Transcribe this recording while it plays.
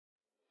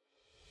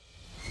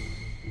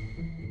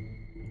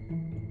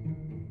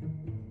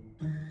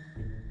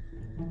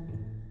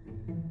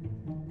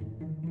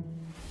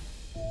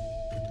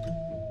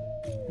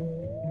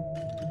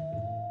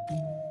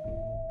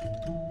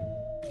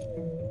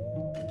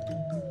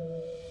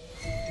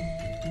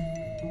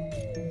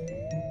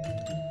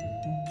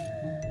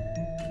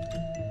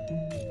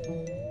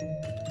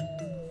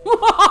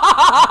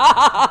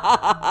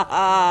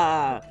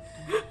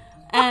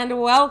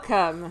And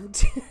welcome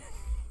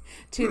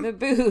to the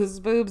Booze,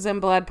 Boobs,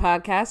 and Blood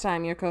podcast.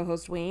 I'm your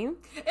co-host, Wayne.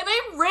 And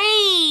I'm Ray!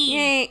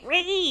 Yay,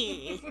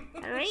 Ray!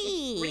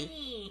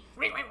 Ray!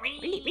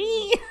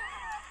 Ray!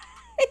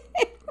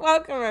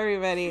 Welcome,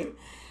 everybody.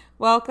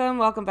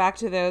 Welcome back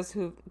to those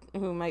who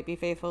might be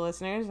faithful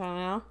listeners. I don't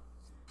know.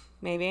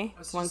 Maybe.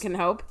 One can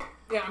hope.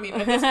 Yeah, I mean,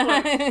 at this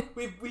point,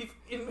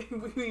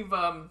 we've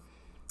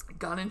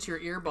gone into your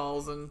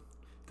earballs and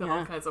done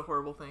all kinds of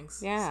horrible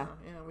things. Yeah. So,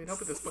 we'd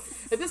hope at this point.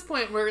 At this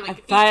point, we're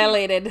like...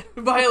 Violated.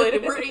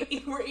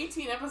 We're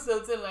 18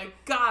 episodes in, like,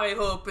 God, I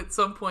hope at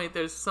some point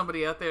there's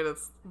somebody out there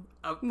that's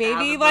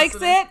maybe likes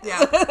listening. it.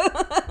 Yeah.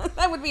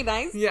 That would be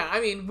nice. Yeah, I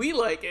mean, we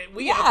like it.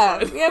 We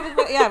have fun.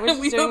 We're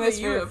just doing this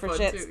for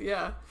shits. Too.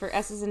 Yeah. For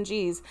S's and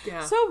G's.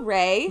 Yeah. So,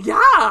 Ray.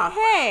 Yeah.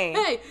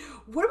 Hey,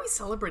 what are we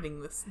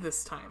celebrating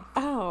this time?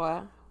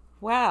 Oh,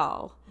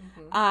 well,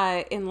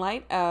 in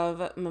light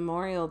of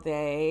Memorial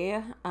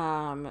Day,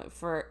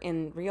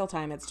 in real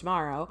time, it's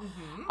tomorrow,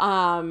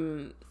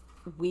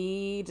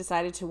 we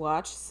decided to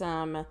watch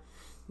some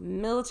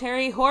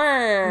military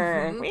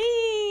horror.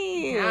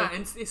 Whee! Yeah,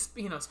 and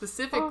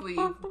specifically...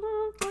 I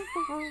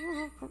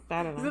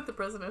don't know. Is that the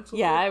presidential?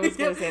 Yeah, I was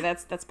going to say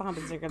that's Pomp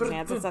and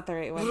Circumstance. That's not the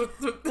right one.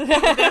 That's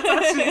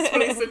actually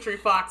 20th Century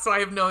Fox, so I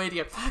have no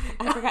idea.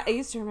 I forgot. I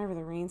used to remember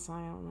the Rain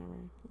song. I don't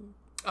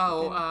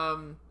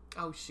remember.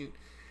 Oh shoot.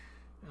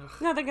 Ugh.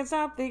 Nothing can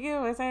stop the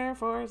U.S. Air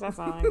Force. That's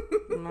all I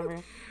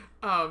remember.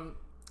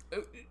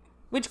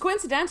 Which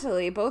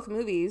coincidentally, both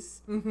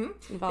movies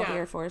involve the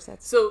Air Force.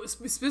 So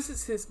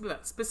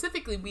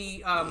specifically,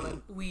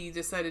 we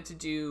decided to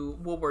do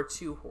World War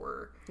II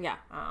horror. Yeah.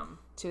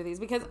 Two of these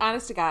because,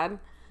 honest to God,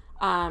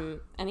 I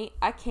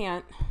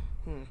can't.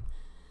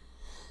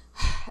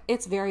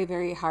 It's very,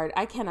 very hard.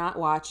 I cannot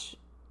watch,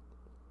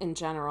 in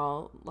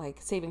general,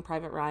 like Saving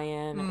Private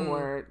Ryan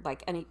or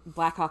like any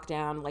Black Hawk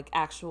Down, like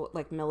actual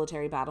like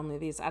military battle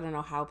movies. I don't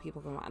know how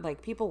people can watch.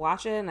 Like people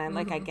watch it, and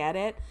I get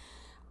it.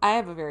 I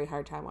have a very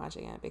hard time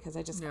watching it because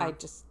I just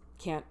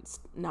can't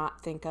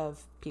not think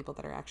of people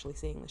that are actually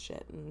seeing the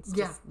shit, and it's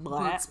just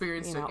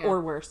experienced it,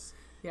 or worse.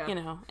 Yeah.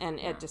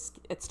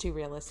 It's too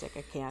realistic.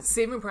 I can't.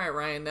 Saving Private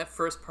Ryan, that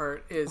first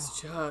part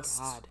is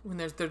when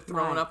they're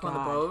thrown up on the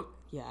boat.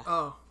 Yeah.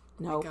 Oh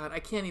no, my God, I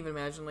can't even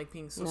imagine like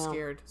being so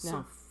scared.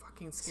 So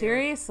fucking scared.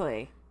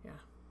 Seriously.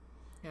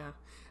 Yeah.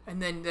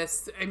 And then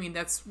that's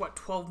what,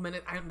 12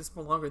 minutes? It's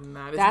more longer than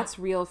that. That's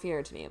real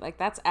fear to me. Like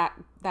that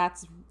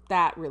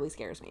really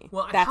scares me.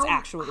 Well, that's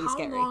actually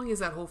scary. How long is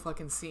that whole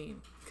fucking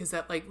scene? Because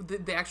that like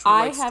the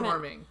actual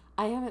storming.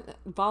 I haven't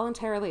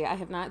voluntarily. I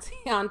have not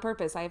seen on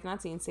purpose. I have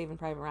not seen Saving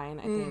Private Ryan.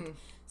 I think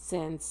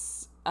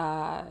since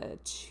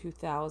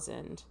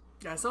 2000.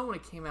 Yeah, I saw it when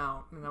it came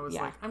out, and I was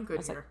like, I'm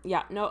good here.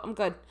 I'm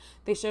good.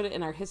 They showed it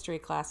in our history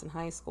class in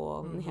high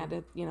school, and they had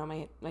to,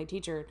 my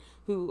teacher,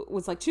 who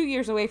was like 2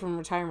 years away from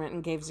retirement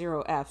and gave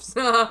 0 Fs,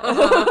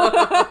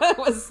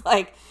 was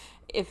like,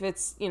 if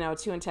it's,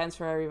 too intense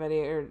for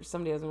everybody or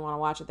somebody doesn't want to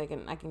watch it,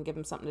 I can give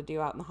them something to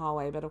do out in the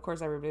hallway. But of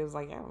course, everybody was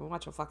like, yeah, we'll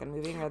watch a fucking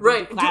movie.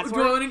 Right. Do I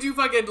want to do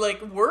fucking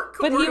like work?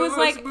 But he was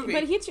like,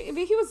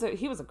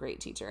 he was a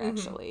great teacher,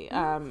 actually.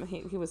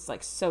 He was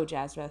like so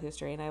jazzed about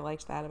history, and I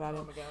liked that about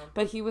him. Oh my God.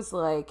 But he was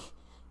like,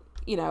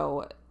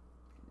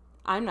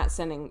 I'm not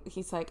sending,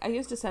 he's like, I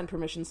used to send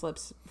permission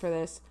slips for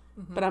this,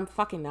 but I'm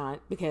fucking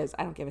not, because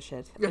I don't give a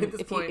shit.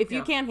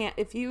 You can't,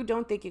 if you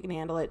don't think you can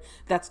handle it,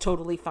 that's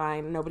totally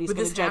fine. Nobody's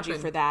going to judge you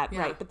for that.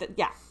 Yeah. Right. But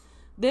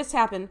this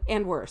happened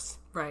and worse.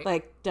 Right.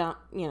 Like,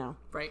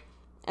 Right.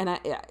 And I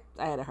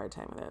had a hard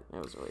time with it.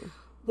 It was really.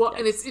 Well,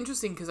 and it's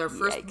interesting because our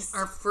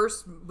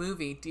first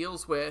movie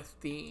deals with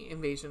the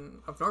invasion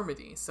of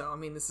Normandy. So, I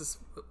mean, this is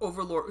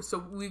Overlord.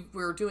 So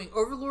we're doing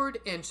Overlord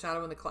and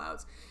Shadow in the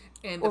Clouds.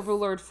 And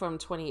Overlord from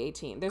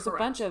 2018. There's correct. a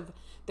bunch of,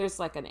 there's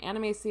like an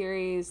anime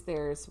series,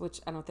 which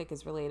I don't think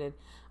is related.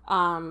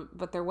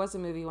 But there was a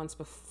movie once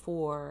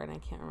before, and I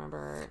can't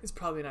remember. It's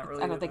probably not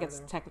related. I don't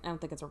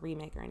think it's a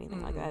remake or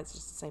anything like that. It's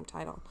just the same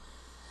title.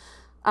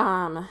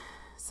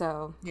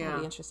 So it'll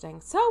be interesting.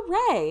 So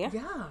Ray.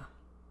 Yeah.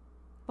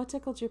 What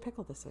tickled your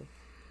pickle this week?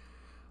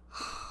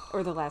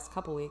 Or the last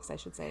couple weeks, I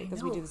should say,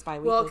 because we do this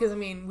bi-weekly. Well, because I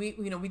mean, we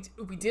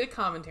did a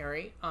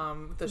commentary,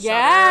 the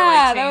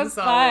Shudder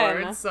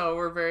Chainsaw Awards, so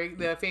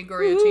the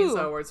Fangoria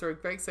Chainsaw Awards, so we're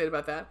very excited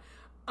about that.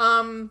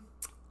 Can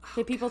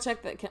people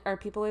check that? Are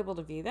people able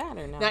to view that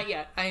or no? Not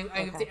yet. I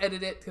have to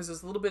edit it because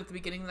there's a little bit at the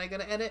beginning that I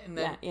got to edit, and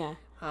then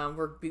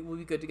we'll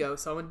be good to go.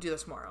 So I'm going to do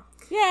this tomorrow.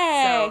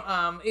 Yay!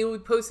 So it will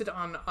be posted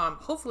on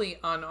hopefully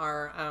on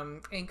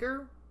our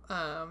Anchor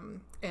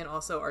and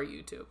also our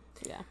YouTube.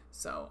 Yeah.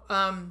 So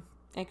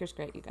Anchor's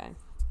great, you guys.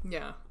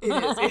 Yeah, it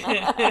is.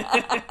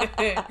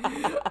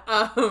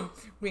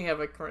 We have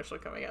a commercial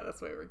coming out.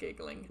 That's why we're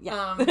giggling.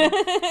 Yeah.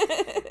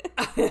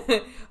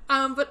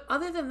 But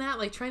other than that,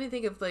 like trying to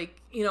think of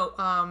like,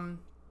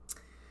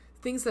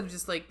 things that have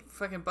just like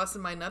fucking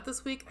busted my nut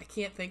this week. I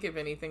can't think of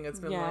anything that's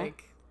been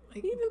like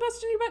You've been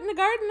busting your butt in the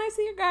garden. I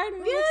see your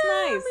garden. It looks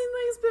nice. I mean,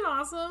 like, it's been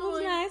awesome. It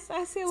was nice.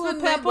 I see a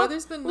little nice. pepper.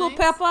 Weather's been little nice.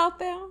 pepper out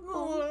there.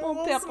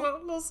 Little pepper.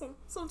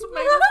 Some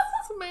tomatoes.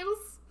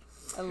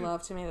 I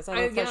love tomatoes.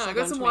 I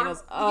got some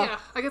tomatoes. Yeah,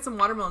 I got some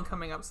watermelon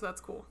coming up, so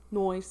that's cool.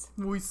 Nice.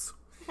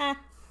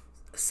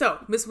 So,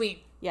 Miss Ween.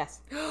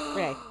 Yes.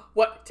 Ray.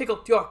 What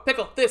tickled your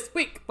pickle this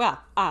week?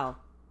 Well, I'll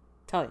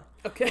tell you.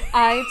 Okay.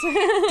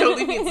 Don't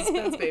leave me in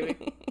suspense,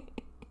 baby.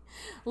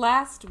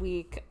 Last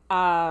week,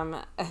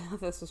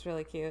 this was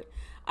really cute.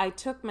 I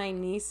took my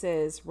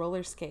nieces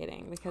roller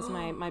skating because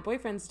my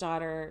boyfriend's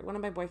daughter, one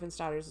of my boyfriend's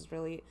daughters is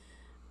really,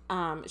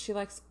 she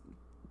likes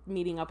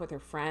meeting up with her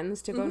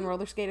friends to go and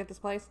roller skate at this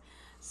place.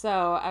 So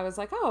I was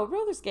like, oh,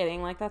 roller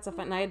skating, like that's a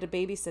fun, and I had to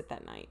babysit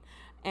that night.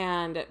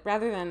 And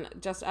rather than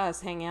just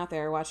us hanging out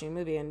there watching a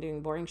movie and doing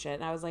boring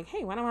shit, I was like,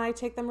 hey, why don't I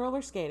take them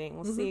roller skating?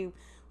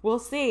 We'll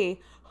see.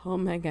 Oh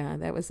my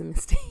God, that was a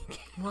mistake.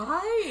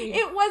 Why?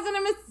 It wasn't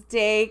a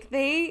mistake.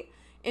 They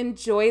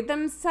enjoyed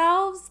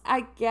themselves,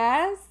 I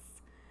guess.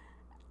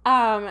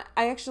 I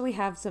actually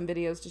have some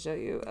videos to show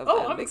you of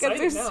them because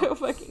they're so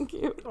fucking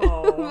cute.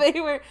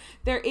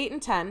 They're 8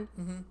 and 10.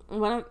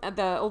 One of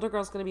the older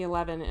girl's going to be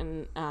 11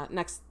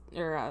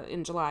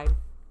 in July,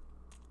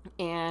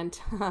 and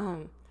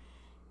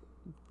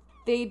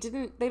they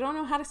don't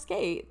know how to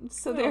skate,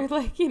 so they're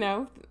like,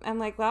 I'm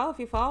like, well, if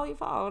you fall, you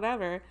fall,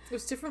 whatever. It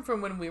was different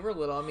from when we were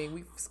little. I mean,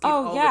 we skated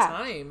all the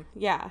time.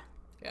 Yeah,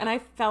 and I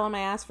fell on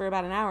my ass for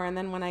about an hour, and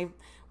then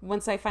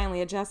once I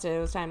finally adjusted, it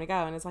was time to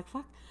go, and it's like,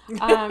 fuck.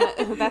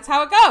 That's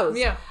how it goes.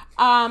 Yeah.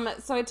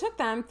 So I took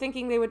them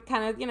thinking they would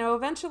kind of,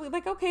 eventually,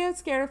 like, okay, I was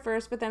scared at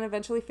first, but then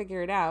eventually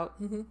figure it out.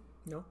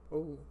 No.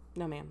 Oh.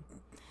 No, ma'am.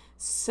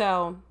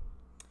 So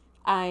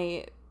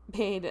I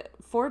paid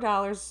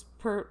 $4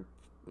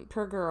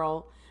 per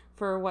girl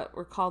for what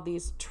were called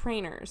these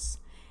trainers.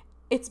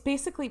 It's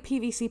basically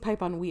PVC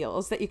pipe on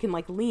wheels that you can,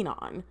 like, lean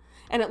on.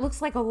 And it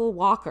looks like a little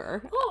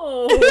walker.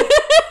 Oh.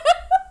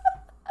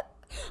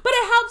 But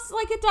it helps,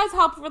 like, it does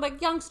help for,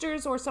 like,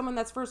 youngsters or someone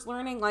that's first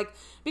learning, like,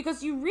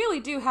 because you really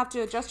do have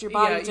to adjust your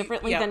body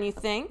differently than you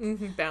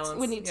think.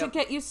 Balance. To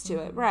get used to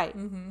it, right. Oh,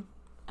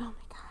 my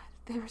God.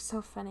 They were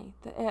so funny.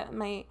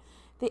 The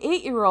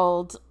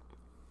 8-year-old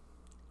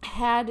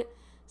had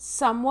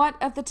somewhat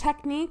of the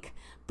technique,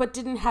 but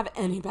didn't have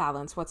any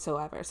balance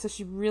whatsoever. So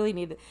she really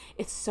needed.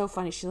 It's so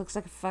funny. She looks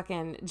like a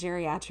fucking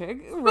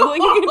geriatric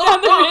rolling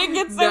down the ring.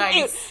 It's so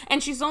cute.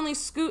 And she's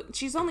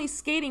only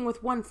skating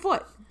with one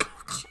foot.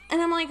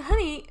 And I'm like,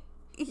 honey,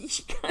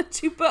 she got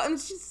 2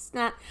 buttons. She's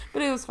not.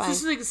 But it was fine.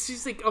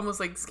 She's like almost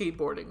like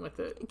skateboarding with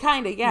it.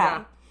 Kind of,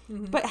 yeah.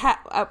 But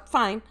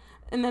fine.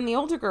 And then the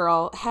older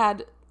girl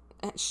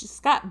she's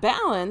got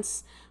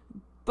balance,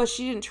 but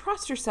she didn't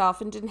trust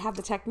herself and didn't have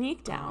the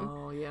technique down.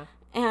 Oh, yeah.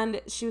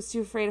 And she was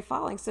too afraid of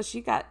falling, so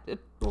she got a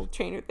little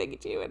trainer thingy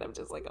too. And I'm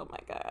just like, oh my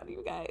God,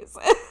 you guys.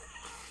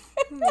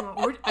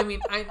 I mean,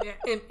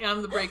 and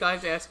on the break, I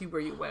have to ask you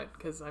where you went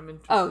because I'm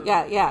interested. Oh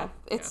yeah.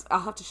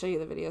 I'll have to show you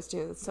the videos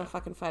too. It's so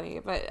fucking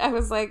funny. But I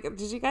was like,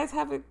 did you guys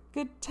have a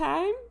good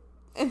time?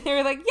 And they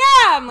were like,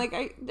 yeah. I'm like,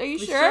 are you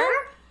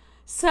sure?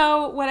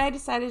 So what I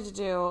decided to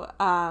do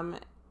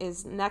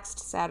is next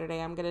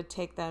Saturday I'm gonna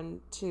take them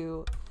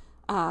to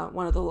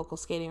one of the local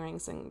skating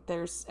rinks, and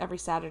there's every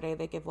Saturday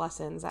they give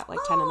lessons at like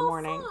 10 in the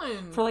morning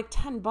for like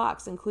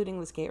 $10, including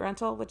the skate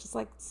rental, which is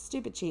like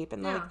stupid cheap.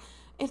 And like,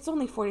 it's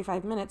only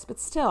 45 minutes, but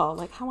still,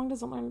 like, how long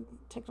does it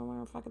take to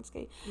learn a fucking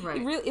skate?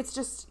 Right. It's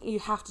just, you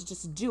have to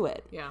just do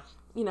it. Yeah.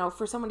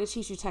 For someone to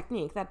teach you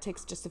technique, that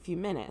takes just a few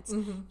minutes.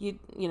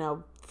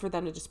 For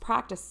them to just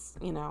practice,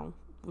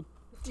 would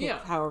take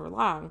however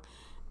long.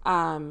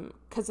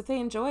 Because if they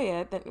enjoy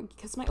it, then,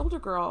 because my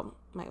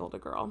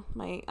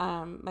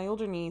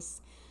older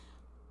niece,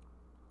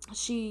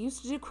 she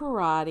used to do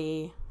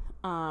karate,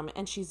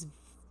 and she's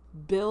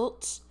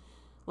built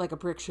like a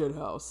brick shit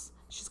house.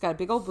 She's got a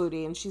big old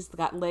booty, and she's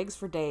got legs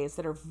for days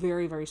that are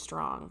very, very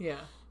strong.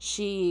 Yeah.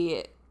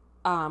 She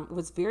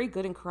was very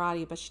good in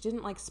karate, but she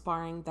didn't like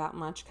sparring that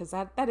much because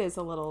that is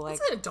a little like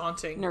it's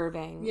daunting,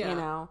 nerving,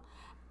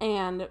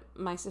 And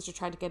my sister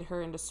tried to get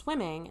her into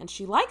swimming, and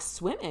she likes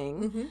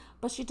swimming,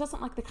 but she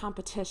doesn't like the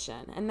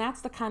competition. And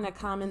that's the kind of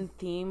common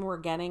theme we're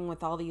getting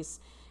with all these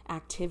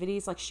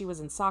activities. Like, she was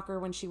in soccer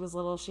when she was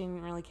little. She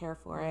didn't really care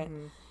for it.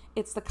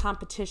 It's the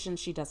competition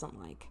she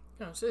doesn't like.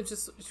 No, she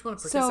want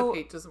to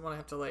participate, doesn't want to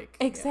have to like...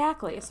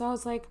 Exactly. Yeah. So I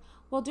was like,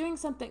 well, doing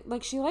something...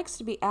 Like, she likes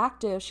to be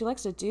active. She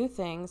likes to do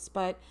things,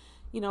 but...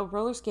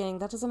 roller skating,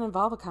 that doesn't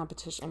involve a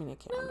competition. I mean, it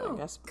can, I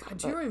guess. God,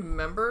 do you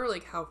remember,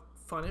 like, how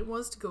fun it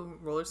was to go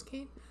roller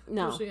skate?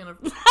 No.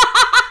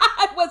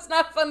 It was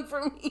not fun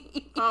for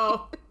me.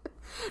 Oh.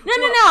 No.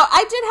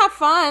 I did have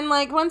fun.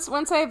 Like,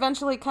 once I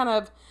eventually kind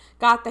of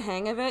got the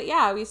hang of it,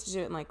 we used to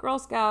do it in, like, Girl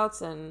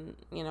Scouts and,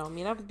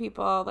 meet up with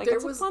people. Like,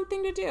 it's a fun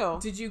thing to do.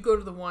 Did you go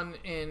to the one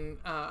in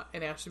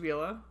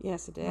Ashtabula?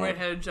 Yes, I did. Where it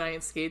had a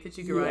giant skate that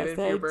you could ride in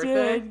for your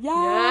birthday? Did.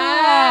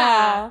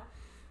 Yeah.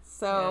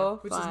 So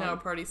which is now a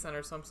party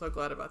center, so I'm so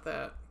glad about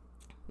that.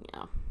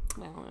 Yeah.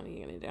 Well, what are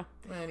you going to do?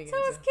 So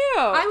it's cute.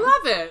 I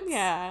love it.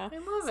 Yeah. I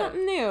love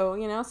something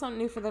new, something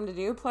new for them to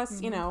do.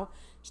 Plus,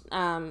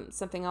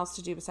 something else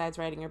to do besides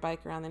riding your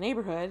bike around the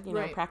neighborhood,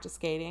 practice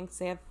skating.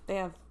 So they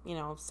have,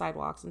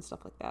 sidewalks and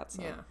stuff like that.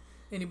 So. Yeah.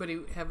 Anybody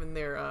having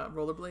their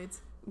rollerblades?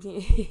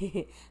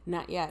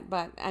 Not yet,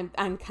 but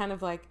I'm kind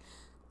of like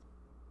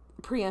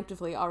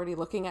preemptively already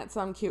looking at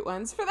some cute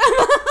ones for them.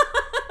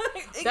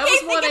 That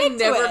was one I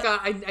never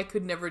got. I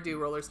could never do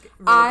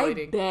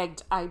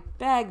rollerblading. I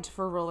begged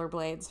for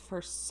rollerblades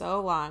for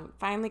so long.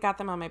 Finally got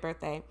them on my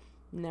birthday.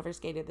 Never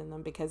skated in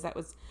them because that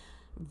was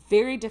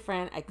very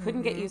different. I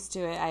couldn't get used to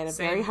it. I had a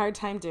very hard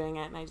time doing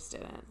it, and I just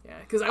didn't. Yeah,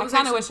 because I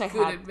kind of wish I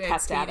had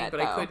kept skating, at it, but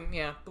though. I couldn't.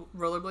 Yeah,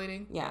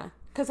 rollerblading. Yeah.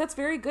 Because that's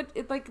very good.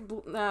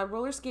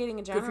 Roller skating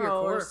in general,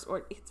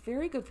 or it's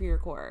very good for your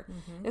core.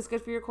 Mm-hmm. It's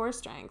good for your core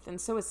strength,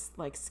 and so is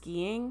like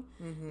skiing.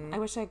 Mm-hmm. I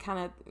wish I kind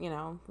of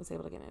was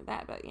able to get into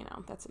that, but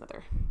that's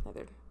another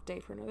day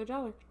for another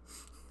dollar.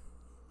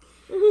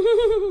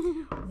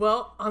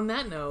 Well, on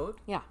that note,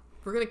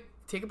 we're gonna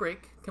take a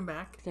break. Come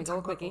back. Take a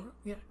little quickie.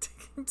 Yeah,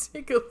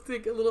 take a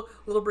little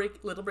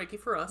breaky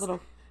for us. Little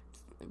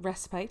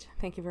respite.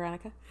 Thank you,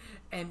 Veronica.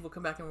 And we'll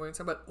come back and we're gonna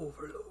talk about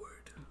Overlord.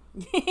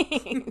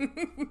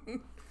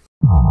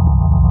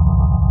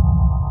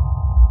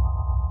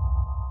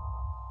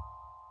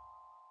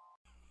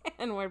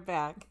 And we're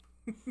back.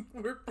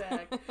 We're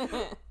back.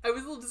 I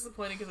was a little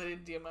disappointed because I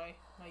didn't do my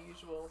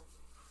usual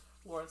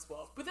Lawrence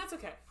Welk, but that's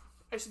okay.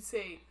 I should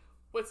say,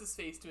 what's his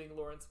face doing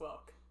Lawrence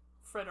Welk?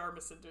 Fred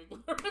Armisen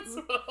doing Lawrence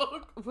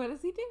Welk. What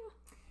does he do?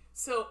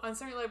 So on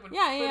Saturday Night Live, when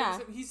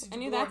Armisen, he used to do I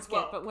knew Lawrence that skit,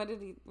 Welk. but what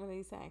did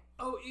he say?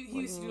 Oh, he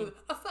used to do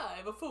a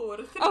 5, a 4, a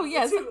 3, oh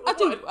yes, a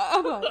 2,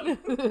 a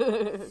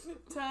 1.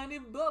 Tiny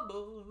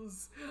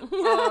bubbles.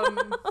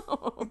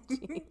 Oh,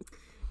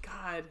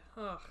 God.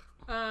 Oh.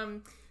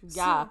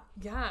 Yeah.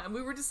 And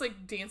we were just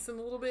like dancing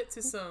a little bit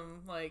to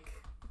some like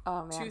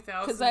 2000s.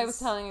 Because I was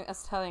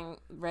telling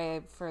Ray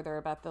further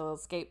about the little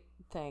skate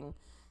thing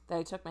that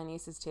I took my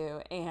nieces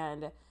to,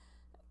 and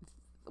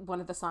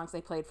one of the songs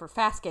they played for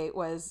Fastskate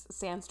was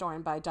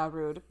Sandstorm by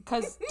Darude.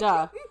 Because,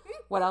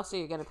 what else are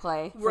you going to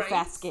play for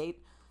Fastskate?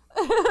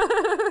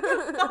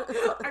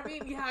 I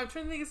mean, yeah, I'm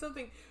trying to think of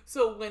something.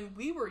 So when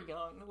we were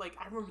young, like,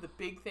 I remember the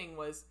big thing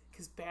was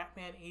because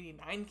Batman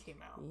 89 came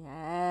out.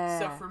 Yeah.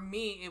 So for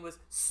me, it was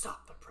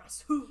Stop the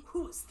Press. Who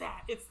is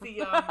that? It's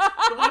the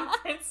one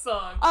Prince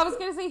song. I was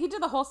going to say, he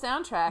did the whole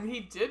soundtrack. He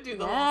did do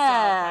the whole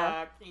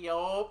soundtrack.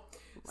 Yup.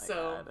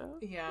 God.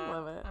 Yeah,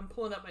 love it. I'm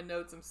pulling up my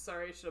notes. I'm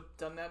sorry, I should have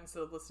done that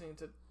instead of listening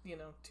to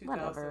 2000s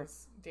Whatever.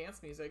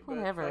 dance music. But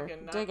Whatever,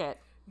 dig it.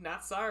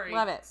 Not sorry.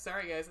 Love it.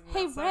 Sorry, guys.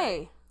 Hey,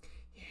 Ray.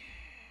 Yeah.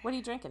 What are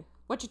you drinking?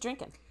 What you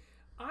drinking?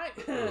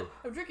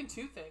 I'm drinking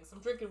two things. I'm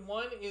drinking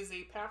one is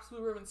a Pabst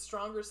Blue Ribbon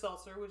Stronger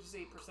Seltzer, which is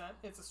 8%.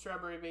 It's a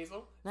strawberry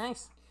basil.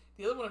 Nice.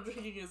 The other one I'm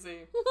drinking is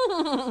a.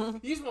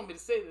 You just want me to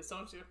say this,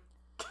 don't you?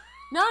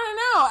 No.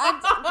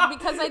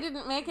 Because I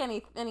didn't make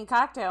any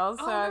cocktails,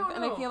 so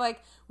and I feel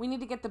like we need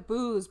to get the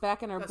booze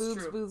back in our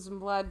Booze and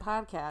Blood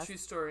podcast. True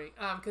story.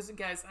 Because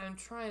guys, I'm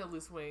trying to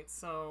lose weight,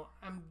 so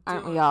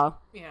aren't we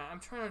all? Yeah, I'm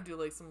trying to do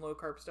like some low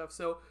carb stuff,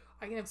 so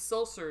I can have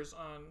seltzers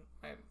on.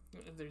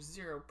 There's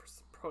 0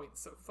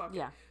 points, so fuck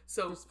it.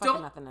 So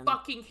don't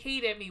fucking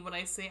hate at me when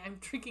I say I'm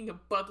drinking a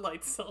Bud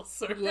Light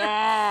seltzer.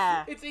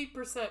 Yeah, it's 8%,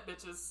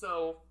 bitches.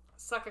 So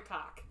suck a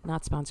cock.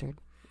 Not sponsored.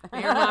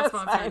 You're not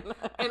sponsored.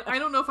 And I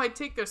don't know if I'd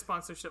take their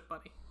sponsorship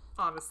money,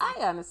 honestly. I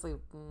honestly,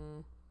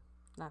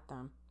 not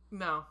them.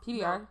 No. PBR.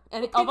 No.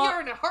 And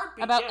PBR in a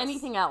heartbeat, about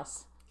anything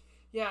else.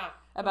 Yeah.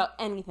 About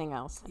anything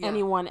else. Yeah.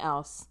 Anyone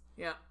else.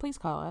 Yeah. Please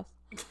call us.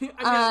 I'm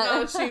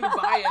not ashamed to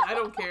buy it. I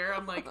don't care.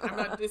 I'm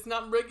not, it's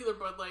not regular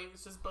Bud Light.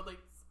 It's just Bud Light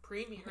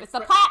Premium. It's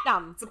the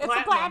platinum. It's a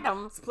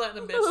platinum. It's a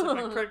platinum, bitch.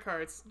 Like my credit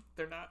cards.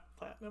 They're not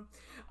platinum.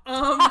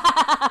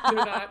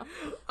 They're not.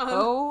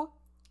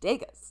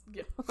 Degas.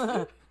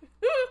 Yeah.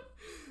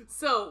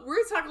 So, we're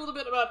going to talk a little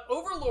bit about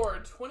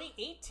Overlord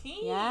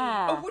 2018.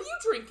 Yeah. Oh, what are you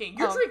drinking?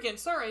 You're drinking.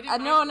 Sorry.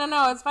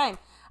 No, it's fine.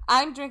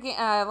 I'm drinking,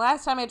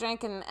 last time I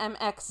drank an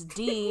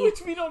MXD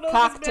which we don't know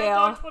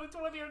cocktail. If it's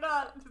 2020 or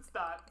not.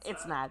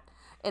 It's not.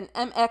 An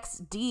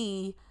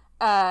MXD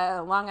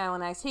Long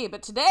Island iced tea.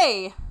 But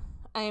today,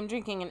 I am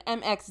drinking an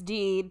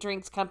MXD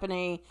Drinks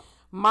Company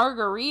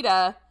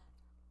margarita.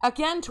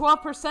 Again,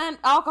 12%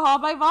 alcohol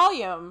by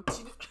volume.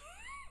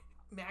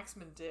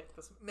 Maxman Dick.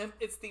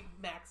 It's the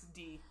Max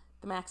D.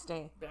 The Max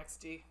D. Max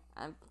D.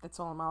 That's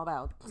all I'm all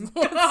about.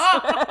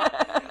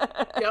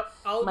 Yep,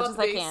 all much about as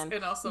the I base, can.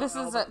 And also this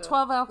is a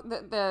 12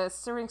 the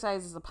serving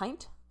size is a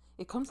pint.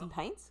 It comes in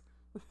pints.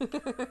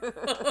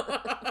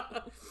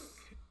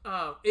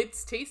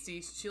 It's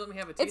tasty. She let me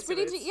have a taste. It's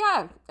pretty.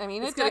 Yeah, I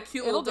mean, it's got a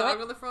cute little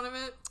dog on the front of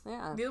it.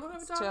 Yeah. The other one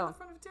have a dog on the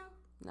front of it too?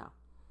 No,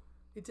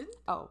 it didn't.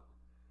 Oh,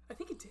 I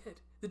think it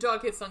did. The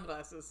dog had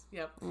sunglasses.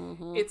 Yep.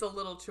 Mm-hmm. It's a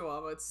little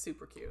Chihuahua. It's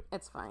super cute.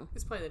 It's fine.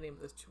 It's probably the name of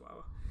this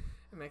Chihuahua.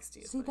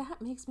 MXD. See,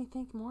 that makes me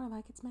think more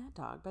like it's Mad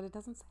Dog, but it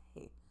doesn't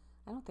say.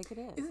 I don't think it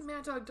is. Is it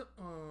Mad Dog?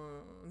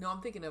 No,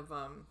 I'm thinking of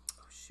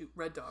shoot,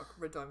 Red Dog.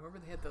 Remember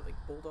they had that like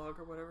bulldog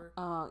or whatever?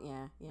 Oh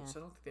yeah. Which I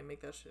don't think they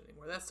make that shit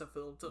anymore. That stuff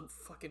will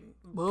fucking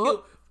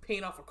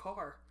paint off a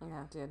car.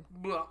 Yeah, dude.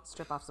 Blah.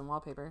 Strip off some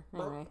wallpaper.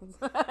 Anyway.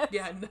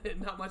 Yeah,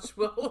 not much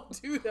will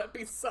do that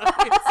besides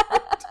Red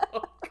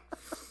Dog.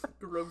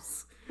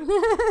 Gross.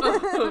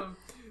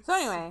 So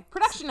anyway,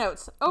 production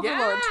notes.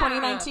 Overlord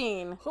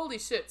 2019. Holy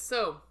shit.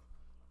 So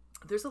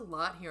there's a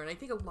lot here, and I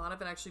think a lot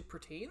of it actually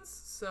pertains.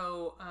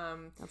 So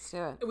let's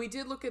do it. We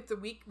did look at the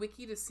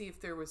wiki to see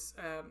if there was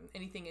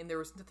anything, and there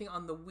was nothing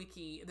on the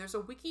wiki. There's a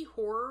wiki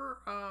horror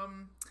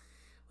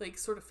like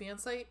sort of fan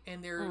site,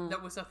 and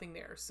that was nothing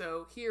there.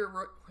 So here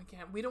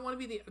again, we don't want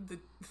to be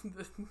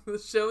the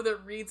show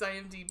that reads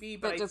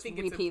IMDb, but I just think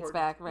it's repeats important.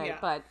 back, right?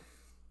 Yeah.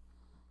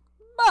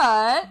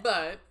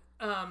 But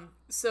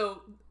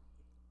so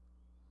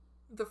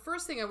the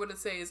first thing I want to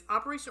say is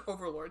Operation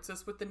Overlord, so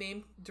that's what the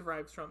name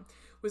derives from,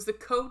 was the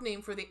code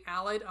name for the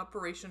Allied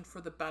operation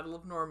for the Battle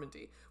of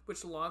Normandy,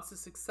 which launched a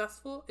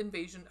successful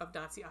invasion of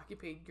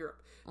Nazi-occupied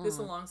Europe. This,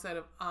 alongside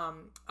of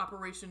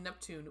Operation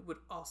Neptune, would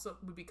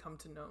become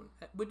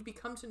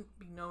to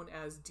be known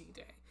as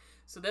D-Day.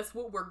 So that's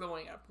what we're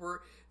going up.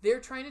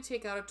 They're trying to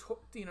take out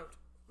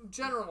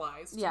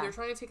generalized. Yeah. They're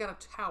trying to take out a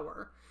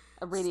tower,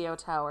 a radio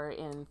tower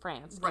in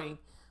France, right?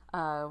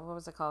 What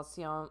was it called?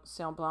 Ciel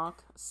Blanc,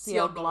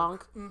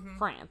 Mm-hmm.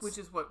 France. Which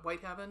is what,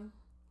 White Heaven?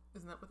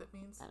 Isn't that what that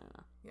means? I don't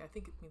know. Yeah, I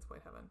think it means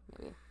White Heaven.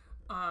 Maybe.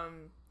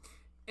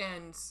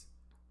 And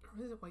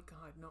or is it White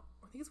God? No,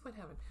 I think it's White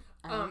Heaven.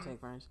 I don't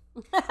take Mars.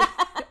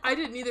 I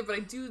didn't either, but I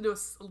do know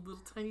a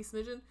little tiny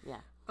smidgen. Yeah.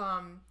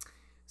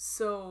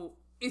 So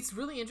it's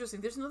really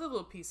interesting. There's another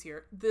little piece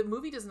here. The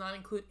movie does not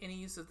include any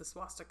use of the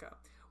swastika,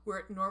 where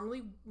it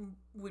normally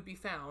would be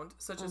found,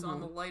 such as on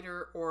the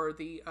lighter or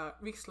the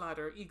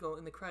Riksladder eagle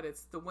in the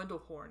credits. The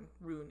Wendelhorn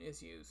rune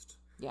is used.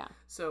 Yeah.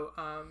 So,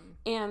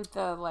 and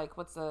the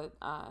what's the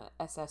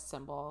SS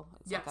symbol?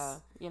 It's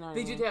yes, like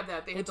they did have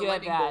that. They had the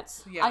lightning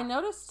bolts. Yeah. I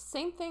noticed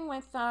same thing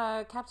with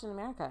Captain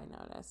America. I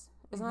noticed.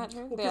 Isn't that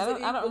true?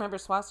 Well, I don't remember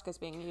swastikas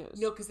being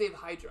used. No, because they have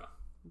Hydra.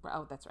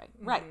 Oh, that's right.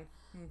 Right.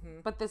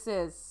 Mm-hmm. But this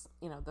is,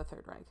 the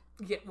Third Reich.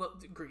 Yeah. Well,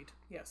 agreed.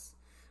 Yes.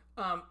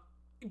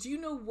 Do you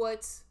know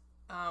what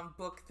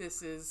book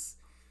this is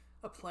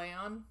a play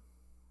on?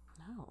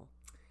 No.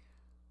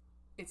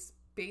 It's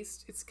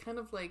kind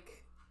of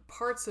like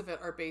parts of it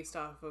are based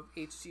off of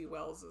H.G.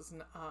 Wells's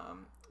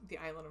The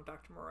Island of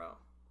Dr. Moreau.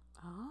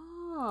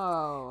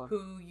 Oh.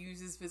 Who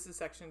uses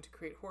vivisection to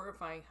create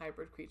horrifying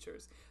hybrid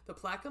creatures. The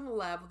plaque on the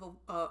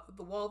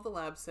wall of the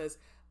lab says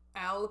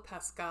Al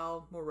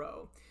Pascal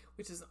Moreau,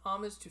 which is an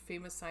homage to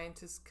famous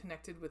scientists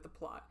connected with the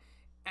plot.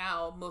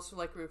 Al most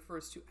likely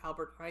refers to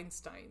Albert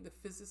Einstein, the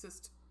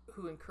physicist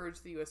who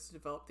encouraged the U.S. to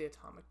develop the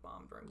atomic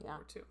bomb during World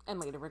War II. And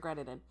later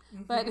regretted it.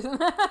 Mm-hmm. But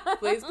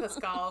Blaise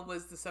Pascal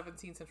was the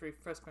 17th century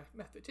French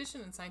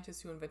mathematician and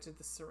scientist who invented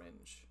the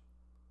syringe.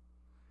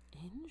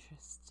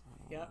 Interesting.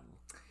 Yeah.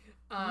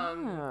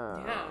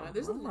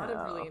 There's a lot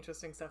of really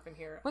interesting stuff in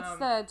here.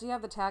 Do you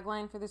have the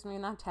tagline for this movie?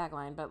 Not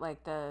tagline, but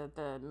like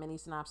the mini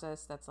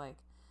synopsis that's like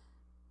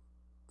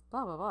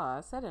blah blah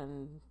blah set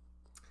in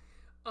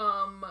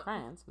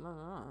France. Blah, blah,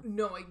 blah.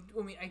 No, I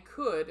mean I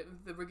could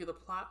the regular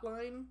plot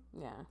line.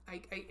 Yeah.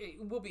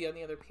 It will be on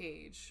the other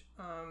page.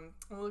 I'll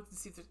look to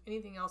see if there's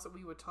anything else that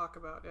we would talk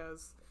about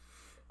as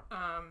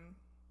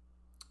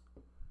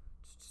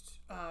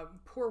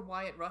poor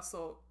Wyatt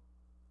Russell.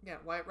 Yeah,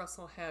 Wyatt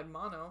Russell had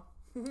mono.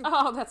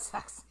 Oh, that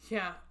sucks.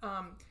 Yeah.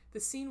 The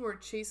scene where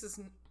Chase's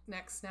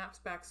neck snaps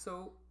back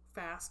so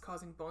fast,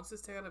 causing bones to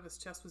stick out of his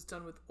chest, was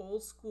done with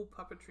old school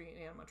puppetry and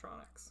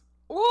animatronics.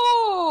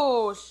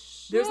 Oh,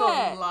 shit. There's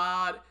a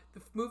lot.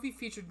 The movie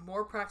featured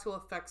more practical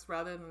effects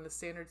rather than the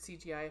standard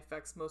CGI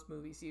effects most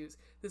movies use.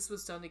 This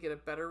was done to get a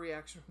better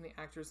reaction from the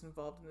actors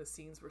involved in the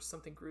scenes where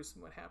something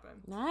gruesome would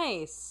happen.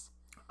 Nice.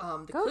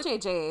 Go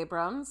J.J.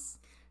 Abrams.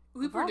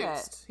 He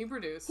produced. He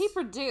produced.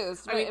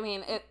 I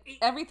mean,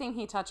 everything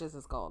he touches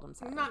is gold. I'm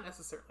sorry. Not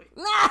necessarily.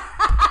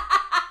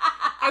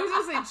 I was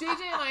going to say,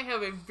 JJ and I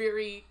have a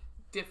very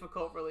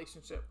difficult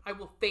relationship. I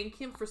will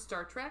thank him for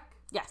Star Trek.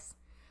 Yes.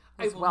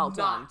 I will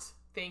not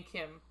thank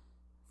him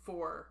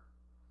for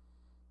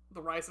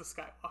The Rise of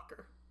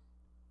Skywalker.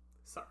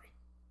 Sorry.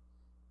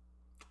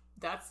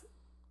 That's...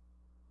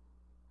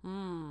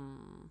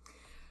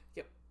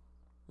 Yep.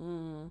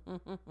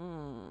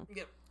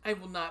 Yep. I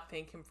will not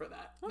thank him for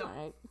that. All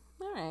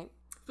right.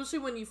 Especially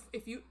when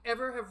if you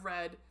ever have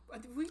read,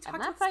 I'm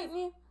not fighting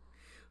you.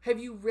 Have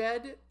you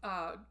read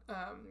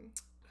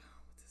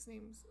what's his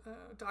name?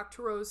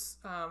 Doctorow's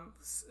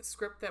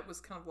script that was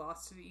kind of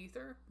lost to the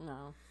ether?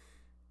 No.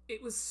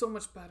 It was so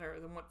much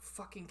better than what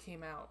fucking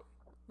came out.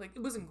 Like,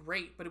 it wasn't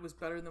great, but it was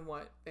better than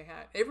what they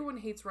had. Everyone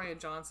hates Rian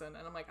Johnson,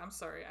 and I'm like, I'm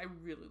sorry, I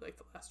really like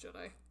The Last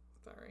Jedi.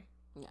 Sorry.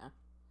 Yeah.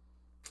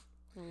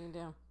 What do you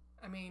do?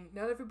 I mean,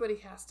 not everybody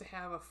has to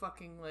have a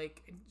fucking,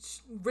 like...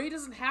 Rey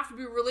doesn't have to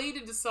be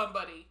related to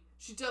somebody.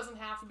 She doesn't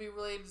have to be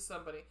related to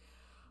somebody.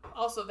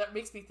 Also, that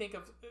makes me think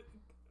of...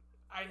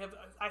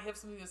 I have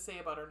something to say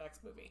about our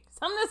next movie.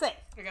 Something to say.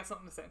 I got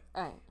something to say.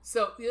 All right.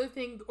 So the other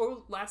thing,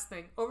 or last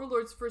thing,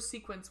 Overlord's first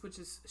sequence, which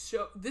is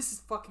this is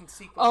fucking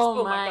sequence.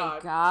 Oh my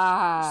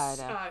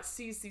god.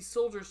 Sees these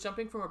soldiers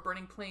jumping from a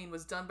burning plane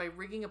was done by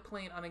rigging a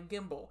plane on a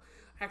gimbal,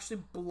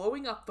 actually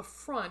blowing up the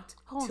front,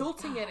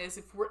 tilting it as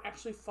if we're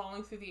actually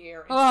falling through the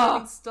air, and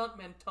having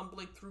stuntmen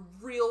tumbling through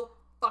real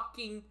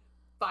fucking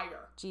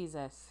fire.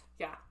 Jesus.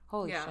 Yeah.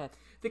 Holy shit.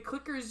 The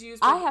clickers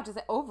used. I have to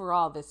say,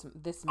 overall, this movie.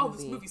 Oh,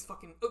 this movie's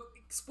fucking.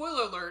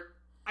 Spoiler alert!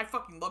 I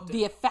fucking loved it.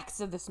 The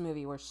effects of this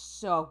movie were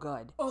so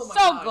good. Oh my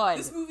god. God.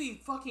 This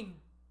movie fucking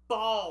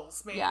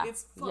balls, man. Yeah.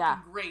 It's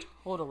fucking great.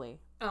 Totally.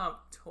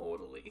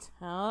 Totally.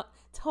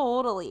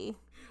 Totally.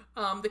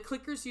 The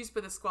clickers used by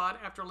the squad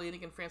after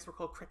landing in France were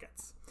called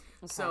crickets.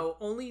 Okay. So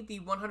only the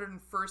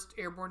 101st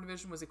Airborne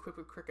Division was equipped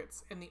with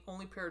crickets, and the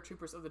only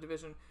paratroopers of the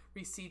division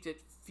received it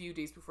a few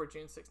days before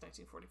June 6,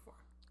 1944.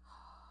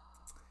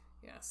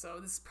 Yeah, so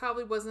this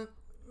probably wasn't,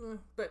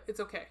 but it's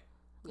okay.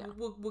 Yeah.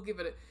 We'll give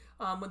it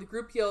a... when the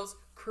group yells,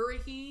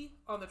 Currahee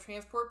on the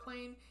transport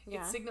plane,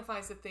 it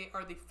signifies that they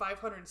are the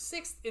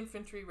 506th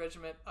Infantry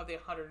Regiment of the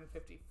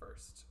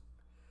 151st.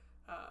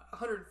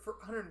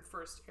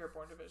 101st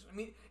Airborne Division. I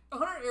mean,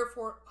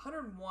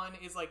 101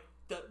 is like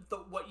the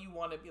what you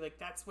want to be like.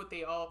 That's what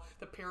they all,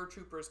 the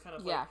paratroopers kind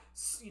of like,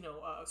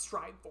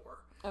 strive for.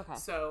 Okay.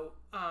 So,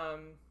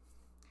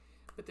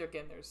 but there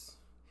again, there's...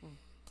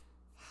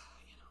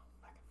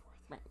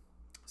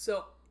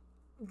 So,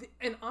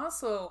 and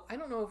also, I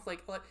don't know if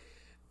like World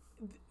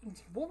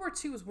War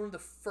II was one of the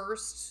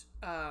first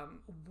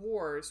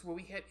wars where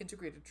we had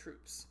integrated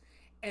troops,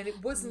 and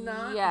it was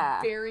not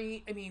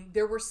very. I mean,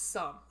 there were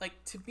some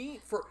to me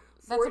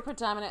that's a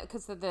predominant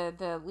because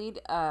the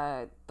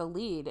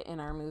lead in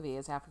our movie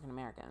is African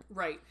American,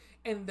 right?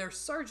 And their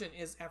sergeant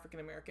is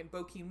African American,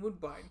 Bokeem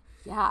Woodbine.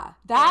 Yeah,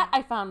 that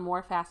I found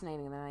more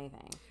fascinating than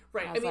anything.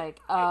 Right, I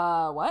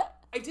was what?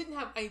 I didn't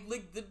have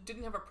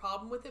a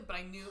problem with it, but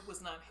I knew it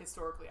was not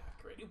historically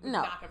accurate. It would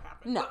not have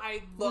happened. No, but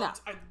I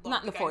loved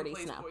not in the the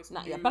 40s. No,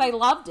 not yet. But I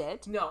loved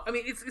it. No, I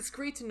mean it's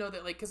great to know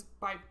that because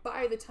by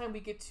the time we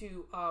get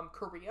to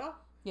Korea,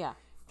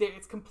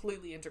 it's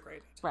completely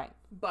integrated. Right.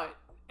 But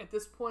at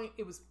this point,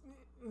 it was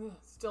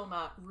still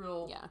not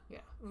real. Yeah.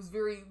 It was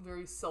very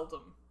very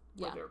seldom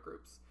where there were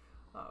groups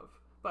of.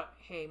 But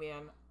hey,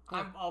 man,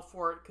 I'm all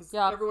for it because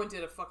everyone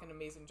did a fucking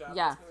amazing job.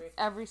 Yeah. In this movie.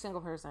 Every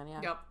single person.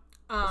 Yeah. Yep.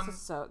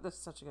 This is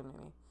such a good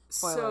movie.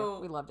 Spoiler,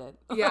 we loved it.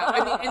 Yeah,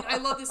 I mean, and I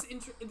love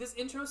this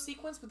intro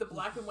sequence with the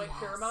black and white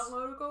Paramount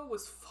logo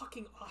was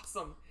fucking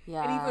awesome.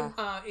 Yeah. And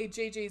even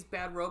JJ's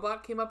Bad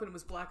Robot came up and it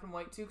was black and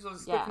white too because I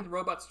was expecting the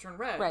robots to turn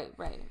red.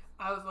 Right.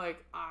 I was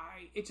like,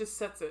 it just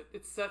sets it.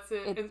 It sets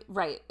it.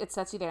 It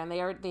sets you there, and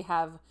they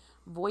have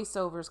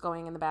voiceovers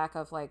going in the back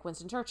of like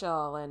Winston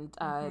Churchill and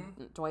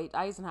Dwight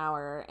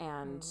Eisenhower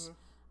and.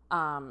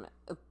 A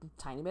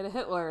tiny bit of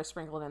Hitler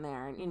sprinkled in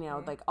there, and you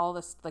know, like all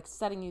this, like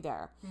setting you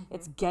there.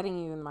 It's getting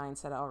you in the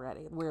mindset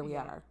already where we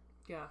are.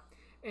 Yeah,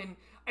 and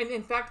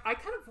in fact, I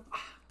kind of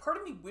part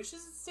of me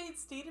wishes it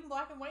stayed in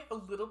black and white a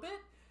little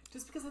bit,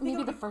 just because I think maybe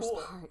it would the first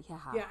cool. part,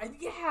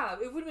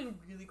 it would have been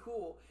really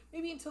cool.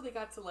 Maybe until they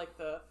got to like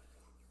the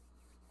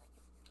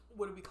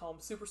what do we call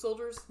them, super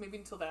soldiers? Maybe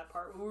until that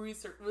part where we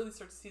really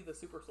start to see the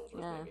super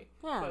soldiers. Maybe,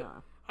 but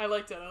I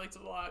liked it. I liked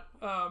it a lot.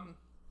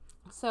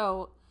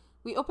 So.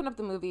 We open up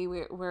the movie.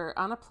 We're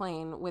on a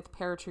plane with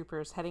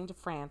paratroopers heading to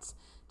France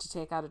to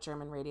take out a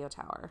German radio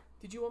tower.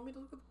 Did you want me to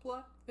look at the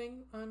plot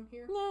thing on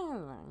here?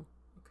 No.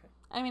 Okay.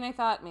 I mean, I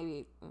thought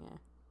maybe,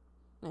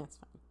 it's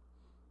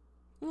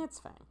fine. It's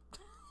fine.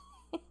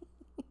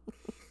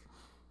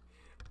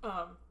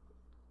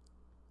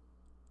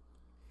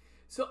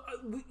 So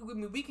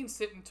we can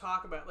sit and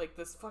talk about like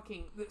this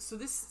fucking. So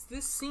this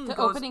scene. The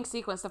opening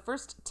sequence, the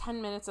first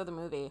 10 minutes of the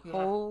movie. Yeah.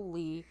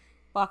 Holy.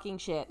 Fucking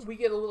shit. We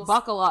get a little...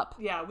 Buckle up.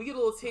 Yeah, we get a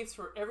little taste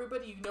for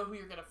everybody. You know who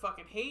you're gonna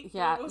fucking hate.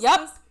 Yeah.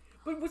 Yep.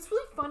 But what's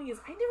really funny is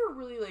I never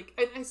really like...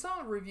 I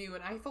saw a review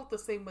and I felt the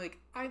same. Like,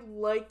 I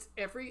liked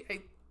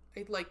I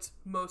liked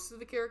most of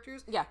the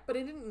characters. Yeah. But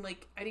I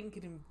didn't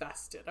get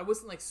invested. I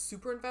wasn't like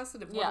super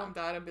invested. If one of them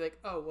died, I'd be like,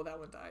 oh, well, that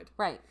one died.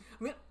 Right.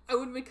 I mean, I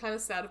would have been kind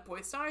of sad if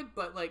Boyce died,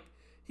 but like,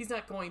 he's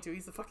not going to.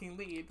 He's the fucking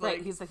lead. Right,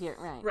 like, he's the hero.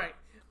 Right. Right.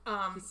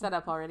 He's set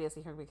up already as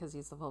a hero because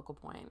he's the focal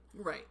point.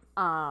 Right.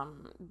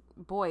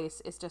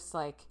 Boyce is just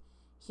like,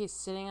 he's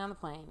sitting on the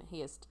plane.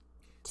 He is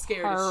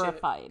scared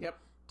terrified. As shit. Yep.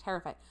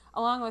 Terrified.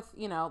 Along with,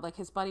 like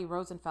his buddy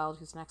Rosenfeld,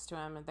 who's next to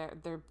him, and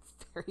they're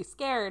very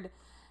scared.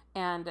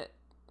 And,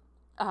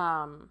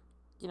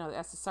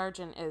 as the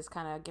sergeant is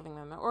kind of giving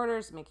them the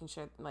orders, making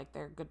sure like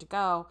they're good to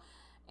go.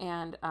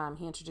 And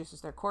he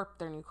introduces their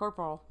new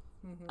corporal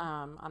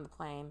on the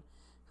plane,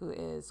 who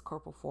is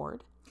Corporal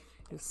Ford.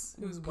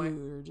 Who's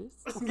gorgeous.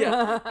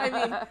 Yeah, I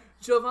mean,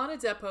 Giovanna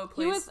Depo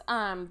plays... He was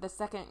the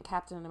second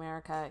Captain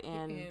America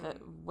in the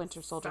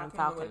Winter Soldier and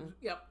Falcon.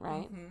 Yep.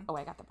 Right? Mm-hmm. Oh,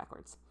 I got that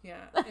backwards.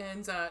 Yeah,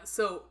 and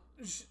so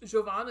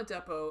Giovanna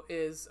Depo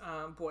is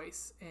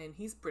Boyce, and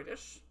he's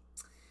British.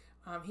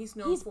 He's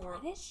known He's for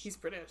British? he's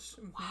British.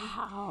 Mhm.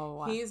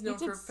 Wow. He is known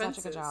did for such a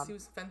Fences. good job. He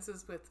was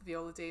Fences with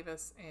Viola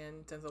Davis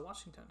and Denzel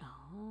Washington.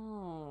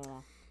 Oh,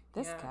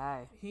 this Yeah.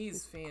 guy.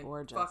 He's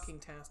gorgeous.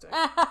 fucking-tastic.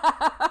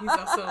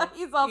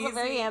 He's also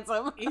very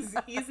handsome. He's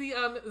easy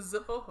on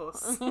the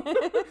ojos.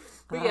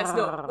 But yes,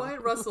 no,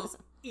 Wyatt Russell's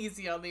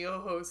easy on the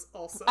ojos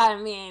also. I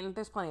mean,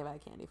 there's plenty of eye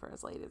candy for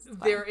us ladies. It's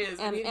fine. There is.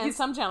 I And, mean, and he's-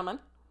 some gentlemen.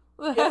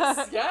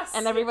 Yes.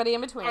 And everybody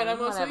in between. And I'm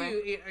going to tell whatever.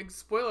 you,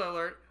 spoiler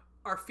alert,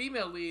 our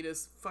female lead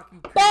is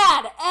fucking pretty.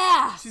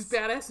 Badass! She's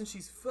badass and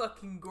she's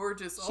fucking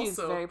gorgeous also. She's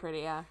very pretty,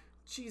 yeah.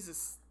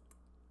 Jesus.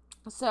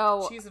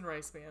 So, Cheese and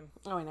rice, man.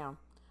 oh, I know.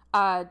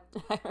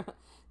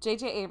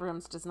 J.J.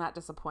 Abrams does not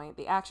disappoint.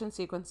 The action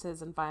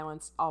sequences and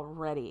violence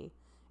already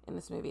in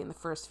this movie in the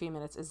first few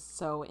minutes is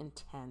so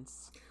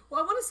intense.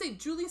 Well, I want to say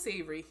Julius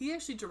Avery, he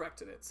actually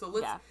directed it. So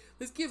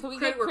let's give So we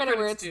credit give credit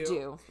where credit's it's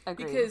due.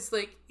 Agreed. Because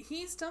like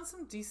he's done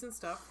some decent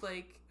stuff.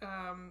 Like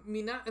I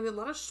mean a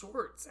lot of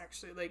shorts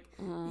actually. Like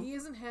he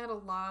hasn't had a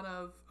lot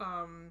of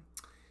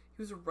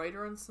he was a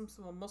writer on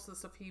most of the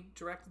stuff he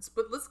directed.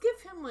 But let's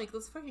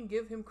fucking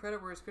give him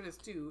credit where his credit's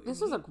due.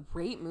 This was a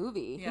great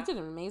movie. Yeah. He did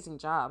an amazing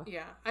job.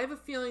 Yeah, I have a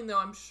feeling though.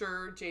 I'm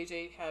sure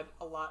JJ had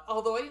a lot.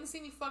 Although I didn't see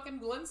any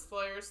fucking lens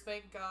flares,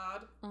 thank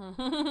God.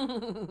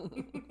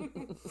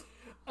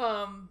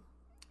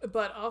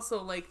 But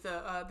also like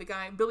the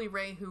guy Billy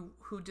Ray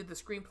who did the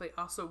screenplay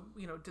also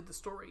did the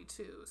story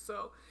too.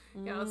 So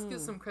yeah, let's give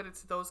some credit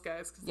to those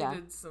guys because they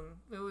did some.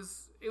 It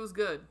was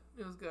good.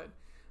 It was good.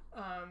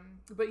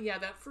 But yeah,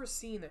 that first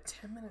scene, that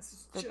 10 minutes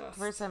is The just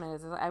first 10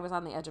 minutes, I was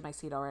on the edge of my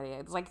seat already.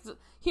 It's like,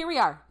 here we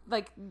are.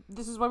 Like,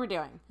 this is what we're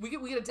doing. we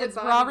get a dead It's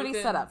body already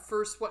within set up.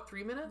 First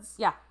 3 minutes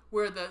Yeah.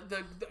 where the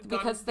gun,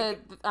 Because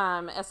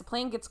as the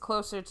plane gets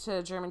closer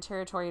to German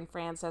territory in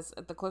France, as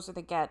the closer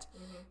they get,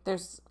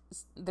 there's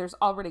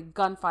already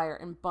gunfire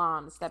and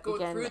bombs that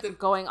begin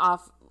going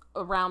off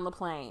around the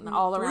plane,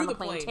 all around the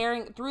plane,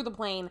 tearing through the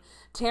plane,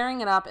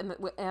 tearing it up, and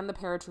the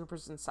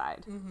paratroopers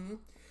inside. Mm-hmm.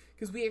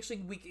 Because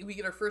we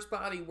get our first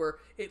body where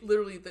it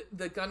literally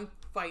the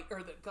gunfight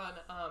or the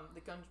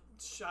gun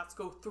shots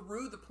go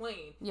through the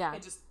plane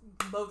and just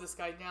mow this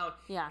guy down.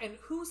 Yeah. And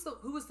who was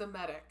the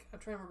medic? I'm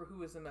trying to remember who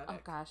was the medic. Oh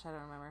gosh, I don't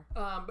remember.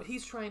 But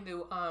he's trying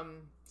to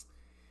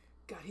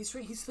God, he's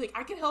like,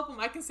 I can help him,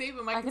 I can save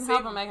him, I can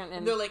help save him.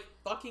 and they're like,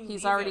 fucking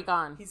he's leave already him.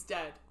 gone. He's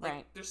dead. Like,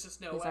 Right. There's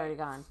just no He's way. already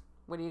gone.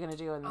 What are you gonna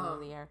do in the middle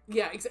of the air?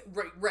 Yeah,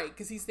 right.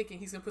 Because he's thinking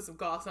he's gonna put some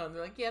gauze on.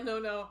 They're like, yeah, no,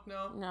 not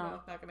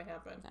gonna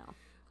happen. No.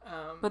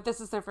 But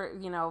this is their first,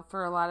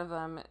 for a lot of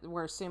them,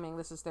 we're assuming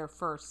this is their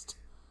first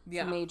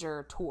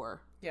major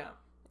tour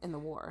in the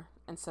war.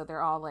 And so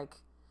they're all like,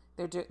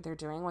 they're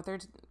doing what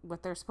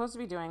they're supposed to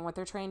be doing, what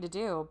they're trained to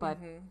do, but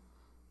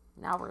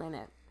now we're in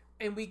it.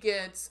 And we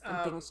get...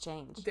 and things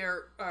change.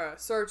 Their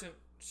sergeant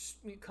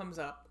comes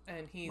up,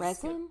 and he's...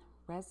 Resin?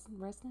 Resin.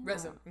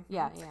 Mm-hmm.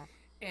 Yeah.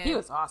 And he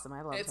was awesome.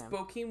 I loved him. It's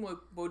Bokeem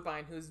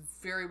Woodbine, who's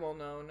very well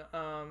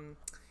known.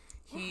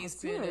 He's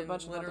been in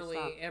literally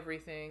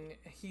everything.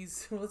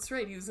 That's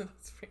right. He was in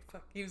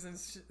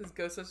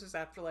Ghostbusters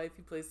Afterlife.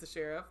 He plays the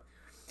sheriff.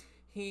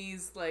 He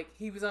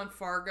was on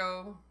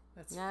Fargo.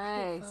 That's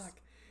nice.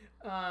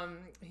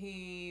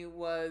 He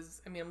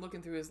was. I mean, I'm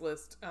looking through his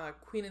list.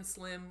 Queen and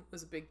Slim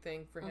was a big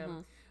thing for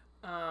him.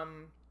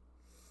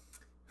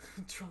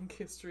 Drunk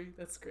History.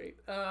 That's great.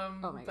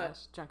 Oh my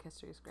gosh, Drunk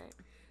History is great.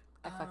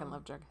 I fucking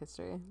love Drunk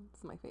History.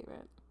 It's my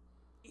favorite.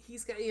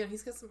 He's got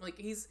some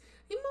he's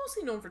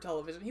mostly known for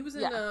television. He was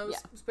in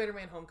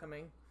Spider-Man: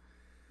 Homecoming.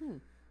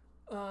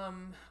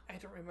 I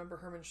don't remember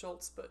Herman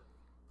Schultz, but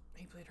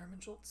he played Herman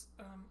Schultz.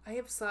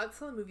 I saw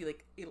the movie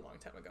like a long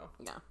time ago.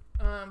 Yeah.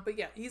 But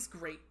yeah, he's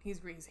great. He's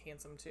great. He's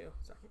handsome too.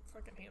 He's a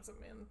fucking handsome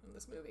man in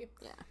this movie.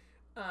 Yeah.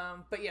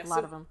 But yeah, a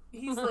lot of them.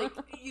 He's like,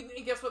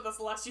 guess what? That's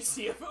the last you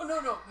see him.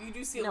 Oh no, you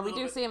do see him. No, we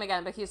do see him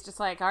again, but he's just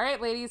like, all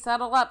right, ladies,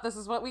 settle up. This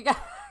is what we got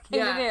to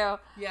do.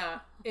 Yeah,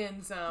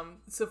 and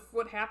so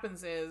what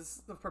happens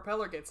is the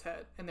propeller gets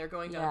hit, and they're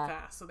going down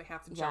fast, so they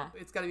have to jump.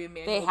 It's got to be a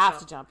manual. They have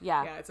to jump.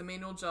 Yeah. Yeah, it's a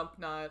manual jump,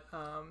 not.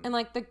 And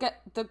like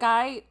the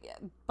guy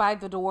by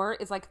the door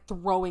is like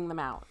throwing them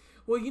out.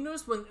 Well, you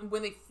notice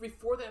when they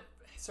before that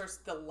starts,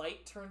 the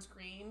light turns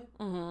green.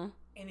 Mm-hmm.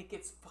 And it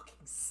gets fucking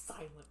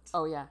silent.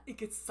 Oh, yeah. It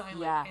gets silent.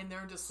 Yeah. And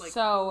they're just like,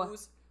 so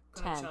who's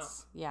gonna tense. jump?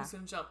 Yeah. Who's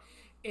gonna jump?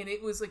 And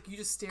it was like, you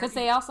just stare. Because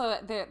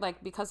they're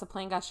like, because the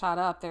plane got shot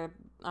up, they're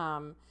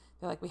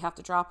like, we have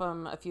to drop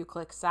them a few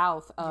clicks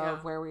south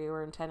of where we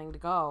were intending to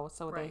go.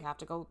 So they have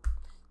to go,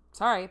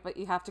 sorry, but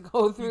you have to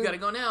go through. You gotta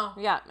go now.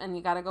 Yeah. And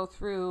you gotta go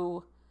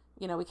through,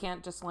 we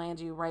can't just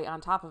land you right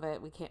on top of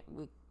it. We can't.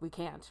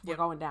 We're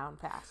going down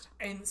fast.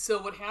 And so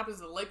what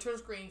happens, the light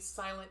turns green,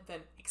 silent,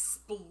 then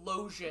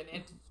explosion.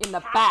 And in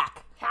the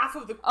back. Half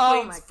of the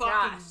plane's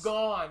fucking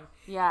gone.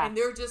 Yeah. And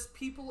they're just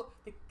people,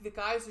 the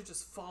guys are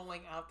just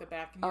falling out the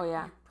back.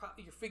 And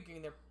you're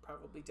figuring they're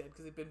probably dead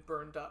because they've been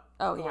burned up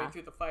going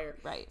through the fire.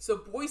 Right. So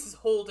Boyce is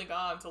holding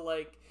on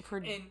to for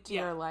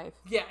dear life.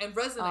 Yeah, and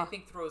Resin, I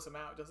think, throws him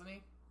out, doesn't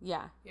he?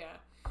 Yeah. Yeah.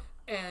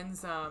 And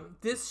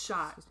this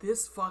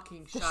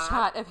fucking shot. The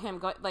shot of him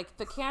going,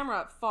 the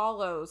camera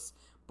follows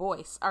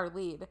Boyce, our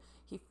lead,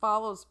 he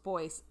follows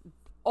Boyce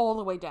all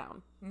the way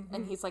down.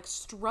 And he's like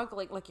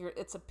struggling, like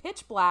it's a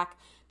pitch black.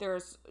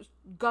 There's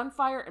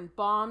gunfire and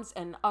bombs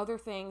and other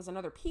things and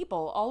other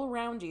people all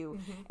around you.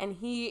 And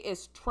he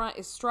is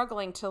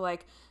struggling to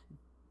like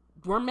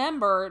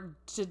remember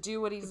to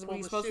do what he's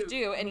supposed to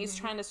do. And he's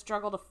trying to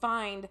struggle to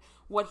find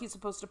what he's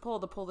supposed to pull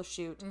the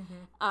chute.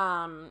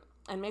 And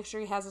make sure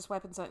he has his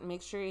weapons on, and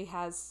make sure he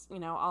has, you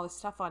know, all his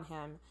stuff on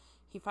him.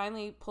 He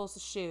finally pulls the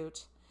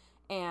chute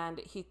and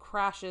he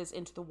crashes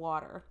into the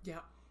water. Yeah.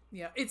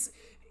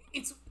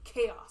 It's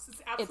chaos.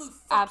 It's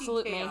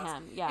absolute chaos.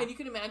 Mayhem. Yeah. And you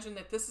can imagine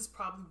that this is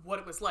probably what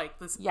it was like.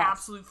 This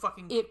absolute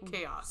fucking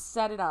chaos.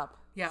 Set it up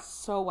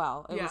so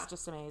well. It was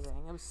just amazing.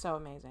 It was so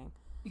amazing.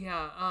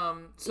 Yeah.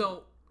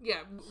 So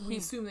we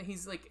assume that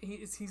he's like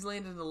he's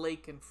landed in the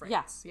lake in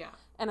France. Yeah.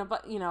 And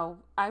you know,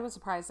 I was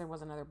surprised there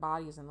wasn't other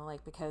bodies in the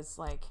lake because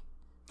like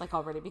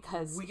already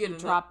because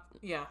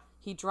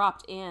he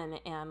dropped in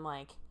and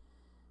like,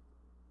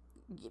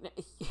 you know,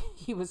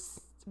 he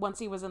was, once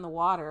he was in the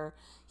water,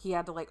 he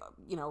had to like,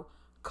 you know,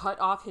 cut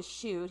off his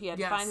chute. He had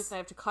to find his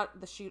knife to cut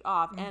the chute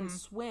off and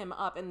swim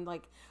up and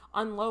like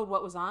unload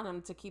what was on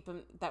him to keep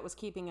him, that was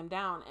keeping him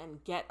down,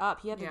 and get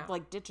up. He had to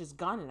like ditch his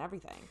gun and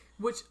everything.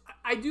 Which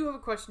I do have a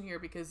question here,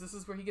 because this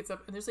is where he gets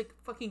up and there's like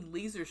fucking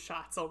laser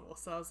shots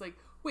almost. So I was like,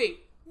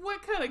 wait,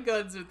 what kind of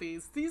guns are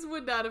these? These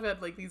would not have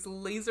had like these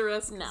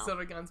laser-esque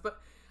sort of guns,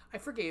 but I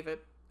forgave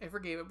it.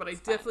 But I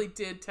definitely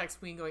did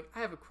text Ween going,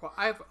 I have a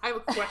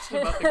question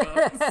about the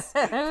guns.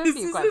 This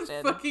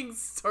isn't fucking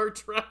Star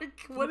Trek.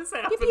 What is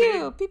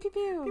happening? Pew pew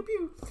pew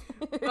pew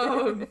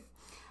pew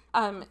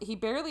pew. He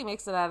barely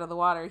makes it out of the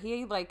water.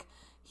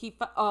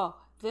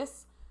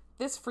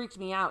 This freaked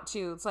me out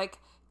too. It's like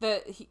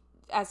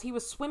as he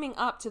was swimming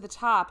up to the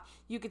top,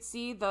 you could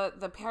see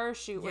the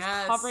parachute was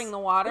covering the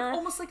water, like,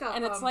 almost like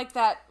it's like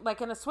that,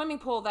 like in a swimming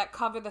pool, that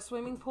cover, the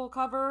swimming pool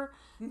cover,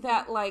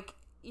 that like,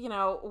 you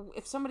know,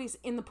 if somebody's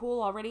in the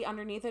pool already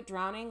underneath it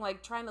drowning,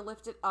 like trying to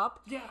lift it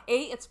up, A,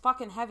 it's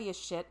fucking heavy as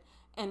shit,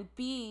 and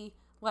B,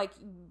 like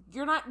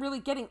you're not really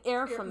getting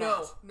air from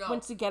that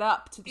once you get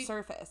up to the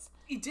surface.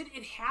 It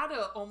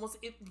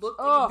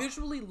had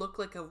visually looked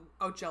like a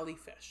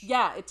jellyfish.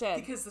 Yeah, it did.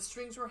 Because the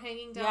strings were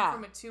hanging down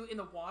from it too in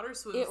the water,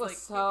 so it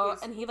was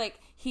and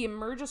he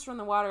emerges from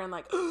the water and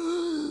like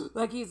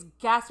like he's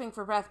gasping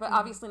for breath, but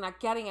obviously not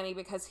getting any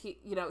because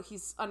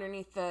he's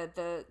underneath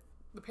the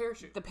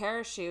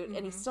parachute,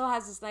 and he still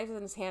has his knife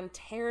in his hand,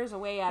 tears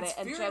away at it,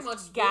 and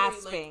just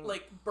gasping.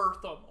 Like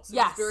birth almost.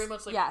 Yes. It was very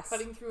much like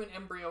cutting through an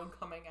embryo and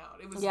coming out.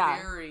 It was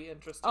very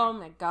interesting. Oh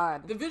my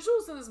god. The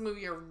visuals in this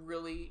movie are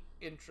really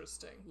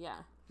interesting. Yeah.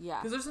 Yeah.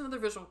 Because there's another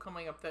visual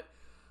coming up that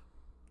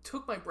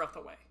took my breath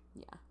away.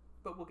 Yeah.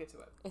 But we'll get to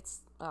it. It's,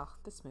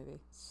 this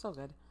movie. So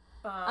good.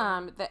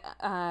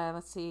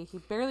 Let's see. He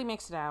barely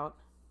makes it out.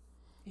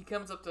 He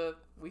comes up to,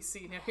 we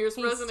see, now here's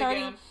Resin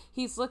again.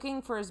 He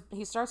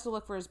starts to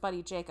look for his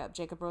buddy Jacob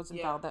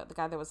Rosenfeld, the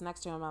guy that was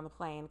next to him on the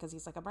plane, because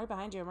he's like, I'm right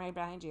behind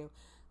you.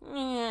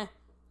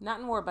 Not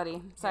in war,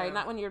 buddy. Sorry,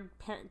 not when you're,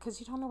 because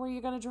you don't know where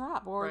you're going to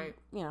drop, or,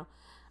 you know.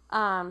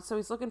 So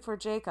he's looking for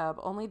Jacob,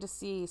 only to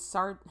see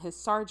his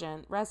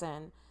sergeant,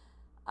 Resin,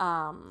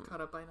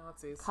 caught up by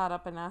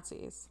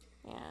Nazis.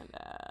 And,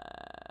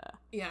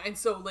 yeah, and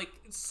so, like,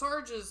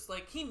 Sarge is,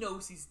 like, he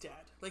knows he's dead.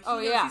 Like,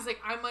 he's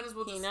like, I might as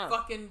well just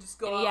fucking just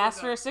go out. And he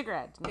asks for a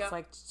cigarette. And it's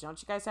like, don't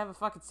you guys have a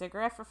fucking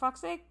cigarette, for fuck's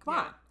sake? Come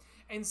on.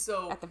 And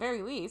so... At the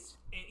very least.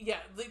 Yeah,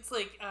 it's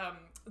like,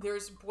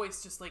 there's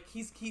Boyce just, like,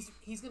 he's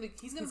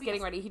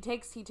getting ready.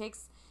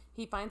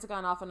 He finds a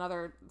gun off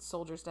another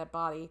soldier's dead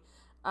body,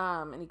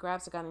 and he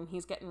grabs a gun, and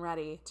he's getting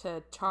ready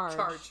to charge.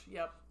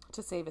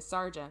 To save his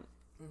sergeant.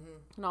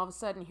 Mm-hmm. And all of a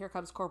sudden, here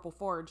comes Corporal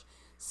Forge,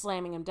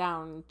 slamming him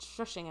down and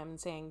shushing him and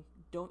saying,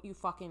 don't you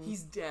fucking...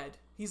 He's dead.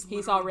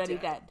 He's already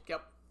dead.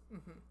 Yep.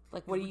 Mm-hmm.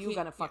 Like, what are you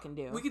gonna fucking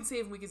do? We can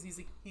save him because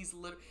he's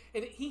literally...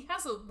 And he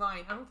has a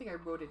line, I don't think I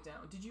wrote it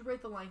down. Did you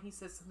write the line? He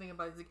says something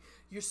about, like,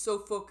 you're so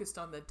focused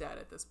on the dead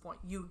at this point.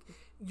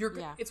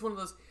 It's one of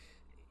those...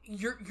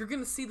 You're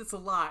gonna see this a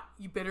lot.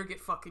 You better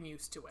get fucking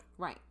used to it.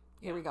 Right.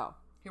 Here we go.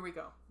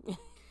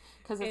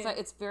 Because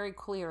it's very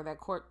clear that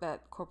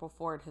Corporal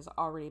Ford has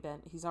already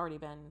been...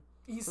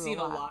 He's seen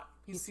a lot.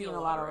 He's seen a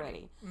lot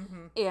already.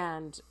 Mm-hmm.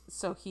 And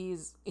so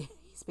he's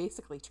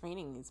basically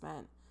training these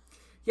men.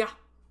 Yeah.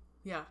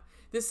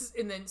 This is,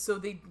 and then so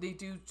they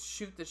do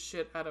shoot the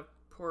shit out of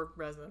poor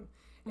Resin,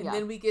 and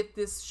then we get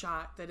this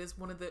shot that is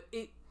one of the.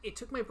 It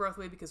took my breath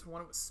away because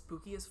one, it was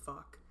spooky as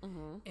fuck,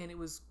 and it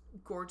was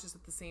gorgeous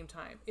at the same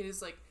time. It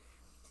is like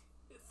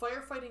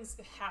firefighting's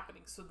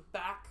happening, so the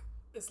back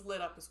is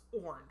lit up as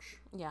orange.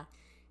 Yeah.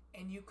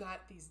 And you've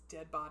got these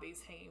dead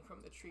bodies hanging from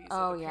the trees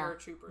of the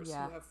paratroopers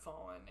who have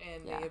fallen,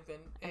 and they have been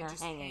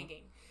just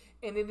hanging.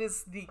 And it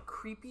is the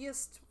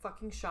creepiest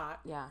fucking shot.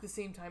 Yeah. At the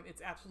same time,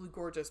 it's absolutely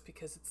gorgeous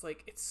because it's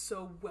like, it's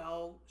so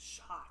well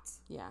shot.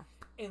 Yeah.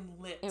 And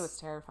lit. It was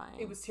terrifying.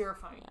 Yeah. It was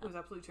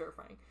absolutely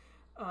terrifying.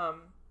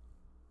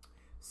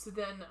 So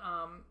then,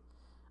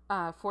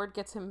 Ford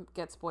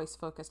gets Boyce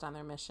focused on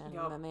their mission,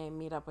 and then they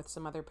meet up with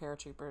some other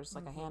paratroopers,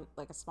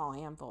 like a small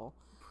handful.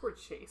 poor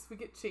Chase. We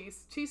get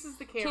Chase. Chase is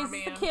the Chase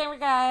cameraman. is the camera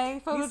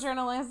guy,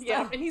 photojournalist.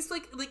 Yeah, and he's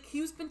like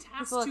he's been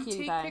tasked to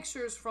take guy.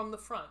 pictures from the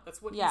front.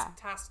 That's what Yeah. he's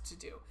tasked to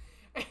do.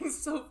 And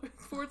so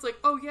Ford's like,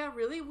 "Oh yeah,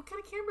 really? What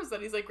kind of camera is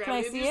that?" He's like, Can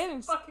I grabbing see it? and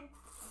just fucking.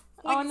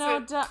 Oh no,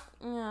 It.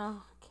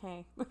 no,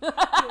 okay.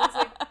 I was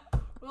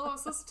like, "Well, I'm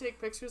supposed to take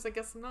pictures. I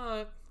guess I'm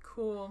not."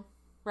 Cool.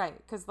 Right,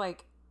 because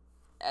like,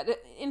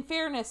 in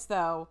fairness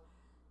though,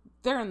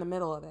 they're in the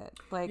middle of it.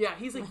 Like, Yeah,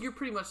 he's like, "You're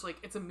pretty much like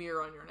it's a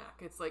mirror on your neck.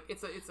 It's like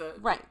it's a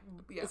right.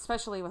 Yeah.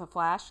 Especially with a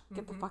flash,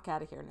 get the fuck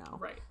out of here now.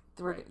 Right.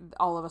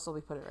 All of us will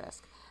be put at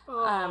risk.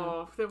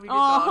 Oh, then we get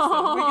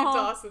Dawson. We get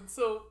Dawson.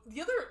 So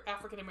the other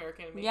African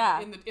American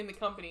in the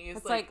company is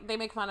It's like they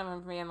make fun of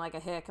him for being like a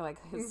hick, like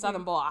his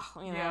southern boy,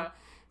 you know. Yeah,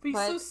 but he's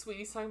so sweet.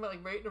 He's talking about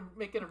like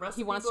making a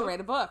recipe. He wants to write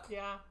a book.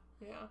 Yeah.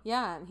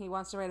 Yeah, and he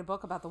wants to write a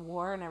book about the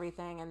war and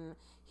everything, and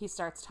he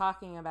starts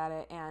talking about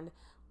it, and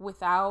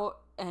without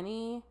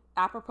any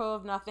apropos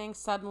of nothing,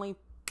 suddenly,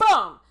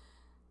 boom!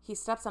 He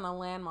steps on a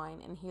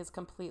landmine, and he is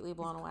completely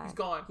blown away. He's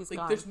gone. He's like,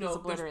 gone. There's He's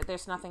obliterated.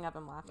 There's nothing of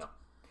him left. No.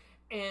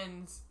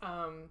 And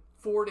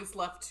Ford is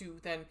left to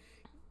then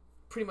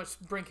pretty much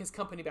bring his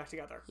company back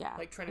together. Yeah,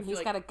 like trying to. And he's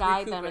like, got to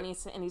guide recoup them,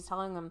 it. and he's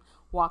telling them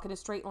walk in a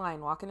straight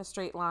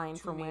line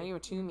from me. where you are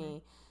to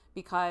me,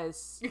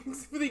 because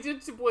They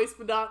did to boys,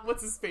 but not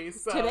what's his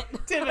face. Tibbet.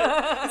 Tibbet.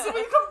 Is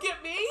somebody come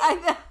get me?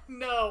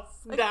 No,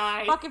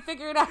 die. Fucking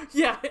figure it out.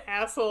 Yeah,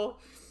 asshole.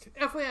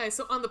 FYI,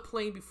 so on the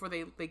plane before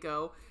they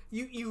go,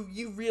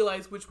 you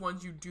realize which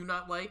ones you do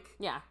not like.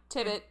 Yeah,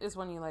 Tibbet is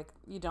one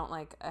you don't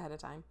like ahead of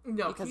time.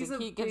 No, because he's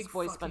he a gives big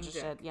voice a fucking bunch of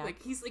dick. shit. Yeah,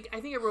 like he's like I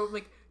think I wrote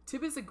like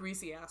Tibbet's a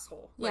greasy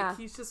asshole. Like Yeah.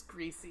 he's just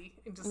greasy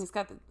and just and he's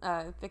got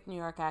the thick New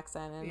York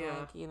accent, and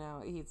Yeah.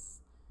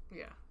 he's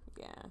yeah.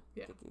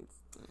 I think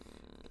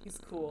He's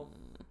cool.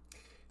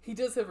 He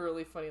does have a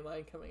really funny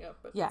line coming up,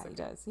 but yeah, that's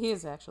he okay. does. He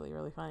is actually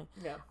really funny.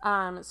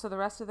 Yeah. So the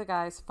rest of the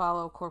guys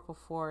follow Corporal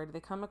Ford.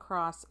 They come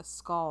across a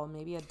skull,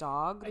 maybe a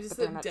dog. I just but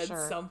they're said not dead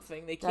sure.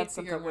 something. They Dead can't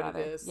figure out something or what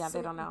it other. is. Yeah,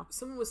 they don't know.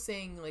 Someone was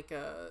saying like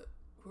a.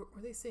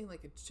 Were they saying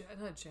like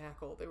not a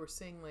jackal? They were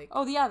saying like.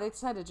 Oh yeah, they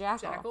said a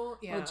jackal. Jackal?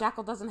 Yeah. Well, a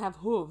jackal doesn't have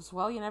hooves.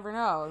 Well, you never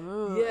know.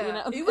 Ooh, Yeah, you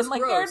know? it was and,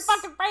 like they're in gross.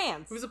 fucking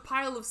France. It was a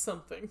pile of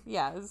something.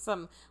 Yeah, it's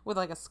some with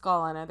like a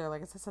skull on it. They're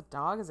like, is this a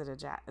dog? Is it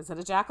a Is it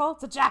a jackal?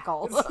 It's a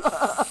jackal.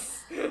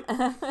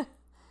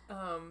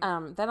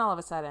 Then all of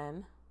a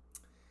sudden,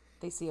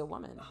 they see a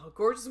woman. A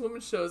gorgeous woman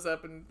shows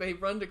up and they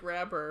run to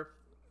grab her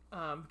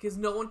because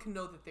no one can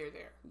know that they're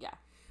there. Yeah.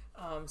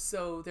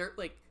 So they're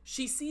like,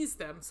 she sees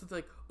them, so they're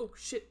like, oh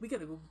shit, we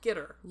gotta go get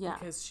her. Yeah.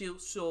 Because she'll,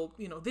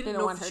 they didn't don't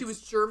know want if her she to-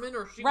 was German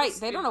or she Right, was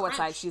they don't in know what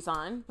French. side she's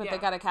on, but Yeah. they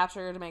gotta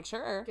capture her to make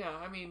sure. Yeah,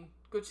 I mean,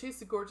 go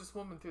chase a gorgeous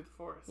woman through the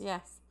forest.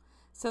 Yes.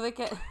 So they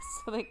get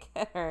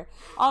her.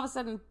 All of a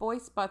sudden,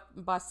 Boyce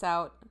busts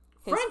out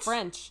his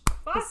French.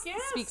 Fuck He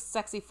yes. speaks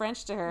sexy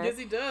French to her. Yes,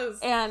 he does.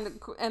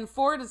 And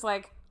Ford is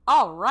like,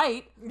 all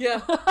right.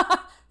 Yeah.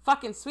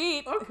 Fucking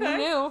sweet. Okay. Who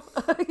knew?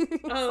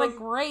 It's like,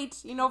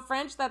 great. You know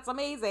French? That's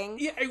amazing.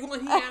 Yeah, and when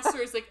he asked her,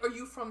 he's like, are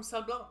you from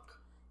Saint-Blanc?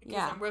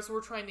 Yeah. Where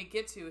we're trying to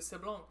get to is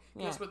Saint-Blanc.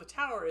 That's Yeah. where the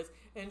tower is.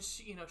 And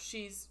she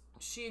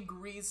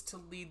agrees to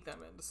lead them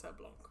into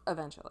Saint-Blanc.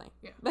 Eventually.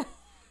 Yeah.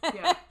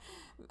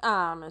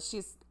 Yeah.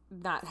 She's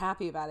not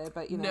happy about it,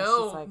 but she's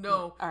like,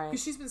 no. all right.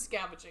 Because she's been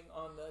scavenging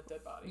on the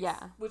dead bodies. Yeah.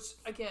 Which,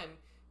 again,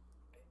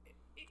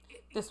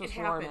 This was it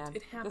war, happened. man.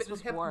 It happened. This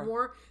was it happened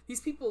more. These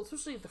people,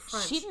 especially the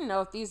French. She didn't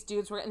know if these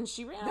dudes were, and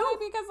she ran No.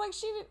 because like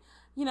she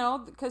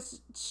didn't,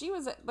 because she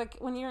was like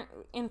when you're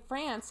in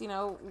France,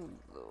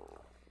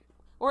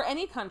 or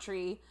any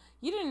country,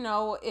 you didn't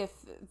know if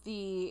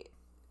the,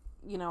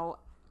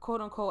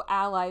 quote unquote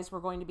allies were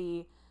going to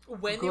be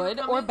when good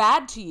they were or coming,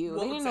 bad to you. Well,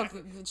 They didn't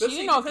exactly. know. She Especially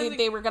didn't know if depending-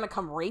 they were going to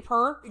come rape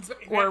her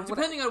or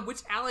depending on which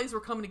allies were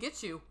coming to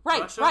get you.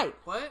 Right, Russia? right.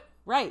 What?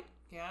 Right.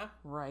 Yeah.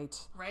 Right.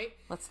 Right.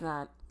 Let's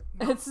not.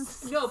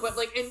 No, but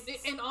like,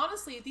 and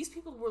honestly, these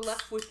people were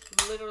left with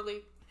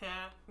literally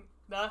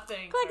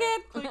nothing. Click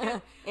it. Click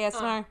it.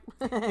 ASMR.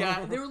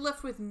 Yeah, they were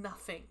left with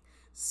nothing.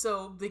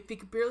 So they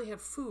could barely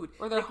have food.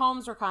 Or their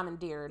homes were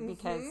commandeered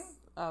because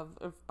of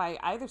by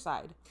either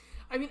side.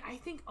 I mean, I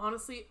think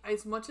honestly,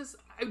 as much as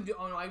I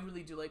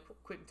really do like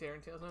Quentin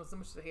Tarantino. Not as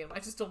much as I hate him. I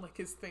just don't like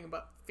his thing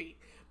about fate.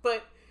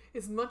 But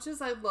as much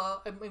as I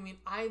love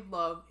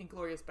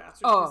Inglourious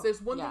Basterds. Oh,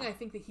 There's one yeah. thing I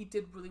think that he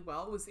did really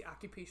well was the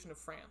occupation of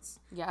France.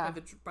 Yeah.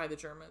 By the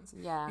Germans.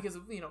 Yeah. Because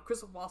of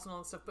Christoph Waltz and all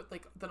that stuff. But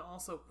like then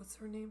also, what's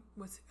her name?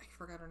 I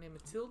forgot her name.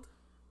 Mathilde.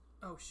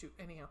 Oh shoot.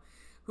 Anyhow,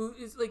 who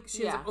is like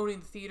she ends up owning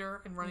the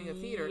theater and running the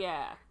theater.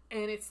 Yeah.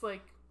 And it's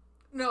like,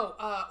 no.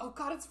 Oh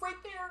God, it's right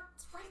there.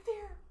 It's right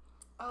there.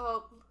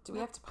 Do we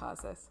have to pause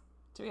this?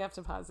 So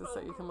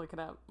you can look it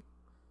up?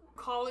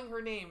 Calling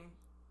her name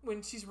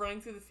when she's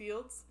running through the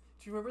fields.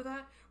 Do you remember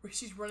that? Where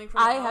she's running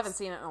from I the house? haven't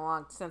seen it in a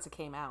long since it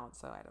came out,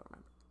 so I don't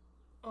remember.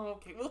 Oh,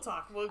 okay, we'll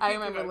talk. I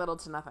remember little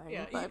to nothing.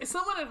 Yeah, but if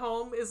someone at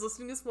home is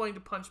listening to this wanting to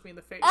punch me in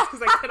the face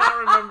because I cannot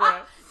remember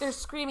it. they're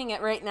screaming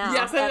it right now.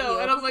 Yes, I know, you.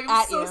 and I'm like,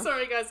 I'm At so you.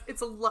 sorry, guys.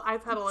 It's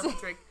I've had a lot to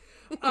drink.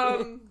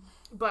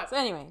 But So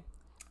anyway,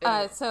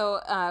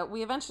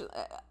 we eventually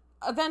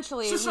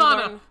eventually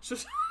Shoshana.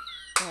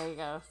 There you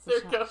go.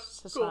 There you go.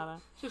 Shoshana.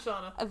 Cool.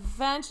 Shoshana.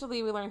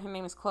 Eventually, we learn her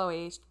name is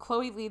Chloe.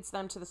 Chloe leads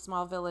them to the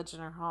small village in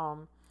her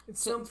home.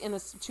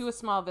 To a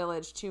small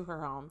village to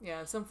her home. Yeah,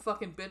 and some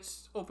fucking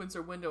bitch opens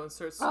her window and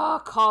starts...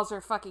 calls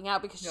her fucking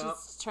out because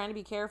she's trying to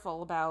be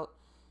careful about,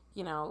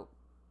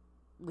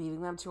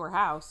 leading them to her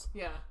house.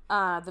 Yeah.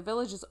 The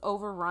village is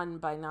overrun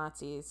by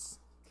Nazis.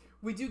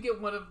 We do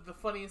get one of the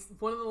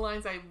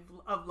lines I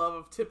love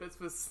of Tippett's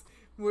was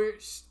where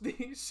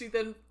she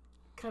then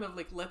kind of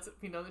like lets it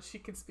be known that she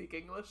can speak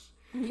English.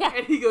 Yeah.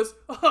 And he goes,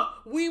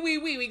 oh,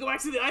 we go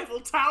back to the Eiffel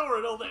Tower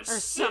and all that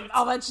shit.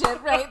 All that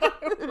shit, right?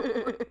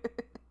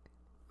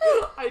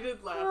 I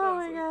did laugh. Oh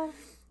my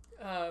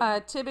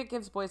god. Tippett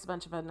gives Boyce a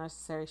bunch of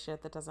unnecessary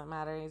shit that doesn't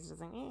matter. He's just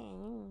like,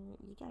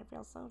 you gotta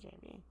feel so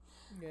JB.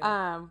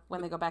 Yeah.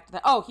 When they go back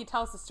to he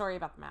tells the story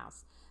about the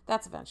mouse.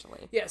 That's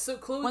eventually. Yeah, so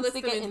Chloe lets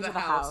them into the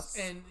house,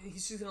 and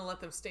she's going to let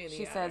them stay in the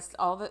attic. She says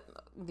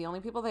the only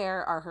people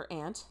there are her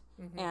aunt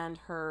and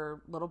her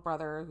little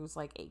brother who's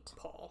like 8.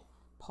 Paul.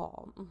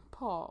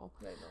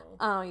 I know.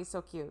 Oh, he's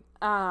so cute.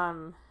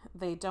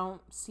 They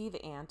don't see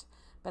the aunt,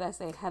 but as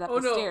they head up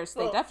the stairs,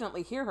 they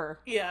definitely hear her.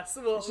 Yeah,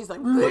 so she's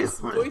like,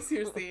 Boyce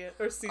hears the aunt,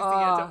 or sees the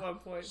aunt at one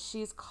point.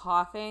 She's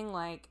coughing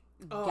like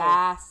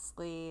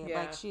ghastly.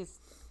 Yeah. Like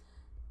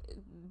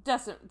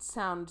doesn't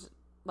sound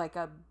like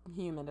a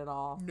human at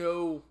all.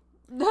 No.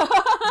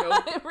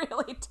 It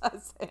really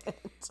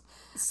doesn't.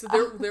 So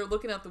they're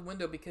looking out the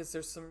window because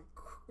there's some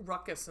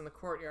ruckus in the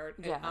courtyard,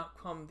 and out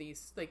come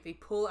these, like, they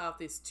pull out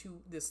this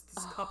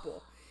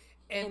couple,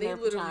 and they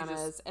literally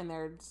pajamas, and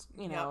they're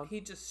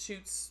he just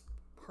shoots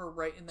her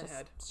right in the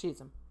head.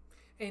 Shoots him.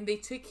 And they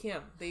take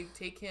him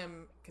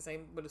because I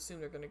would assume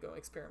they're going to go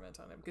experiment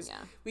on him, because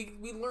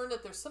we learn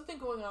that there's something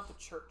going on at the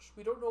church.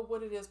 We don't know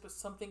what it is, but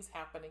something's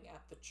happening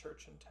at the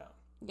church in town.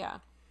 Yeah.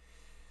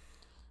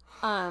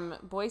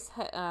 Boyce,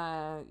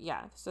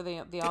 so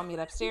they all meet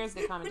upstairs.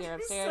 They commandeer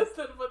upstairs.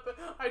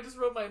 I just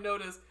wrote my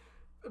notice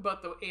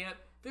about the aunt.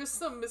 There's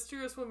some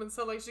mysterious woman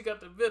sound like she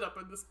got the vid up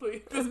in this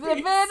place. The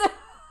vid?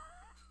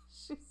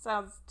 She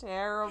sounds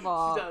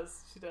terrible.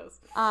 She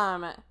does.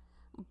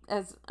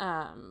 As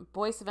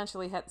Boyce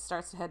eventually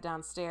starts to head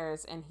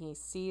downstairs, and he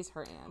sees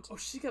her aunt. Oh,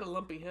 she got a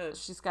lumpy head.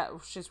 She's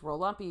real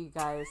lumpy, you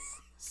guys.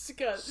 She's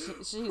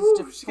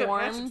deformed. She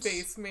got hatchet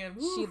face, man.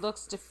 Woo. She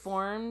looks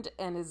deformed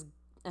and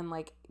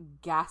like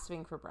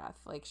gasping for breath.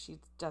 Like, she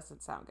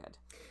doesn't sound good.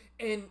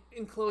 And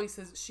Chloe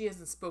says she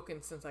hasn't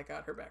spoken since I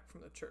got her back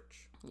from the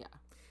church. Yeah.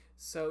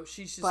 So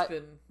she's just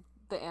been...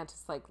 The aunt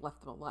has, like, left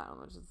them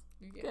alone, which is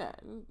good.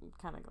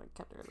 Kind of, like,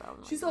 kept her alone.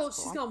 Like, she's all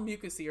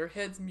mucusy. Her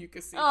head's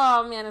mucusy.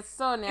 Oh, man, it's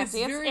so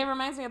nasty. It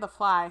reminds me of The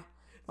Fly.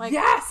 Like,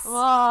 yes!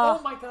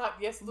 Oh, my God.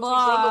 Yes, it looks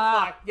like The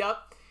Fly. Yep.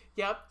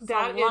 So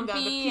that and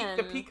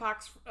the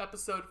Peacocks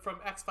episode from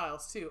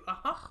X-Files, too.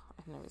 Uh-huh.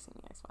 I've never seen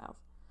the X-Files.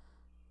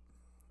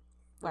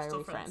 Why are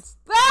we friends?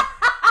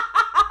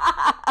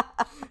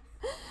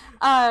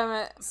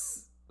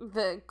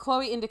 The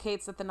Chloe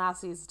indicates that the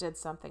Nazis did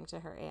something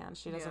to her aunt.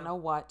 She doesn't know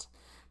what,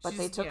 but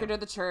they took her to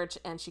the church,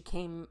 and she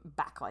came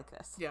back like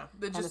this. Yeah,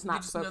 and has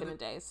not spoken in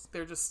days.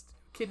 They're just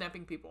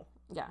kidnapping people.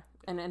 Yeah,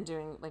 and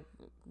doing like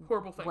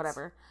horrible things.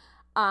 Whatever.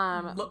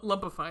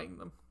 Lumpifying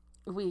them.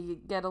 We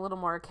get a little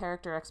more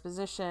character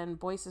exposition.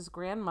 Boyce's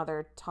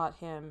grandmother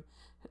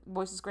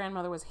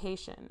was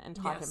Haitian and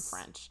taught him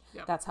French.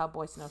 Yep. That's how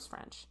Boyce knows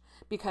French.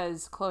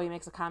 Because Chloe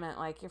makes a comment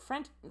like, "You're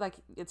French, like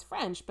it's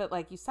French, but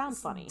like you sound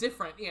funny."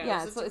 Different, yeah.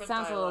 Yeah, so it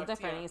sounds a little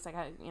different. Yeah. He's like,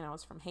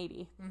 it's from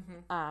Haiti.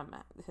 Mm-hmm.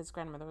 His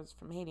grandmother was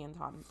from Haiti and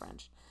taught him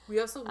French. We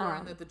also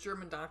learned that the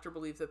German doctor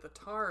believes that the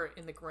tar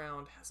in the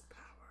ground has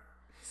power,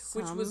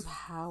 which was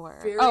power.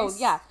 Very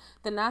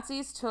the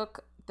Nazis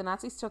took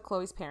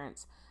Chloe's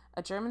parents.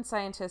 A German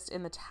scientist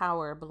in the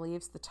tower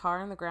believes the tar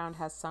in the ground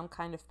has some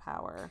kind of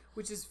power.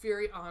 Which is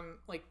very on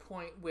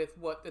point with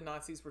what the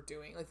Nazis were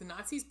doing. Like, the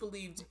Nazis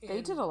believed in...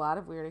 They did a lot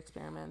of weird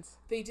experiments.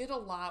 They did a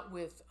lot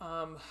with,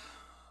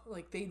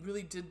 they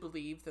really did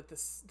believe that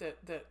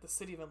that the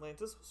city of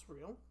Atlantis was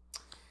real.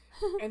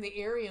 And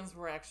the Aryans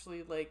were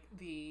actually, like,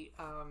 the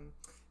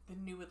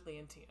new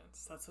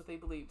Atlanteans. That's what they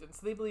believed in.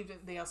 So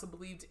they also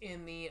believed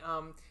in the,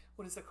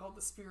 what is it called?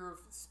 The Spear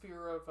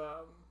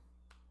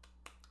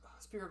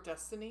of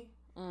Destiny.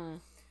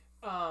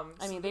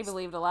 They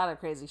believed a lot of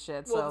crazy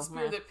shit. Well, the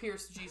spear that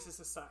pierced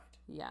Jesus' side.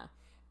 Yeah.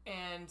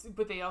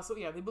 But they also,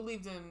 they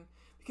believed in,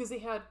 because they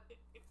had,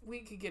 we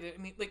could get it.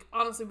 I mean, like,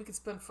 honestly, we could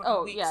spend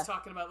weeks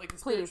talking about, like, the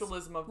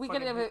spiritualism of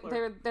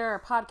Hitler. There are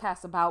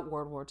podcasts about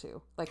World War II,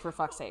 like, for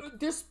fuck's sake.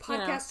 There's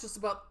podcasts just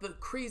about the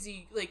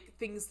crazy, like,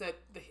 things that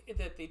the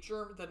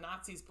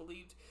Nazis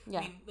believed. Yeah.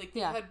 I mean, like,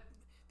 they had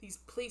these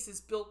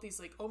places built, these,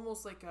 like,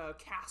 almost like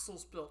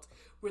castles built,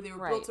 where they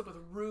were built up with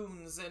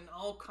runes and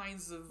all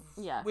kinds of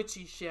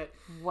witchy shit.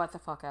 What the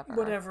fuck ever.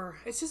 Whatever.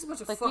 It's just a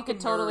bunch of like, fucking we could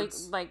totally,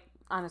 nerds. like,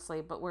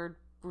 honestly, but we're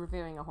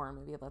reviewing a horror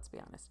movie, let's be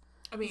honest.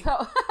 I mean,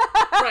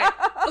 right.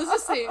 Let's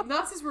just say,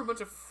 Nazis were a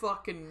bunch of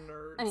fucking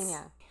nerds. I mean,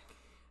 yeah.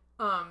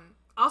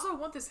 Also, I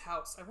want this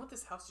house. I want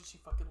this house that she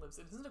fucking lives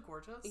in. Isn't it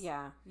gorgeous?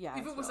 Yeah.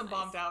 If it wasn't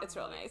bombed out. It's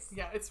real nice.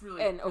 Yeah, it's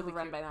really and really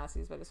overrun cute. by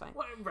Nazis, but it's fine.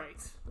 Well, right.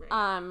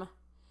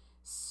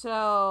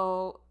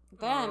 So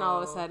then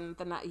all of a sudden,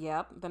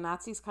 the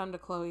Nazis come to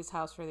Chloe's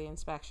house for the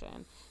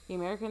inspection. The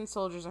American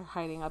soldiers are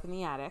hiding up in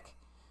the attic.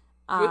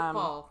 With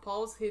Paul.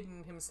 Paul's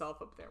hidden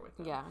himself up there with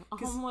them. Yeah.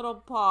 Little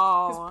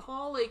Paul. Because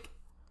Paul, like,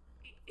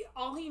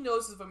 all he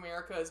knows of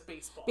America is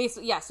baseball.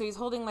 Yeah, so he's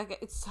holding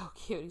it's so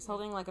cute. He's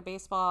holding like a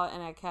baseball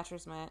and a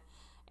catcher's mitt.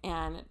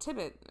 And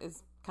Tibbet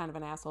is kind of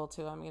an asshole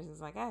to him. He's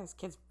like, this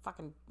kid's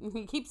fucking...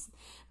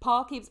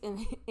 Paul keeps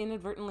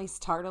inadvertently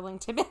startling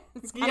Tibbet.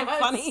 It's kind of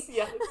funny.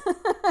 Yes.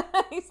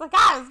 He's like,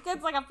 this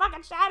kid's like a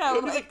fucking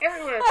shadow. He's like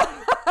everywhere.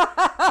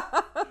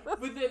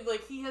 But then,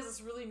 like, he has this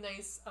really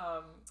nice,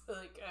 kind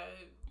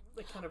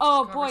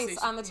of Boyce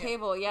on the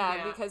table,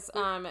 because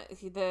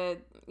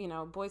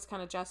Boyce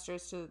kind of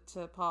gestures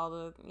to Paul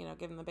to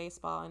give him the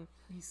baseball, and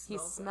he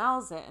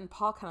smells it, and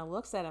Paul kind of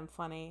looks at him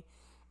funny,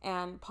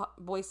 and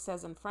Boyce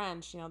says in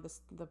French,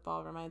 the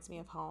ball reminds me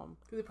of home.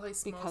 It probably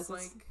smells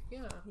like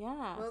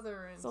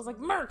leather and smells like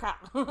America.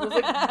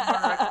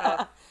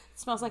 It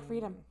smells like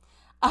freedom.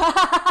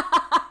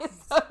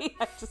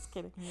 Just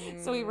kidding.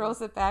 So he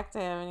rolls it back to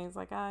him, and he's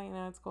like,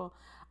 it's cool.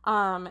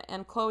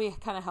 And Chloe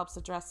kind of helps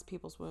address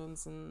people's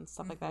wounds and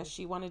stuff like that.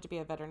 She wanted to be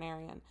a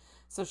veterinarian,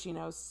 so she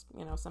knows,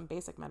 some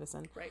basic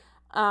medicine. Right.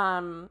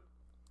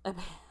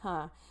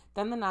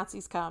 Then the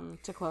Nazis come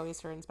to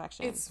Chloe's for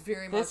inspection. It's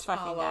very much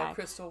a la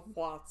Crystal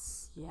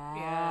Watts.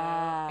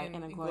 Yeah.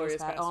 In Inglourious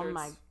Basterds. Oh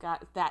my God.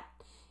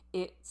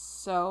 It's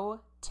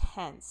so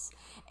tense.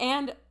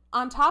 And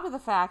on top of the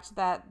fact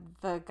that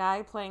the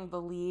guy playing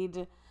the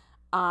lead,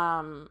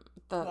 the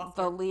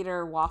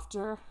leader,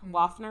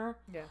 Waffner.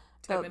 Yeah.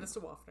 10 minutes to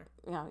Waffner.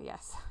 Yeah,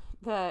 yes.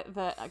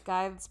 The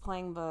guy that's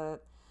playing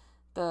the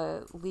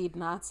lead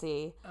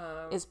Nazi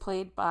is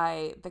played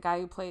by the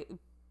guy who played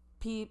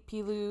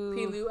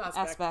Pilou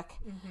Asbæk,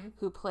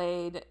 who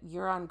played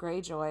Euron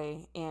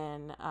Greyjoy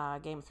in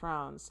Game of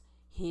Thrones.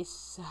 He's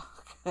so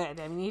good.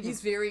 I mean, he's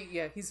very,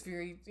 he's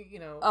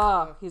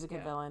he's a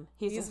good villain.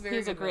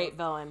 He's a great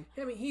villain.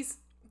 I mean, he's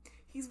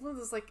one of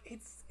those, like,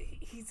 he's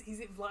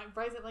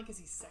Brian's like, is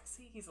he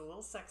sexy? He's a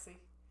little sexy.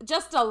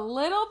 Just a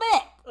little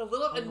bit.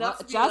 Enough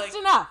to be just like,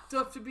 enough.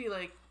 Enough to be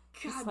like,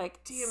 God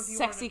like damn, if you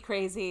sexy,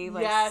 crazy,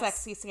 like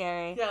sexy,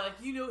 scary. Yeah,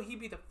 like, he'd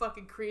be the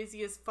fucking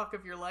craziest fuck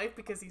of your life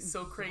because he's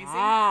so crazy.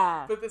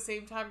 Yeah. But at the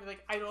same time, you're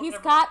like, He's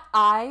got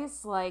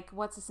eyes like,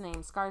 what's his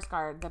name?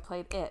 Skarsgård that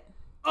played It.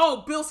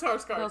 Oh, Bill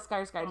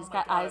Skarsgård. He's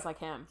got eyes like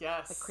him.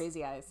 Yes. Like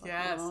crazy eyes. Like,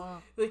 yes.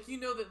 Like,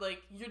 that,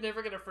 like, you're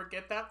never going to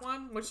forget that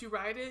one. Once you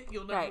ride it,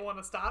 you'll never want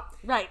to stop.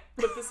 Right.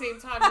 But at the same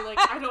time, you're like,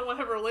 I don't want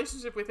to have a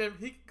relationship with him.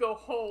 He can go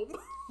home.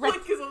 Right.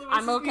 Like, 'cause otherwise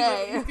I'm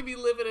okay. He's going to be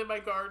living in my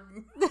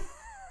garden.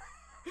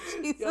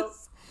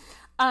 Jesus.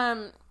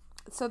 Yep.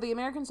 So the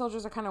American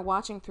soldiers are kind of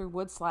watching through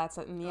wood slats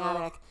in the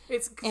attic.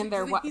 And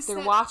they're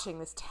watching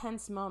this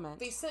tense moment.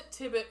 They sent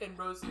Tibbet and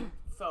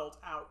Rosenfeld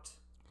out.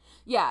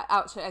 Yeah,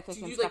 out to, I think,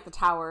 inspect the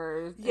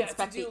tower,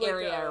 inspect the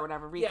area or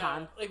whatever,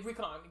 recon. Yeah, like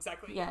recon,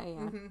 exactly. Yeah.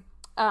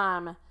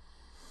 Mm-hmm.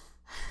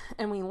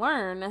 And we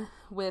learn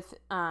with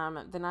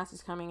the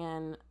Nazis coming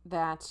in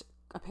that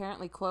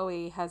apparently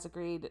Chloe has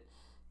agreed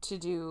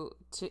to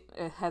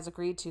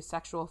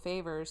sexual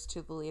favors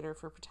to the leader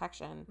for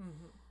protection.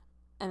 Mm-hmm.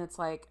 And it's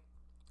like,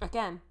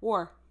 again,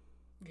 war.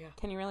 Yeah.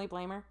 Can you really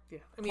blame her? Yeah.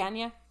 Can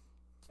you?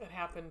 It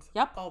happened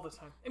all the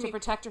time. To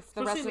protect the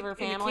rest of her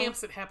family. In the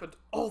camps, it happened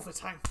all the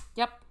time.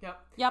 Yep.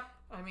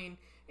 I mean,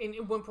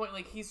 at one point,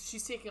 like,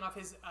 she's taking off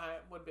his,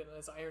 would have been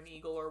his Iron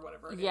Eagle or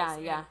whatever it is.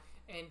 Yeah.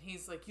 And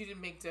he's like, you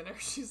didn't make dinner?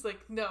 She's like,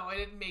 no, I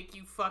didn't make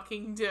you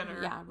fucking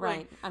dinner. Yeah,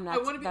 right.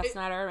 Like, that's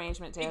not our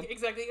arrangement, dude.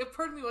 Exactly. A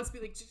part of me wants to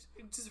be like, just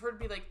her to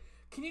be like,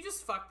 can you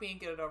just fuck me and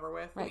get it over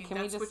with? Right. I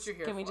mean, that's what you're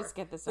here for. Can we just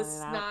get this done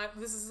and out?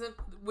 This isn't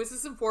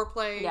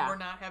foreplay. Yeah. We're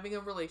not having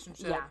a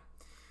relationship. Yeah.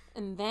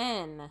 And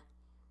then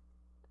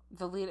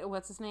the leader,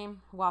 what's his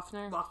name?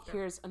 Waffner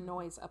hears a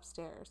noise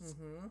upstairs.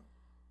 Mm-hmm.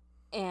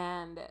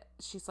 And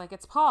she's like,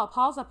 it's Paul.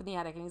 Paul's up in the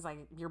attic. And he's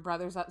like, your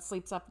brother's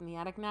sleeps up in the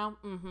attic now?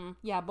 Mm-hmm.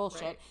 Yeah,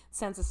 bullshit. Right.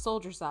 Sends his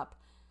soldiers up.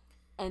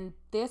 And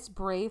this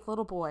brave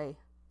fucking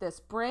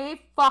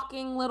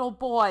little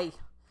boy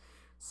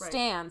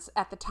stands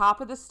at the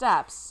top of the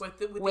steps with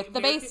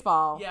the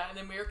baseball. Yeah, and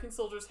the American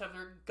soldiers have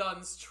their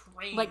guns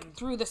trained. Like,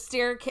 through the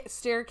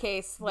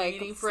staircase, like,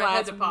 waiting for a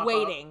head to pop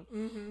waiting. Up.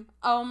 Mm-hmm.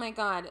 Oh, my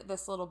God,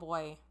 this little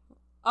boy.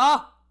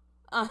 Oh!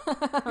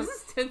 This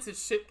is tense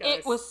as shit, guys.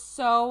 It was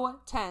so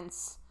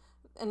tense.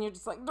 And you're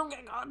just like, don't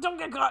get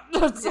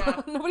caught.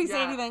 So nobody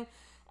say anything.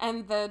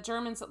 And the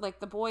Germans, like,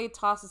 the boy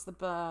tosses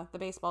the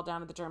baseball down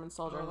to the German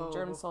soldier. And the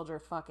German soldier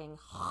fucking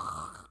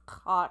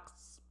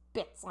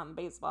spits on the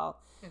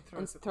baseball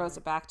and throws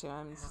it back to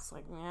him. It's just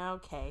like, yeah,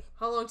 okay.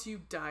 How long till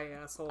you die,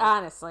 asshole?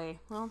 Honestly.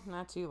 Well,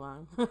 not too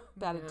long.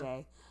 About a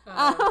day.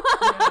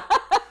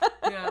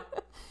 Yeah.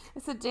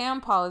 It's a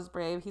damn Paul is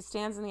brave. He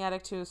stands in the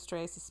attic to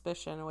stray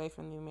suspicion away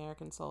from the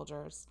American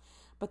soldiers.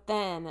 But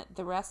then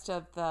the rest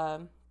of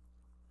the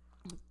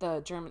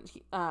German,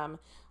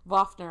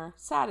 Waffner,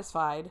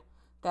 satisfied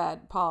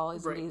that Paul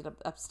is Right. indeed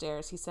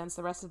upstairs, he sends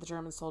the rest of the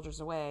German soldiers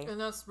away And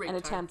that's rape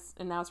and time.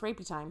 and now it's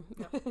rapey time.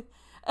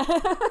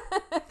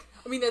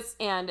 I mean, that's...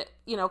 And,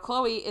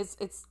 Chloe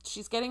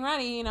she's getting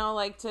ready,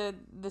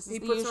 this is He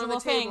the puts her on the usual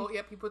thing. table.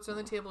 Yep, he puts her on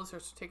the table and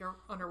starts to take her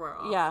underwear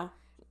off. Yeah.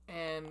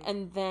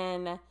 And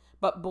then,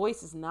 but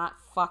Boyce is not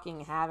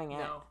fucking having it.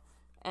 no.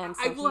 And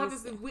so I will have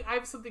he's- this. I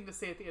have something to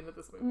say at the end of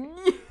this movie.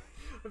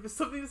 I have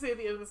something to say at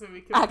the end of this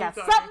movie. I got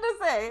something to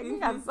say. You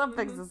got some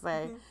things to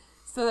say.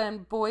 So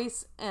then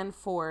Boyce and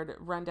Ford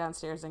run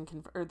downstairs and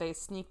they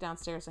sneak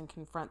downstairs and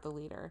confront the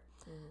leader.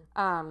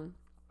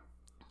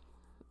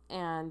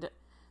 And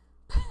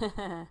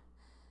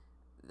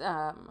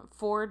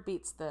Ford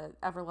beats the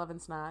ever-loving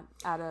snot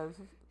out of...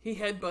 He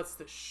headbutts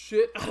the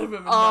shit out of him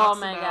and Oh knocks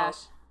my him gosh.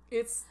 out.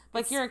 It's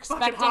you're fucking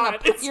expecting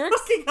hot. It's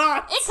fucking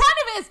hot. It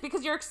kind of is,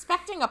 because you're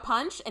expecting a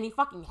punch and he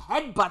fucking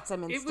headbutts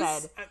him It instead.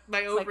 was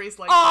my ovaries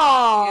like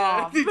oh,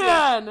 yeah, they did.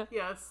 man.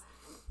 Yes.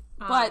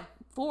 But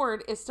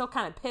Ford is still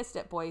kind of pissed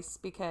at Boyce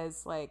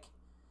because,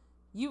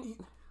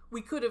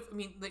 we could have. I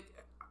mean, like,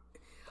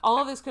 all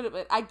of this could have.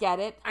 I get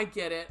it. I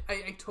get it.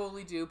 I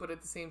totally do. But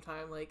at the same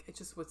time, like, it's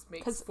just what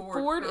makes Because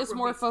Ford is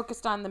more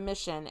focused on the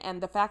mission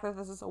and the fact that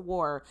this is a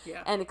war,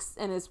 Yeah. and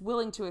is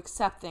willing to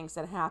accept things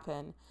that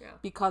happen Yeah.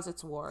 because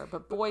it's war.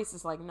 But Boyce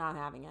is not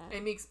having it.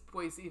 It makes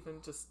Boyce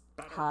even just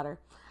better.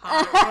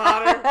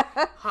 Hotter.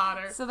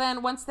 Hotter. So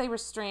then, once they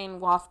restrain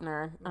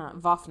Waffner,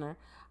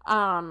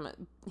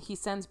 he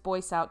sends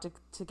Boyce out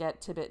to get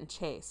Tibbet and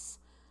Chase.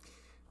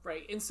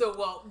 Right. And so,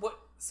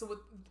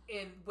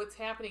 what's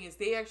happening is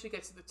they actually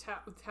get to the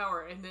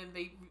tower, and then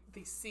they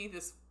see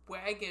this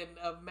wagon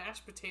of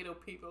mashed potato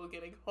people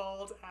getting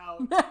hauled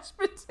out. Mashed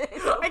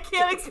potato. I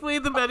can't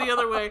explain them any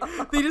other way.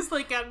 They just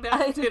got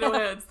mashed potato know.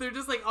 heads. They're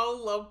just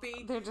all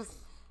lumpy. They're just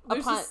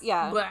There's just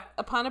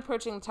upon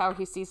approaching the tower,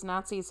 he sees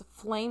Nazis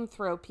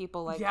flamethrow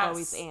people like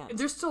Chloe's aunt.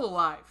 They're still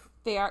alive.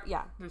 They are,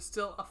 yeah, They're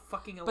still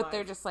fucking alive. but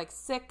they're just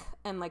sick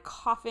and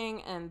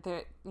coughing, and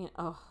they're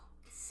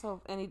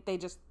they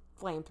just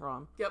flamethrow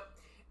him. Yep.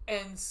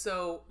 And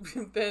so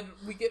then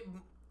we get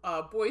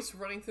Boyce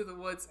running through the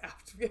woods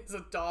because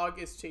a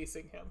dog is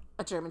chasing him.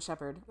 A German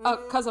Shepherd. Oh,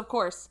 because of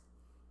course.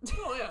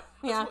 Oh yeah.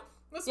 Yeah.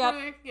 That's Yep.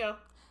 where yeah.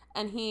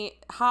 And he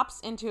hops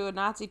into a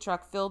Nazi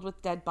truck filled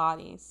with dead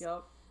bodies.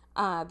 Yep.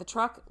 The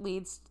truck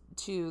leads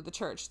to the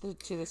church, to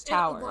this And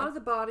tower. a lot of the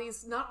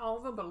bodies, not all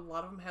of them, but a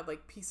lot of them had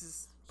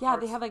pieces. Yeah,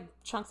 parts. they have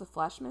chunks of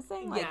flesh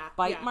missing, Yeah,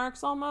 bite yeah.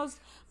 marks almost.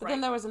 But then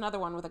Right. there was another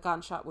one with a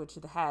gunshot wound to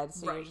the head,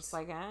 so you're Right. just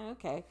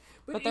okay.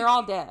 But But they're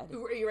all dead.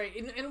 You're right,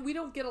 and we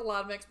don't get a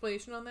lot of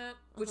explanation on that,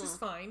 which Mm-hmm. is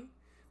fine.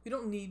 We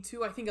don't need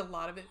to. I think a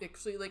lot of it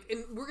actually,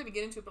 and we're gonna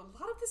get into it, but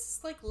a lot of this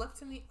is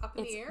left in the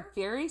It's air.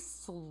 very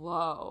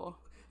slow.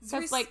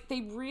 very Because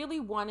they really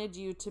wanted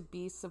you to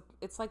be.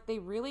 It's like they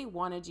really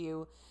wanted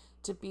you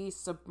to be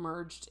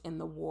submerged in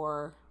the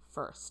war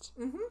first.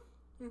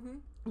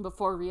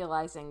 Before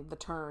realizing the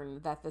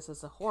turn that this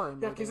is a horror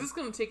movie. Yeah, because it's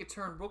gonna take a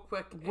turn real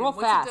quick. Real and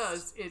fast.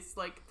 Once it does,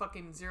 it's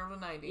fucking 0 to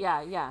 90.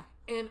 Yeah.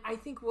 And I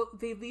think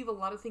they leave a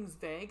lot of things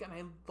vague, and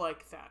I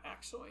like that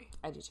actually.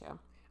 I do too.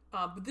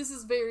 But this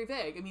is very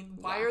vague. I mean,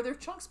 why Yeah. are there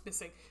chunks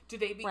missing?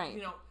 Did they be?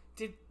 Right.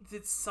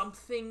 Did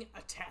something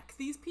attack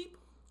these people?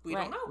 We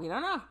Right. don't know. We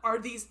don't know. Are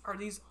these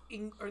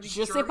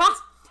Je sais Germans?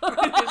 pas.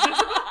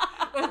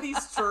 Are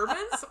these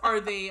Germans? Are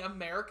they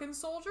American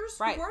soldiers?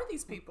 Right. Who are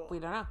these people? We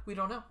don't know. We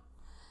don't know.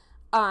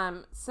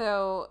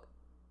 So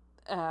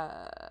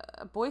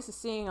Boyce is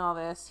seeing all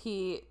this.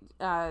 He's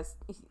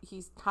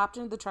hopped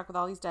into the truck with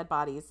all these dead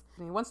bodies.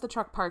 And once the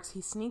truck parks,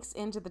 he sneaks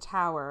into the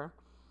tower,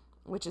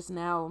 which is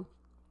now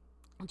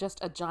just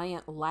a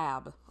giant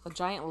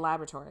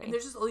laboratory. And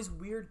there's just all these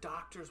weird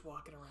doctors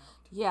walking around.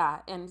 Yeah,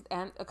 and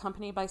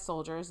accompanied by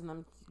soldiers, and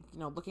then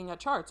looking at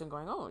charts and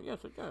going, "Oh yes,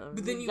 yeah,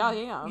 But then we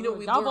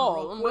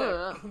jawohl, learn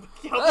real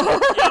quick.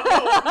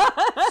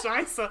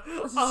 Scheiße.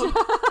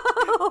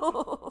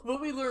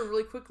 What we learn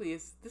really quickly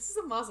is this is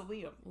a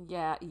mausoleum.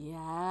 yeah.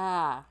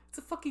 It's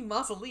a fucking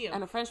mausoleum.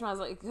 And a French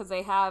mausoleum, because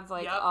they have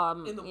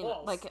in the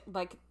walls.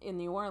 like in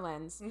New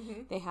Orleans,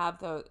 they have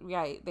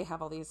they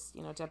have all these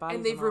dead bodies,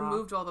 And they've in the wall.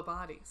 removed all the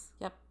bodies.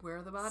 Yep. Where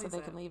are the bodies So they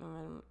at? can leave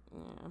them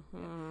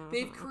in.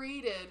 They've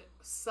created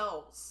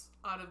cells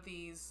out of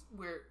these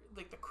where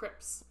the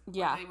crypts. where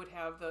Yeah. They would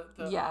have the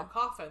Yeah.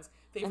 Coffins.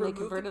 They've And they removed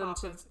converted the them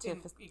to- coffins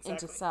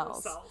into exactly,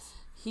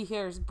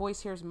 cells.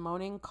 Boyce hears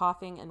moaning,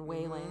 coughing, and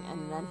wailing,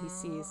 and then he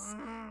sees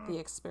the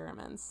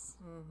experiments.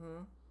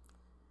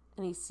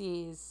 And he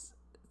sees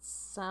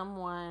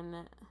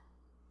someone.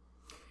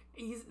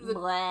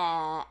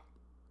 Blah.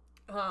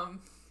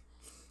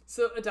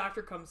 So a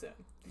doctor comes in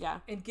Yeah.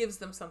 and gives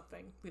them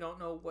something. We don't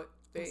know what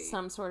they.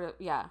 Some sort of,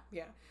 yeah.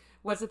 Yeah.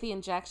 Was it the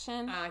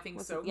injection? I think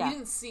Was so. it- yeah. We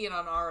didn't see it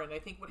on our end. I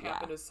think what Yeah.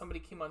 happened is somebody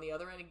came on the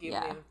other end and gave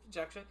Yeah. the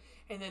injection,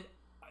 and then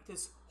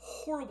this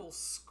horrible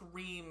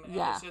scream. And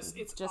Yeah. it's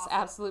just awful.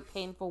 absolute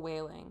painful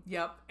wailing.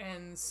 Yep.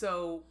 And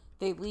so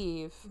They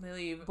leave. they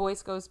leave.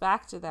 Boyce goes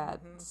back to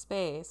that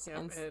space Yep,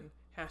 and and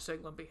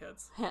hashtag lumpy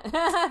heads.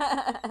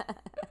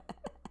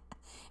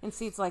 and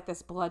sees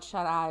this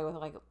bloodshot eye with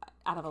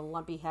out of a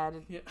lumpy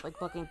head, like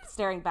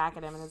staring back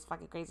at him, and it's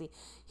fucking crazy.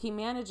 He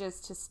manages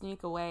to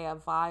sneak away a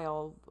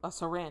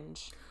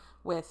syringe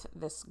with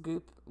this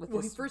goop, with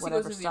this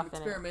whatever stuff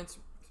in it.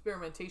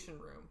 Experimentation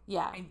room,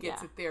 and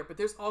gets it there. But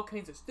there's all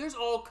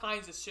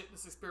kinds of shit in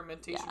this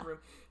experimentation room.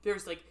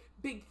 There's like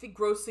big,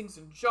 gross things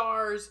in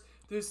jars.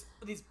 There's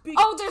these big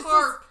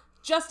tarp.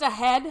 Just a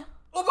head.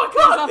 Oh my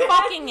god! There's a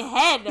fucking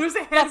head. There's a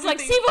head that's like,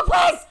 s'il vous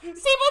plaît! S'il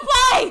vous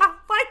plaît! Oh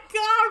my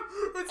god!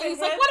 And he's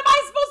like, what am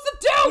I supposed to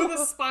do? With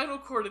a spinal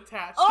cord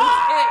attached.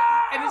 That's it.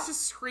 And it's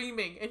just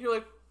screaming. And you're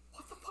like,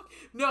 what the fuck?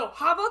 No,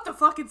 how about the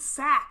fucking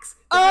sacks?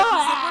 The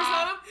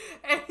zippers on him?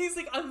 And he's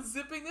like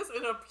unzipping this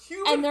and a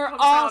human and they're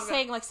comes all out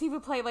saying, like, s'il vous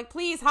plaît, like,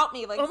 please help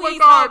me. Like, oh please my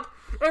god. help.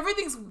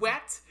 Everything's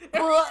wet. It's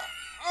wet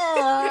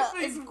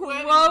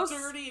gross.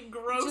 and dirty and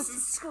gross and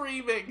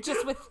screaming.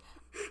 Just with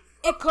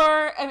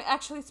ichor. And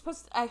actually,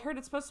 I heard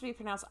it's supposed to be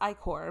pronounced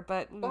ichor,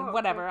 but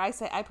whatever.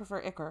 Okay. I prefer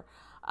ichor.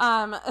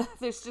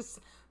 There's just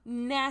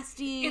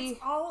nasty.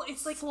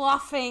 It's like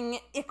sloughing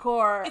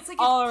ichor. It's like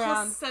all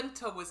around.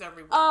 Placenta was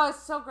everywhere. Oh,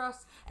 it's so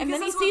gross. And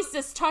then he sees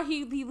this tar.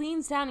 He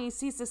leans down and he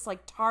sees this like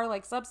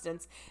tar-like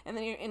substance, and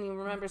then he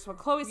remembers what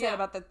Chloe said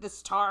about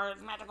this tar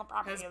magical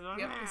properties.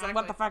 Exactly.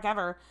 What the fuck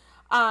ever.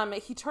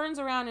 He turns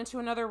around into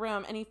another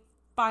room and he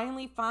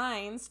finally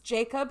finds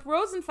Jacob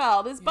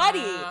Rosenfeld, his buddy.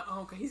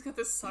 Oh god, he's got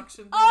this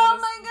suction thing. Oh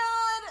my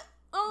god.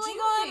 Oh my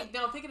god.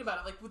 Now I'm thinking about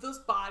it, like with those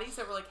bodies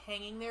that were like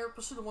hanging there,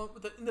 especially the one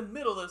in the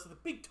middle, there's the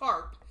big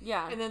tarp.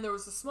 Yeah. And then there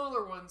was the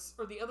smaller ones,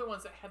 or the other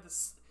ones that had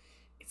this.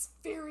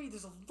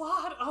 There's a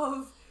lot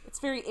of. It's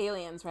very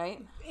Aliens,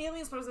 right?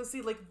 Aliens, but I was gonna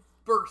say like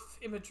birth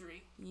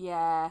imagery.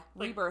 Yeah.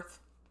 Like, rebirth.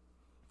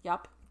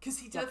 Yup. Because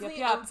he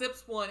definitely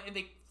unzips one and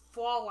they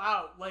fall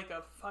out like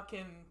a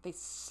fucking. They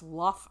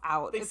slough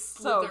out. They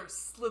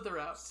slither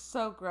out.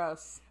 So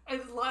gross.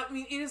 I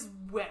mean, it is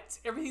wet.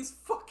 Everything's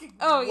fucking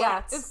wet.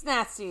 Yeah, it's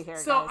nasty here,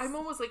 so guys. I'm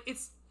almost like,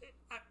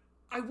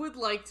 I would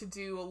like to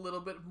do a little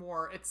bit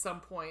more at some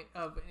point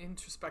of an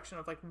introspection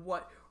of like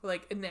what, or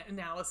like an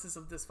analysis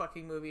of this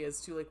fucking movie as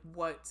to like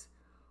what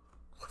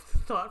the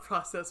thought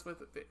process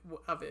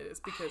of it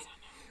is, because,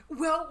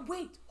 well,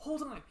 wait,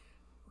 hold on.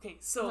 Okay,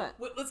 so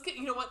let's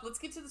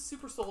get to the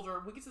super soldier.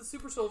 When we get to the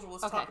super soldier,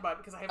 let's talk about it,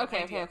 because I have an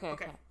idea.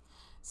 Okay.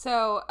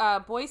 So,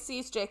 Boyce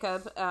sees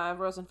Jacob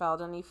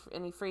Rosenfeld,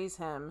 and he frees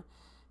him.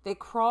 They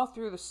crawl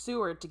through the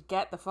sewer to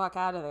get the fuck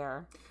out of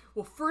there.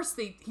 Well, first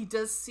he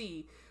does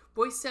see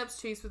Boyce stabs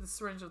Chase with a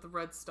syringe of the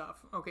red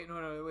stuff. Okay,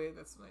 no, wait,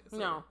 that's later.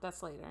 No,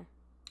 that's later.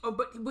 Oh,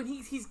 but when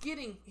he's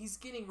getting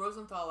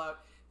Rosenthal out,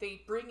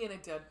 they bring in a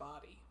dead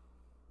body,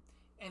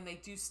 and they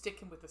do stick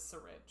him with a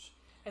syringe,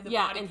 and the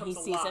body comes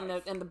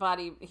alive. And the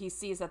body, he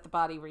sees that the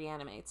body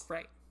reanimates.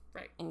 Right.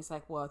 And he's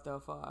like, what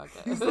the fuck?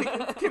 He's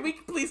like, can we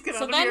please get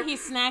out of here? So then he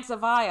snags a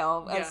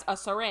vial, a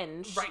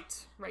syringe,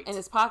 right, in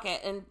his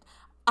pocket, and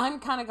I'm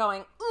kind of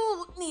going,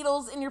 ooh,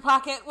 needles in your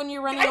pocket when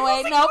you're running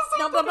away. Nope.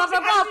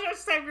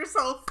 Stab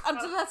yourself. I'm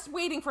just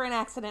waiting for an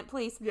accident,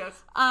 please.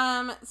 Yes.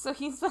 So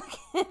he's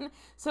fucking.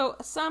 So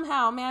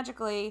somehow,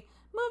 magically,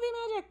 movie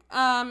magic.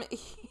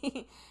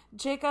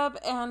 Jacob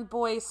and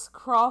Boyce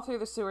crawl through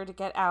the sewer to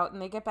get out,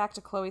 and they get back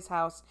to Chloe's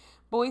house.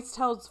 Boyce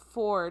tells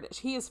Ford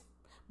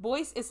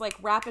Boyce is like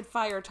rapid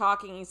fire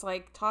talking. He's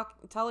like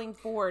telling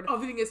Ford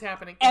everything is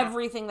happening.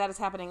 Everything that is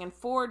happening. And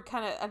Ford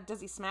kind of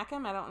does he smack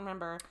him? I don't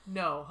remember.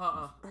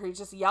 No, Or he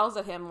just yells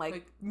at him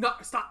like no,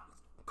 stop,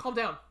 calm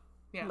down.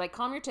 Yeah, like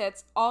calm your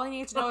tits. All I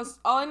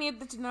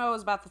needed to know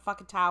is about the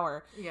fucking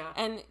tower. Yeah,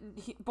 and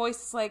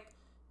Boyce is like,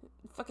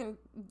 fucking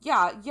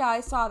yeah,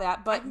 I saw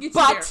that, but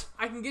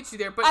I can get you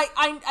there, but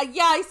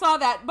I saw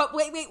that, but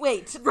wait.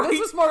 Right? This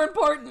was more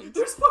important.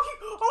 There's fucking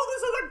all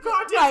this other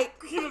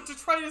goddamn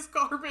detritus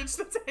garbage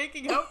that's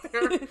hanging out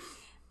there.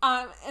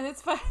 And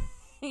it's fun.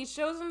 He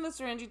shows him the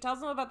syringe. He tells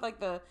him about like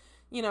the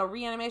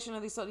reanimation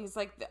of these soldiers. He's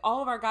like,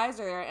 all of our guys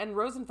are there, and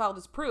Rosenfeld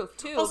is proof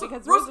too,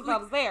 because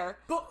Rosenfeld is there.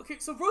 But okay,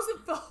 so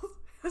Rosenfeld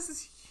has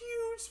this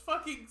huge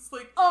fucking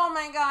like. Oh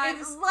my god!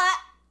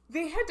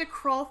 They had to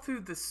crawl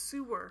through the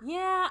sewer.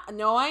 Yeah,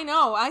 no, I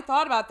know. I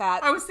thought about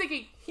that. I was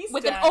thinking he's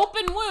with dead. an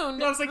open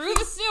wound through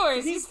the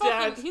sewers. He's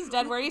dead. He's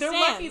dead where he stands.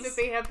 They're lucky that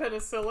they had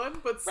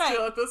penicillin, but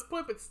still at this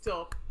point,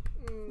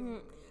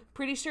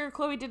 Pretty sure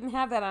Chloe didn't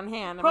have that on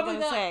hand. Probably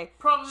I'm gonna say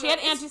Probably she had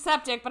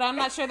antiseptic, but I'm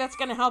not sure that's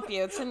gonna help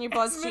you. It's in your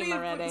bloodstream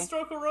already. As many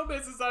historical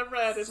romances I've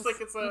read,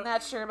 I'm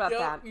not sure about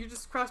that. You're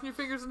just crossing your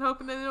fingers and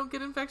hoping that they don't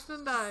get infection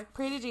and die.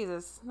 Pray to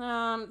Jesus.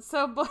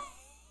 So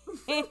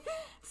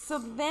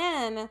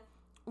then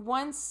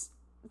once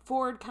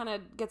Ford kind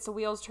of gets the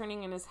wheels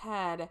turning in his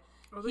head,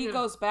 he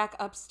goes back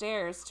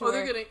upstairs to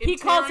where he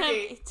calls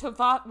him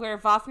where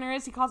Wafner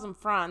is. He calls him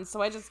Franz,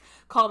 so I just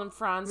called him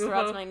Franz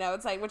throughout my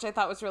notes, which I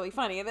thought was really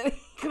funny. That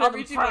he called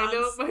him Franz.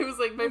 My note? It was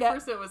like my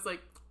first note was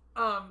like,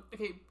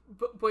 okay,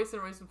 Boyce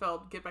and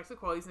Rosenfeld get back to the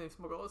qualities and they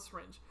smuggle a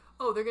syringe.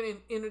 Oh, they're gonna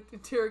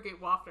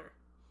interrogate Wafner.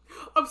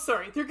 I'm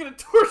sorry, they're gonna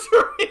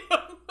torture him.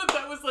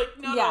 That was like,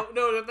 no,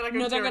 they're not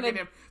gonna interrogate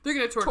him. They're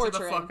gonna torture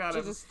the fuck out of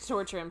him. Just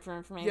torture him for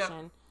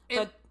information.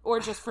 or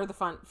just for the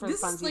fun, for the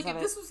this funsies is like of it.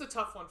 this was a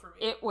tough one for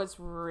me. It was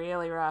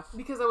really rough.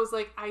 Because I was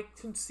like, I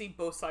can see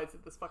both sides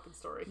of this fucking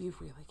story. You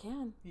really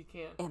can. You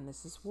can. And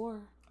this is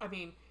war. I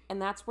mean,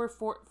 and that's where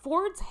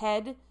Ford's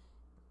head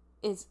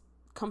is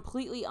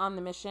completely on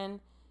the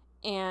mission,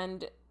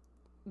 and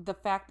the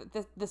fact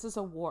that this is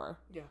a war.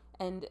 Yeah.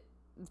 And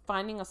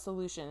finding a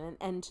solution, an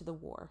end to the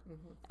war.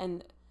 Mm-hmm.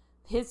 And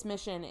his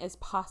mission is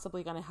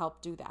possibly going to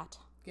help do that.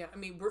 Yeah, I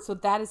mean,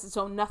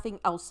 so nothing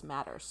else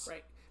matters.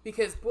 Right.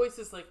 Because Boyce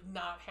is, like,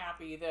 not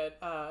happy that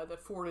that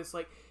Ford is,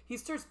 like, he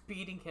starts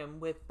beating him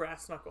with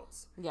brass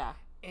knuckles. Yeah.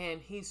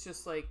 And he's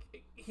just, like,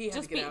 he has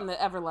just to get beating out.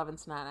 the ever-loving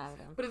snot out of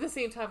him. But at the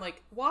same time,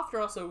 like,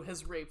 Waffner also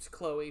has raped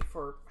Chloe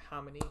for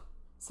how many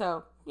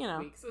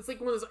weeks? It's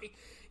like one of those...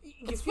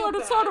 It's sort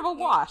of a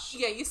wash.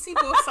 You see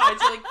both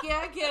sides. You're like,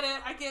 yeah,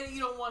 I get it. You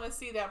don't want to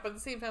see that. But at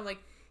the same time, like,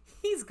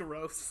 he's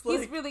gross.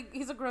 Like,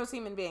 he's a gross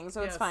human being,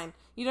 so it's fine.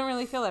 You don't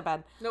really feel that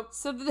bad. Nope.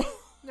 So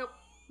Nope.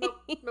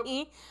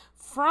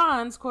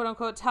 Franz, quote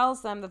unquote,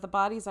 tells them that the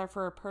bodies are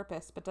for a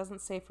purpose, but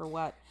doesn't say for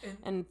what.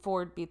 And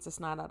Ford beats a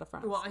snot out of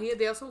Franz. Well,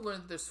 they also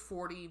learned that there's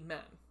 40 men.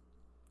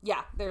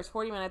 Yeah, there's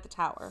 40 men at the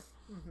tower,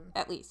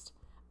 at least.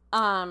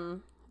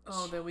 Then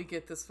we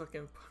get this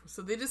fucking...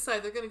 So they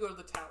decide they're going to go to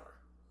the tower.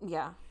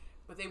 Yeah.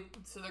 But they're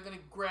going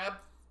to grab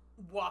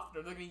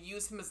Waffner. They're going to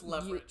use him as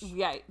leverage.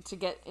 To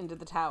get into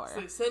the tower.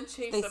 So they send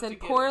Chase They send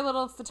poor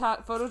little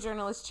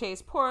photojournalist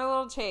Chase. Poor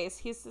little Chase.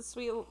 He's the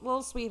sweet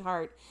little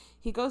sweetheart.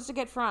 He goes to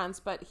get Franz,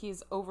 but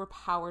he's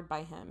overpowered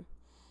by him.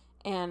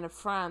 And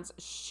Franz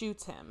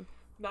shoots him.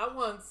 Not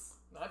once.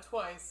 Not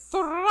twice.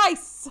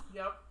 Thrice!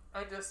 Yep.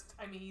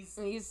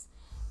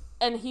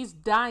 He's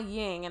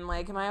dying, and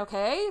like, am I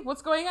okay?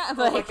 What's going on?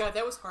 Like, oh my god,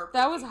 that was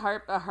heartbreaking. That was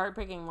a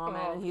heartbreaking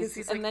moment,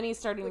 and then he's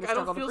starting to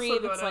struggle to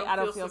breathe. It's like, I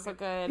don't feel so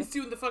good. He's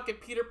doing the fucking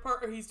Peter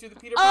Parker. He's doing the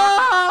Peter Parker.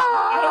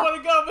 I don't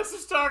want to go, Mr.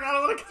 Stark. I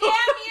don't want to go.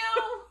 Damn you!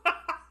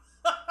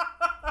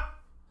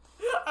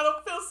 I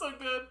don't feel so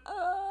good.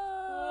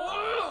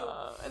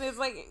 And it's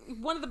like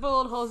one of the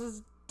bullet holes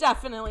is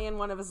definitely in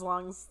one of his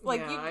lungs.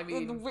 Like,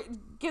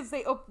 because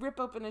they rip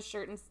open his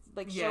shirt and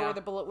like show where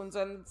the bullet wounds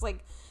are, and it's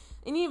like.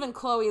 And even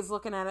Chloe is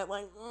looking at it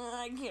like,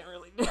 I can't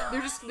really do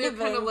They're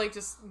kind of like,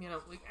 just,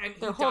 like, and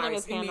they're holding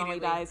his hand while he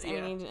dies,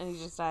 and he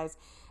just dies.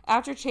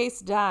 After Chase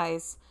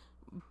dies,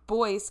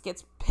 Boyce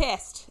gets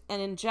pissed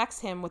and injects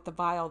him with the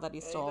vial that he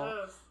stole.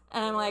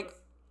 And I'm like,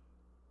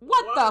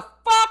 what the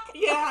fuck?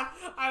 Yeah.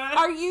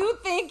 Are you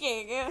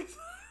thinking? It's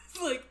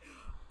like,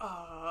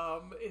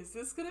 is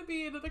this gonna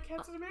be another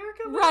Captain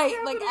America?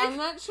 Right, like, I'm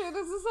not sure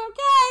this is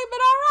okay, but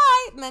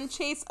alright. And then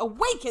Chase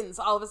awakens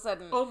all of a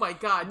sudden. Oh my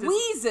god.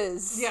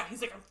 Wheezes. Yeah,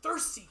 he's like, I'm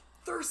thirsty.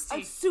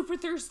 I'm super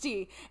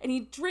thirsty. And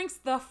he drinks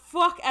the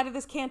fuck out of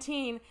this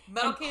canteen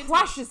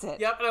crushes it.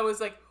 Yep, and I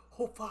was like,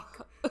 oh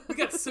fuck. We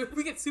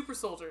get super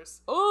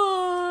soldiers.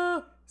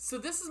 Oh. So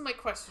this is my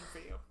question for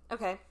you.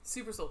 Okay.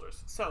 Super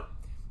soldiers. So,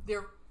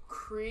 they're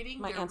creating...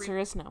 My answer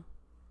is no.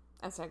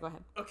 I'm sorry, go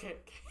ahead. Okay.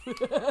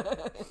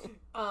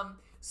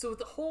 So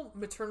the whole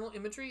maternal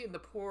imagery and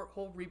the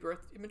whole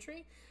rebirth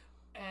imagery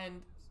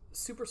and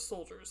super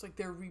soldiers, like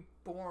they're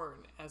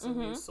reborn as a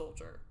new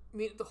soldier. I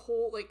mean, the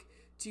whole, like,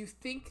 do you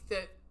think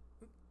that,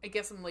 I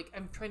guess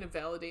I'm trying to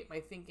validate my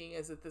thinking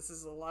as that this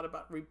is a lot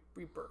about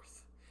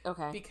rebirth.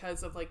 Okay.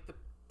 Because of like the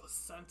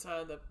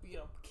placenta, the,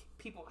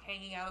 people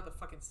hanging out of the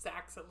fucking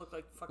sacks that look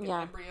like fucking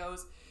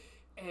embryos.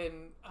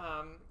 And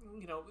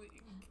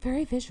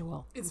very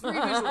visual. It's very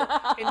visual,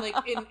 and like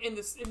in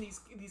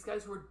these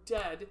guys who are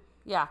dead,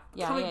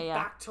 coming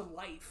back to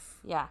life,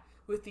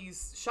 with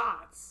these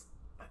shots.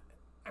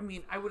 I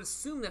mean, I would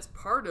assume that's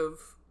part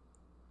of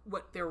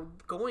what they're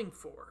going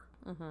for.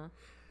 Mm-hmm.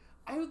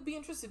 I would be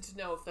interested to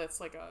know if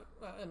that's like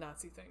a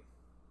Nazi thing.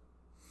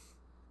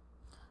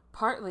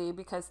 Partly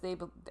because they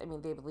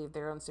believed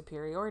their own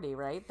superiority,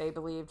 right? They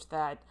believed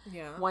that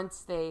once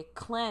they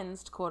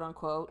cleansed, quote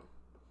unquote,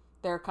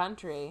 their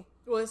country,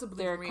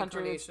 their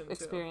country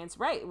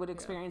would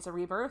experience a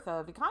rebirth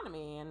of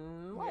economy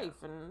and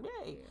life and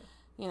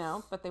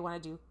but they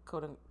want to do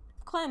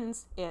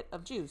cleanse it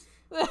of Jews.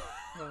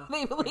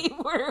 They believe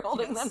we're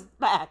holding them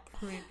back.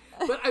 I mean,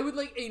 but I would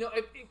like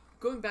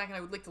going back, and I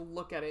would like to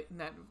look at it in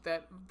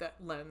that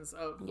lens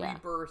of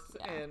rebirth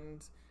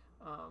and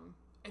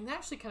that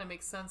actually kind of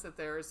makes sense that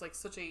there is like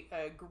such a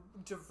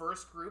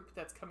diverse group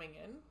that's coming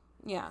in.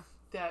 Yeah,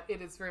 that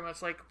it is very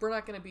much like we're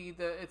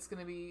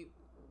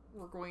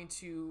going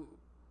to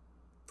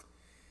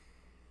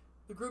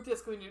the group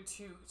that's going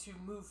to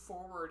move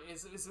forward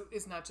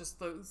is not just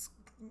those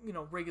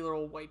regular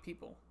old white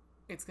people.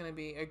 It's going to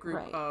be a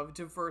group of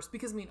diverse,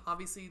 because I mean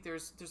obviously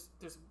there's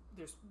at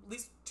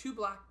least 2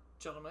 black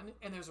gentlemen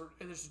and there's a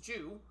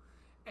Jew,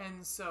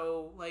 and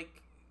so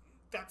like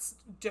that's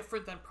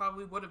different than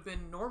probably would have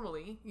been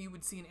normally you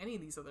would see in any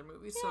of these other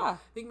movies. So I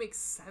think it makes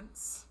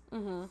sense.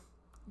 Mm-hmm.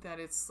 That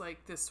it's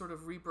like this sort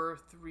of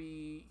rebirth,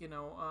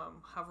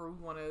 however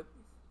we want to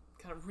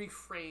kind of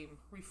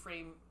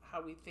reframe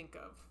how we think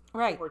of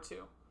World War II.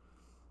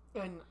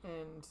 And I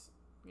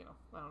don't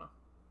know.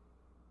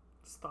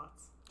 Just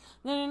thoughts.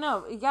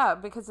 No. Yeah,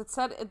 because it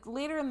said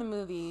later in the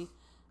movie,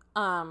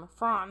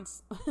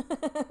 Franz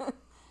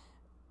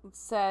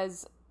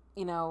says,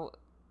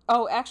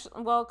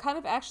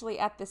 actually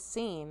at this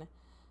scene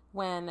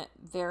when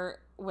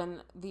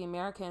the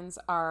Americans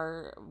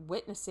are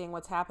witnessing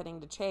what's happening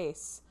to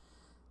Chase,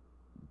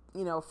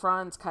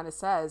 Franz kind of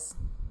says,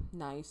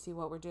 "Now you see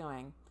what we're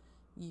doing.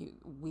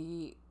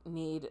 We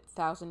need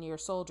 1,000-year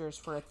soldiers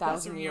for a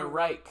 1,000-year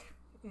Reich."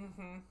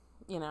 Mm-hmm.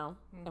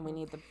 And we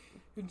need the.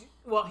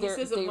 Well, he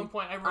says at one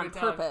point, I wrote it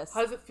down. Purpose.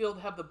 How does it feel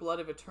to have the blood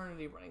of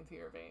eternity running through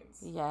your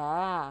veins?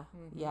 Yeah,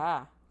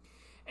 yeah.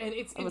 And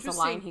it's it was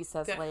interesting a line he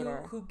says that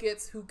later. Who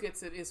gets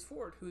it is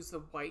Ford, who's the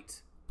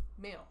white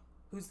male.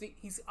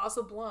 He's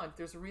also blonde.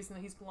 There's a reason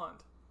that he's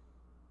blonde.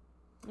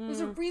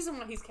 There's a reason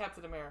why he's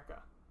Captain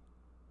America.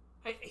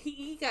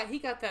 He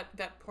got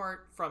that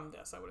part from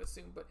this, I would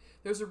assume, but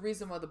there's a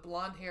reason why the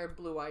blonde-haired,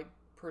 blue-eyed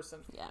person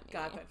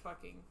got that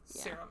fucking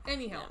serum.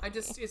 Anyhow,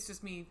 it's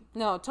just me.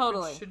 No,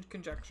 totally. Should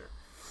conjecture.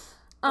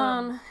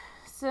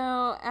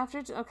 So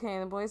after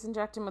the boys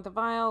inject him with a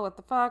vial. What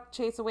the fuck?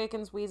 Chase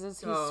awakens,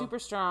 wheezes. He's super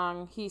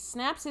strong. He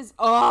snaps his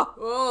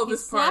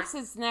snaps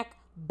his neck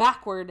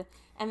backward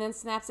and then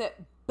snaps it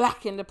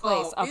back into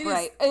place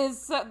upright. The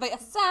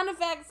sound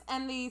effects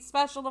and the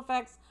special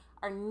effects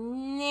are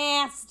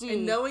nasty.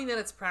 And knowing that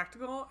it's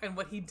practical and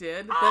what he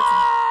did,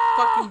 that's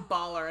fucking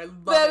baller. I love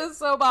it. That is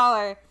so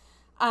baller.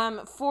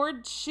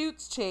 Ford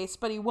shoots Chase,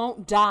 but he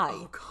won't die.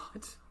 Oh,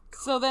 God.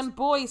 So then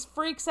Boyce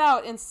freaks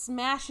out and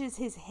smashes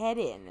his head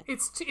in.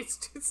 It's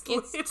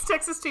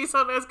Texas Chase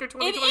on Massacre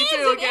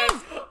 2022 again.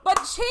 But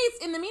Chase,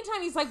 in the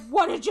meantime, he's like,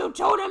 "What did you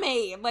do to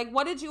me? Like,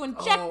 what did you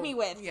inject me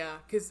with?" Yeah,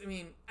 because,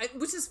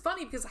 which is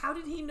funny, because how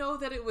did he know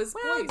that it was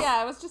Boyce? Yeah,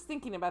 I was just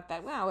thinking about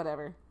that. Well,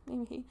 whatever.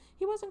 Maybe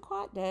he wasn't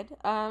quite dead.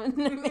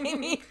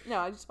 Maybe. No,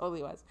 I just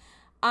totally was.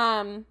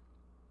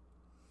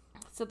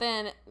 So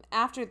then,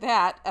 after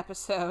that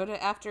episode,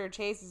 after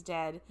Chase is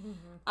dead,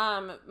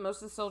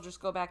 most of the soldiers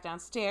go back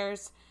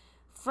downstairs.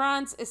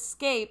 Franz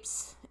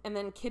escapes and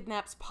then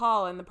kidnaps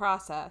Paul in the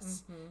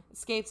process.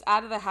 Escapes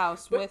out of the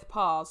house with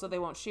Paul so they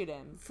won't shoot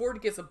him.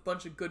 Ford gets a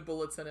bunch of good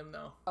bullets in him,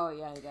 though. Oh,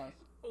 yeah, he does.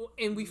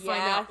 And we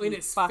find out in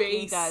his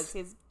face. He does.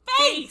 His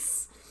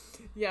face!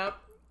 Yep.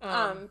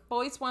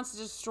 Boyce wants to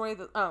destroy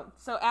the... Oh,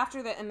 so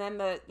after that, and then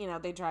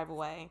they drive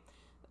away.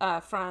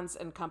 Franz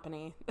and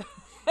company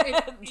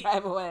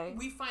drive away.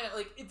 We find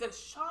out, the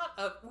shot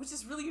of... Which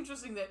is really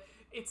interesting that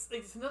it's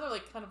another,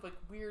 kind of,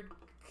 weird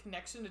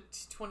connection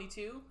to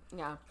 22.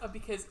 Yeah.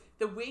 Because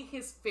the way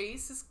his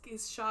face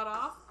is shot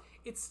off,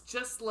 it's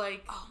just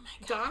like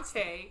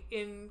Dante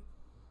in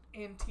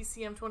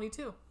TCM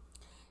 22.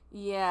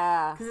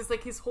 Yeah. Because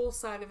it's his whole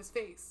side of his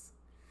face.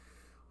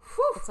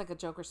 Whew. It's like a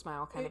Joker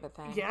smile kind of a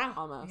thing. Yeah.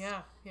 Almost.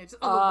 Yeah. Just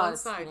on the one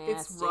side. Nasty.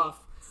 It's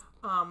rough.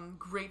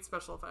 Great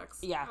special effects.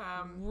 Yeah.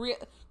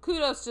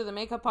 Kudos to the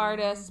makeup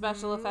artist,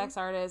 special effects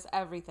artist,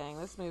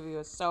 everything. This movie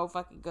was so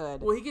fucking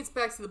good. Well, he gets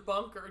back to the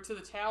bunker, to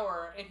the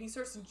tower, and he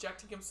starts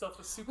injecting himself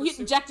with super.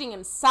 Injecting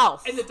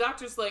himself. And the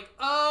doctor's like,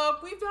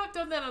 we've not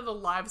done that on a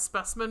live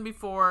specimen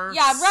before.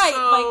 Yeah, right.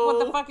 So...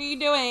 what the fuck are you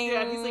doing?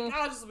 Yeah, and he's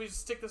like, we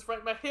just stick this right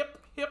in my hip.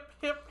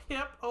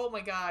 Oh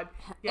my God.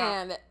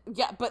 Yeah. And,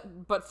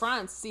 but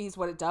Franz sees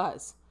what it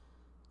does.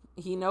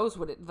 He knows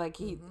what it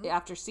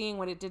after seeing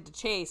what it did to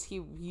Chase,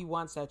 he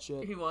wants that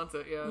shit. He wants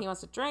it, yeah. He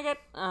wants to drink it.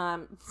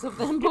 So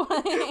then boy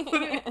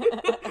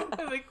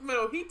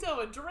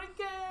mojito and drink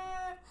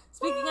it.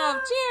 Speaking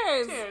of,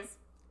 cheers. Cheers.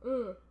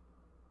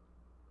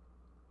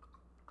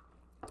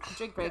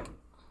 Drink break.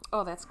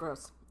 Oh, that's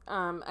gross.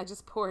 I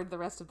just poured the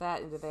rest of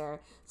that into there.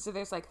 So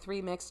there's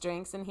 3 mixed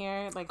drinks in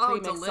here, 3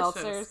 mixed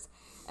seltzers,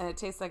 and it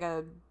tastes like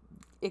a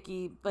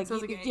icky. Do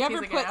you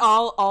ever put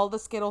all the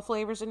Skittle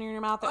flavors in your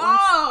mouth at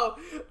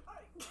once?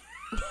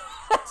 Do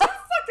you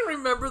fucking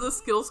remember the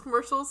Skittles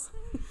commercials?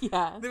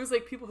 Yeah. There was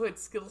people who had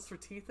Skittles for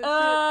teeth and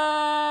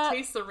shit.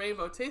 Taste the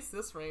rainbow. Taste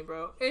this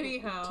rainbow.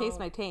 Anyhow. Taste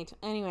my taint.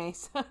 Anyway,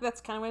 so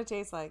that's kind of what it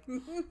tastes like.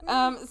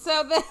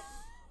 So then...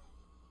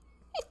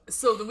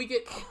 So then we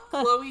get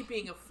Chloe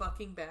being a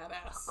fucking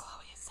badass.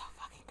 Chloe is so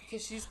fucking great.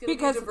 Because she's going to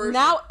be diversion. Because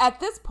now,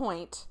 at this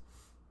point,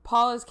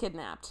 Paul is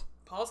kidnapped.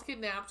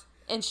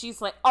 And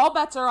she's like, all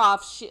bets are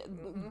off.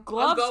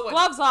 Gloves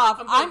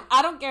off.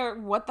 I don't care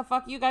what the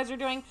fuck you guys are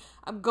doing.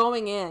 I'm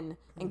going in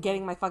and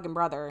getting my fucking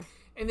brother.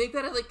 And they've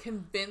got to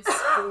convince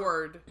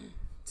Ford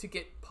to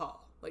get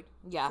Paul.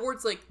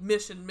 Ford's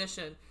mission.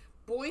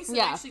 Boyce and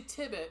actually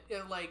Tibbet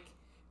are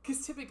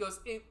because Tibbet goes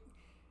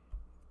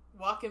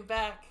walking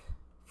back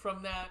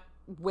from that.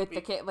 With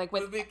the kid,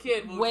 with the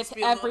kid,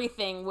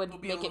 everything would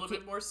be make a little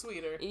bit more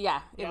sweeter.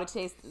 Yeah, it would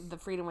taste. The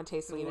freedom would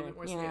taste sweeter.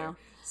 You know.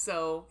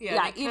 So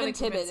even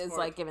Tibbet is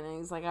giving it.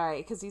 He's like, all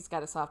right, because he's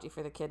got a softie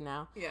for the kid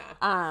now.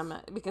 Yeah.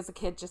 Because the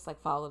kid just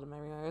followed him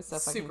everywhere. It was so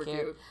fucking super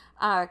cute.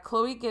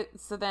 Chloe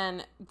So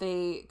then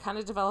they kind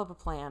of develop a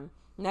plan.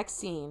 Next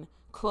scene,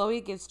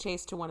 Chloe gives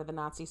chase to one of the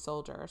Nazi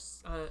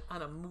soldiers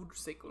on a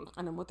motorcycle.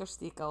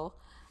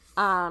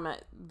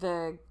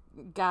 The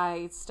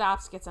guy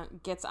stops, gets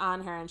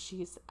on her, and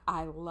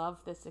I love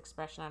this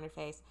expression on her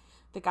face.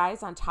 The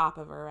guy's on top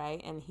of her, right?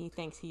 And he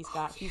thinks he's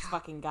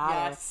fucking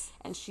got her.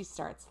 And she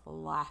starts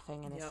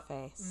laughing in his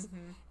face.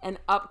 Mm-hmm. And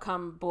up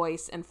come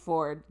Boyce and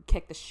Ford,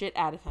 kick the shit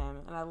out of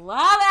him. And I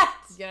love it!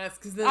 Yes,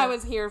 because I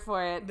was here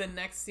for it. The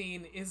next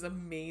scene is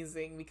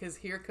amazing, because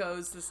here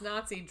goes this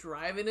Nazi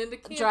driving into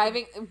camp.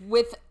 Driving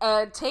with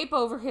a tape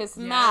over his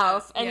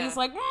mouth. And he's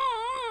like...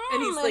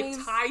 And he's like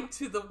tied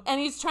to the... And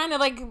he's trying to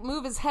like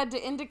move his head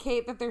to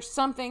indicate that there's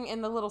something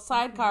in the little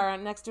sidecar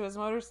next to his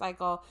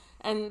motorcycle.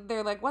 And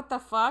they're like, what the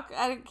fuck?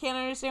 I can't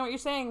understand what you're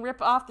saying.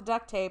 Rip off the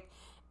duct tape.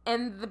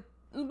 And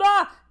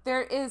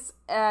there is,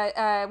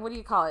 what do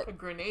you call it? A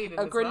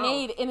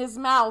grenade in his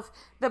mouth.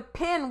 The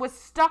pin was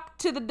stuck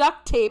to the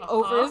duct tape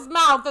over his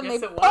mouth. And they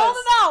pulled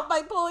it out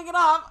by pulling it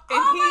off.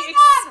 And he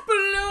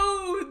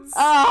explodes.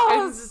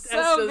 Oh,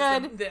 so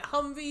good. The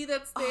Humvee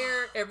that's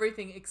there,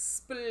 everything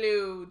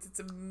explodes. It's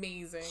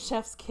amazing.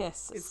 Chef's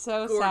kiss. It's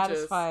so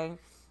satisfying.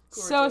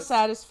 Gorgeous. So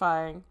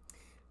satisfying.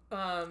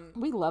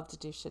 We love to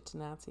do shit to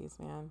Nazis,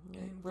 man.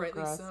 We're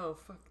rightly gross. So.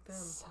 Fuck them.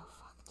 So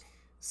fucked.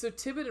 So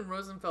Tibbett and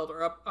Rosenfeld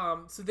are up.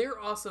 So they're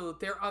on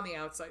the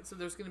outside. So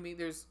it's gonna be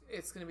the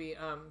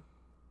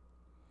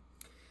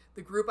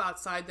group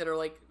outside that are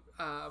like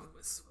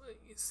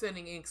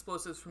sending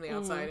explosives from the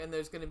outside, and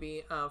there's gonna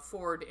be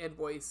Ford and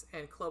Boyce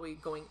and Chloe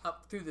going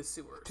up through the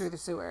sewers.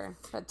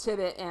 But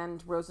Tibbett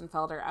and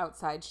Rosenfeld are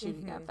outside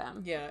shooting at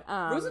them.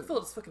 Yeah.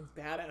 Rosenfeld is fucking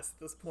badass at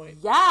this point.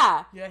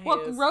 Yeah. Yeah, he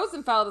is.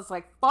 Rosenfeld is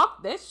like,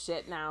 fuck this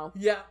shit now.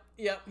 Yeah.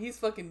 He's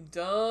fucking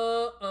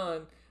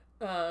done.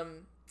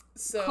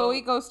 So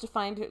Chloe goes to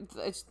find her.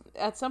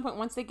 At some point,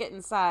 once they get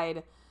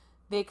inside,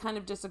 they kind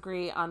of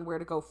disagree on where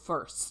to go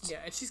first. Yeah,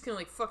 and she's kind of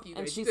like, fuck you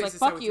guys. And she's like,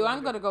 fuck you,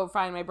 I'm going to go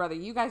find my brother.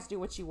 You guys do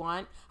what you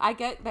want. I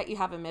get that you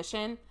have a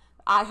mission.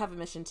 I have a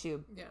mission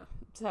too. Yeah.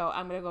 So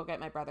I'm going to go get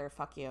my brother.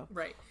 Fuck you.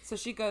 Right. So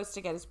she goes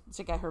to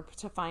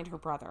find her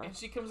brother. And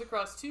she comes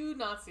across two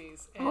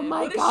Nazis. And oh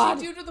my God. What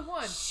does she do to the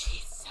one?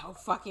 She's so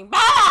fucking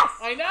badass!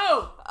 I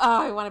know!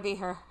 Oh, I want to be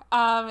her.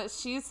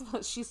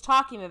 She's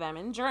talking to them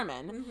in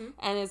German.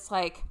 And it's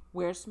like,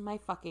 where's my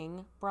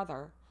fucking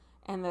brother?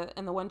 And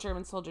the one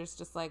German soldier's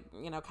just like,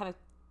 kind of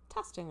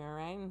testing her,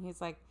 right? And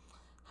he's like,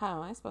 how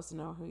am I supposed to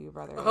know who your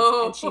brother is?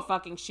 And she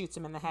fucking shoots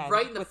him in the head.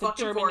 Right in the with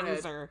fucking German forehead.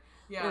 User.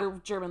 Yeah.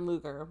 Or German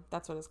Luger.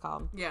 That's what it's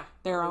called. Yeah.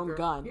 Their own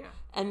gun. Yeah.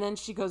 And then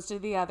she goes to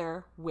the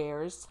other,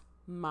 where's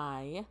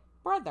my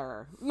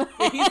brother?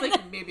 He's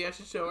like, maybe I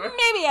should show her.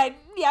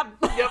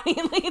 Yep.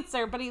 He leads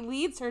her, but he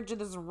leads her to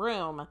this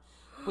room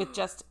with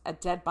just a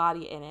dead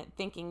body in it,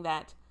 thinking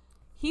that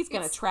he's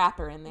going to trap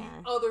her in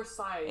there. The other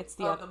side of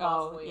the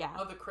mausoleum,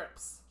 of the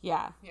crypts.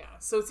 Yeah. Yeah.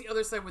 So it's the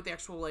other side with the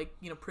actual,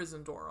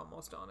 prison door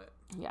almost on it.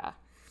 Yeah.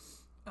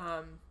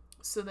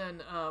 So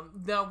then,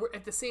 now we're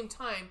at the same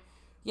time.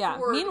 Yeah.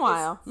 Ford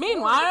meanwhile, at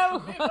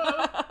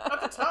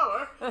the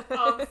tower,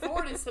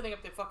 Ford is setting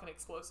up the fucking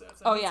explosives.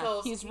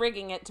 And he's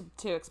rigging it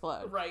to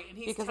explode. Right, and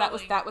because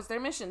that was their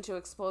mission, to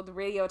explode the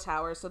radio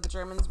tower. So the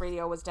Germans'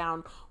 radio was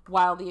down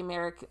while in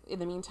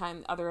the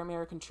meantime, other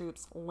American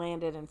troops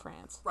landed in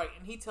France. Right,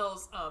 and he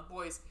tells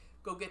boys,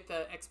 go get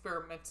the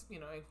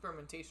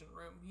experimentation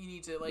room. You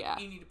need to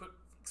put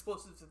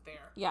explosives in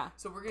there. Yeah,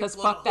 so we're gonna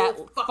fuck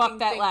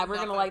that lab. We're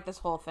gonna light this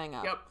whole thing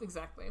up. Yep,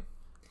 exactly.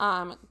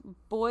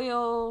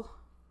 Boyle.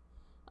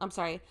 I'm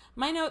sorry.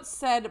 My notes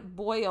said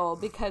Boyle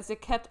because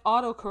it kept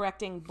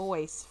auto-correcting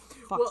Boyce.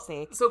 Fuck's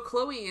sake. So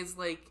Chloe is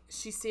like,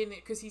 she's standing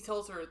because he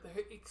tells her.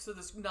 So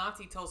this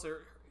Nazi tells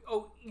her,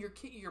 "Oh, your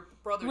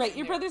brother's right. In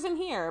your there. brother's in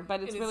here,"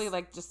 but it's really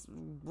like just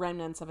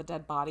remnants of a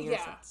dead body or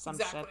some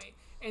exactly. shit.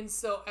 And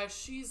so as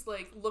she's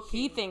like looking,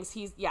 he thinks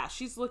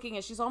she's looking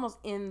and she's almost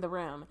in the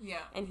room. Yeah.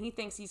 And he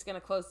thinks he's gonna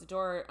close the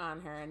door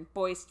on her, and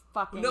Boyce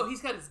fucking. No,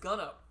 he's got his gun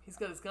up. He's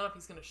gonna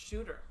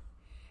shoot her.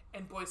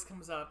 And Boyce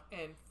comes up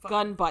and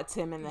gun butts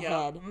him in the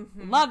head.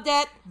 Mm-hmm. Loved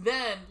it.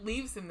 Then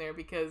leaves him there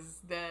because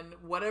then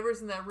whatever's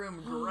in that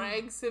room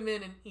drags him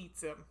in and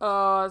eats him.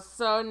 Oh,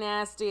 so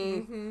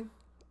nasty.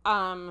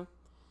 Mm-hmm.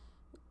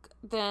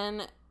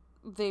 Then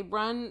they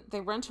run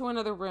to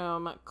another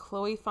room.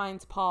 Chloe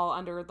finds Paul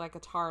under like a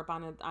tarp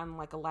on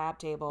like a lab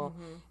table,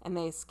 and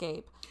they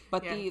escape.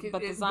 But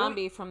the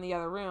zombie from the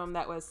other room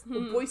that was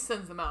Boyce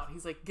sends them out.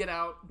 He's like, get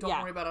out.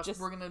 Don't worry about us.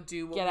 We're gonna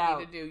do what we need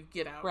to do.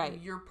 Get out. Right.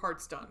 Your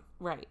part's done.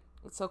 Right.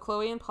 So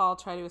Chloe and Paul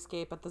try to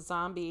escape, but the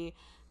zombie,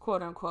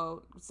 quote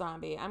unquote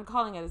zombie, I'm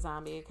calling it a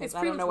zombie because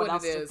I don't know what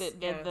else to it's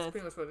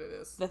pretty much what it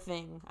is. The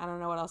thing. I don't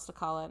know what else to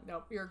call it.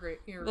 No, you're great.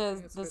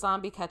 The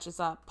zombie catches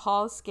up.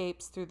 Paul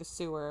escapes through the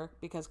sewer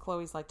because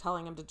Chloe's like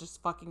telling him to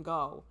just fucking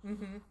go.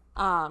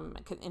 And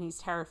he's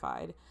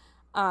terrified.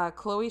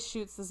 Chloe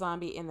shoots the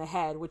zombie in the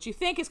head, which you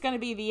think is going to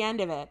be the end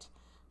of it,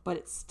 but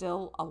it's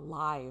still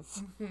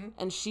alive.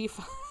 And she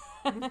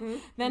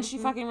then she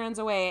fucking runs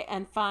away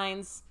and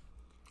finds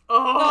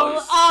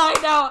I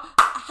know.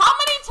 How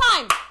many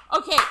times?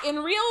 Okay,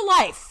 in real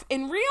life,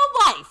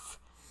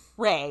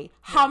 Ray,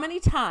 how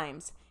many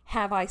times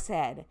have I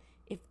said,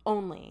 if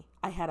only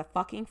I had a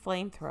fucking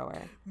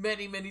flamethrower.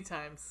 Many, many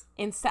times.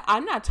 Instead,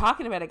 I'm not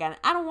talking about a gun.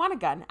 I don't want a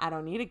gun. I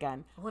don't need a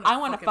gun. I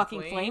want a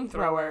fucking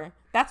flamethrower.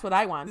 That's what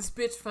I want. This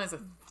bitch finds a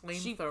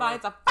flamethrower. She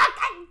finds a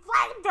fucking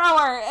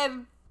flamethrower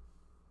and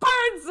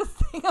burns the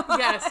thing alive.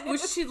 Yes, when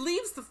she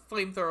leaves the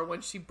flamethrower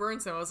when she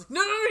burns him, I was like,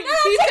 no, you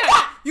keep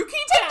that. You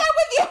keep Take that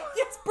with you.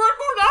 Yes, burn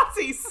more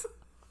Nazis.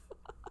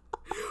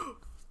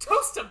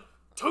 Toast them.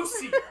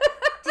 Toasty.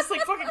 Just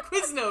like fucking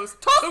Quiznos.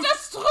 Toaster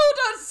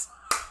strudels.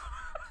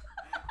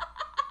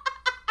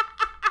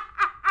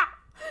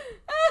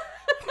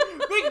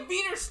 Make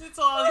Wiener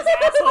Schnitzel all these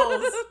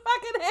assholes.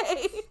 Fucking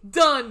A.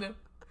 Done.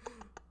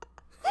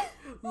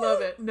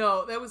 Love it.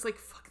 No, that was like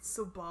fucking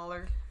so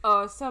baller.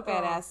 Oh, so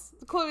badass.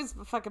 Chloe's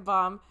a fucking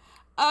bomb.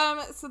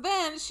 So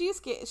then she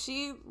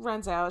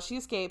runs out. She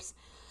escapes.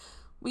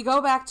 We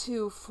go back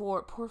to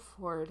poor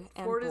Ford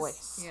and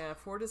Boyce.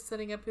 Ford is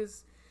setting up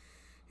his.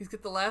 He's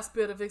got the last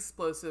bit of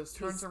explosives.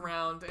 Turns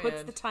around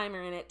puts and the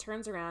timer in it.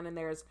 Turns around and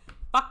there's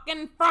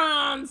fucking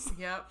Franz.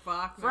 Yep,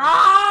 Bachman.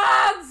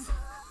 Franz.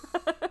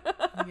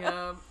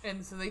 Yeah,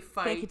 and so they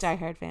fight. Thank you, Die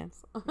Hard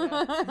fans.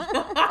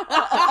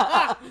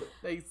 Yeah.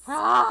 Nice.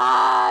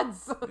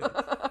 Franz.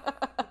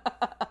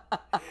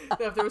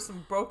 If there was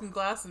some broken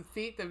glass and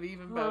feet, that'd be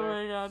even better.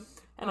 Oh my god.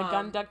 And a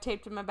gun duct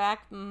taped to my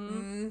back.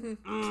 Mm-hmm.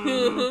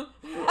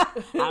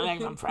 I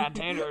like some fried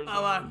taters.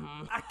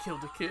 I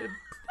killed a kid.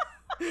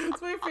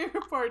 It's my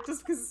favorite part,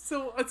 just because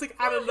it's like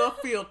out of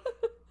left field.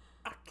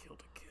 I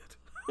killed a kid.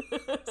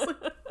 It's like,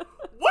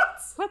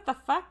 what? What the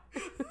fuck?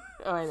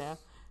 Oh, I know.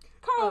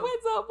 Carl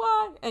wins up.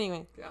 Why?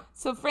 Anyway. Yeah.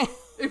 So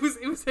It was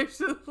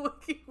actually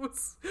like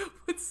what's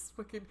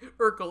fucking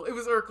Urkel. It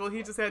was Urkel.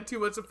 He just had too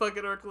much of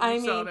fucking Urkel. I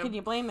mean, can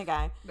you blame the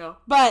guy? No.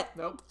 But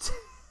Nope.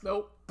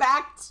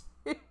 Back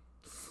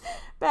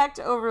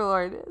to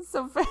Overlord.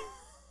 So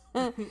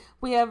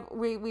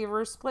we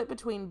were split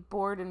between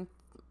Boyd and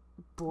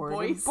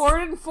Foyce.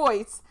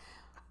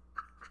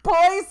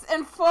 Boyce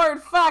and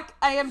Ford. Fuck,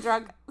 I am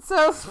drunk.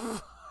 So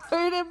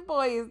Ford and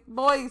Boyce.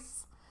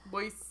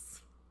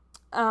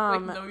 Like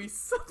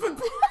noise.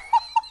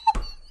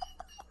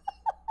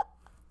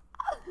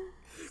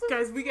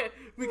 Guys, we got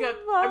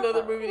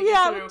another movie to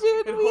get through.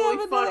 Dude, and we holy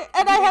have fuck,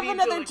 and I have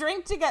another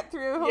drink to get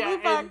through. Holy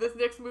fuck. And this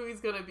next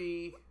movie's gonna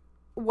be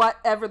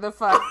whatever the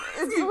fuck.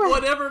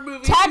 Whatever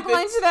movie.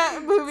 Tagline to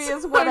that movie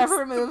is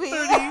whatever movie.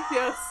 30,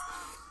 yes.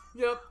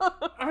 Yep.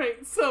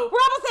 Alright, so we're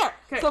almost there.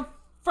 Okay. So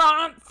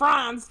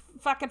Franz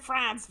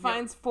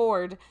finds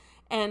Ford,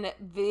 and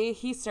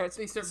he starts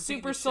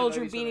super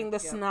soldier beating the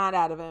snot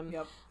out of him.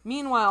 Yep.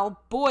 Meanwhile,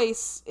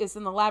 Boyce is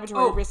in the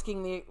laboratory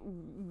rigging the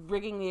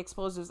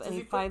explosives, and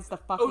he finds the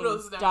fucking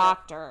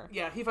doctor.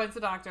 Yeah, he finds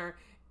the doctor,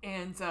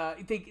 and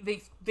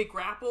they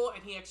grapple,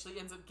 and he actually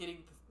ends up getting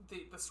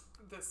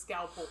the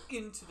scalpel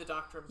into the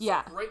doctor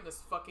himself. Yeah. Right in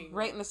his fucking...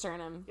 Right in the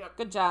sternum. Yep.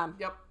 Good job.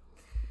 Yep.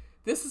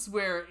 This is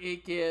where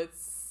it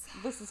gets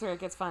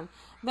fun.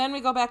 Then we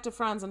go back to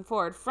Franz and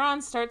Ford.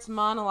 Franz starts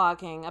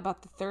monologuing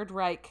about the Third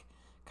Reich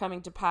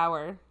coming to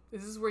power.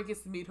 Is this where he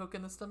gets the meat hook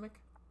in the stomach?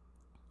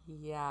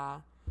 Yeah.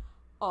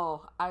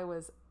 Oh, I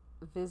was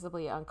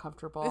visibly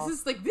uncomfortable. This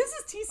is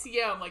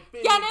TCM, like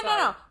big. Yeah,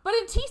 no. But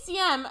in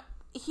TCM,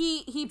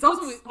 it's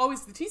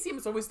always the TCM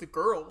is always the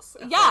girls.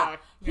 Yeah.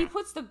 He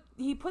puts them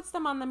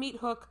on the meat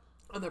hook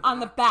on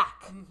the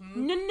back.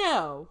 Mm-hmm.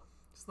 No.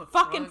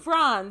 Fucking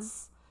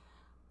Franz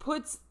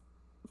puts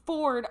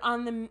Ford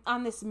on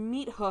this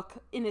meat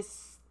hook in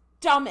his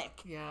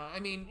stomach. Yeah,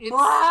 I mean, it's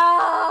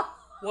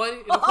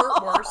one, it'll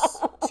hurt worse.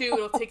 Two,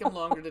 it'll take him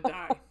longer to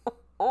die.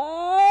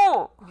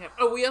 Oh. Yeah.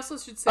 Oh, we also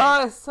should say.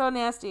 Oh, it's so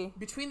nasty.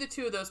 Between the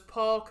two of those,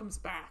 Paul comes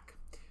back,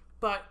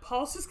 but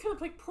Paul's just kind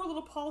of like poor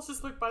little Paul's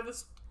just like by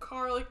this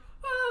car, like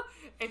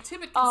and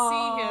Tippett can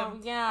see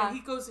him. Yeah. And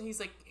he goes and he's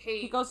like, hey.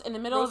 He goes in the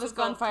middle of this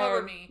gunfire.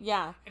 Cover me.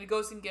 Yeah. And he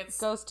goes and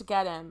goes to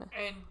get him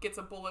and gets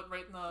a bullet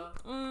right in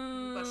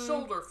the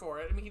shoulder for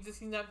it. I mean,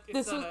 This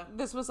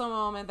was a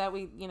moment that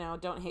we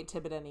don't hate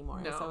Tippett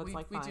anymore. No, so it's we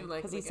fine do like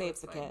because he saves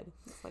the kid.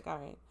 It's like all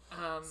right.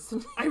 I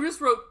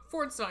just wrote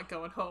Ford's not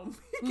going home.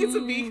 He gets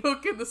a meat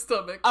hook in the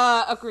stomach.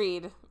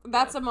 Agreed.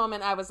 That's a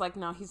moment I was like,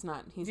 no, he's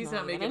not. He's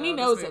not making it. And he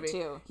knows it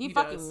too. He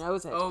fucking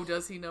knows it. Oh,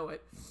 does he know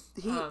it?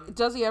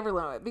 Does he ever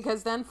know it?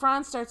 Because then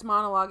Franz starts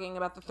monologuing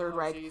about the Third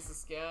Reich.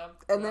 Jesus, yeah.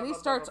 And then he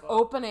starts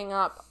opening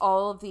up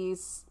all of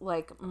these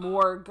like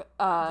morgue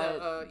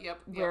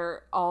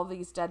where all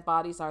these dead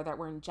bodies are that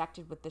were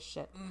injected with this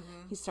shit.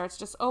 Mm-hmm. He starts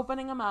just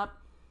opening them up.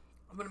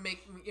 I'm gonna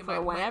make my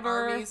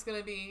army's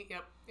gonna be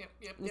yep.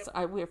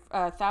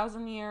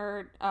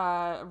 1,000-year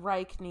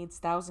Reich needs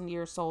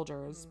 1,000-year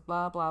soldiers.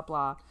 Blah blah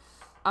blah.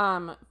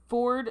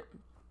 Ford,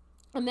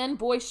 and then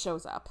Boyce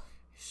shows up.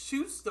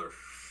 Shoots the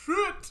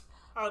shit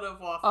out of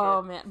Walker.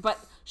 Oh man, but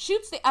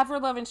shoots the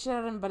ever-loving shit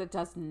at him, but it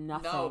does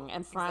nothing. No,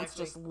 and Franz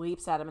exactly. just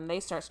leaps at him, and they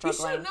start struggling.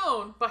 He should have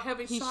known by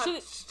having shot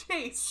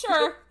Chase.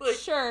 Sure,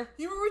 sure.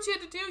 You remember what you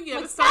had to do? You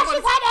had to smash his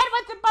head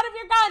with the butt of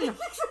your gun.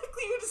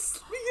 Exactly.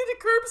 You had to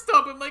curb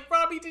stomp him like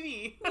Robbie did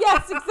he.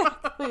 Yes,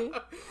 exactly.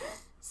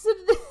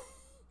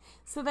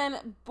 So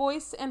then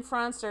Boyce and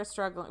Franz start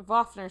struggling.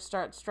 Wafner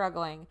starts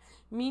struggling.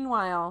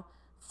 Meanwhile,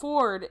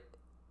 Ford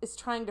is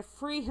trying to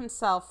free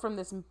himself from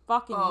this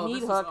fucking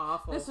meat hook.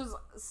 Awful. This was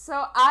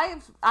so.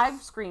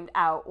 I've screamed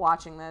out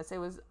watching this. It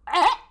was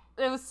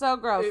so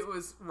gross. It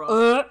was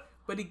rough.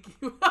 But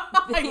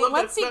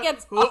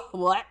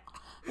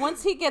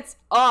once he gets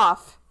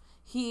off,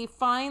 he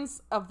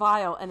finds a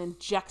vial and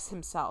injects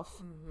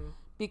himself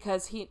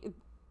because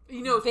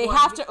they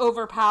have to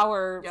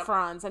overpower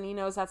Franz, and he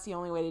knows that's the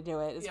only way to do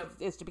it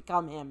is to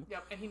become him.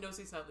 Yep, and he knows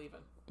he's not leaving.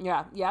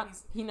 Yeah.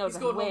 He knows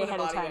way ahead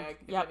of time.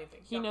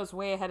 He knows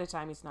way ahead of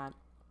time he's not.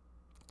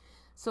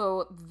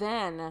 So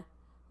then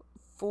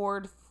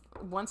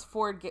once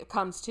Ford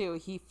comes to,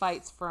 he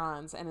fights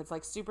Franz, and it's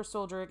like super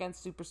soldier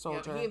against super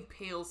soldier. Yeah, he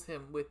impales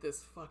him with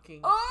this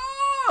fucking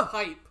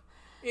pipe.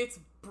 It's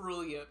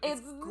brilliant. It's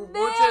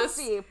gorgeous.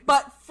 Nasty,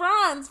 but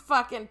Franz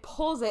fucking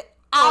pulls it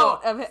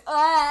out of it.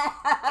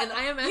 And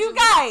I imagine you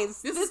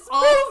guys, this is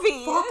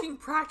movie, all fucking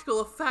practical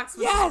effects,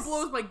 which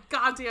blows my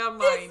goddamn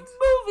mind. This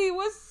movie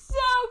was so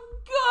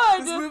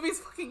good. This movie's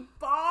fucking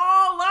baller.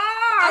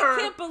 I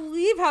can't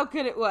believe how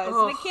good it was.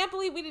 And I can't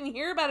believe we didn't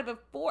hear about it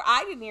before.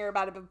 I didn't hear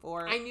about it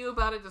before. I knew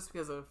about it just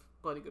because of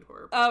Bloody Good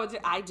Horror. Oh,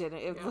 I didn't.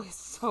 It was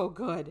so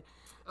good.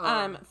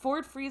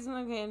 Ford frees him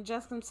again,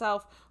 adjusts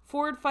himself.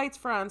 Ford fights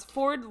Franz.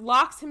 Ford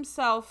locks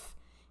himself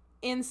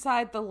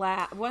inside the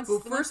lab. Once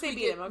they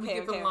beat him.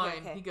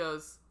 Okay. He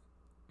goes,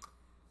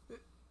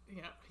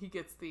 he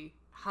gets the,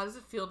 how does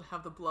it feel to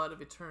have the blood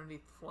of eternity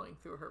flowing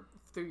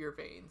through your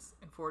veins?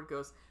 And Ford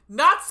goes,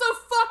 not so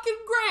fucking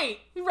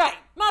great. Right.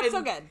 Not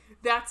so good.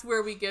 That's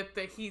where we get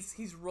the,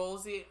 he's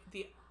rolls the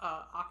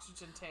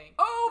oxygen tank.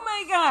 Oh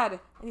my God.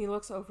 And he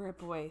looks over at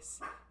Boyce.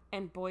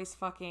 And Boyce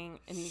fucking,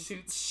 and he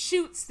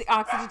shoots the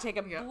oxygen tank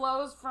and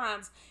blows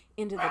Franz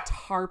into the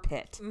tar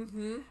pit.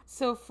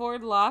 So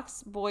Ford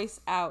locks Boyce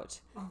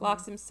out,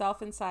 locks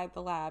himself inside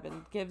the lab,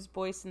 and gives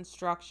Boyce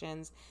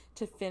instructions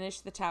to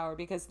finish the tower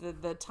because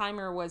the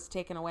timer was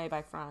taken away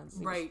by Franz.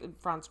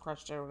 Franz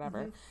crushed it or whatever.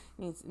 And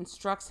he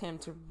instructs him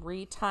to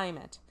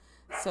retime it,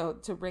 so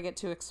to rig it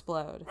to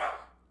explode,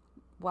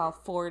 while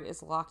Ford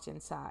is locked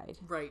inside.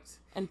 Right.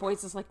 And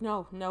Boyce is like,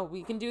 no,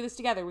 we can do this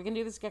together. We can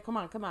do this together. Come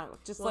on.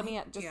 Just let me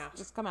out.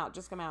 Just come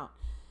out.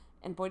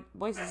 And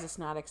Boyce is just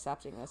not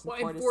accepting this.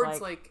 And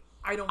Ford's like,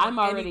 I'm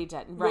already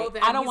dead. Right.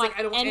 I don't want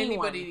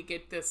anybody to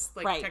get this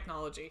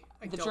technology.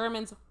 The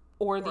Germans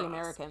or the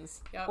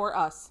Americans or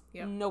us.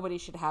 Yep. Nobody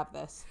should have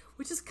this.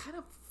 Which is kind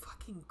of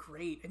fucking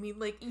great. I mean,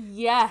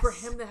 yes. For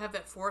him to have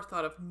that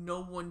forethought of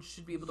no one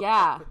should be able to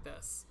fuck with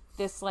this.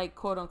 This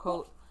quote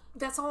unquote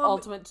that's all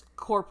ultimate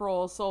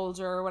corporal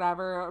soldier or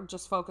whatever,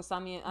 just focused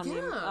on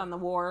the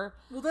war.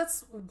 Well,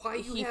 that's why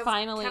he have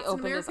finally Captain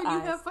opened America his eyes.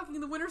 You have fucking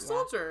the Winter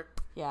Soldier.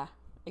 Yeah,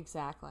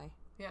 exactly.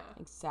 Yeah,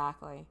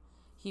 exactly.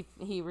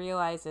 He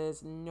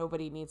realizes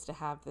nobody needs to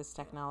have this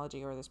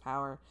technology or this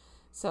power,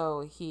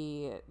 so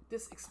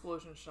this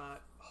explosion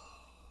shot.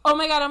 Oh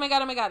my god!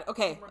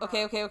 Okay.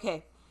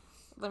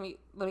 Let me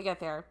get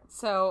there.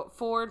 So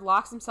Ford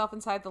locks himself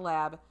inside the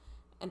lab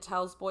and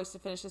tells Boyce to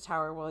finish the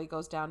tower while he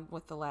goes down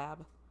with the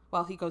lab.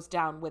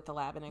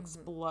 And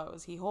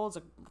explodes. He holds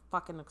a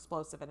fucking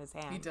explosive in his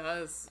hand. He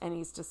does. And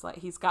he's just like,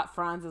 he's got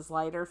Franz's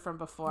lighter from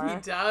before. He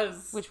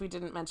does. Which we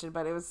didn't mention,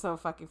 but it was so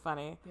fucking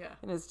funny. Yeah.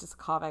 And it's just a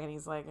callback, and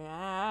he's like,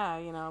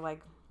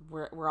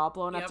 we're all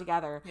blown up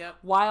together. Yep.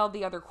 While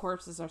the other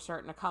corpses are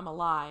starting to come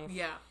alive.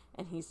 Yeah.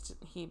 And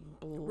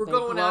we're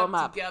going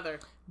out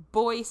together.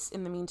 Boyce,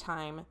 in the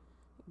meantime,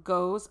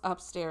 goes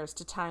upstairs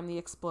to time the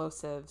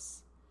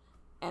explosives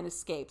and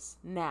escapes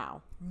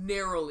now.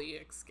 Narrowly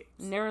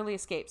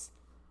escapes.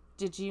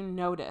 Did you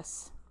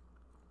notice?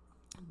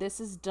 This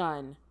is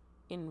done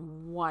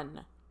in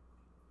one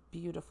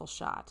beautiful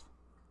shot.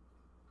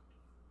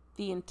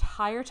 The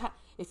entire time,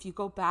 if you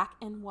go back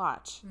and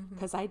watch,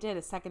 because I did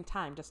a second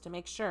time just to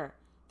make sure,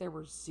 there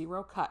were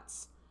 0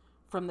 cuts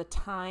from the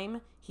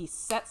time he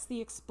sets the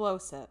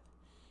explosive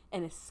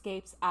and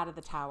escapes out of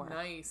the tower.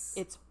 Nice.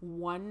 It's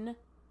one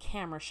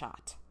camera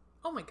shot.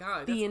 Oh my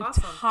god, that's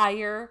awesome.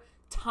 Entire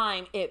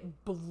time.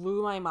 It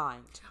blew my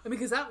mind.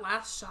 Because that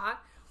last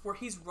shot where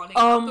he's running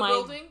out the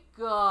building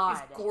god,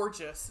 is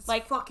gorgeous.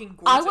 It's fucking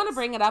gorgeous. I want to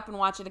bring it up and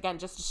watch it again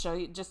just to show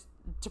you, just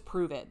to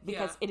prove it,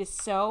 because it is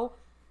so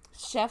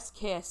chef's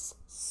kiss,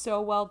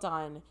 so well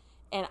done,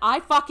 and I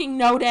fucking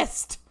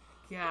noticed.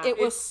 Yeah, it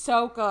was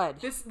so good.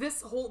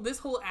 This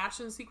whole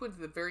action sequence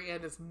at the very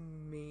end is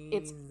amazing.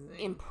 It's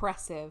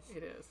impressive.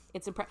 It is.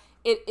 It's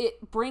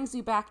It brings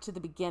you back to the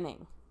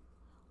beginning,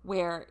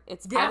 where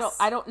it's. Yes.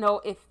 I don't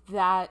know if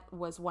that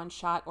was one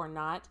shot or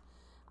not.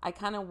 I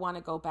kind of want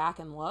to go back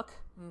and look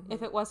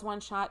if it was one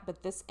shot,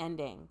 but this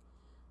ending,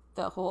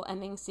 the whole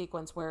ending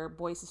sequence where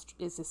Boyce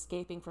is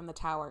escaping from the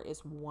tower,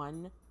 is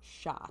one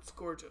shot. It's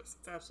gorgeous.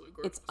 It's absolutely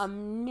gorgeous. It's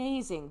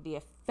amazing. The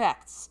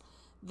effects.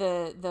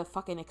 The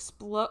fucking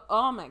explode.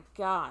 Oh my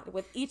god!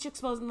 With each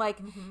explosion,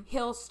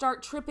 he'll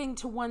start tripping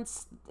to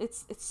once.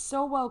 It's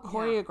so well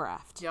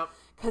choreographed. Yep.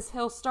 Because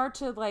he'll start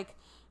to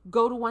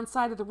go to one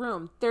side of the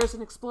room. There's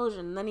an explosion.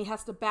 And then he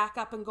has to back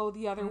up and go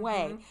the other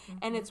way.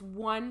 And it's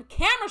one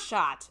camera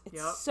shot.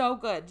 It's so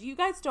good. You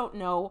guys don't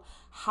know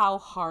how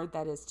hard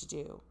that is to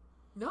do.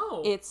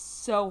 No. It's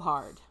so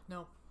hard.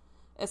 No.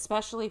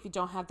 Especially if you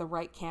don't have the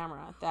right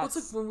camera. That's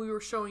like when we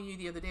were showing you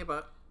the other day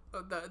about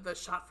the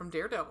shot from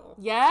Daredevil.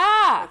 Yeah.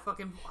 That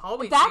fucking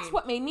hallway That's scene.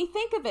 what made me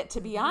think of it,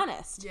 to be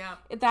honest. Yeah.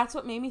 That's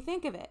what made me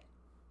think of it.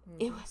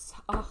 It was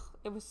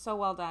so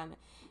well done.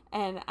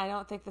 And I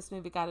don't think this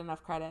movie got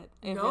enough credit.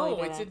 It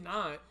did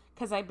not.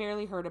 Because I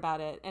barely heard about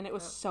it, and it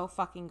was so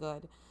fucking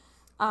good.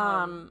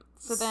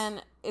 So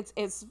then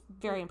it's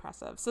very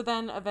impressive. So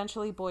then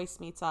eventually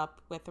Boyce meets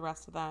up with the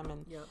rest of them,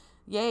 and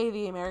yay,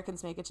 the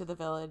Americans make it to the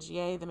village.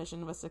 Yay, the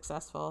mission was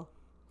successful.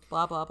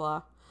 Blah, blah,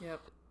 blah. Yep.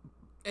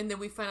 And then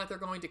we find out they're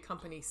going to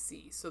Company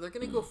C. So they're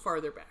going to go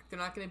farther back. They're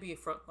not going to be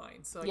front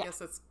line. So I guess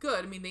that's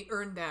good. I mean, they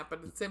earned that,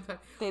 but at the same time,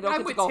 they don't I'm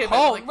get to with go Tim.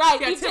 home. Like,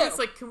 right, yeah, me Tim too. was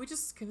like, can you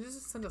just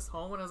send us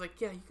home? And I was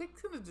like, yeah, you guys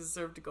kind of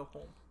deserve to go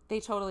home. They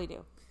totally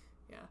do.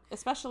 Yeah.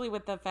 Especially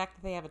with the fact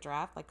that they have a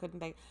draft. Like,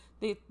 couldn't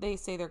they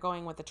say they're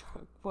going with the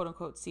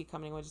quote-unquote C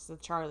company, which is the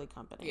Charlie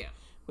company. Yeah.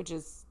 Which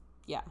is,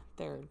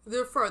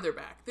 they're farther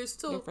back. They're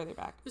further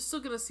back. They're still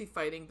going to see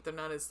fighting, but they're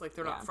not as, like,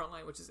 they're not front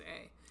line, which is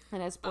A.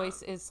 And as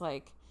Boyce is,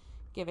 like,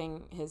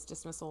 giving his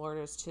dismissal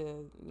orders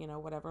to,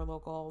 whatever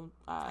local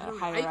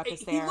higher up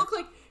is there. He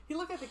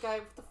looked like the guy,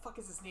 what the fuck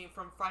is his name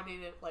from Friday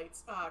Night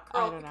Lights?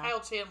 Kyle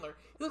Chandler.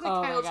 He looked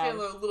like Kyle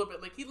Chandler a little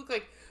bit. Like, he looked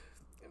like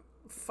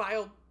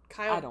Kyle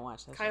I don't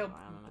watch this. Kyle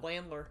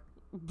Blandler.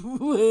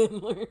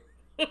 Blandler.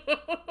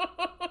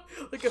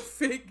 Like a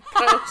fake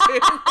Kyle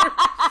Chandler.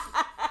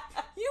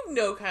 You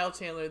know Kyle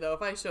Chandler, though.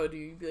 If I showed you,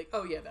 you'd be like,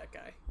 oh, yeah, that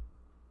guy.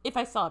 If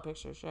I saw a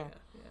picture, sure.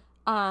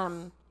 Yeah.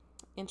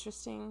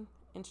 Interesting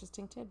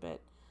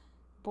tidbit.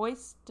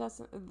 Boyce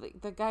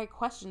doesn't. The guy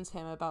questions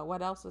him about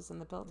what else was in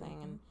the building,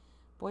 and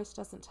Boyce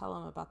doesn't tell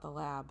him about the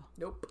lab.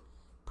 Nope.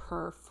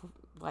 Ford's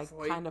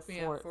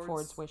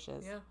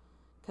wishes. Yeah.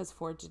 Because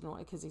Ford didn't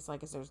want. Because he's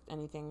like, is there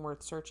anything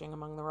worth searching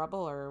among the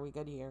rubble, or are we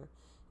good here?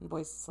 And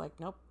Boyce is like,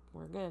 nope,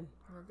 we're good.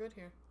 We're good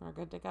here. We're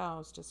good to go.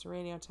 It's just a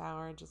radio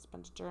tower, just a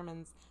bunch of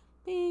Germans.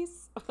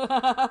 Peace. Yep.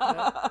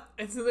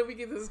 And so then we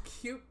get this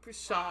cute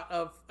shot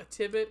of a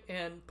Tibbet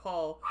and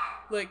Paul,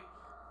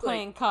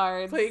 playing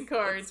cards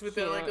with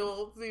their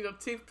little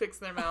toothpicks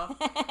in their mouth.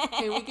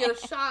 And we get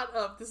a shot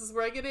of, this is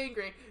where I get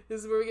angry.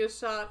 This is where we get a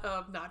shot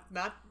of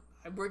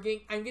I'm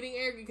getting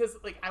angry because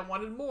I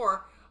wanted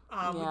more.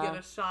 We get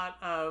a shot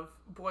of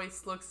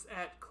Boyce looks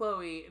at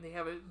Chloe and they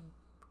have a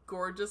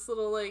gorgeous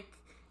little a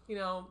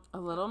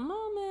little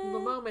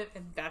moment,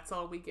 and that's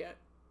all we get.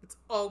 It's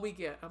all we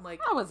get. I'm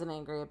like, I wasn't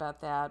angry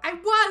about that. I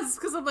was,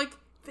 because I'm like,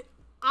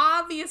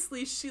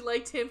 obviously she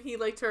liked him, he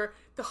liked her.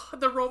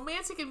 The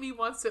romantic in me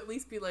wants to at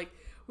least be like,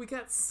 we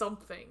got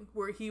something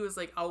where he was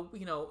like,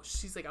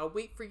 she's like, I'll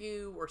wait for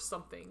you, or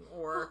something,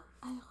 or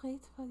I'll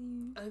wait for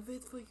you. I'll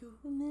wait for you.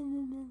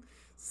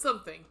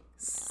 Something.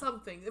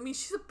 I mean,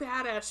 she's a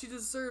badass. She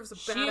deserves a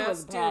badass. She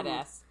was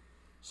badass.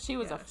 She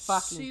was a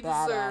fucking badass. She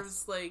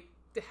deserves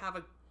to have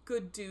a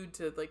good dude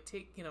to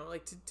take,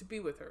 to be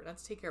with her, not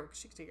to take care of her, because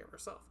she can take care of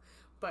herself.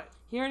 But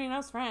he already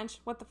knows French.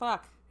 What the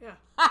fuck? Yeah.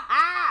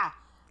 Yeah.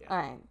 All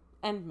right.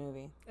 End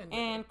movie.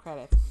 And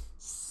credits.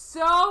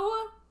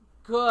 So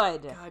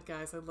good. God,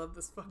 guys, I love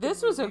this fucking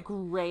This movie. was a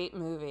great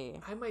movie.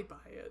 I might buy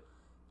it.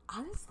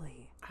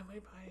 Honestly. I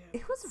might buy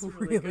it. It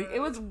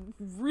was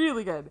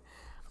really good.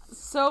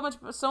 So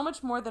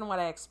much more than what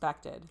I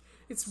expected.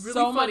 It's really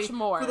so funny. Much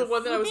more. For the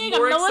one that I was being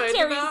more a excited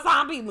military about.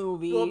 Zombie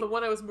movie. Well, the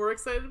one I was more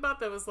excited about,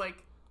 that was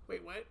like,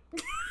 wait, what?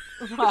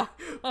 We'll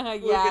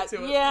get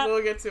to it. Yeah.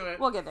 We'll get to it.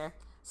 We'll get there.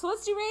 So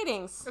let's do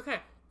ratings. Okay.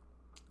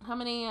 How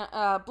many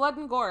blood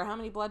and gore? How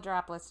many blood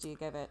droplets do you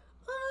give it?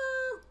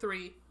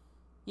 3.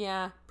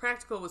 Yeah.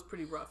 Practical was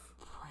pretty rough.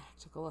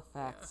 Practical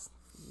effects.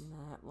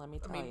 Yeah. Let me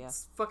tell you.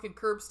 Fucking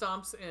curb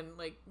stomps and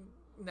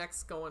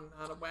necks going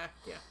out of whack.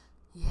 Yeah.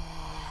 Yeah.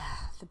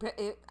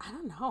 I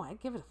don't know. I'd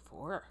give it a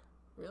 4.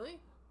 Really?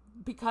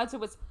 Because it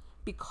was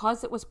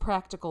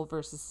practical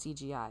versus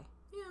CGI.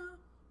 Yeah.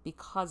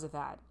 Because of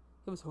that,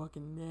 it was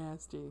fucking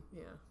nasty.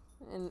 Yeah.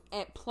 And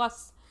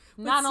plus,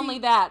 not only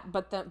that,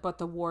 but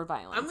the war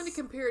violence. I'm going to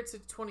compare it to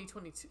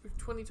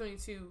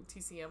 2022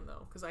 TCM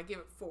though, because I gave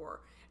it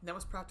 4, and that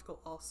was practical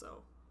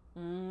also.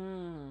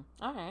 All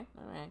right.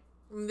 I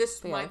mean,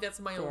 that's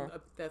my own.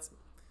 That's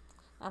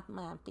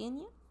my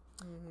opinion.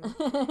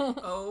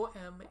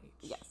 OMH.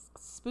 Yes.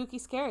 Spooky,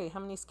 scary.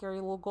 How many scary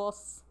little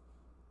ghosts?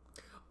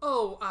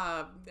 Oh,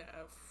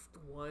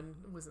 1.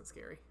 It wasn't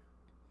scary.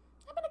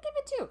 I'm gonna give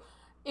it 2.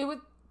 It was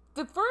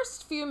the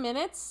first few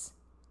minutes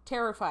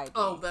terrified me.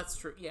 Oh, that's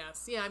true.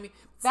 Yes. Yeah. I mean,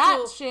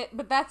 that shit.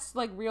 But that's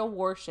real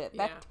war shit.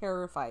 Yeah. That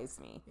terrifies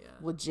me. Yeah.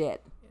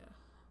 Legit. Yeah.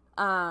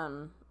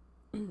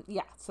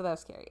 Yeah. So that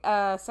was scary.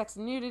 Sex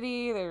and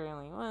nudity. They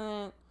really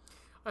wasn't.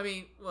 I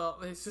mean, well,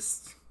 it's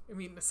just. I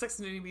mean, the sex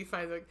and nudity be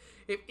fine.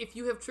 If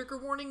you have trigger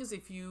warnings,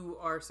 if you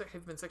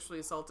have been sexually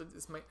assaulted,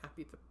 this might not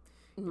be the.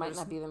 It might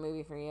not be the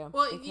movie for you.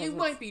 Well, you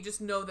might be.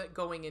 Just know that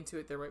going into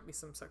it, there might be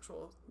some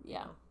sexual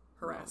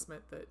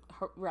harassment that...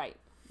 Right.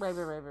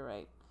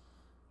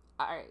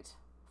 All right.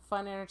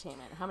 Fun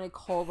entertainment. How many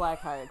coal black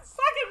hearts?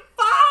 Fucking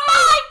 5!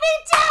 Me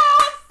too!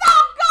 It's so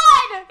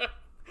good!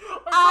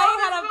 I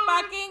had a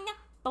fucking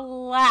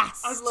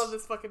blast. I love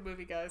this fucking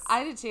movie, guys.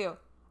 I did too.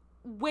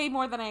 Way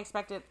more than I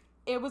expected.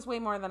 It was way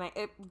more than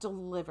it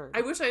delivered.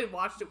 I wish I had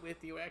watched it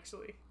with you,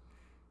 actually.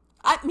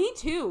 Me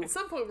too. At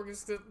some point, we're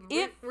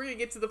gonna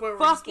get to the point where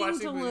we're just fucking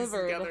watching movies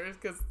delivered. together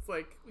because it's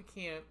like we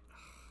can't.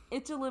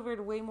 It delivered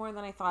way more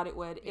than I thought it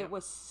would. Yeah. It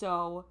was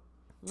so,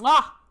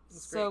 mwah,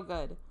 was so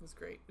good. It was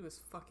great. It was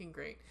fucking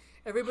great.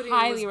 Everybody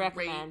Highly was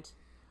recommend.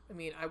 Great. I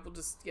mean, I will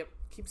just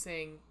keep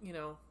saying,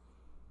 Yeah,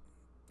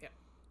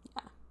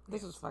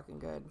 this was fucking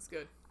good. It's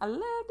good. I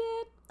loved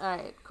it. All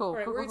right, cool. All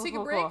right, cool, we're gonna take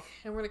a break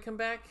and we're gonna come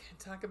back and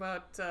talk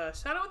about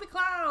Shadow in the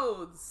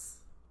Clouds.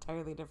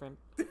 Entirely different.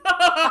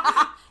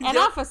 And And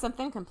off of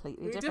something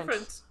completely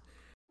different.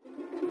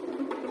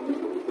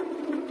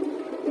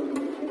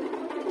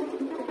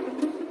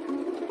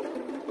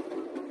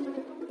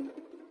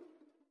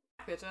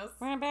 Bitches.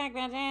 We're back,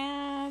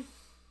 bitches.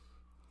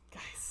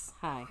 Guys.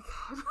 Hi.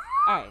 Oh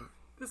All right.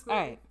 This movie.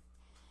 All right.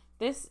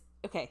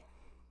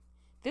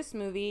 This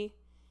movie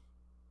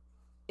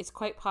is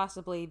quite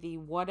possibly the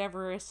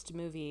whateverest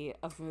movie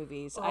of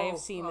movies I have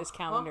seen this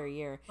calendar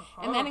year.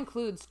 And that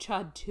includes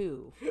Chud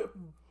 2.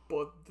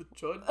 But the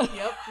Chud.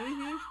 Yep.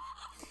 Mm-hmm.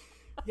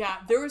 Yeah,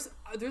 there was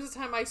a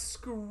time I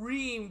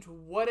screamed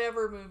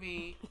whatever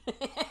movie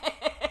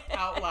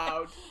out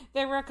loud.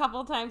 There were a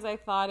couple times I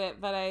thought it,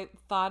 but I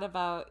thought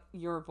about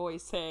your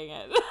voice saying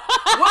it.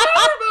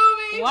 Whatever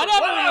movie!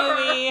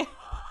 Whatever movie!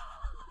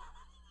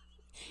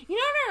 You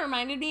know what it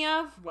reminded me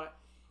of? What?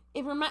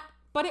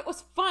 But it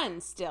was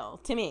fun still,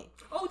 to me.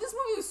 Oh, this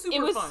movie was super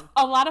It was fun.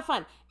 a lot of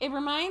fun. It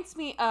reminds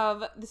me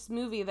of this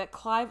movie that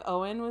Clive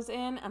Owen was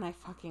in, and I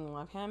fucking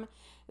love him.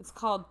 It's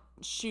called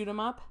Shoot 'Em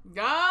Up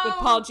Oh! with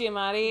Paul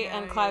Giamatti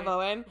and Clive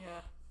Owen.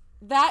 Yeah.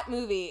 That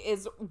movie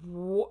is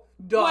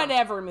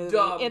whatever movie.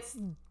 Dumb. It's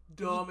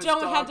Dumb you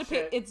don't as have dog to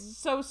pick. shit. It's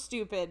so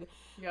stupid,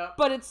 Yep.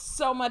 but it's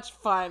so much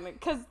fun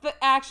because the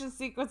action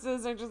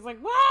sequences are just like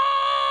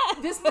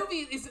what? This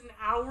movie is an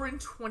hour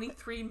and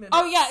 23 minutes.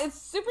 Oh yeah, it's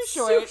super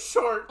short.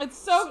 So short. It's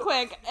so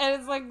quick, and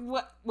it's like,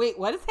 what? Wait,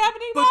 what is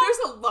happening? But now? there's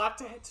a lot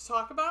to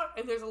talk about,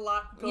 and there's a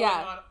lot going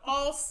on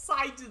all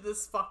sides of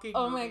this fucking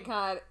movie. Oh my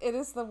god, it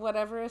is the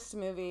whateverest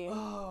movie.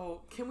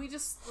 Oh,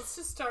 let's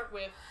just start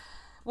with...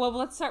 Well,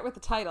 let's start with the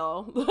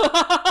title.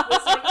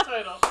 Let's start with the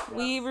title.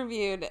 We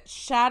reviewed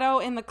Shadow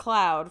in the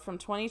Cloud from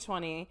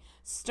 2020,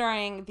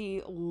 starring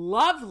the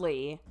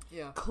lovely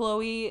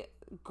Chloe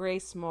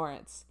Grace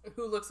Moritz.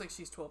 Who looks like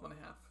she's 12 and a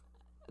half.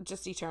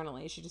 Just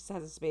eternally. She just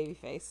has this baby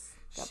face.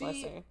 God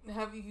bless her.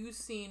 Have you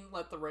seen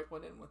Let the Right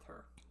One In with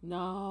her?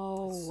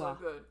 No. So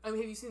good. I mean,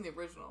 have you seen the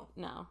original?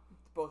 No.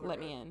 Both are Let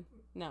good. me in.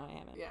 No, I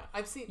haven't. Yeah,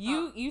 I've seen...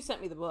 You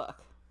sent me the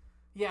book.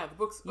 Yeah, the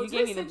book's... You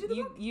gave me the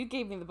book? You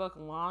gave me the book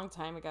a long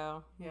time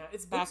ago. Yeah,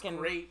 it's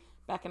great.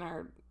 Back in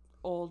our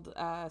old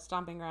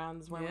stomping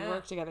grounds where we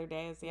worked together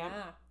days. Yeah.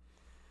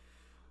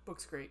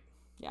 Book's great.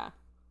 Yeah.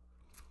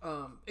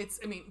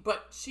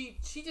 But she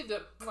did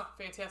a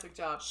fantastic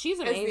job. She's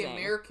amazing. As the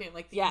American,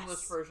 like the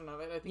English version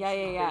of it. I think she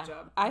did a great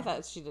job. I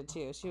thought she did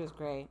too. She was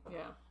great.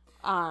 Yeah.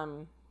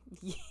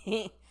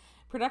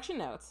 Production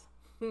notes.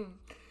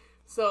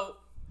 So,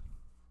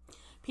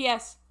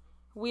 P.S.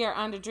 We are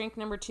on to drink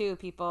number 2,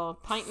 people.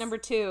 Pint number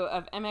 2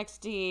 of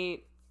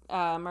MXD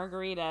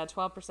margarita,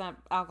 12%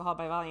 alcohol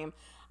by volume.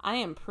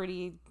 I'm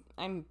pretty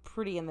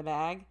in the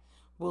bag.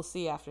 We'll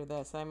see after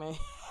this. I may.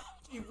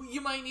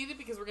 You might need it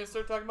because we're going to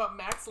start talking about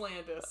Max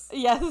Landis.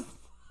 Yes.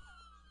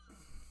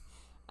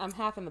 I'm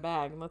half in the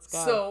bag. Let's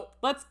go. So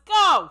let's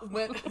go.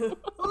 Let's go.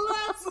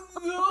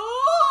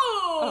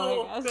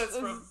 Oh my gosh. That's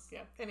from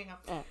Anyhow.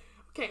 Yeah.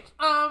 Okay.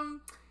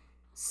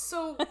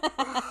 So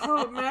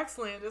Max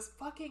Landis,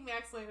 fucking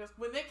Max Landis.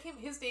 When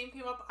his name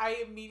came up,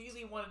 I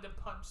immediately wanted to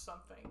punch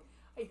something.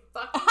 I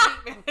fucking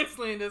hate Max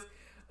Landis.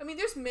 I mean,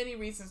 there's many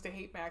reasons to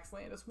hate Max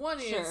Landis. One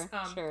is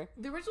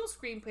the original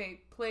screenplay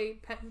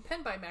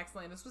penned by Max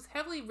Landis was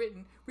heavily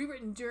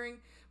rewritten during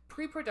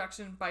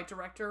pre-production by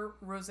director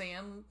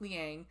Roseanne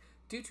Liang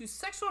due to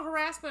sexual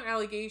harassment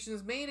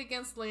allegations made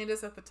against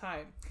Landis at the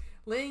time.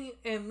 Liang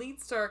and lead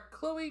star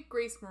Chloe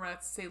Grace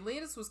Moretz say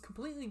Landis was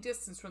completely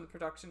distanced from the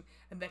production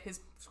and that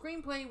his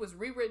screenplay was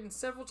rewritten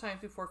several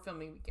times before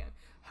filming began.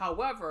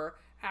 However,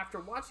 after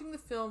watching the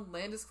film,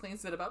 Landis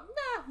claims that about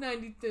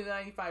 90 to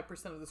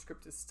 95% of the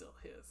script is still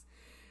his.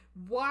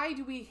 Why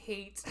do we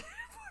hate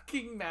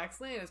fucking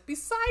Max Landis?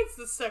 Besides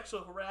the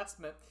sexual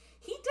harassment,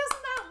 he does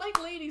not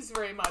like ladies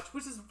very much,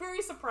 which is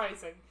very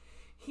surprising.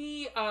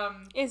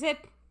 Is it?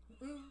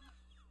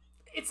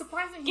 It's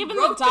surprising he given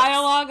wrote the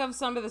dialogue of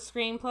some of the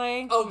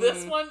screenplay. Oh,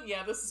 this one?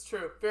 Yeah, this is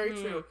true. Very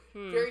true.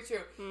 Very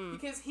true.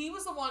 Because he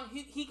was the one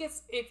he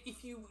gets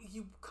if you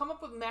come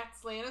up with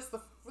Max Landis,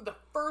 the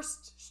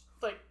first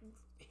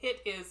hit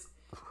is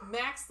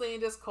Max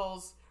Landis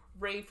calls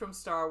Rey from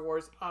Star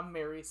Wars a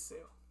Mary Sue.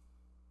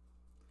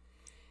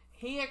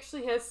 He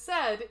actually has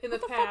said in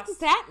What the the past fuck does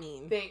that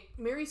mean?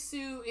 Mary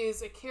Sue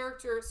is a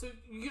character. So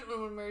you don't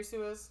know what Mary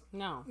Sue is?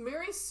 No.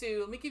 Mary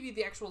Sue. Let me give you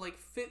the actual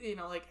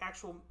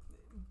actual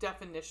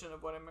definition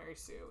of what a Mary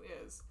Sue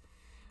is.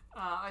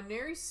 A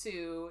Mary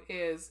Sue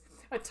is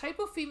a type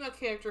of female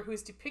character who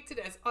is depicted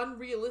as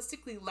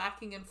unrealistically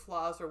lacking in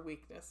flaws or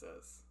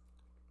weaknesses.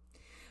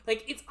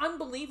 Like, it's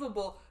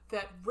unbelievable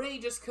that Rey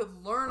just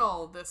could learn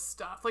all of this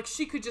stuff. Like,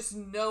 she could just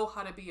know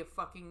how to be a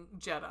fucking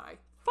Jedi.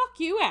 Fuck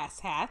you,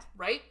 asshat.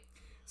 Right?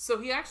 So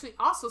he actually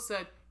also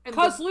said...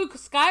 Because Luke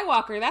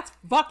Skywalker, that's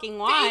fucking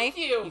why. Thank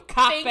you. You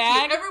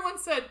cockbag. Everyone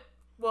said,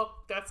 well,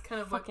 that's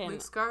kind of fucking what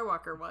Luke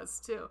Skywalker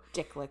was, too.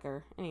 Dick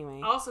licker. Anyway.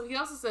 He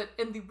also said,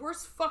 and the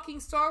worst fucking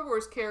Star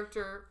Wars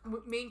character,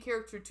 main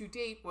character to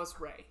date was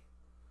Rey.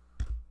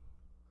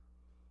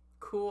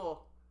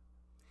 Cool.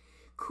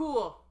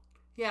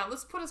 Yeah,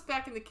 let's put us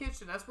back in the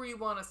kitchen. That's where you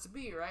want us to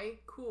be, right?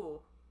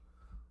 Cool.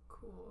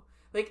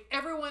 Like,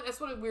 everyone, that's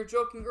what we were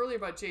joking earlier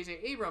about J.J.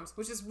 Abrams,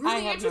 which is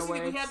really interesting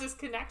that we had this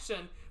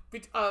connection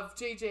of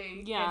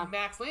J.J. and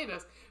Max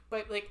Landis.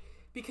 But, like,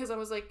 because I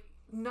was like,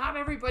 not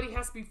everybody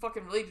has to be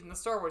fucking related in the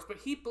Star Wars, but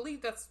he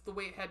believed that's the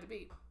way it had to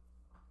be.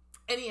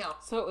 Anyhow.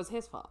 So it was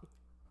his fault.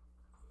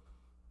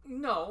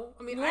 No.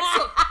 I mean,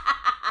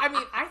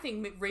 I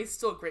think Rey's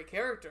still a great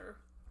character.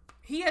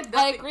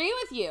 I agree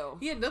with you.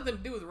 He had nothing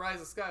to do with the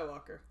Rise of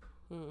Skywalker.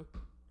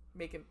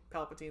 Making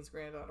Palpatine's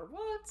granddaughter.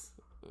 What?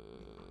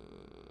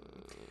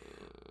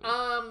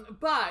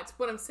 But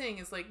what I'm saying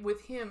is, like,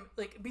 with him,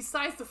 like,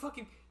 besides the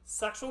fucking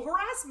sexual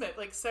harassment,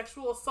 like,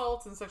 sexual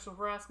assault and sexual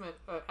harassment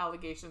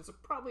allegations are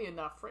probably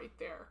enough right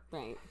there.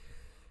 Right.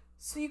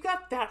 So you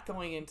got that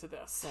going into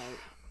this.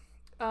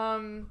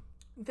 Right.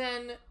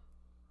 Then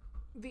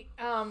the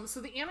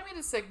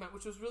animated segment,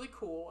 which was really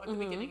cool at the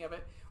beginning of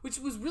it, which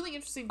was really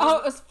interesting. Oh,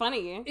 it was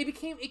funny.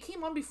 It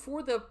came on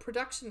before the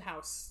production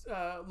house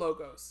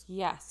logos.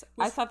 Yes,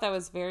 I thought that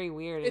was very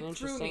weird and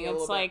interesting.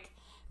 It's like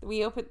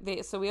we opened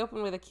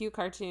with a cute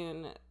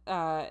cartoon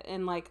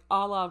in like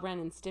a la Ren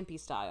and Stimpy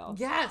style.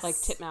 Yes, like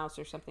Titmouse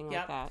or something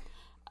like that.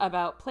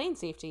 About plane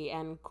safety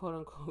and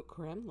quote-unquote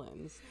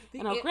gremlins.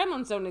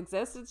 Gremlins don't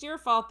exist. It's your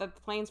fault that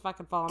the plane's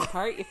fucking falling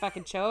apart, you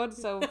fucking chode.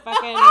 So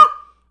fucking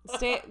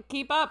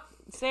keep up.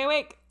 Stay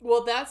awake.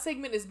 Well, that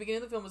segment is the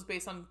beginning of the film was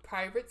based on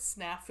Pirate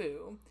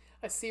Snafu,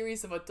 a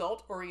series of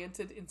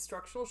adult-oriented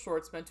instructional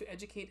shorts meant to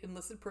educate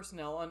enlisted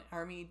personnel on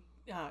Army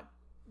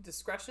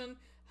discretion,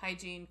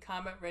 hygiene,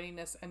 combat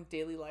readiness, and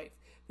daily life.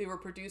 They were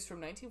produced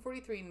from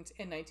 1943 and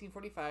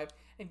 1945,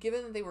 and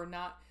given that they were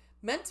not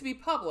meant to be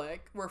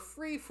public, were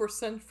free from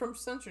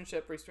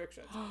censorship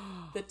restrictions.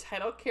 The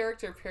title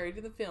character parodied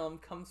in the film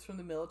comes from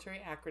the military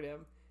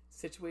acronym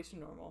Situation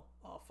Normal,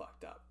 All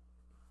Fucked Up.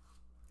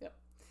 Yep.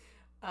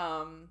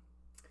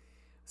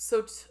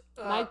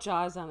 My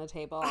jaw's on the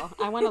table.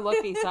 I want to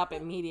look these up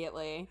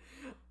immediately.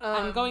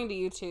 I'm going to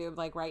YouTube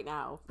like right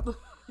now.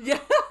 Yeah.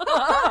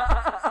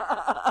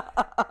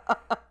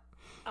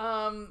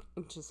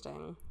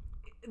 Interesting.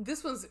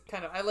 This one's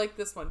I like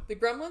this one. The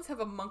gremlins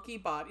have a monkey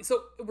body.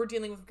 So we're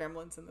dealing with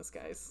gremlins in this,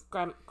 guys.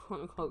 Quote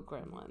unquote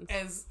gremlins.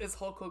 As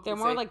Hulk Hogan They're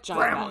would more say, like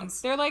giant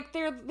gremlins.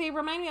 Bats. They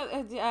remind me of,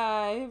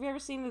 have you ever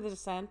seen The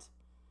Descent?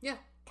 Yeah.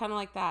 Kind of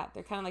like that.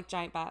 They're kind of like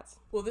giant bats.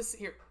 Well,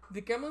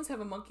 the gremlins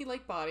have a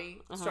monkey-like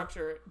body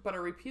structure, but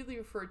are repeatedly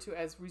referred to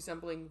as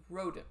resembling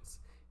rodents.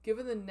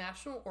 Given the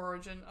national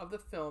origin of the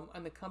film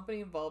and the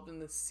company involved in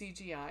the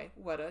CGI,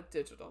 Weta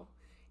Digital,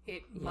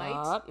 it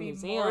might be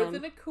more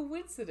than a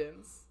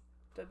coincidence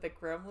that the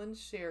gremlins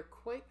share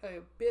quite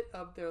a bit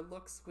of their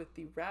looks with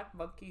the rat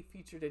monkey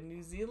featured in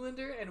New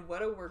Zealander and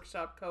Weta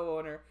Workshop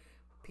co-owner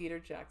Peter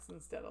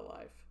Jackson's Dead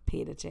Alive.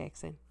 Peter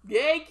Jackson.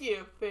 Thank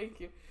you.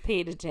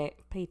 Peter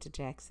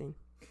Jackson.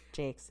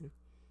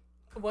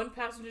 One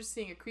passenger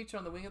seeing a creature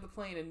on the wing of the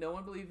plane and no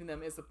one believing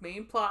them is the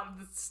main plot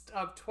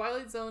of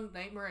Twilight Zone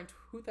Nightmare in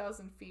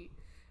 2,000 Feet,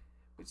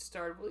 which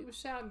starred William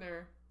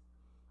Shatner.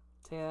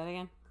 Say that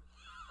again.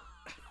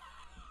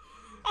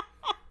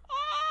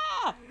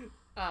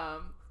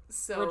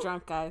 So we're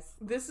drunk, guys.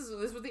 This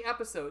was the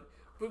episode,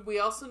 but we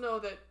also know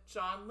that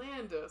John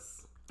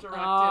Landis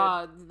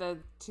directed the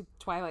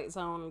Twilight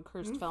Zone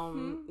cursed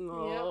film.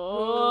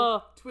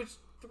 Which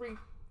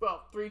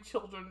three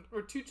children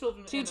or two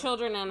children. Two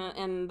children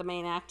and the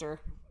main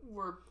actor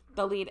were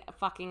the lead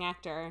fucking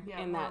actor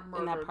in that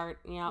part.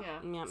 Yep.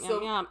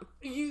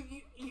 You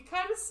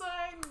kind of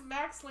sign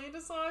Max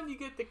Landis on, you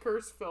get the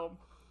cursed film.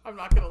 I'm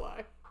not gonna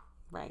lie.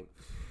 Right.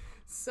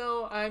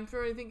 So I'm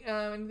throwing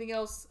anything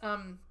else.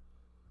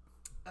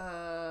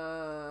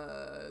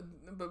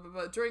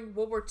 During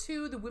World War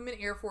II, the Women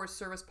Air Force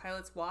Service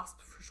Pilots, WASP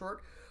for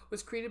short,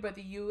 was created by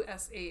the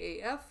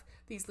USAAF.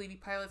 These lady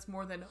pilots,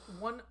 more than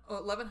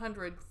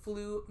 1,100,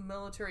 flew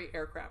military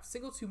aircraft,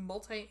 single to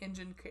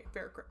multi-engine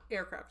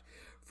aircraft,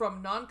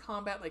 from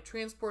non-combat, like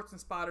transports and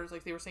spotters,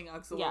 like they were saying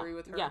auxiliary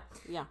with her.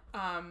 Yeah.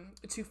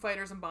 To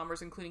fighters and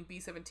bombers, including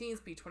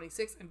B-17s,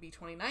 B-26, and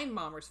B-29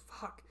 bombers.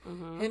 Fuck.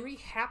 Mm-hmm. Henry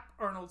Hap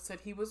Arnold said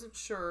he wasn't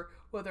sure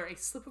whether a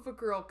slip of a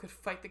girl could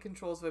fight the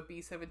controls of a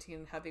B-17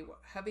 in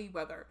heavy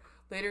weather.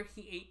 Later,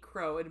 he ate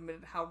crow and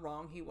admitted how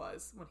wrong he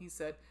was when he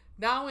said,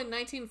 "Now in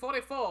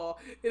 1944,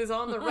 it is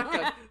on the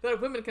record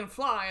that women can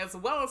fly as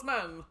well as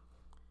men."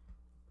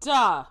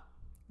 Duh.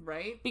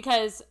 Right?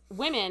 Because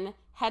women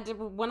had to,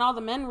 when all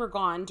the men were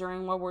gone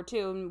during World War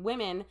II,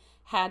 women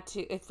had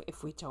to,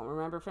 if we don't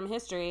remember from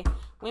history,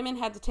 women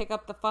had to take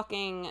up the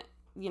fucking,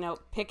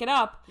 pick it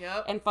up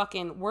and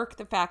fucking work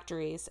the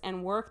factories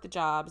and work the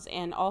jobs.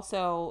 And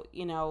also,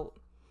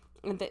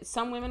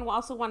 some women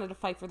also wanted to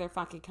fight for their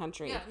fucking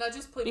country. Yeah, not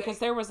just play because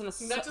there wasn't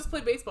not just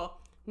play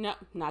baseball. No,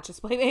 not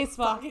just play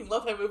baseball. I fucking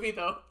love that movie,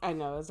 though. I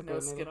know, it was a great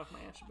movie. Skin off my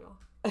Asheville.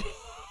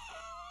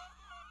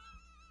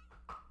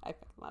 I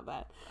fucking love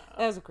that.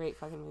 That was a great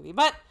fucking movie.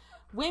 But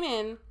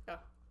women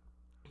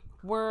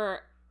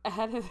were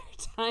ahead of their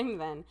time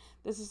then.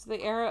 This is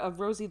the era of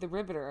Rosie the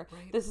Riveter.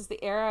 Right. This is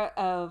the era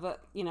of,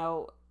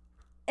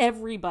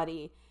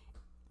 everybody,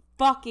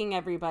 fucking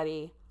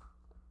everybody.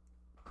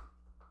 Oh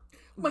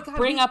my God,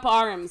 bring up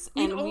arms.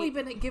 We've only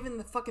been given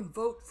the fucking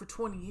vote for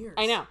 20 years.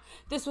 I know.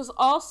 This was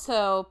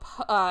also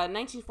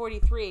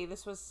 1943.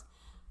 This was,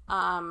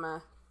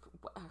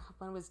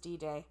 when was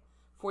D-Day?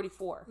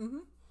 44. Mm-hmm.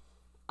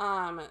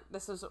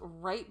 This was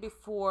right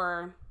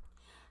before.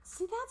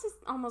 See, that's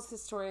almost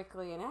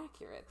historically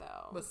inaccurate,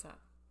 though. What's that?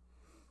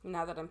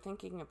 Now that I'm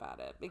thinking about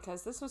it,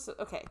 because this was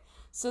okay.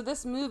 So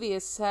this movie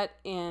is set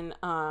in.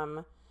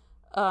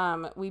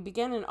 We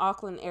begin in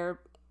Auckland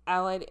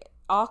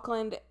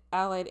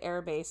Allied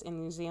Air Base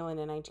in New Zealand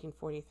in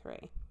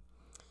 1943.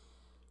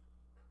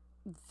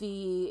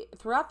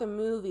 Throughout the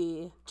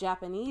movie,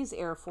 Japanese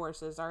air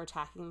forces are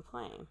attacking the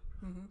plane.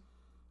 Mm-hmm.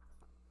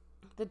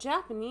 The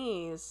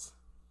Japanese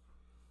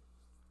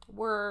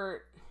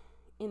were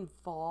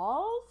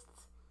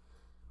involved,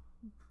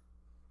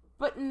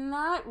 but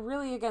not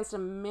really against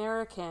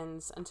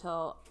Americans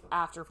until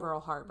after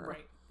Pearl Harbor.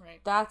 Right.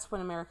 That's when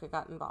America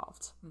got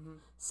involved. Mm-hmm.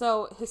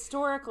 So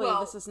historically,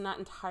 this is not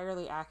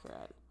entirely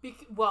accurate.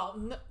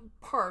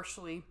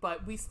 Partially,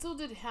 but we still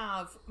did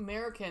have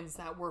Americans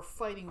that were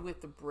fighting with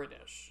the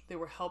British. They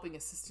were helping,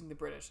 assisting the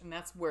British, and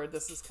that's where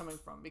this is coming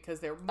from, because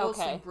they're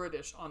mostly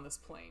British on this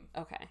plane.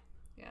 Okay.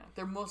 Yeah,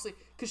 they're mostly,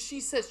 because she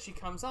says she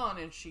comes on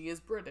and she is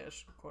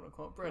British, quote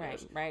unquote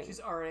British. Right.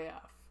 She's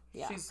RAF.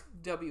 Yeah. She's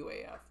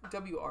WRAF.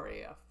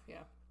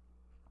 Yeah.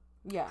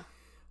 Yeah.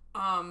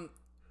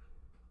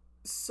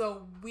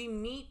 So we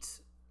meet.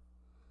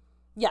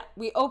 Yeah,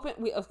 we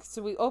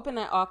open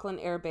at Auckland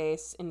Air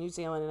Base in New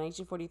Zealand in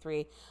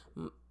 1943,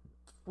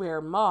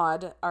 where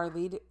Maud, our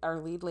lead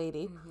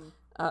lady,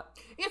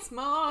 it's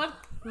Maud.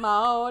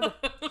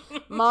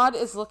 Maud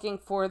is looking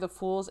for the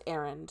Fool's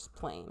Errand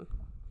plane.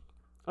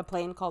 A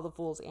plane called the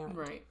Fool's Errand.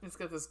 Right. It's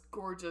got this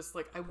gorgeous,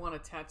 I want a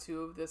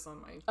tattoo of this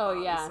on my body. Oh,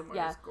 yeah.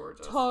 It's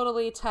gorgeous.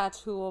 Totally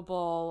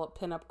tattooable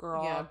pinup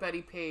girl. Yeah,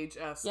 Betty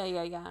Page-esque.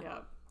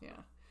 Yeah.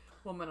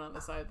 Woman on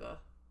the side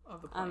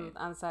of the plane.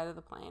 On the side of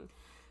the plane.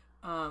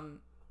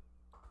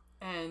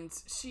 And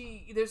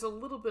there's a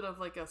little bit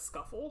of a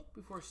scuffle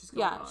before she's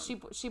going on.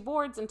 She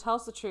boards and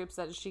tells the troops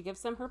that she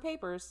gives them her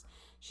papers.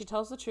 She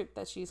tells the troop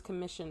that she's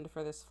commissioned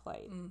for this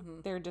flight.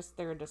 Mm-hmm. They're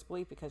in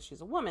disbelief because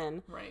she's a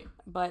woman. Right.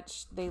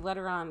 But they let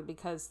her on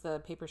because the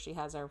papers she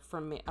has are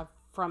from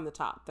the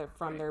top. They're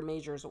from their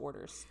major's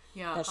orders.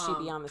 Yeah. That she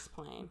be on this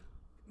plane.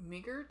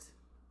 Meagert,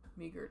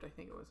 I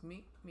think it was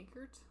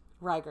Meagert.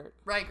 Reigert.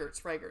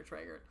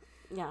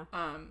 Yeah.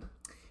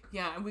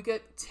 Yeah, and we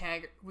get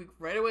Taggart.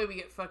 Right away we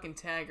get fucking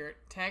Taggart.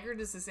 Taggart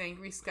is this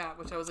angry Scot,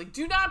 which I was like,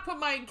 do not give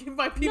my people a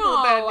bad name.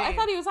 No, I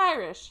thought he was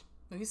Irish.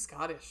 No, he's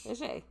Scottish. Is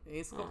he?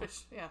 He's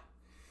Scottish, yeah.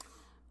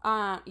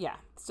 Yeah.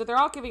 So they're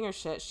all giving her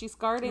shit. She's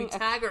guarding...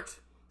 Taggart.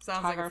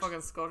 Sounds like a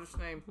fucking Scottish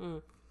name.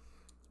 Mm.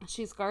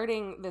 She's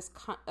guarding this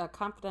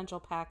confidential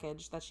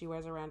package that she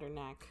wears around her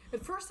neck.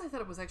 At first, I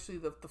thought it was actually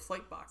the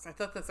flight box. I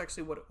thought that's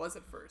actually what it was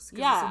at first.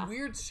 Yeah, it's a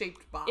weird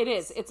shaped box. It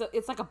is.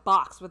 It's like a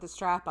box with a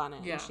strap on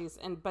it. Yeah.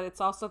 But it's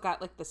also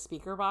got the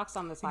speaker box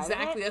on the side.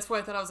 Exactly. That's why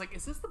I thought I was like,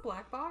 is this the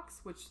black box?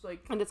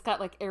 And it's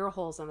got air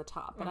holes in the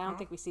top, but I don't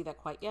think we see that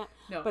quite yet.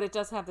 No. But it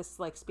does have this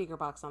speaker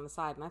box on the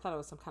side, and I thought it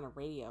was some kind of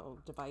radio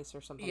device or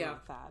something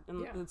like that.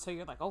 And so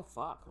you're like, oh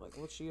fuck,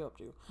 what's she up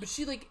to? But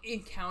she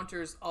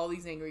encounters all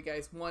these angry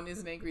guys. One is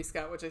an angry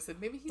Scot, which I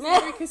said, maybe he's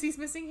angry because he's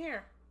missing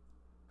hair.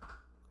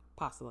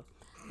 Possibly.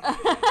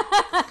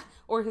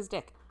 Or his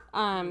dick.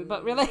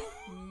 But really,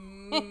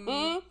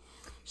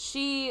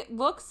 she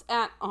looks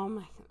at,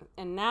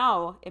 and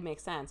now it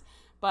makes sense.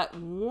 But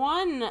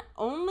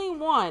only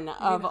one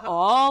of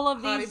all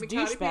of these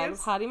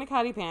douchebags, Hottie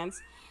McHottie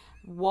Pants,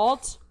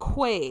 Walt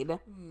Quaid,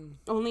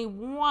 only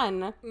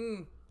one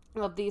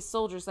of these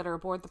soldiers that are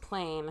aboard the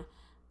plane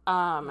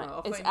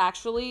is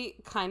actually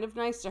kind of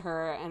nice to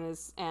her,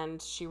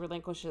 and she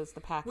relinquishes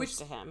the package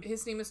to him.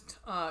 His name is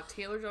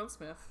Taylor John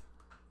Smith.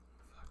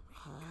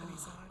 God,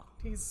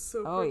 he's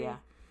so pretty. Oh yeah,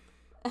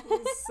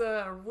 is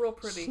real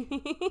pretty.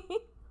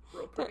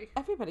 Real pretty.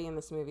 Everybody in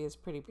this movie is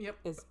pretty. Yep.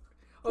 Is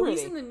Oh,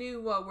 pretty. he's in the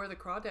new Where the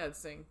Crawdads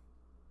Sing.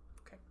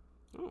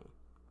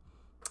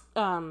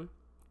 Okay.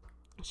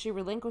 She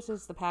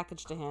relinquishes the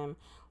package to him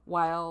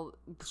while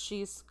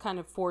she's kind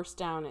of forced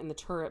down in the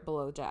turret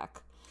below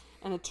deck.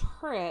 And the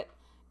turret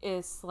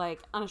is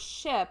like on a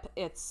ship.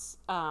 It's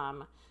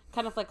kind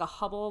of like a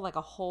hubble, like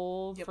a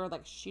hole for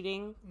like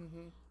shooting.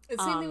 Mm-hmm.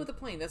 And same thing with the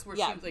plane. That's where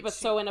yeah, she like. But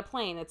so in a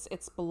plane,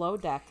 it's below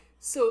deck.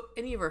 So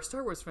any of our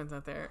Star Wars friends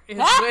out there,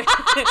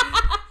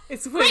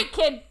 it's when, Great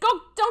kid,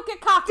 don't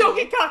get cocky. Don't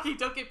get cocky.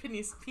 Don't get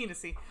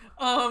penisy.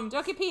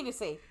 Don't get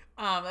penisy.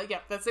 Yeah,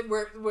 that's it.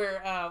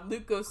 Where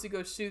Luke goes to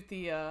go shoot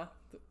the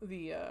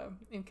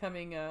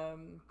incoming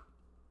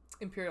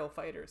Imperial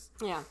fighters.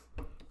 Yeah.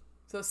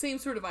 So same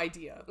sort of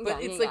idea,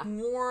 but it's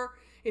more.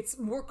 It's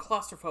more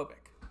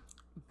claustrophobic.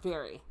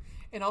 Very.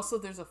 And also,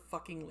 there's a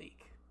fucking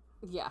leak.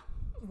 Yeah.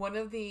 One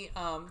of the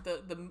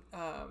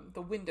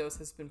windows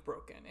has been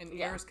broken and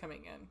air is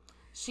coming in.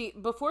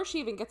 Before she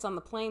even gets on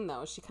the plane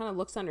though, she kind of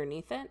looks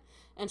underneath it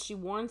and she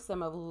warns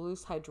them of a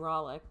loose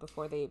hydraulic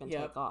before they even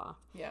take off.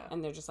 Yeah.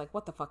 And they're just like,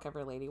 "What the fuck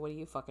ever, lady? What do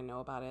you fucking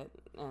know about it?"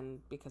 And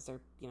because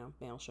they're,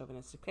 male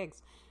chauvinistic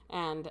pigs.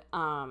 And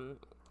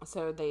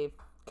so they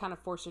kind of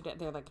force her to,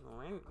 they're like,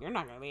 "You're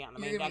not going to be on the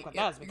main deck with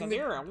us because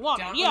you're a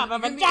woman. You have a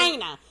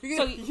vagina." You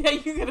got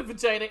a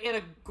vagina and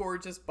a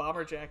gorgeous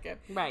bomber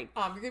jacket. Right.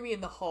 You're going to be in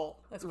the hull.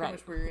 That's pretty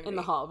much where you're going to be. In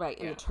the hull, right,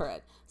 in the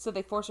turret. So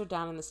they force her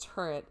down in this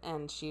turret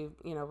and she,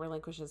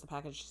 relinquishes the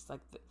package. She's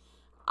like,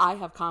 "I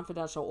have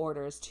confidential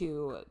orders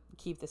to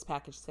keep this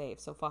package safe,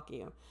 so fuck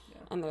you." Yeah.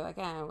 And they're like,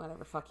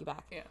 whatever, fuck you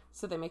back. Yeah.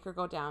 So they make her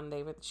go down.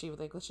 She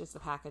relinquishes the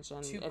package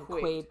and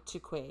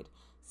Quaid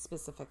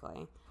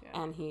specifically.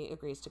 Yeah. And he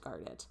agrees to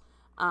guard it.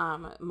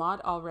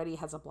 Maud already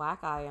has a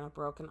black eye and a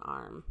broken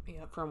arm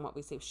from what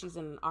we see. She's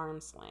in an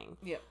arm sling.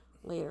 Yep.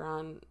 Later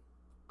on,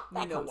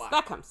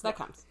 that comes.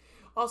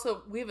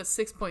 Also, we have a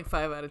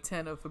 6.5 out of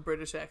 10 of a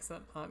British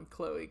accent on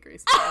Chloe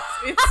Grace Moretz.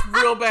 It's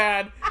real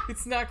bad.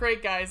 It's not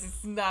great, guys.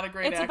 It's not a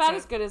great accent. It's about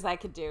as good as I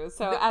could do,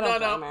 so I don't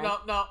blame her.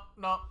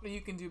 No.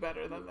 You can do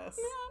better than this.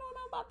 No, I don't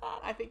know about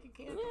that. I think you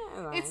can.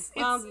 Yeah, right. It's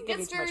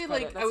very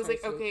like, I was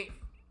like, okay,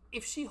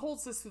 if she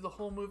holds this through the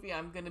whole movie,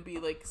 I'm going to be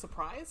like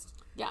surprised.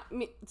 Yeah,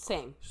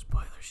 same.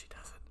 Spoiler, she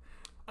doesn't.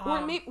 Or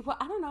maybe,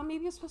 I don't know,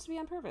 maybe it's supposed to be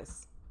on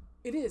purpose.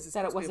 It is.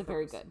 That it wasn't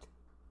very good.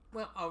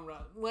 Well,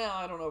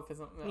 I don't know if it's...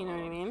 No, you know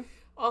what I mean?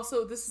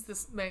 Also,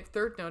 my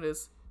third note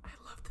is, I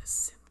love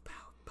this synth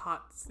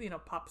pop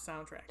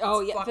soundtrack. Oh,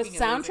 yeah, the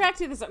soundtrack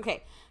to this...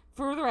 Okay,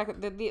 for the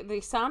record,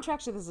 the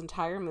soundtrack to this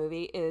entire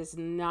movie is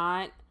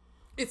not...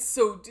 It's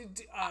so...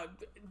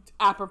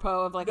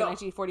 apropos of like a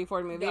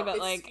 1944 movie, but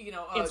like,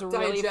 it's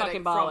really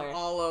fucking baller.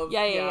 All of,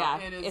 yeah.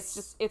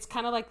 It's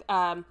kind of like...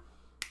 I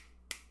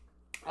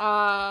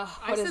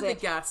said The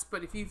Guest,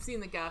 but if you've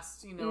seen The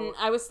Guest,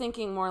 I was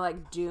thinking more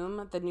like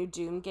Doom, the new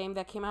Doom game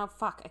that came out.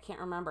 Fuck, I can't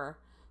remember.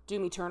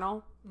 Doom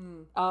Eternal.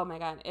 Oh my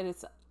god, it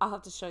is. I'll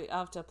have to show you. I'll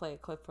have to play a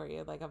clip for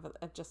you, like of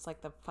just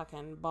like the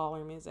fucking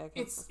baller music.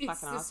 It's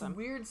fucking awesome. This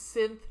weird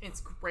synth.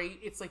 It's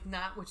great. It's like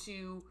not what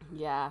you.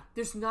 Yeah.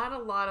 There's not a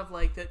lot of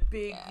like that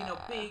big,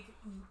 big,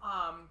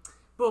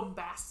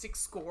 bombastic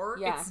score.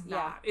 Yeah. It's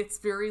not. It's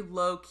very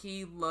low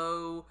key,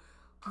 low,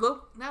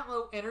 not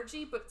low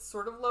energy, but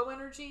sort of low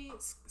energy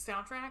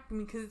soundtrack. I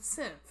mean, because it's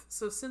synth,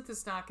 so synth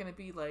is not going to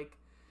be like,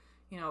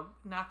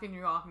 knocking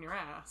you off in your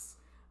ass.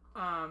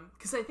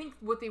 Because I think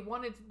what they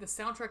wanted the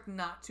soundtrack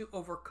not to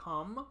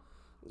overcome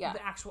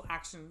the actual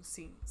action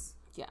scenes.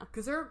 Yeah.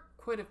 Because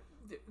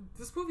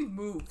this movie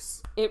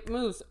moves. It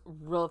moves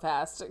real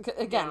fast.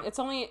 Again, it's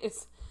only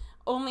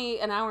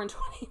an hour and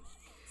 20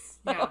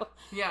 minutes. So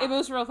it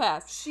moves real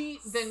fast. She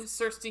then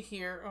starts to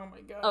hear, oh my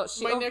god.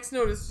 My next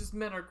note is just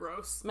men are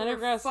gross. Men are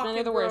gross. Men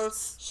are the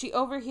worst. She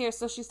overhears,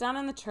 so she's down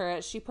in the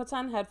turret. She puts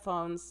on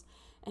headphones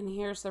and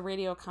hears the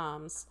radio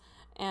comms.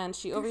 And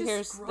she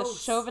overhears the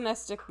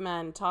chauvinistic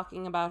men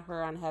talking about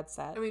her on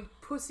headset. I mean,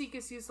 pussy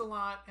gets used a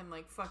lot, and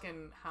like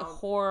fucking how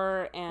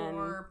whore and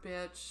whore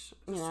bitch,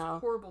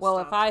 horrible well,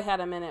 stuff. If I had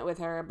a minute with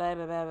her, blah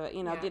blah blah,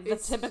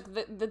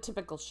 the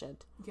typical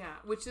shit. Yeah,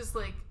 which is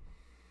like,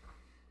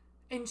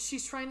 and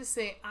she's trying to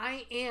say,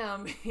 I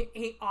am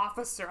a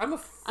officer. I'm a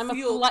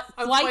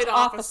flight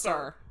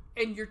officer,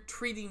 and you're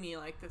treating me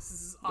like this.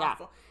 This is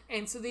awful.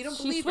 And so they don't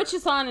believe her. She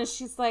switches on, and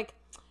she's like,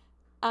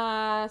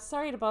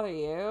 sorry to bother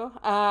you.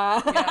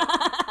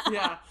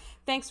 Yeah.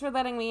 Thanks for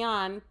letting me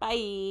on. Bye.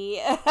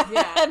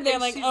 Yeah. And they're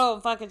like, oh,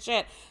 fucking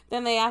shit.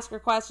 Then they ask her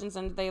questions,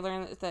 and they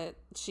learn that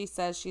she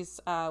says she's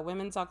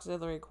Women's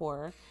Auxiliary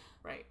Corps.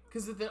 Right.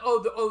 Because then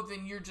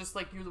you're just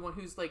like, you're the one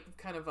who's like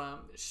kind of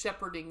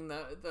shepherding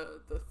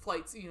the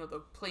flights,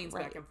 the planes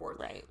back and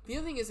forth. Right. The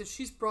other thing is that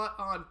she's brought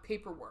on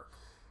paperwork.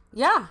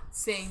 Yeah.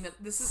 Saying that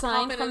this is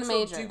signed confidential. From the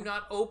major. Do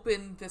not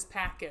open this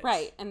package.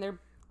 Right. And they're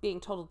being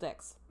total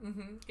dicks.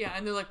 Mm-hmm. Yeah,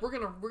 and they're like, we're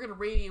gonna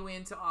radio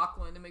into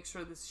Auckland to make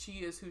sure that she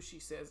is who she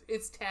says.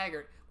 It's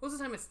Taggart. Most of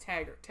the time, it's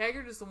Taggart.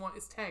 Taggart is the one.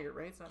 It's Taggart,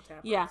 right? It's not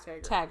Taggart. Yeah, it's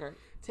Taggart. Taggart.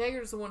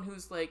 Taggart is the one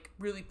who's like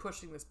really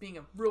pushing this, being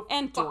a real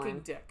And fucking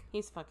Dorn. dick.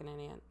 He's fucking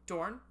idiot.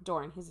 Dorn.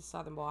 He's a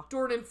southern boy.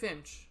 Dorn and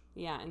Finch.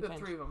 Yeah, and The Finch.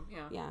 three of them.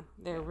 Yeah. Yeah,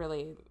 they're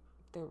really.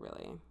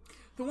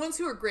 The ones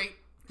who are great.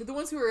 The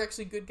ones who are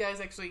actually good guys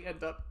actually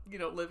end up,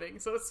 living,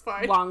 so it's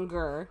fine.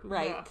 Longer,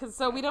 right? Yeah. Because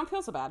so we don't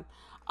feel so bad.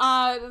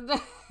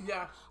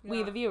 Yeah.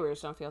 We, the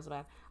viewers, don't feel so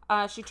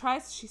bad.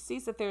 She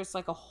sees that there's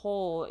like a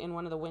hole in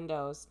one of the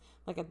windows,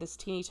 like at this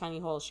teeny tiny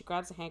hole. She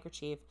grabs a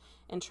handkerchief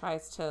and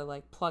tries to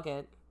like plug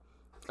it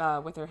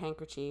with her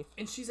handkerchief.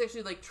 And she's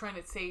actually like trying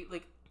to say,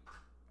 like,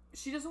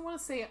 she doesn't want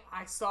to say,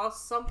 I saw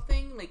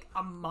something, like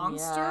a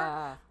monster,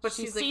 Yeah. but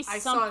She she's like, sees I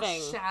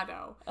something. saw a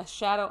shadow. A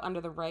shadow under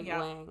the right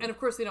Yeah. wing. And of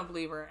course they don't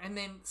believe her. And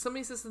then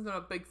somebody says something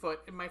about Bigfoot,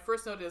 and my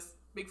first note is,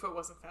 Bigfoot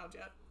wasn't found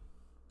yet.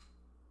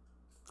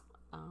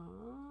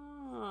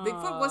 Oh.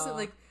 Bigfoot wasn't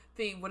like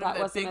whatever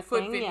that wasn't a Bigfoot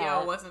thing video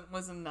yet.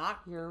 wasn't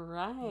not. You're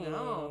right.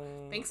 No.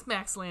 Thanks,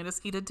 Max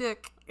Landis. Eat a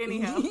dick.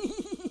 Anyhow.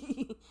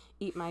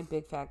 Eat my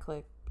big fat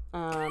click.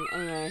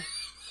 Anyway.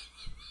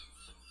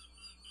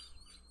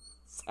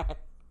 Sorry.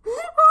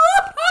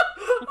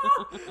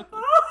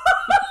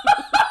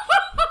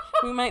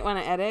 We might want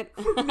to edit.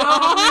 No,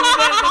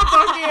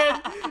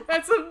 that fucking,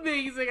 that's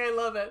amazing. I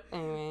love it.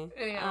 Anyway.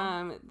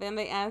 Anyhow. Then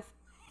they ask.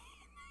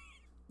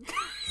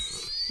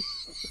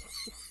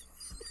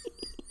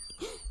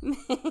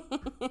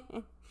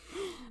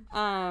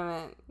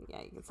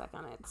 Yeah, you can suck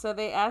on it. So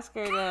they ask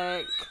her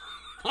to.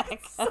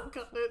 Suck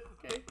on it.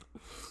 Okay.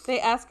 They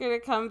ask her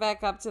to come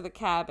back up to the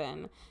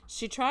cabin.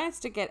 She tries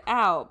to get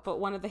out, but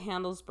one of the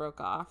handles broke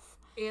off.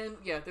 And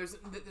yeah, there's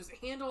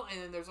a handle,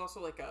 and then there's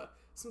also like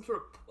some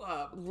sort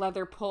of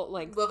Leather pull,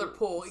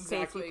 exactly.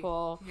 Safety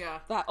pull. Yeah,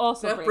 that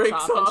also breaks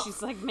off. And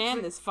she's like,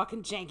 "Man, this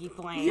fucking janky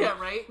plane." Yeah,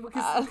 right.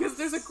 Because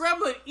there's a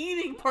gremlin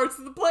eating parts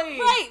of the plane.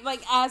 Right,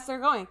 like as they're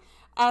going.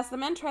 As the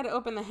men try to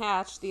open the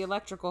hatch, the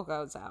electrical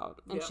goes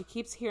out, and she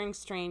keeps hearing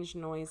strange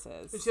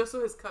noises. And she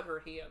also has cut her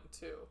hand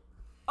too.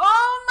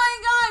 Oh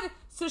my god!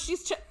 So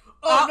she's.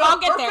 I'll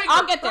get there.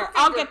 I'll get there.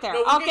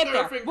 No, I'll get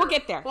there. We'll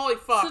get there. Holy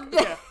fuck! So,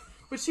 yeah.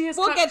 But she has.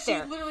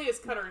 She literally has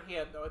cut her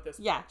hand though at this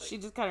point. Yeah, she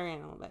just cut her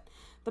hand a little bit.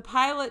 The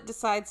pilot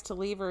decides to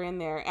leave her in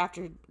there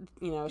after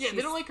Yeah,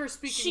 they don't like her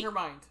speaking her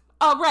mind.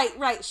 Oh,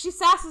 right. She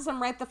sasses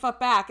him right the fuck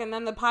back, and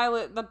then the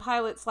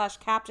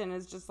pilot/captain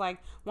is just like,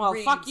 "Well,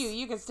 Reads. fuck you.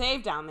 You can stay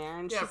down there."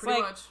 And she's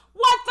like, much.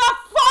 "What the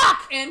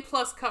fuck?" And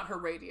plus, cut her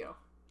radio.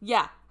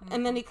 Yeah,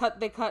 and then they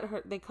cut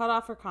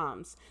off her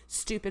comms.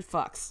 Stupid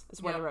fucks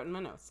is what I wrote in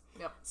my notes.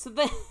 Yep. So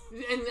then,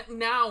 and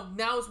now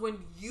is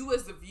when you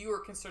as the viewer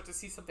can start to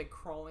see something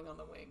crawling on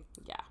the wing.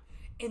 Yeah.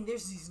 And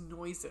there's these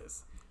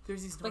noises.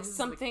 Like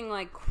something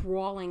like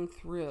crawling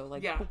through,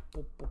 like yeah. Boop,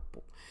 boop, boop,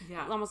 boop.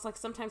 Yeah. Almost like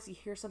sometimes you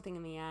hear something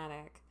in the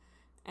attic,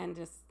 and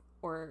this is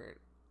where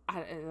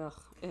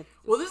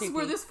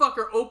this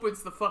fucker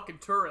opens the fucking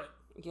turret.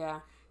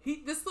 Yeah.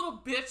 This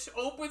little bitch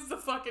opens the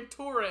fucking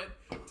turret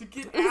to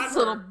get at This her.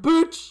 little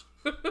bitch.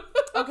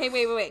 Okay,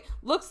 wait.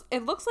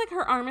 It looks like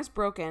her arm is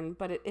broken,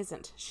 but it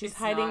isn't. She's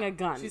hiding a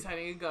gun. She's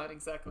hiding a gun,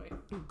 exactly.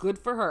 Good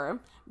for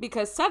her,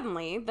 because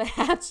suddenly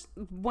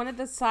one of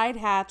the side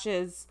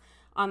hatches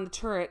on the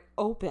turret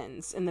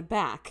opens in the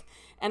back,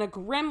 and a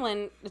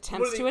gremlin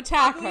attempts to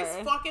attack her. One of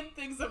these fucking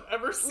things I've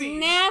ever seen.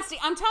 Nasty.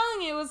 I'm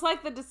telling you, it was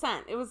like The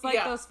Descent. It was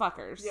like those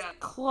fuckers. Yeah.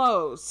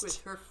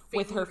 Closed.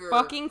 With her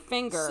fucking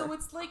finger. So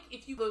it's like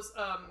if you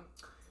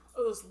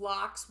those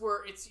locks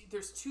where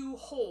there's two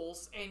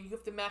holes and you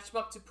have to match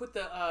them up to put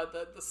the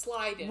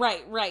slide in.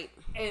 Right.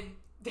 And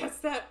that's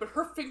that, but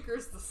her finger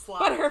is the slide.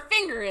 But her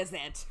finger is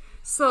it.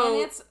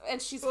 So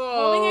and she's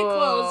holding it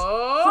closed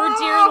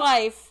for dear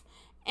life.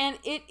 And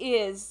it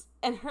is,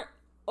 and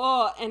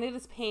it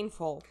is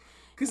painful.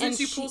 Because then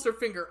she pulls her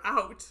finger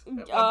out.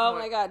 Oh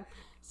my god.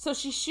 So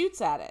she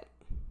shoots at it.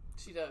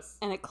 She does.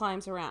 And it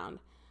climbs around.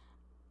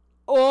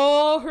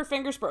 Oh, her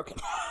finger's broken.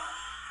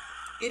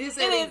 It is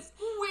a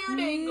weird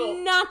angle.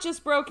 Not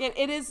just broken.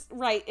 It is,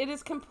 right. It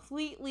is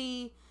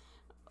completely,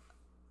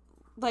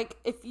 like,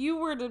 if you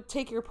were to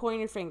take your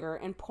pointer finger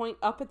and point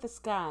up at the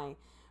sky,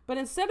 but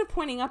instead of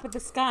pointing up at the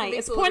sky,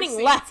 it's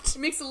pointing left. It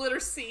makes a letter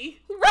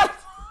C. Right.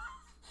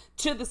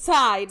 To the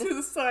side. To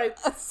the side.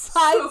 A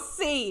side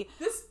C.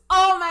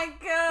 Oh my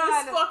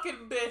god. This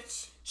fucking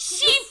bitch.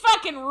 She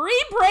fucking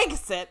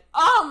re-breaks it.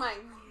 Oh my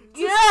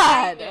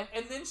god.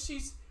 And then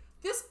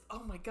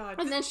oh my god.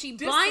 And then she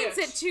binds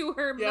it to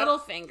her middle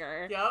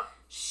finger. Yep.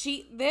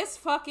 This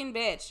fucking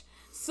bitch.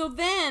 So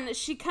then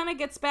she kind of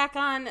gets back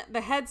on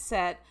the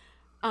headset,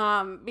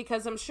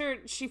 because I'm sure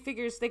she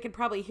figures they could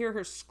probably hear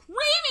her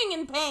screaming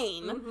in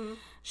pain. Mm-hmm.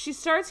 She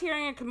starts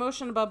hearing a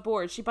commotion above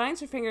board. She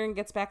binds her finger and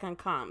gets back on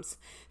comms.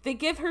 They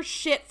give her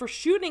shit for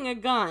shooting a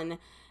gun,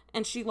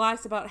 and she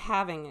lies about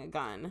having a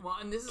gun. Well,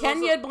 and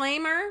Can you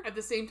blame her? At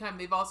the same time,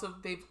 they've also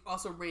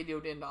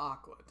radioed into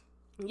Auckland.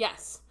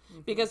 Yes.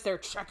 because they're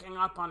checking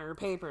up on her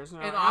papers.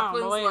 And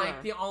Auckland's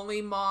like the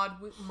only Maud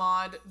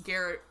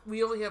Garrett. We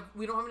don't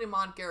have any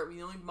Maud Garrett.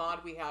 The only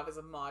Maud we have is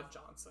a Maud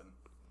Johnson.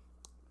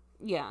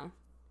 Yeah.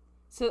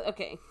 So,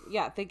 okay,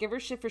 yeah, they give her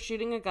shit for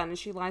shooting a gun, and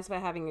she lies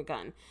about having a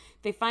gun.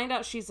 They find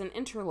out she's an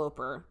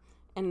interloper,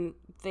 and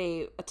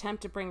they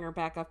attempt to bring her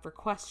back up for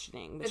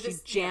questioning, but she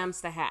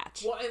jams the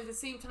hatch. Well, at the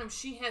same time,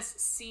 she has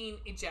seen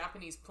a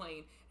Japanese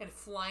plane and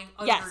flying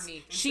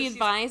underneath. Yes, she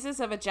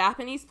advises of a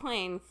Japanese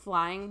plane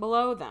flying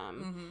below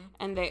them,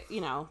 and they,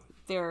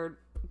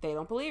 they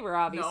don't believe her,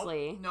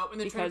 obviously. Nope.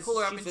 And they're trying to pull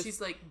her up, and she's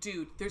like,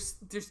 dude, there's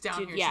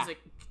down here. Yeah. She's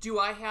like, do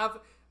I have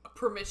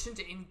permission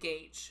to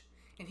engage?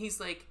 And he's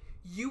like,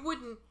 you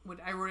wouldn't, when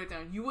I wrote it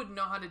down, you wouldn't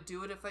know how to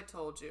do it if I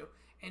told you.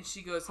 And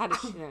she goes, how does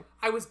she know?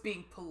 I was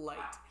being polite.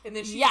 And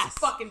then she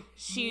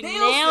she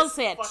nails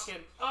it.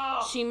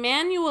 Oh. She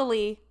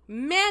manually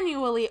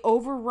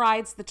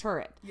overrides the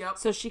turret. Yep.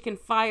 So she can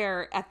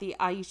fire at the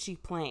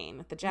Aichi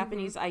plane, the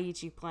Japanese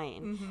Aichi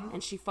plane.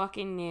 And she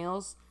fucking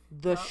nails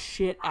the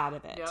shit out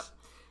of it. Yep.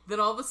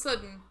 Then all of a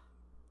sudden,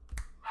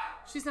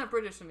 she's not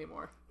British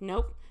anymore.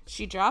 Nope.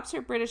 She drops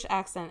her British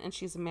accent and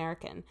she's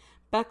American.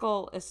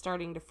 Beckel is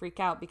starting to freak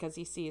out because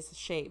he sees a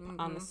shape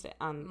on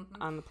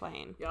the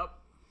plane. Yep.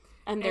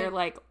 And they're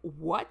like,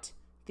 "What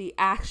the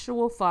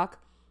actual fuck?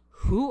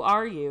 Who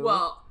are you?"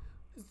 Well,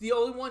 the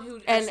only one who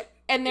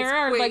and there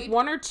are Quaid. Like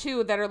one or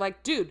two that are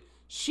like, "Dude,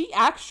 she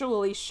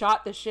actually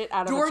shot the shit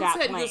out of a jet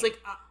plane." He was like,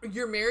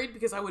 "You're married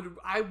because I would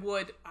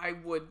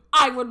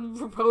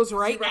propose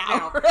right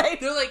now."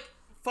 Right? They're like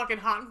fucking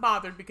hot and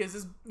bothered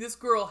because this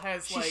girl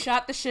has she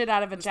shot the shit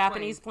out of a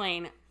Japanese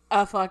plane.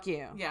 Fuck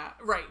you. Yeah,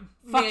 right.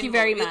 Fuck you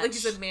very much. Like you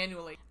said,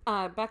 manually.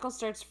 Beckel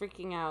starts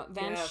freaking out.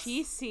 Then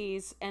she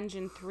sees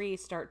Engine 3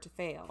 start to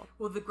fail.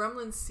 Well, the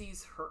gremlin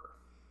sees her.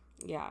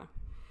 Yeah.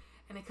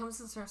 And it comes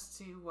and starts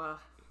to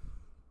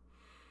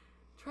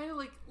try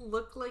to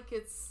look like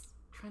it's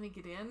trying to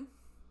get in.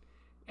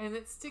 And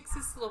it sticks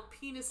this little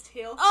penis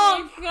tail thing.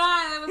 Oh, God,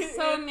 that was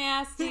so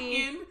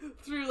nasty. In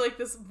through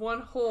this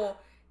one hole.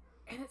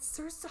 And it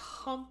starts to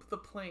hump the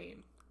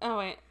plane. Oh,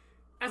 wait.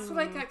 That's what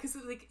I got, because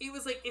it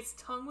was its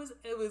tongue was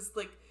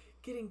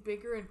getting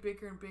bigger and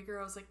bigger and bigger.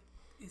 I was like,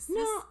 is this...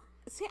 No,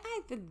 see,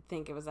 I didn't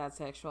think it was that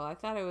sexual. I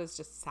thought it was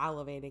just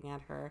salivating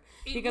at her.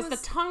 Because the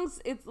tongues,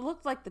 it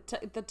looked like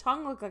the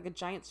tongue looked like a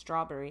giant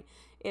strawberry.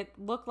 It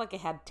looked like it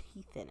had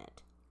teeth in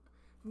it.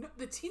 No,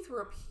 the teeth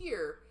were up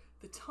here.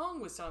 The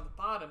tongue was down at the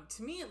bottom.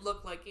 To me, it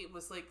looked like it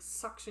was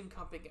suction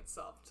cupping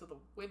itself to the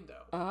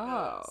window.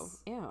 Oh,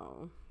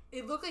 ew.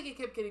 It looked like it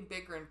kept getting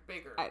bigger and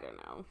bigger. I don't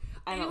know.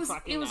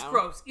 It was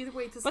gross. Either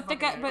way, it doesn't. But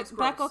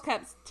Beckel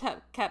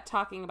kept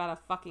talking about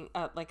a fucking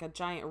like a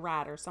giant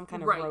rat or some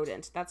kind of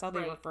rodent. That's how they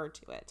referred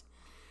to it.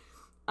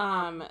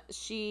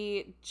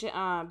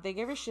 They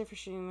give her shit for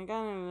shooting the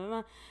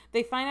gun.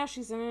 They find out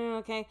she's in it.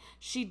 Okay,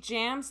 she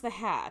jams the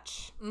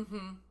hatch.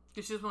 Mm-hmm.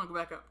 She doesn't want to go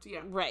back up.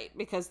 Yeah. Right,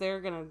 because they're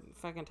gonna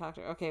fucking talk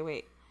to her. Okay,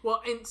 wait.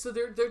 Well, and so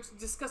they're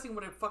discussing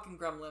what a fucking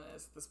gremlin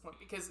is at this point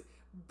because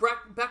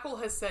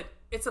Beckel has said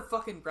it's a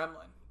fucking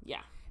gremlin.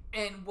 Yeah.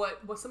 And what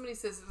somebody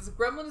says is a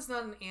gremlin is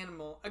not an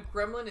animal. A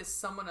gremlin is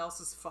someone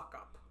else's fuck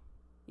up.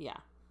 Yeah.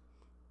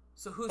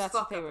 So whose fuck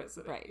up is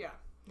it? Right. Yeah.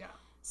 Yeah.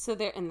 So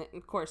and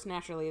of course,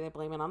 naturally, they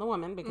blame it on the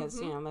woman because,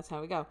 that's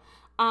how we go.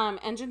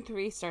 Engine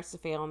 3 starts to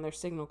fail and their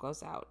signal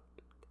goes out.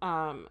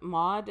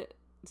 Maud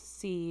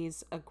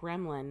sees a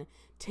gremlin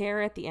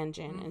tear at the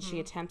engine and she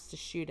attempts to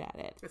shoot at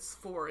it. It's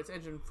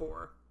engine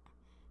 4.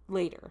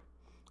 Later,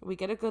 we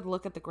get a good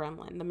look at the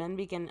gremlin. The men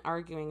begin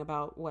arguing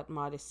about what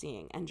Maud is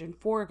seeing. Engine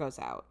 4 goes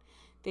out.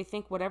 They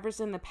think whatever's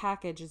in the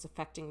package is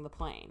affecting the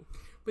plane.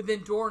 But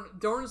then Dorn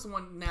is the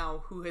one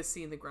now who has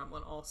seen the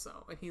gremlin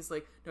also. And he's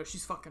like, no,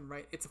 she's fucking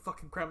right. It's a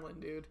fucking gremlin,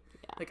 dude.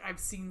 Yeah. I've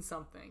seen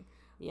something.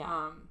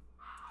 Yeah.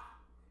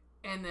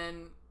 And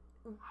then...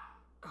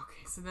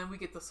 Okay, so then we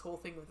get this whole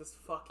thing with this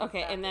fucking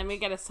package. And then we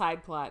get a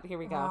side plot. Here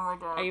we go. Oh my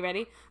God. Are you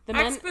ready? The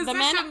men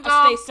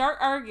dump. They start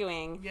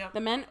arguing. Yep.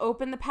 The men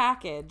open the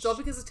package. It's all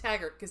because of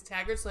Taggart. Because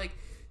Taggart's like,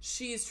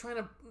 she's trying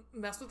to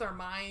mess with our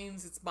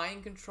minds. It's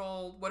mind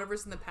control.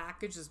 Whatever's in the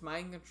package is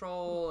mind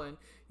control. And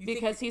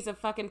he's a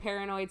fucking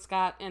paranoid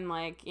Scot, and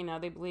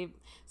they believe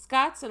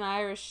Scots and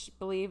Irish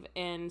believe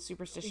in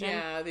superstition.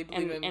 Yeah, they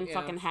believe in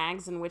fucking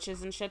hags and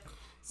witches and shit.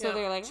 So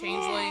they're like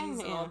changelings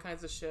and all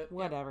kinds of shit.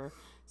 Whatever.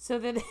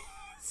 Yeah.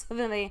 So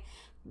then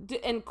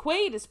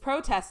Quaid is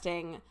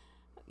protesting,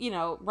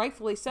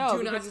 rightfully so.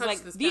 Do not touch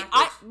this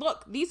package.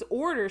 Look, these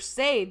orders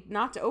say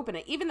not to open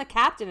it. Even the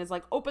captain is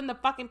like, open the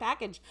fucking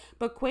package.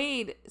 But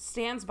Quaid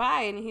stands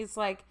by and he's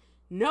like,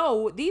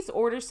 no, these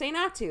orders say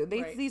not to.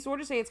 These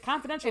orders say it's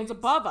confidential. And it's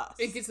above us.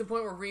 It gets to the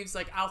point where Reeves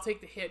like, I'll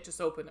take the hit. Just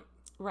open it.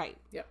 Right.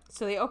 Yep.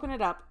 So they open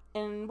it up.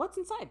 And what's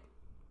inside?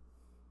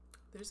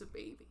 There's a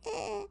baby.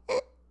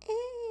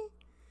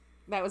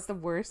 That was the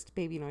worst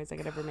baby noise I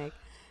could ever make.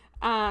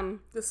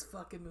 This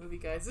fucking movie,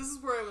 guys. This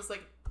is where I was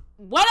like,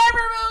 whatever,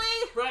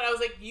 movie. Right, I was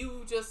like,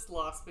 you just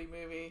lost me,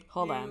 movie.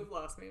 Hold on. You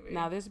lost me, movie.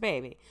 Now there's a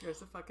baby.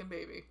 There's a fucking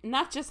baby.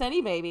 Not just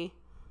any baby.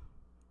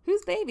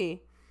 Whose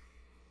baby?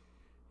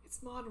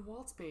 It's Maud and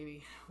Walt's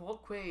baby.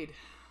 Walt Quaid.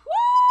 What?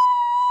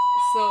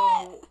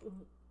 So,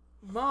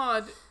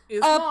 Maud is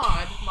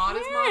Maud. Maud is Maud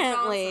Johnson.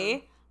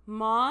 Apparently,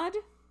 Maud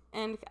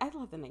and... I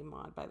love the name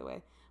Maud, by the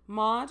way.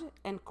 Maud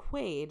and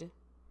Quaid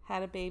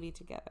had a baby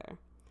together.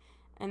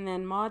 And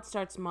then Maud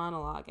starts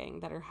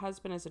monologuing that her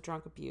husband is a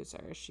drunk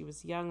abuser. She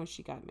was young when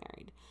she got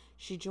married.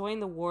 She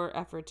joined the war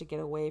effort to get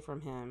away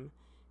from him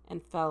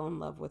and fell in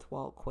love with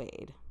Walt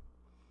Quaid.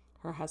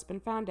 Her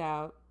husband found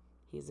out.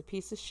 He's a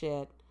piece of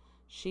shit.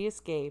 She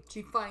escaped.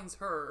 He finds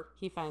her,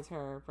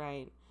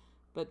 right.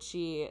 But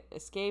she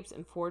escapes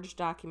and forged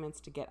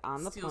documents to get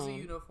on the plane. Steals a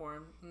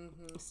uniform.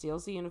 Mm-hmm.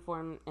 Steals the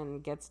uniform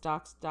and gets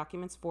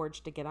documents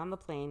forged to get on the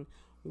plane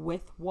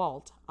with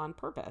Walt on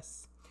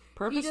purpose.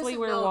 Purposely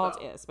where Walt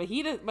is. But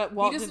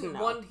Walt didn't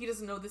know. One, he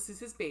doesn't know this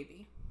is his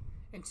baby.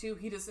 And two,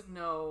 he doesn't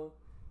know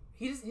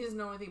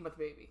anything about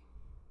the baby.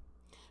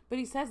 But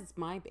he says it's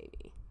my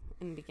baby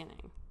in the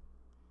beginning.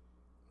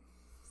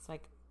 It's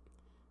like,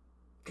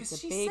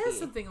 because she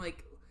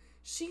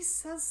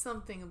says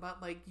something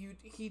about like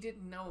he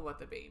didn't know about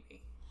the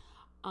baby.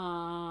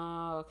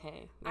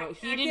 Okay. No,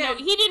 he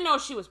didn't know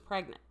she was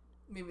pregnant.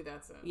 Maybe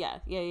that's it. Yeah.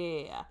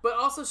 But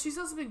also, she's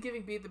also been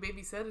giving the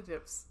baby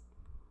sedatives.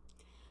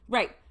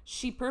 Right.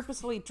 She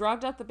purposefully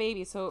drugged up the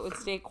baby so it would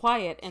stay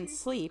quiet and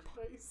sleep.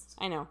 Christ.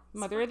 I know.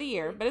 Mother of the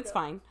year, but it's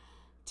fine.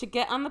 To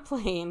get on the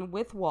plane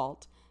with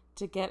Walt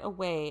to get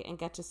away and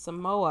get to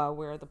Samoa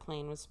where the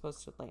plane was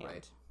supposed to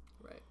land.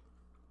 Right.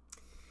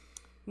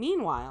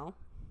 Meanwhile...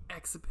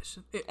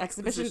 Exhibition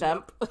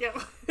dump. Yeah.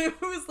 It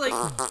was like,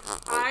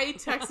 I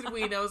texted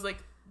Wee and I was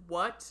like,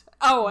 what?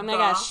 Oh, and my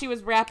gosh, she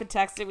was rapid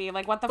texting me,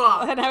 like, what the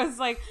fuck? And I was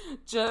like,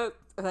 I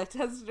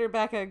texted her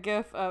back a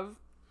gif of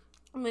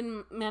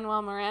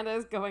Lin-Manuel Miranda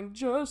is going,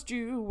 just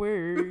you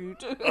wait. And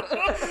then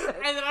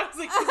I was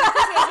like,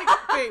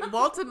 wait,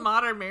 Walt and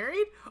Maud are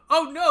married?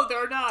 Oh, no,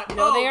 they're not.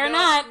 No, they are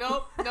not.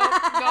 Nope.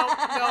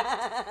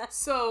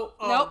 So,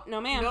 nope,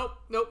 no ma'am.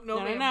 Nope,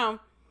 ma'am.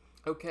 No.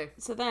 Okay.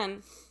 So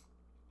then,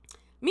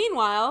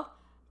 meanwhile,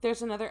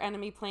 there's another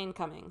enemy plane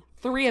coming.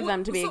 3 of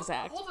them, to be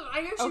exact. Hold on,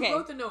 I actually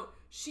wrote the note.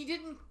 She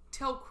didn't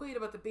tell Quaid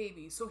about the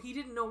baby, so he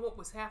didn't know what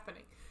was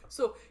happening.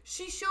 So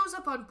she shows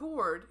up on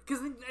board,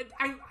 because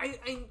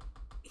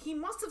he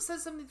must have said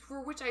something for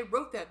which I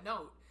wrote that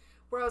note,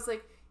 where I was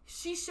like,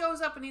 she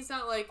shows up and he's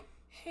not like,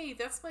 hey,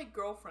 that's my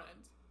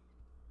girlfriend.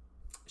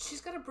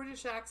 She's got a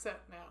British accent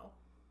now.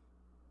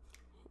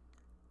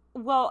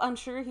 Well, I'm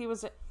sure he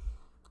was...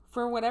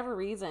 For whatever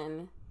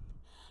reason.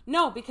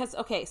 No, because,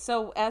 okay,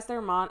 so as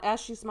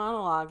she's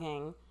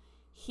monologuing,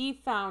 he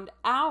found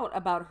out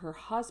about her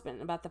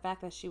husband, about the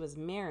fact that she was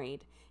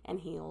married, and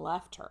he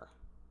left her.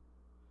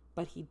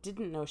 But he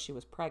didn't know she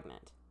was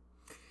pregnant.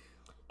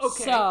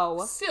 Okay,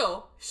 so,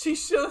 still, she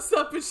shows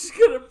up and she's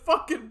got a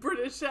fucking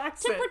British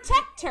accent. To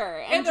protect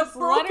her. And a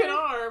broken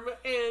arm.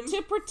 And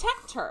to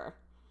protect her.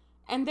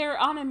 And they're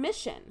on a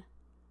mission.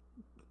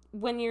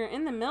 When you're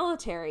in the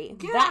military,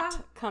 that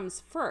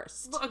comes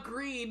first. Well,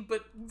 agreed,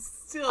 but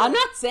still. I'm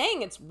not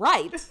saying it's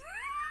right.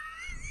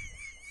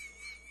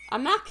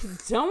 I'm not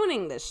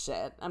condoning this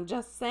shit. I'm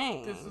just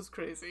saying. This is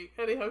crazy.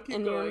 Anyhow, keep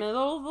going. In the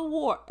middle of the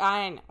war.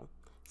 I know.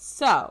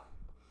 So,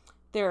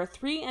 there are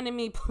 3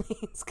 enemy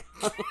planes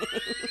coming.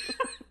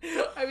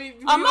 I mean,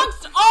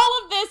 amongst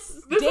all of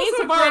this Days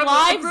of Our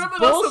Lives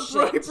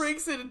bullshit.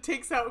 breaks in and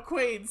takes out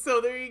Quaid,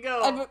 so there you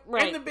go.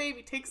 Right. And the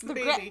baby takes the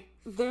baby.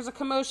 There's a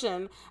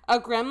commotion. A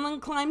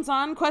gremlin climbs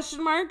on, ? Quaid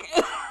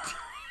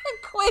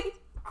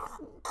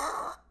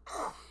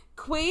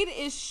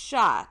is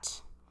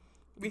shot.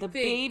 The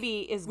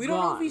baby is gone. We don't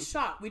know if he's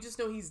shot. We just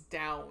know he's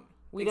down.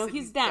 We know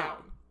he's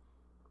down.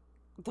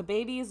 The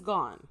baby is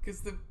gone.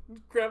 Because the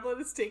gremlin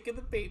has taken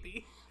the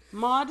baby.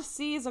 Maud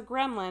sees a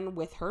gremlin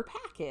with her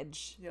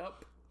package.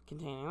 Yep.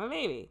 Containing the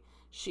baby.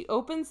 She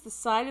opens the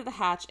side of the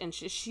hatch and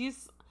she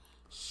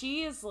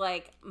is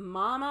like,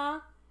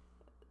 Mama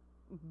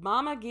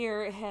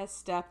Gear has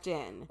stepped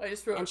in. I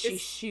just wrote, and she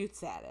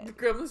shoots at it. The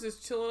gremlin's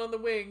just chilling on the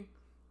wing.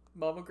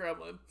 Mama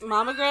Gremlin.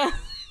 Mama Gremlin.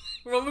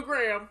 Mama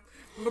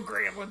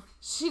Gremlin.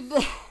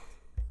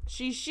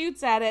 She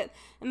shoots at it,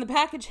 and the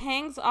package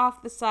hangs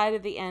off the side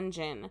of the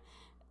engine.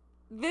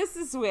 This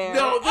is where...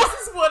 No, this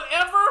is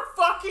whatever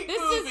fucking movie.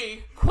 This is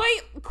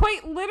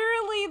quite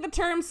literally the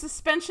term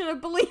suspension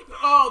of belief.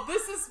 Oh,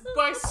 this is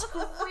my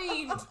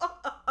screamed.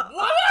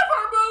 Whatever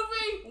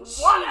movie.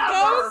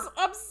 Whatever.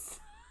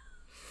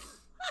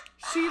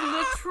 She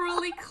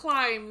literally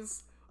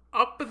climbs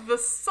up the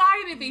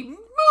side of a moving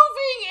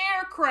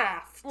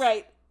aircraft.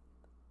 Right.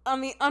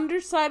 On the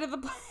underside of the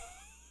plane.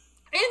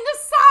 In the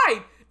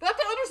side. Not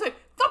the underside.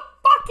 The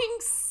fucking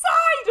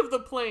side of the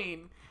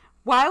plane.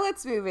 While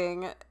it's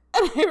moving.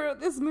 And I wrote,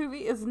 this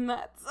movie is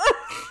nuts.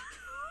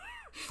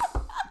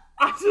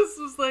 I just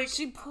was like...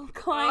 She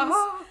climbs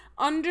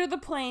under the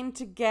plane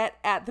to get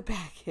at the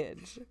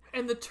package.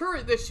 And the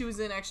turret that she was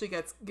in actually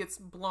gets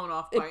blown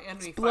off by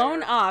enemy fire.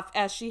 Blown off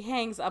as she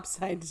hangs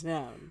upside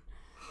down.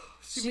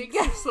 She makes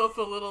herself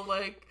a little,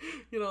 like,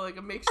 you know, like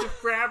a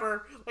makeshift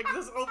grabber. Like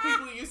those old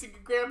people who used to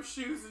grab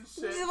shoes and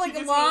shit. She's like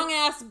a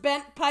long-ass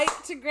bent pipe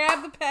to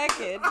grab the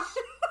package.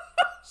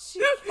 She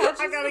catches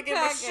I gotta the get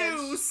package, the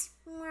shoes.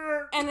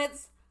 and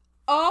it's,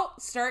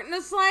 starting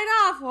to slide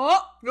off.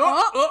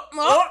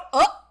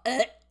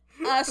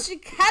 She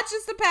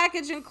catches the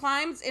package and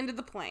climbs into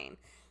the plane.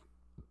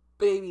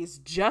 Baby's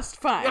just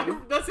fine. Yeah,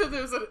 that's if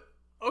there was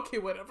okay,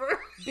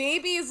 whatever.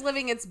 Baby is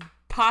living its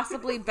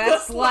possibly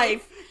best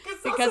life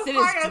because it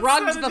is high on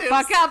drugged the sedatives.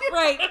 fuck up.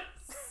 Right.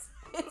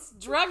 It's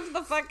drugged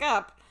the fuck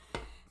up.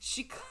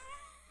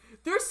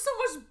 There's so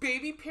much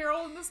baby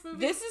peril in this movie.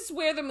 This is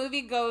where the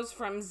movie goes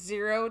from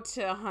 0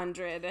 to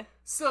 100.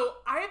 So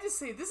I have to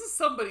say, this is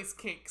somebody's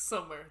kink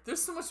somewhere.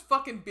 There's so much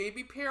fucking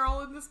baby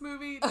peril in this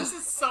movie. This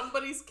is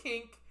somebody's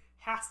kink.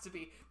 Has to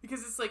be.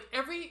 Because it's like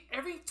every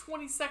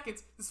 20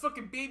 seconds, this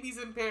fucking baby's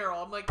in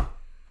peril. I'm like,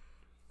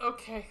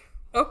 okay.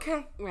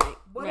 Right.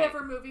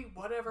 Whatever movie.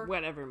 Whatever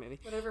movie.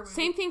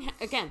 Same thing,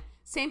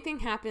 same thing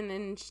happened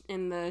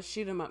in the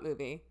Shoot 'em Up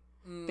movie.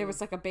 There was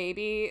like a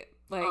baby,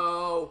 like,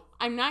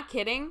 I'm not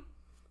kidding.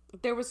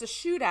 There was a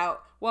shootout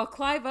while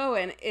Clive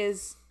Owen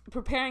is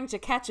preparing to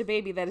catch a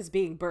baby that is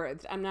being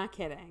birthed. I'm not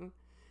kidding.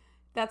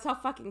 That's how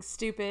fucking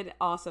stupid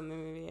awesome the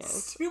movie is.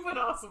 Stupid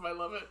awesome. I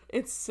love it.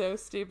 It's so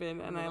stupid,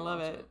 and I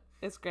love it.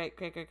 It's great.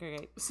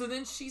 So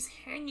then she's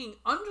hanging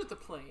under the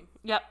plane.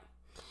 Yep.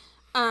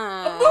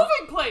 A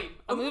moving plane.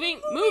 A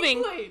moving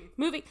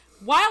plane.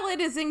 While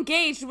it is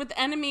engaged with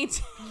enemy.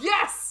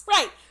 Yes.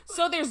 Right.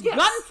 So there's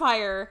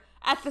gunfire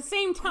at the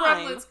same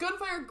time.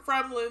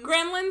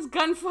 Gremlins,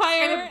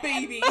 gunfire, and a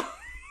baby.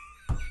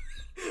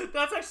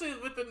 That's actually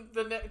with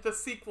the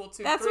sequel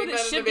to. That's Three what it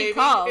Men should and a be Baby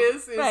called.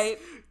 Is right.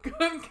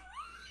 Gun.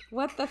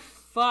 What the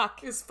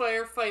fuck? Is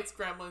fire fights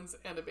gremlins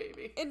and a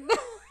baby.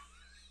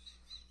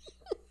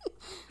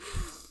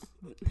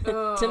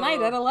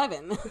 Tonight at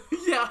 11.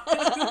 Yeah.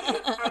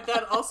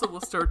 That also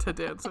will start Ted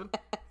Danson.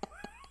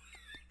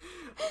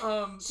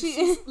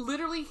 She's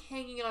literally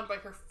hanging on by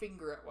her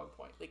finger at one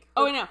point. Like,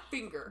 I know.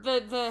 Finger.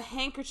 The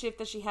handkerchief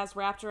that she has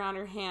wrapped around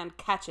her hand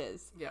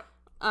catches. Yeah.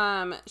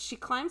 She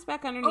climbs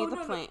back underneath the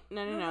plane.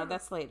 No,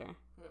 that's later.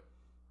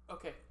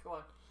 Okay, go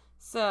on.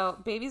 So,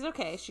 baby's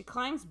okay. She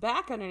climbs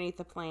back underneath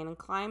the plane and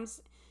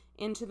climbs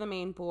into the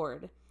main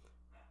board.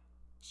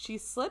 She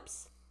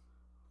slips,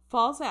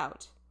 falls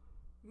out.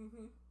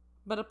 Mm-hmm.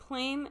 But a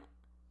plane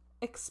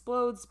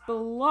explodes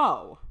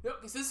below. No,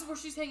 because this is where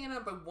she's hanging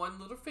on by one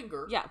little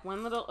finger. Yeah,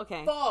 one little,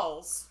 okay.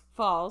 Falls.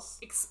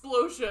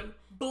 Explosion.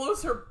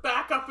 Blows her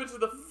back up into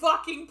the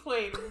fucking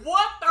plane.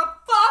 What the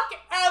fuck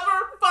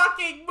ever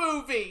fucking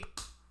movie?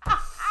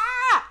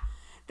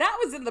 That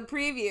was in the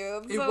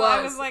preview. So was.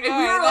 I was like,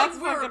 that's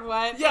fucking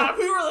what? Yeah,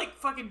 we were like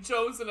fucking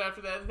jonesing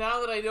after that. Now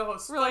that I know how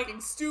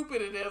fucking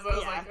stupid it is, I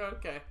was like,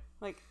 okay.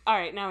 Like,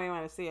 alright, now we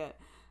want to see it.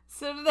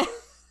 So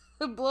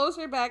it blows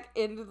her back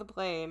into the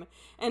plane.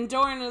 And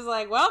Doran is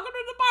like, welcome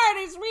to the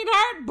party,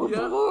 sweetheart. Boo,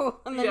 boo, boo.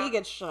 And then he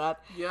gets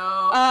shot.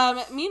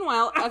 Yeah.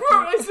 Meanwhile,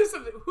 I just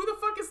said, who the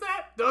fuck is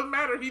that? Doesn't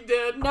matter, he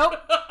dead. Nope.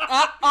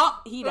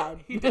 He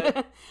died. He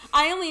did.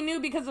 I only knew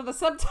because of the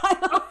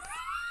subtitle.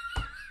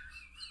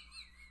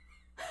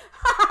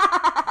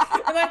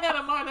 And I had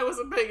in mind I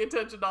wasn't paying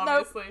attention,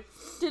 obviously. Nope.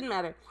 Didn't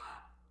matter.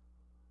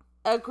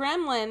 A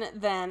gremlin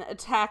then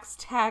attacks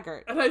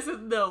Taggart. And I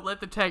said, no, let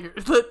Taggart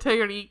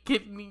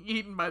get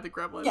eaten by the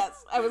gremlin.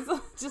 Yes, I was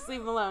just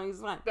leave him alone.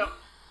 He's fine. No.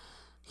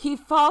 He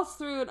falls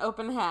through an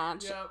open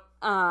hatch. Yep.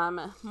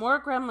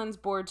 More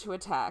gremlins board to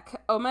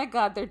attack. Oh my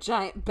god, they're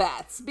giant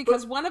bats.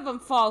 Because one of them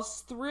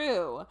falls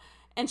through,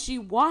 and she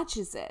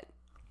watches it.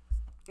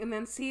 And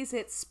then sees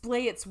it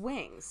splay its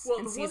wings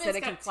and sees that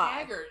it can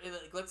fly. Taggart,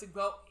 it lets it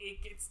go.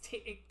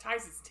 It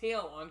ties its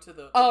tail onto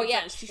the. Oh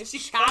yeah, she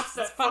cuts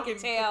its fucking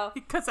tail. He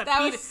cuts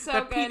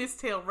that penis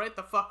tail right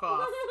the fuck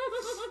off.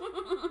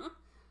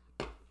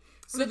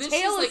 So the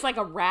tail is like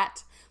a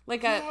rat,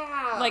 like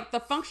the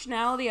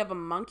functionality of a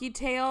monkey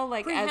tail,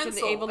 like as it's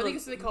able to. I think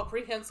it's what they call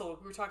prehensile.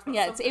 We were talking about.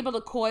 Yeah, it's able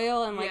to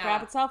coil and like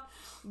wrap itself,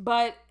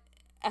 but.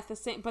 At the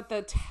same, but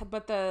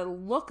the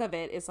look of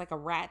it is like a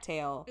rat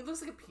tail. It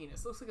looks like a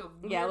penis. It looks like a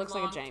weird, it looks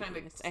like a giant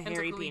penis, a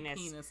hairy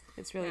penis.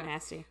 It's really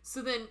nasty.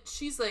 So then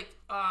she's like,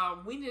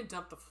 "We need to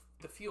dump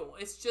the fuel.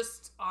 It's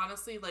just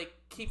honestly like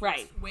keep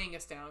weighing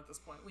us down at this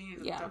point. We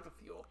need to dump the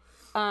fuel."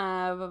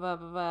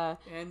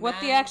 What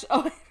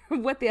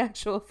the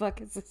actual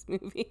fuck is this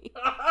movie?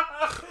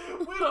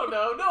 We don't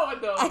know. No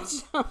one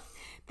knows.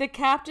 The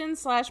captain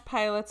 /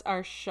 pilots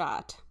are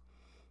shot.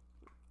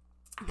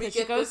 Because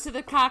she goes to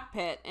the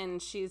cockpit and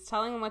she's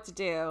telling them what to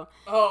do.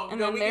 Oh, and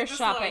then they're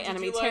shot by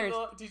enemy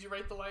terrorists. Did you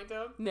write the line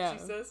down? No. She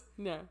says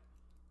no.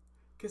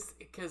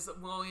 Because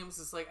Williams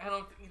is like, I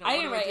don't. I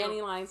didn't write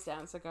any lines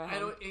down, so go ahead. I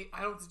don't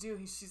know what to do.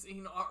 She's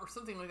or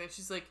something like that.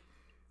 She's like,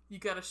 you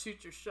gotta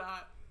shoot your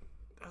shot.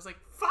 I was like,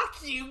 fuck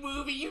you,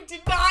 movie. You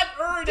did not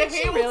earn a Hamilton. Did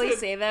she really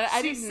say that?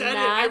 She said it.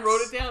 I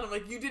wrote it down. I'm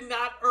like, you did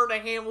not earn a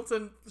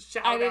Hamilton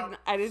shout out.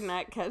 I did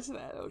not catch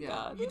that. Oh,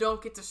 God. You don't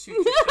get to shoot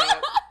your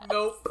shot.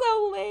 Nope.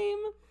 So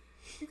lame.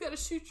 You gotta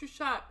shoot your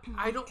shot.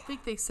 I don't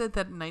think they said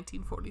that in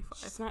 1945.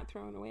 She's not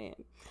throwing away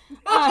it.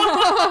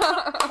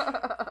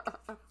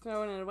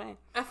 Throwing it away.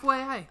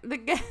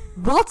 FYI.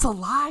 Walt's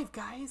alive,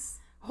 guys.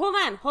 Hold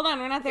on.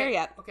 We're not there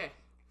yet. Okay.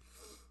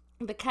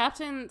 The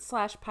captain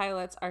 /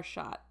 pilots are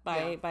shot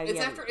by It's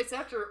after the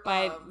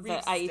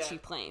Reeves' Aichi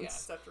death. planes. Yeah,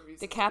 it's after Reeves'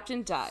 The death.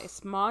 captain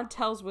dies. Maud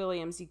tells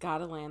Williams, "You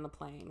gotta land the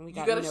plane. We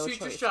got You gotta no shoot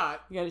choice. your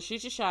shot." You gotta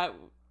shoot your shot.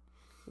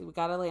 We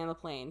gotta land the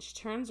plane." She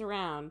turns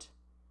around.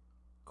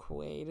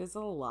 Quaid is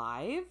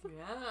alive.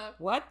 Yeah.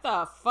 What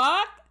the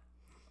fuck?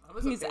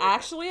 He's okay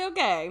actually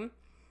okay.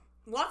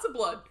 Lots of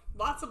blood.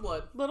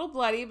 Little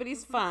bloody, but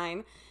he's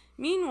fine.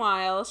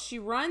 Meanwhile, she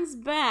runs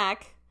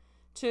back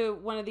to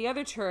one of the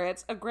other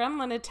turrets. A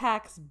gremlin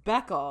attacks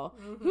Beckel,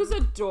 who's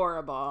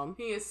adorable.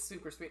 He is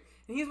super sweet.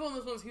 And he's one of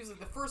those ones who's like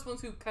the first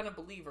ones who kind of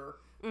believe her.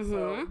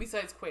 So,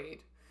 besides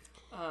Quaid.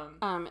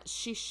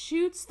 She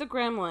shoots the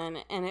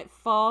gremlin and it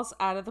falls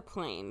out of the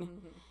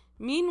plane.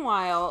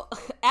 Meanwhile,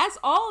 as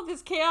all of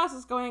this chaos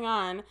is going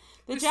on,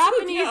 the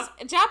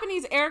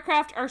Japanese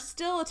aircraft are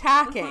still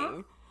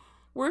attacking.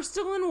 We're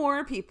still in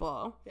war,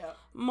 people. Yeah.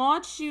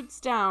 Maud shoots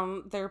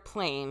down their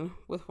plane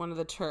with one of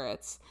the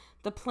turrets.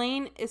 The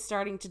plane is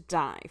starting to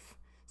dive.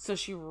 So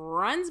she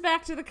runs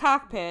back to the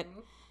cockpit,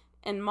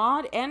 and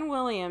Maud and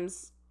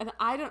Williams,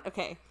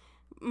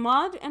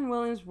 Maud and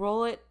Williams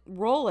roll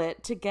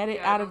it to get it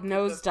out of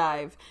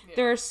nosedive. Yeah.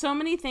 There are so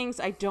many things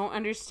I don't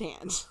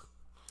understand.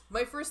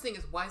 My first thing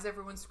is, why is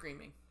everyone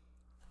screaming?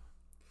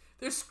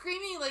 They're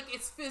screaming like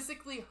it's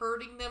physically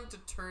hurting them to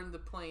turn the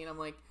plane. I'm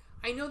like,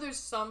 I know there's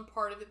some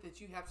part of it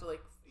that you have to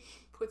like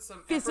put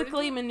some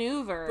physically effort into,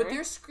 maneuver, but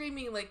they're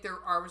screaming like their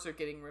arms are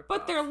getting ripped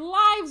but off. Their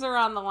lives are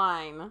on the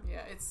line.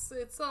 Yeah, it's a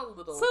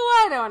little. So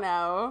I don't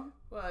know.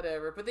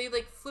 Whatever, but they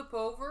like flip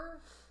over.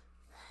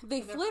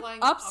 They flip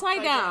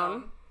upside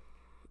down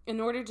in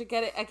order to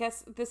get it. I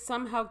guess this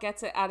somehow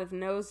gets it out of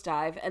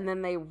nosedive, and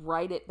then they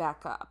right it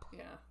back up.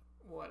 Yeah.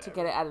 Whatever. To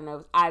get it out of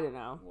nose. I don't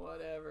know.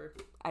 Whatever.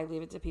 I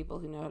leave it to people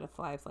who know how to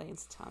fly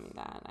planes to tell me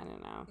that. I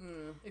don't know.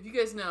 If you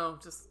guys know,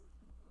 just,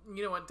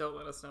 you know what? Don't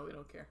let us know. We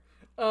don't care.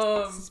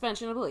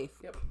 Suspension of belief.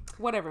 Yep.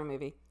 Whatever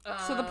movie.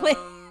 So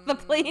the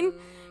plane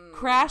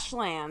crash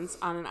lands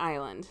on an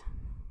island.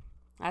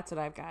 That's what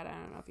I've got. I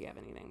don't know if you have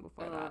anything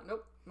before that.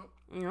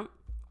 Nope.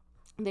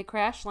 They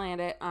crash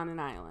land it on an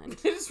island.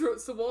 They just wrote,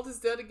 so Walt is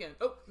dead again.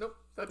 Oh, nope.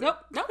 Nope,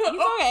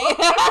 he's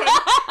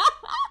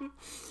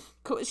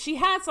okay. She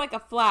has like a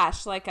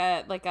flash, like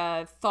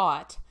a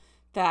thought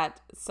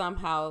that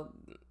somehow,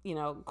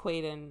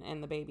 Quaid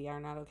and the baby are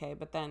not okay.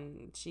 But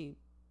then she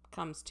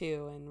comes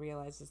to and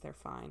realizes they're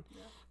fine.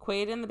 Yeah.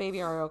 Quaid and the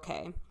baby are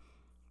okay.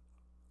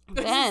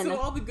 Then so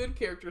all the good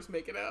characters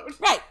make it out.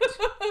 Right.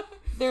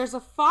 There's a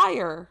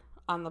fire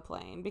on the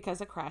plane because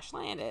it crash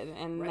landed,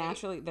 and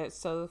naturally,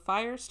 so the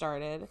fire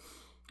started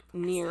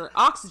near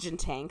oxygen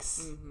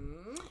tanks,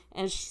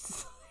 and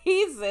she's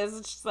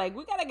like,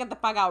 we gotta get the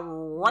fuck out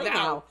right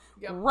now.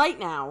 Yep. Right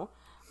now.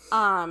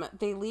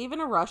 They leave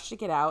in a rush to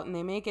get out, and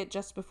they make it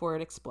just before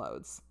it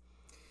explodes.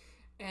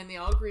 And they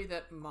all agree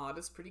that Maud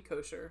is pretty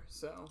kosher,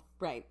 so.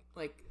 Right.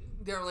 Like,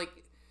 they're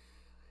like,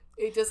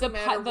 it doesn't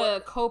matter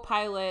the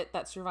co-pilot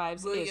that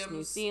survives Williams, is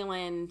New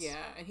Zealand. Yeah,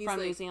 and he's from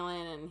like, New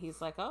Zealand, and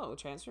he's like, oh,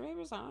 transfer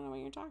papers? I don't know what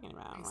you're talking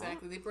about.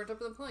 Exactly. They burnt up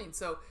the plane.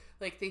 So,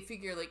 like, they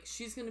figure, like,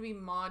 she's going to be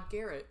Maud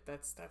Garrett.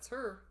 That's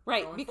her.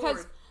 Right,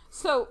 because,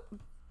 so,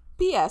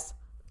 BS.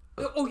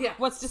 Oh, yeah.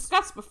 What's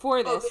discussed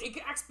before this.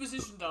 The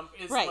exposition dump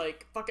is,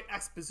 like, fucking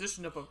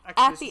exposition of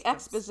At the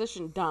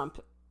exposition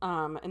dump,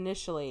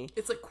 initially,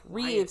 it's like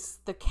Reeves,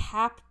 the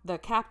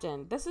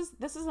captain, this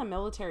is a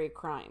military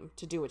crime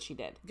to do what she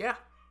did. Yeah.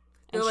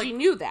 And she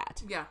knew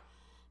that. Yeah.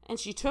 And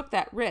she took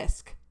that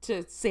risk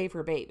to save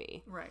her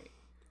baby. Right.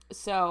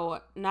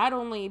 So not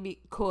only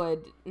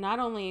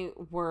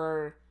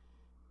were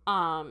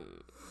Maud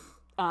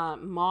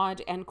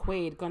and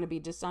Quaid going to be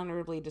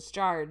dishonorably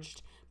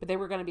discharged, but they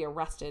were going to be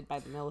arrested by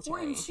the military.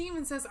 Well, and she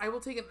even says, I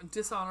will take a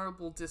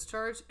dishonorable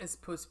discharge as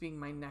opposed to being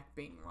my neck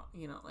being,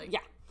 like...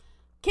 Yeah.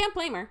 Can't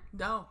blame her.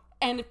 No.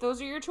 And if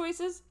those are your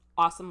choices,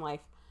 awesome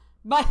life.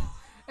 But...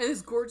 And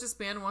this gorgeous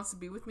man wants to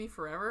be with me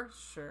forever?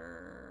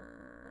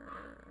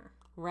 Sure.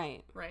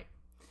 Right.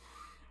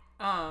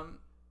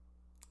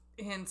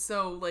 And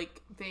so,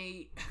 like,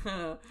 they...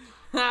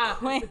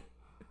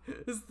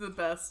 This is the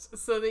best.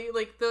 So they're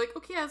like,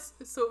 okay, yes.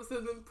 So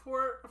then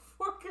poor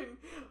fucking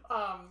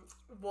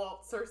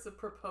Walt starts to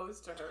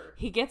propose to her.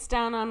 He gets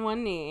down on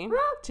one knee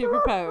to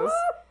propose.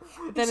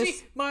 Then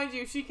mind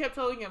you, she kept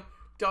telling him,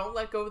 don't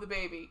let go of the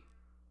baby.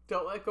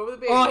 Don't let go of the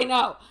baby. Oh, I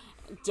know.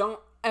 Don't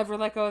ever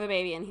let go of the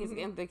baby. And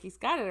he's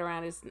got it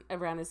around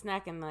his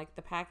neck and like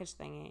the package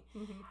thingy.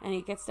 And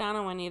he gets down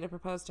on one knee to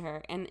propose to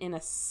her. And in a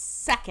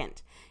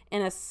split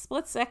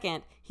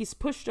second, he's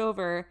pushed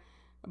over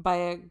by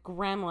a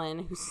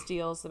gremlin who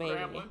steals the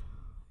baby.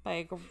 By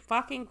a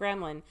fucking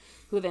gremlin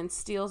who then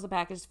steals the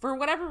package. For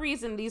whatever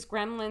reason, these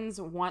gremlins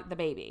want the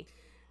baby.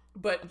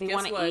 But they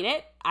want to eat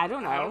it? I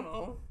don't know. I don't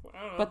know.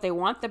 But they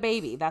want the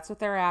baby. That's what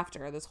they're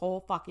after this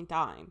whole fucking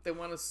time. They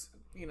want a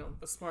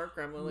smart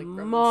gremlin like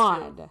gremlins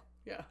Maud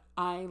Yeah.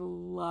 I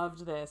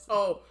loved this.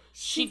 Oh,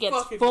 she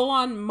gets full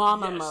on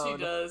mama mode.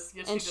 She does.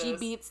 Yes, and she she does.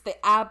 beats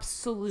the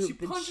absolute She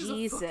punches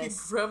bejesus a fucking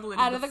gremlin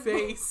out in of the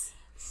face.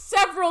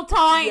 several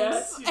times.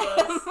 Yes, she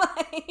does.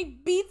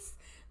 Like, beats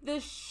the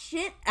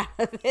shit out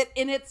of it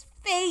in its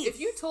face. If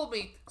you told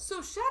me,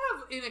 so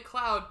Shadow in a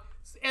Cloud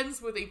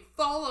ends with a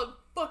fall-on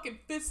fucking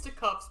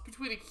fisticuffs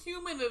between a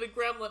human and a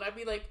gremlin, I'd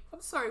be like,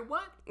 I'm sorry,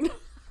 what? Because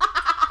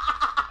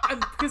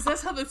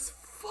that's how this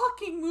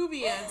fucking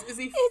movie ends, is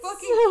a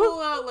fucking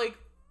full-out, like,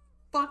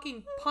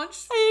 fucking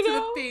punch to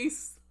the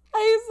face.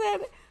 I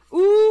said,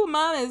 ooh,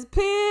 Mom is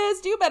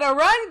pissed. You better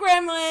run,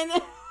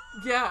 gremlin.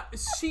 Yeah,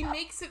 she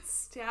makes it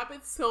stab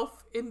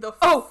itself in the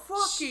fucking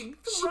throat. She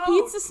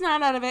beats the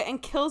snot out of it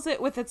and kills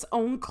it with its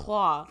own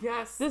claw.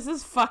 Yes. This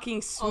is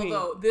fucking sweet.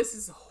 Although, this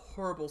is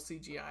horrible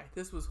CGI.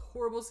 This was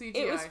horrible CGI.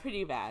 It was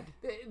pretty bad.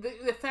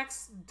 The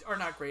effects are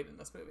not great in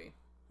this movie.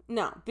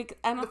 No, because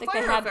I don't think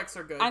fire they had. effects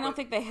are good. I don't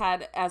think they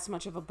had as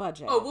much of a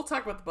budget. Oh, we'll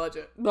talk about the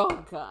budget.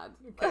 Oh God.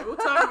 Okay, we'll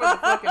talk about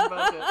the fucking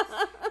budget.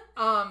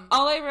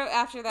 All I wrote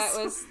after that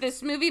was,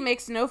 this movie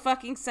makes no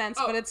fucking sense,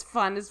 but it's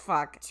fun as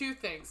fuck. Two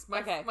things.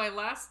 My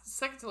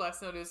second to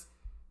last note is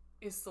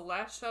the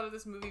last shot of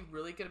this movie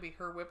really going to be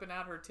her whipping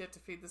out her tit to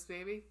feed this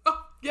baby?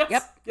 Oh, yes.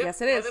 Yep.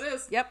 Yes, it is. Yes, it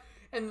is. Yep.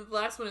 And the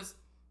last one is,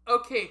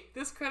 okay,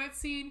 this credit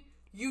scene,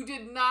 you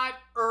did not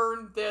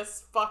earn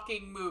this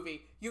fucking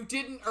movie. You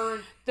didn't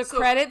earn... The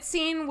credit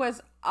scene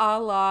was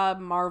a la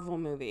Marvel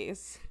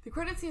movies. The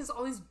credit scene is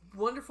all these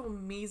wonderful,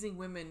 amazing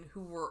women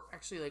who were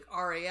actually like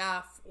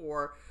RAF,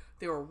 or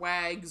they were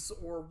WAGs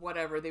or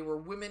whatever. They were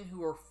women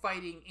who were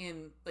fighting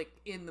in the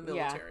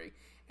military. Yeah.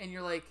 And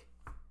you're like...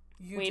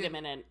 Wait a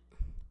minute.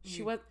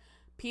 She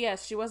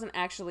wasn't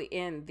actually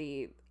in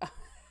the...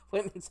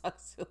 Women's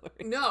Auxiliary.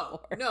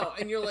 No.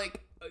 And you're like,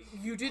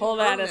 you didn't Hold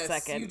earn on a this.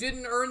 second. You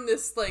didn't earn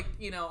this, like,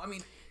 you know, I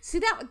mean... See,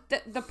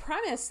 the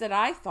premise that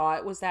I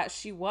thought was that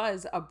she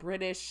was a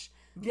British,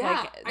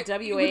 WAF. It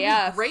would be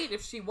great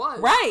if she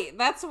was. Right.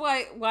 That's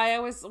why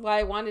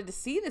I wanted to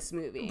see this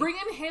movie. Bring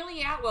in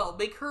Haley Atwell.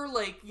 Make her,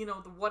 like, you know,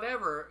 the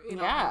whatever. You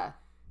know? Yeah.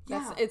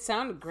 It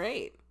sounded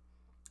great.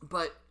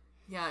 But...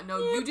 Yeah, no,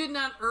 you did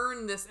not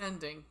earn this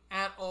ending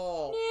at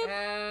all.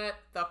 At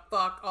the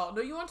fuck all.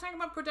 No, you want to talk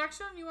about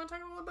production? You want to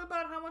talk a little bit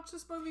about how much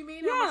this movie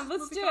made? Yeah,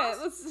 let's do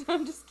it.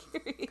 I'm just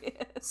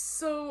curious.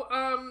 So,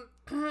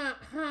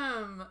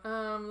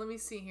 let me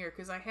see here,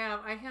 because I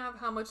have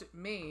how much it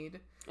made.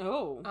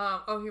 Oh.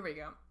 Here we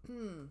go.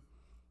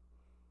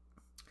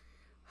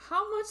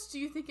 How much do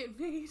you think it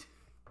made?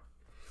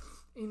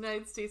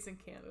 United States and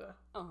Canada.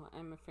 Oh,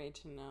 I'm afraid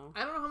to know.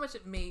 I don't know how much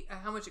it made,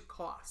 how much it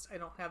cost. I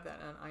don't have that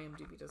on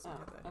IMDb. Doesn't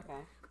have that. Okay.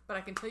 But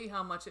I can tell you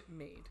how much it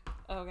made.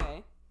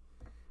 Okay.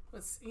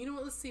 Let's see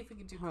if we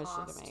can do how cost.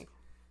 How much did it make?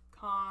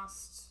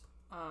 Cost,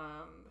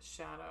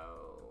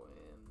 Shadow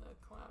in the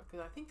Cloud.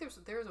 Because I think there's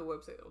a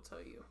website that will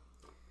tell you.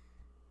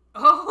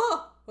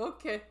 Oh,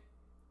 okay.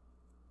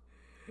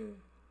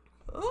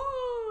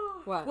 Oh.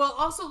 What? Well,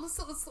 also let's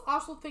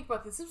also think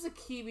about this. This was a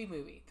Kiwi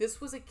movie.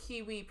 This was a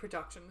Kiwi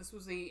production. This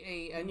was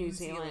a New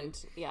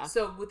Zealand. Yeah.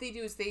 So what they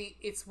do is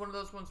it's one of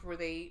those ones where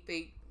they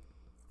a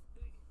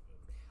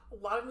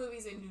lot of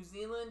movies in New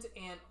Zealand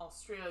and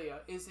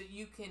Australia is that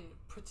you can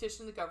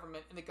petition the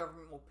government and the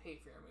government will pay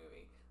for your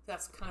movie.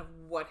 That's kind of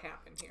what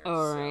happened here.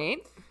 All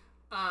right.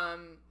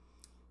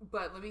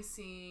 But let me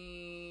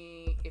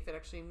see if it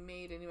actually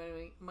made any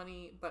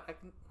money. But I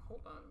can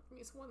hold on. Give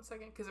me 1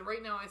 second, because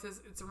right now it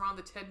says it's around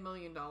the $10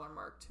 million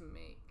mark to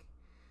make.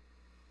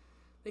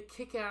 The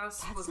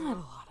Kick-Ass. That's not a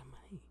lot of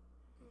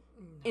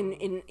money.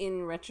 No.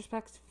 In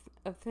retrospect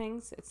of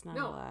things, it's not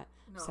a lot.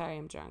 No. Sorry,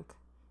 I'm drunk.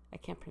 I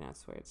can't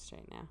pronounce words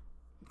straight now.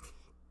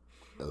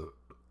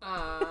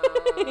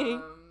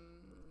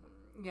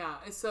 Yeah.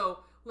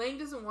 So Lang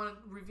doesn't want to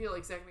reveal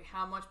exactly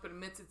how much, but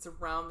admits it's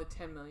around the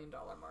 $10 million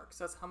mark.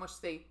 So that's how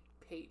much they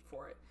paid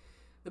for it.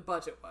 The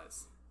budget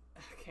was.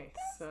 Okay,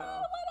 that's not a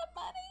lot of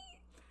money.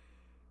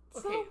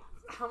 Okay,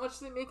 how much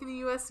do they make in the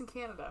U.S. and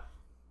Canada?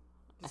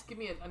 Just give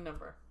me a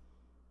number.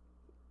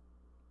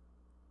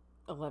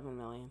 11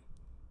 million.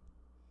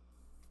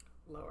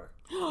 Lower.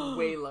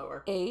 Way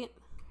lower. 8.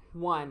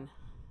 1.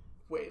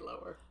 Way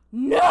lower.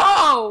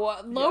 No!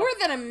 Lower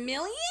than $1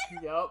 million?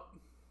 Yep.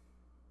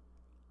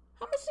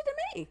 How much did it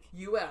make?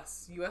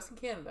 U.S. and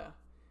Canada.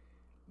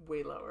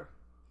 Way lower.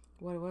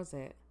 What was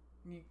it?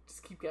 You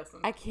just keep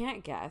guessing. I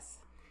can't guess.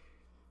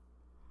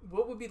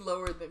 What would be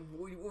lower than...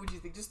 What would you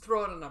think? Just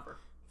throw out a number.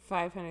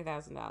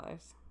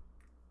 $500,000.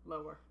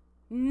 Lower.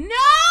 No!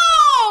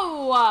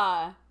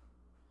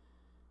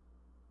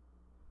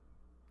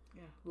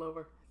 Yeah,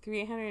 lower.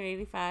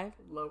 385.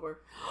 Lower.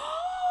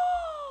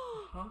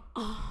 Huh?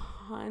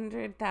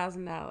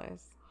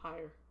 $100,000.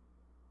 Higher.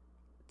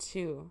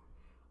 2.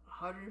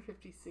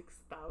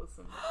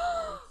 $156,000.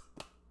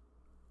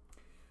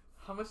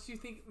 How much do you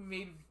think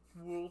made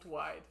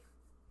worldwide?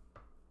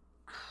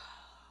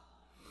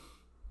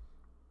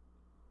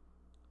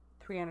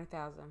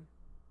 300,000.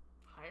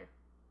 Higher.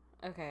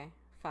 Okay.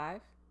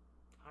 5.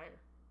 Higher.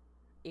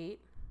 8.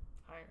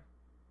 Higher.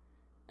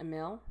 $1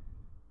 million.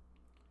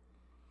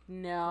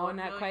 No,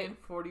 not quite.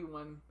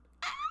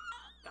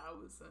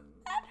 41,000.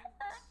 That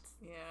hurts.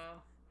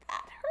 Yeah.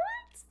 That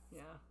hurts.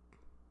 Yeah.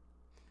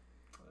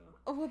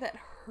 Oh, that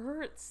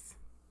hurts.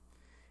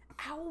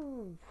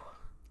 Ow.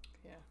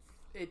 Yeah.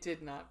 It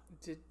did not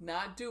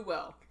do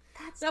well.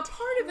 That's now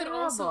part of it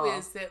also terrible.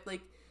 is that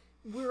like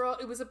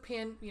it was a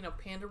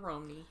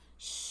Pandaromni.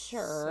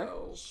 Sure.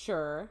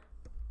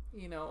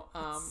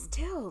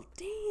 Still,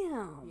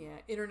 damn. Yeah,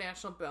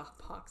 international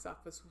box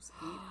office was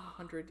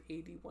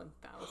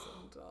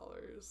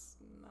 $881,000.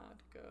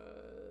 Not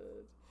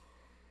good.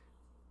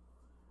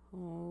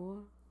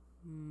 Oh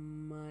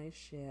my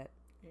shit.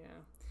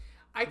 Yeah.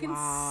 I can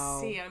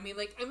see it. I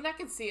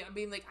can see it.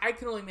 I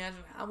can only imagine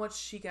how much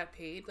she got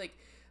paid. Like,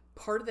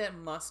 part of that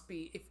must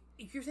be,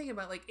 if you're thinking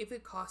about, like, if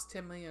it cost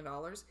 $10 million,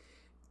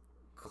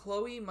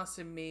 Chloe must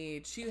have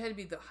made, she had to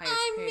be the highest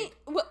paid.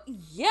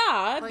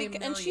 Yeah,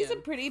 and she's a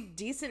pretty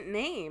decent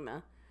name.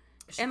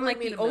 And, like,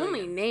 the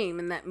only name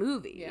in that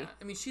movie. Yeah,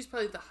 she's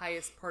probably the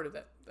highest part of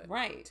that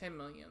right. $10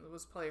 million. It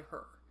was probably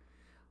her.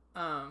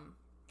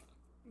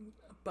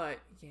 But,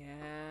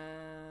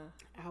 yeah.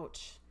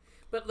 Ouch.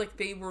 But, like,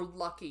 they were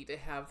lucky to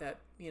have that,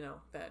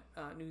 that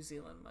New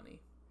Zealand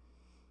money.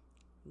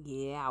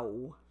 Yeah.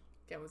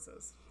 That was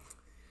those.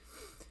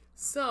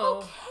 So,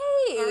 okay.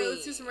 All right,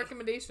 let's do some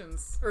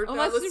recommendations. Or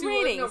let's do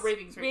ratings.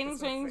 Ratings.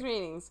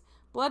 Ratings.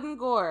 Blood and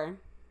gore.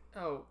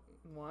 Oh,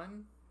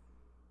 1?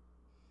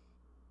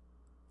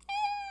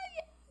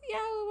 Yeah,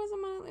 it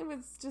wasn't. It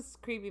was just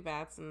creepy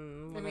bats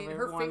and whatever.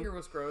 Her finger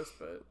was gross,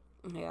 but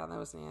yeah, that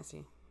was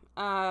nasty.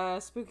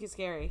 Spooky,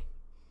 scary.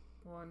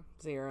 1.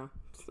 0.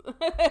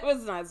 It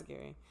was not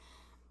scary.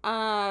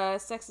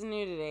 Sex and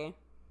nudity.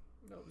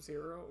 No,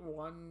 0,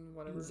 1,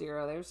 whatever.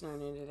 0. There's no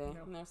nudity.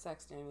 No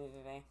sex, no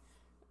nudity.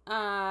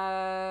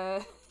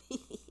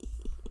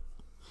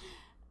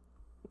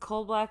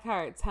 Cold Black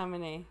Hearts. How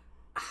many?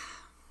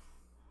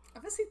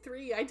 I'm gonna say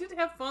 3. I did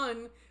have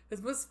fun.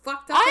 As much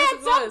fucked up I as had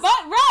it some was.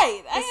 fun.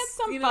 Right. I had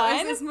some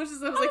fun. As much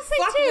as I was like,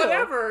 fuck, 2.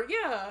 whatever.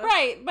 Yeah.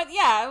 Right. But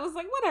yeah, it was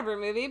like, whatever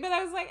movie. But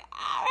I was like,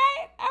 all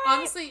right.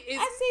 Honestly,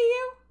 I see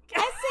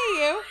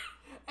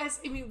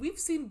you. We've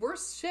seen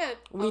worse shit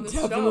We on this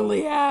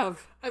definitely show.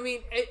 have.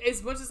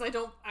 As much as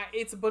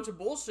it's a bunch of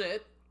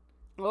bullshit.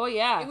 Oh,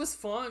 yeah. It was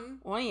fun.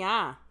 Oh,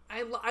 yeah.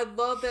 I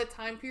love that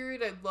time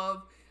period. I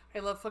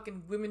love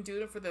fucking women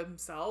doing it for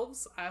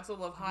themselves. I also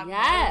love hot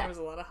men. There was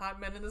a lot of hot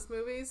men in this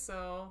movie,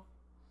 so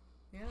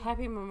yeah.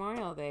 Happy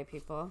Memorial Day,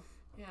 people.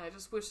 Yeah, I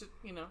just wish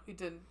he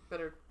did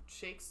better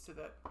shakes to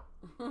that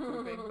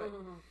grouping. But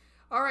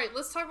all right,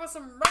 let's talk about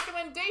some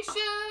recommendations.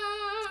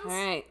 All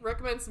right,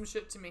 recommend some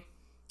shit to me.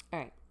 All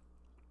right,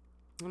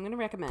 I'm gonna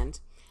recommend.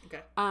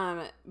 Okay.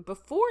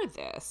 Before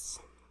this,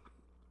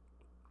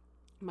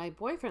 my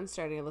boyfriend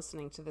started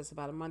listening to this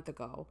about a month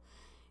ago,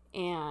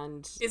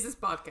 and is this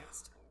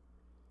podcast?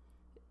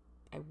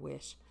 I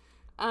wish.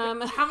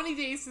 How many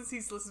days since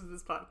he's listened to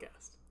this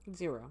podcast?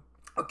 0.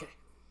 Okay.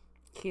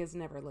 He has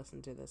never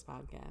listened to this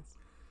podcast.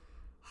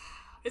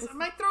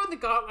 Am I throwing the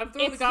gauntlet? I'm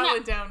throwing the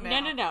gauntlet down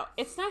now. No.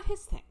 It's not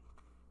his thing.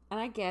 And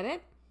I get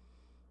it.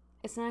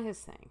 It's not his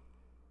thing.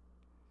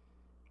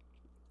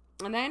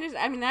 And I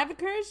understand. I've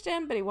encouraged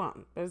him, but he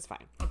won't. But it's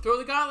fine. I'm throwing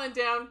the gauntlet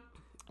down.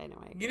 I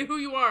know. You know who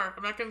you are.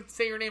 I'm not going to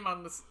say your name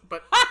on this,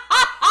 but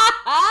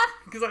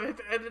because I have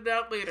to edit it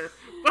out later.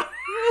 But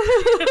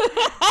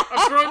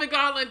I'm throwing the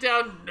gauntlet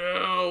down.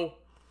 No.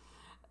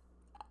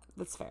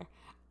 That's fair.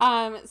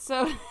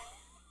 So,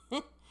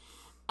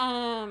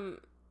 I'm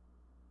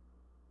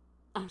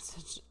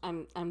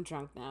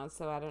drunk now,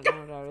 so I don't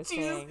know what I was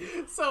saying.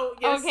 So,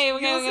 yes. Okay.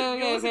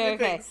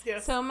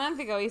 Yes. So a month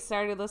ago, he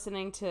started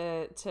listening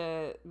to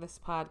this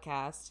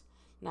podcast.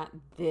 Not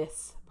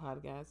this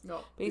podcast.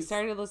 No. But he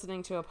started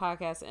listening to a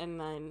podcast, and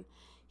then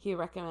he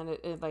recommended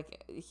it,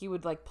 like, he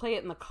would, like, play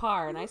it in the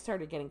car, and I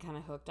started getting kind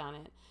of hooked on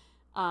it.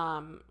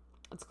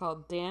 It's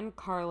called Dan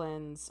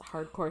Carlin's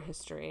Hardcore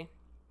History.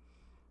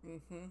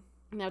 Mm-hmm.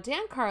 Now,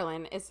 Dan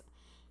Carlin is,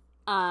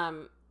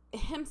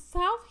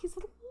 himself, he's a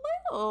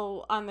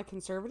little on the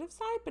conservative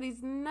side, but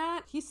he's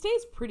not, he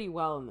stays pretty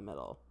well in the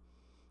middle,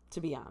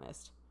 to be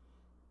honest.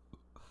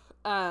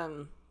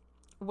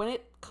 When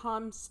it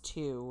comes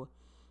to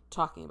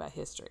talking about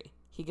history,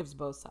 he gives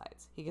both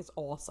sides. He gives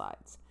all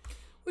sides.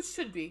 Which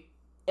should be.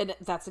 And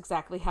that's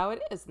exactly how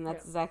it is, and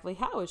that's exactly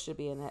how it should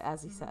be, in it,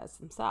 as he says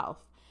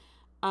himself.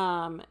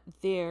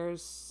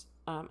 There's,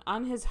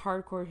 on his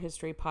Hardcore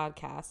History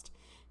podcast,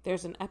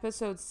 there's an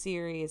episode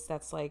series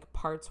that's like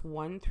parts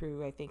 1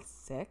 through, I think,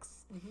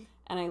 6. Mm-hmm.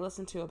 And I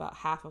listened to about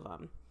half of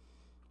them.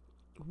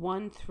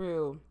 1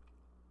 through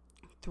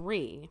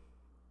 3,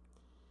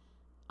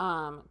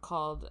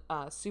 called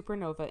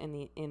Supernova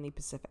in the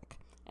Pacific.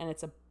 And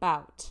it's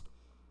about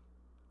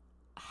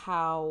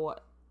how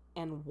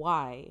and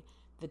why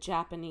the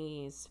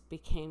Japanese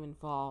became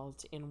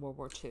involved in World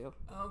War II.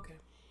 Oh, okay.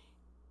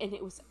 And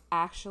it was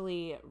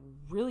actually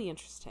really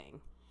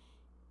interesting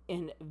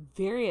and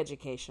very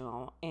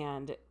educational.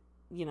 And,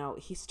 he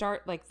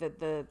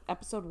the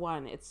episode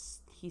 1,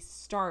 he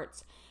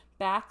starts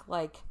back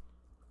like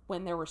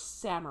when there were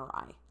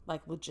samurai,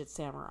 like legit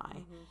samurai.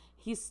 Mm-hmm.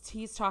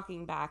 He's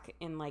talking back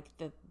in like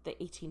the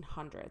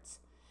 1800s,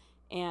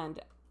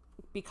 and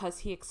because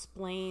he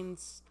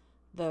explains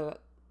the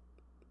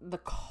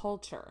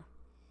culture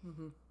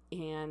Mm-hmm.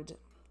 and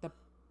the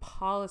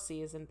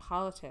policies and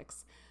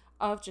politics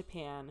of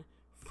Japan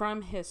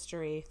from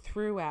history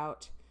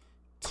throughout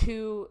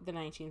to the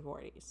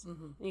 1940s.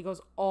 Mm-hmm. And he goes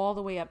all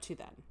the way up to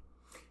then.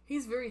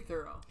 He's very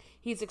thorough.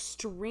 He's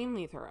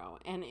extremely thorough,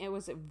 and it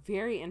was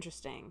very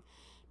interesting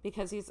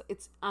because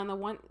it's on the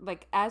one,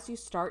 like, as you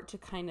start to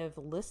kind of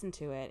listen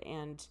to it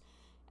and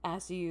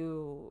as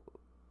you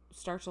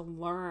start to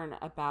learn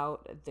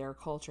about their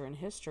culture and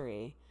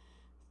history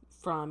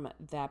from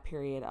that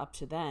period up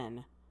to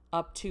then,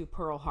 up to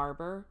Pearl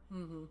Harbor.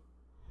 Mm-hmm.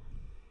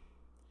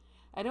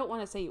 I don't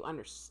want to say you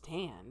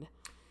understand,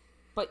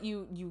 but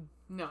you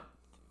No.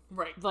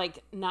 Right.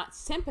 like not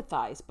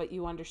sympathize, but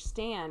you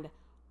understand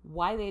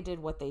why they did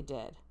what they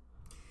did.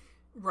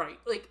 Right.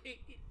 Like,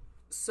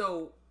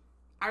 so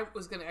I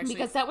was going to actually...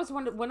 Because that was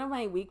one of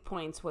my weak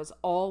points was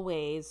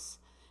always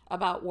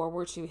about World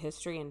War II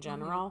history in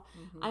general.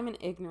 Mm-hmm. I'm an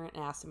ignorant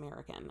ass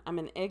American. I'm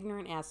an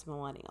ignorant ass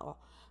millennial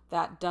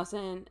that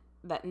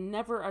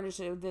never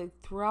understood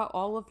throughout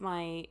all of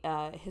my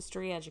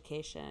history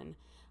education.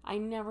 I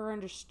never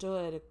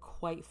understood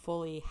quite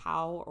fully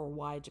how or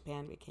why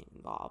Japan became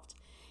involved.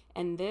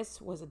 And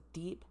this was a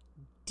deep,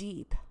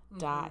 deep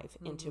dive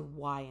into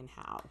why and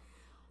how.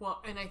 Well,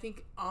 and I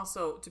think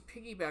also to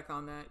piggyback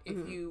on that,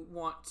 if you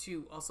want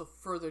to also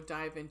further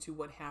dive into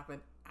what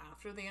happened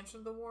after they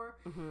entered the war,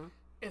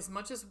 as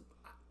much as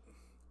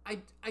I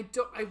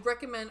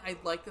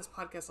like this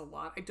podcast a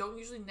lot. I don't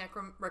usually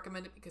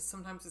recommend it because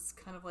sometimes it's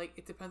kind of like,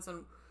 it depends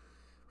on,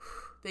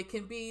 they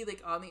can be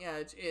like on the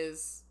edge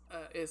is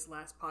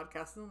Last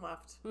Podcast on the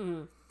Left.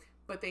 Mm-hmm.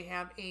 But they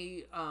have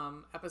a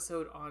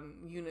episode on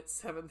Unit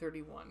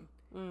 731.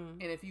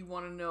 And if you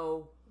want to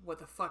know what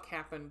the fuck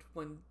happened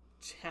when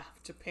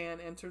Japan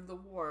entered the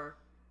war,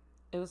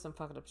 it was some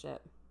fucked up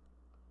shit.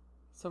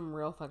 Some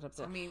real fucked up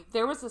shit. I mean,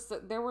 there was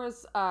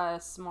a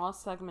small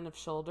segment of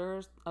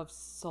soldiers.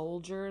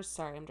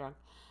 Sorry, I'm drunk.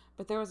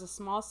 But there was a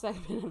small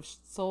segment of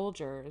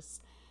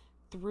soldiers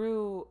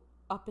through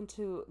up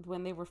into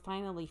when they were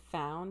finally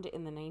found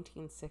in the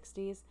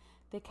 1960s.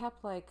 They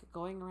kept like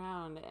going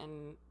around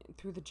and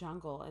through the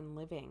jungle and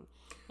living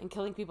and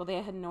killing people.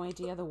 They had no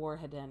idea the war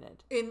had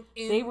ended.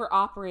 They were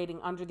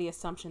operating under the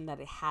assumption that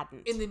it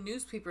hadn't. In the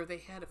newspaper, they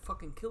had a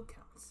fucking kill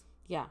counts.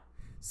 Yeah.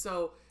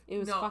 So it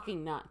was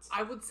fucking nuts.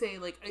 I would say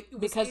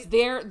because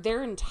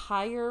their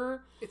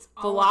entire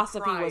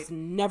philosophy was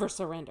never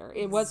surrender.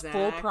 It was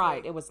full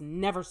pride. It was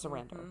never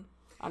surrender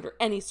under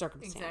any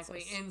circumstances.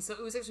 Exactly. And so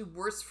it was actually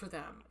worse for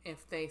them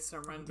if they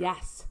surrendered.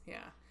 Yes.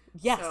 Yeah.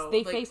 Yes, so,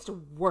 they faced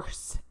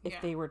worse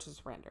if they were to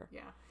surrender.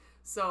 Yeah.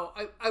 So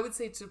I would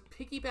say to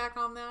piggyback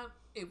on that,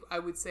 I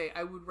would say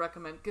I would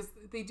recommend, because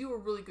they do a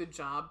really good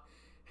job.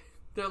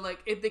 They're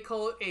like, they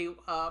call it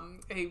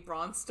a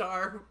Ron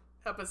Star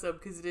episode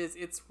because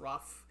it's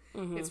rough.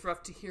 Mm-hmm. It's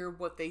rough to hear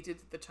what they did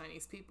to the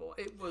Chinese people.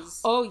 It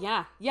was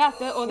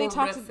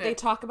they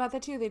talk about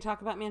that too. They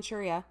talk about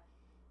Manchuria.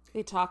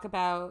 They talk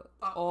about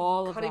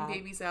all of that. Cutting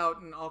babies out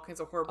and all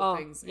kinds of horrible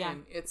things. Yeah.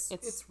 And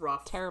it's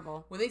rough.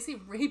 Terrible. When they say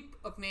rape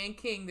of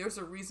Nanking, there's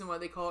a reason why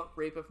they call it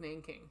rape of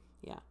Nanking.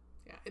 Yeah.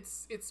 Yeah,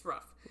 it's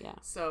rough. Yeah.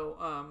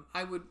 So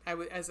I would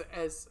as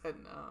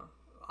an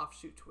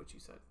offshoot to what you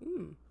said. I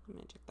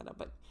may check that out.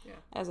 But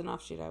as an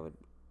offshoot, I would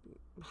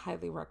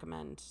highly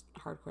recommend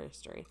Hardcore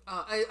History.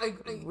 I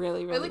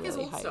really I like his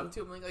really old stuff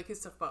too. I like his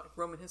stuff about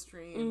Roman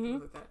history and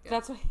things like that. Yeah.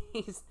 That's why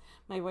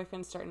my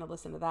boyfriend's starting to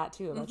listen to that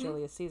too about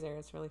Julius Caesar.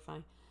 It's really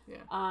fun. Yeah.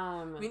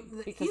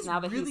 Because now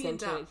that really he's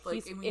into it,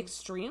 like, he's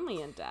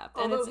extremely in depth.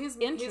 Although and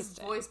it's his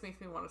voice makes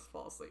me want to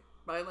fall asleep,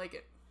 but I like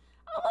it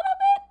a little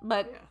bit.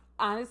 But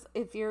honest,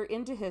 if you're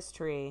into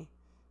history,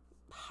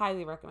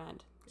 highly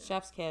recommend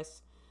Chef's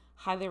Kiss.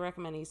 Highly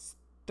recommend. He's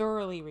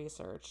thoroughly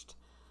researched.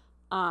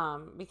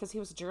 Because he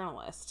was a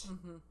journalist.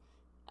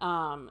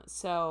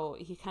 So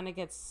he kind of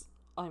gets,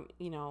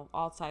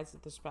 all sides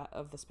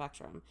of the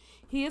spectrum.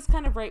 He is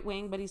kind of right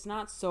wing, but he's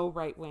not so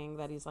right wing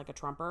that he's like a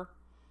Trumper.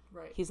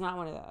 Right. He's not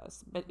one of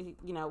those, but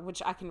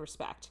which I can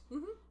respect.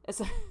 No,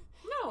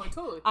 I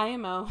totally.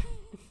 IMO.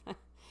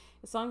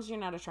 As long as you're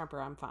not a Trumper,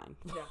 I'm fine.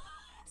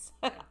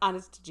 Yeah.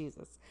 Honest to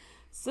Jesus.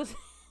 So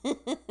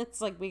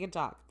it's like we can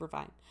talk. We're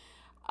fine.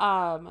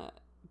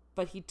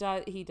 But he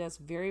does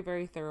very,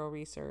 very thorough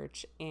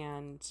research,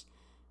 and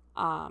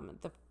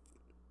the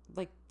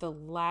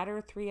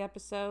latter 3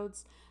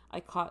 episodes I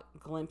caught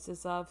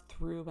glimpses of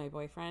through my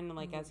boyfriend,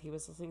 as he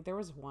was listening. There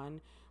was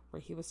one where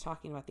he was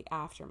talking about the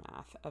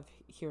aftermath of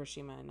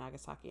Hiroshima and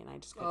Nagasaki, and I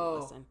just couldn't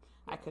listen.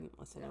 Yeah. I couldn't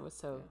listen. It was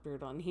so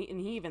brutal. And he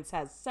even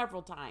says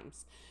several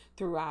times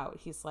throughout,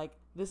 he's like,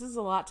 "This is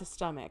a lot to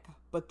stomach,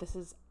 but this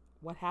is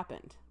what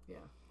happened." Yeah.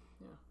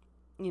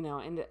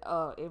 And it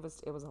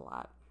was a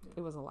lot.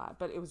 It was a lot,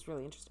 but it was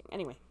really interesting.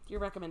 Anyway, your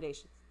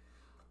recommendations.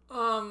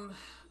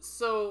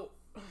 So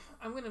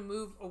I'm gonna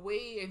move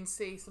away and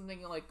say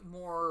something like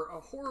more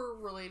horror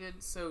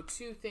related. So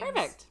 2 things.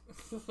 Perfect.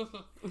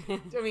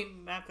 I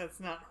mean, that's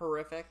not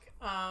horrific.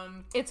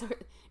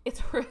 It's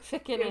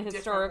horrific in a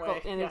historical,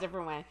 way. in a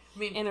different way. I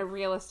mean, in a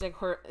realistic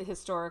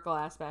historical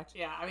aspect.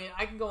 Yeah, I mean,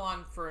 I can go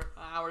on for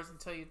hours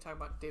until you talk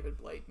about David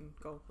Blight and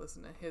go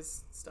listen to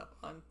his stuff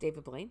on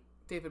David Blaine?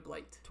 David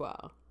Blight.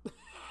 12.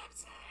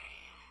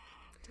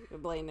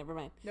 David Blaine, never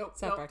mind. Nope.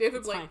 South Park. David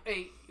It's Blight,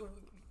 fine. a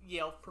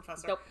Yale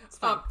professor. Nope, it's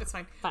fine. It's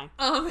fine. Fine.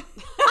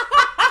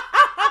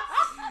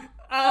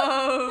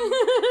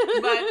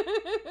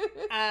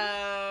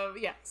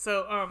 Yeah.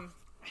 So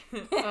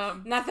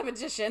Not the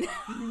magician.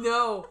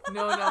 No.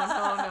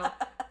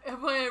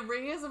 My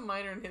Ray has a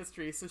minor in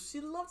history, so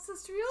she loves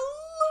history a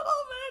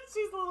little bit.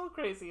 She's a little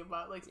crazy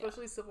about, like,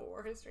 especially Civil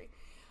War history.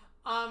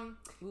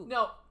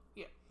 No,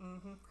 yeah.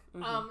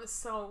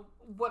 So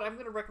what I'm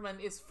going to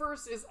recommend is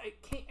I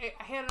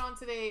had it on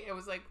today. It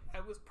was like I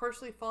was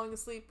partially falling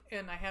asleep,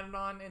 and I had it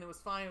on, and it was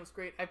fine. It was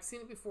great. I've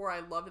seen it before. I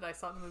loved it. I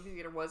saw it in the movie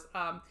theater. Was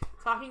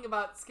talking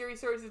about Scary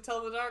Stories to Tell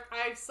in the Dark.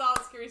 I saw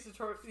Scary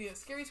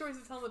Stories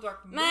to Tell in the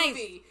Dark movie.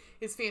 Nice.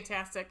 Is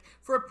fantastic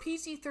for a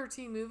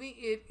PG-13 movie.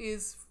 It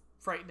is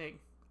frightening.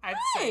 I'd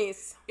say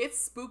it's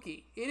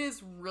spooky. It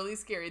is really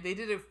scary. They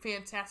did a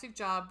fantastic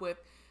job with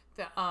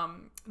the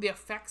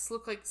effects.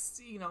 Look like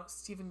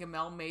Stephen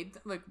Gamel made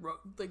created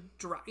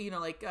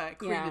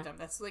them.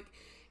 That's like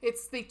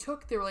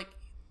they were like,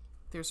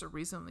 there's a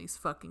reason these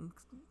fucking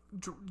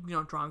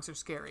drawings are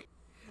scary.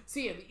 So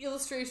yeah, the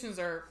illustrations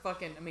are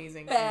fucking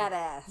amazing.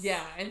 Badass.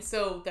 And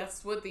so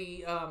that's what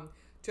the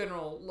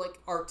general like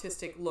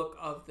artistic look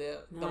of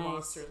the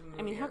monsters.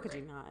 I mean, how could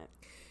you not?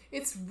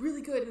 It's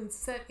really good and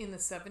set in the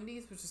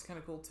 70s, which is kind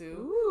of cool too.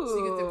 Ooh. So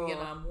you get the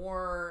Vietnam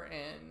War,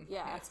 and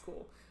yeah, it's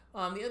cool. The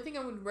other thing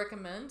I would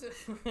recommend,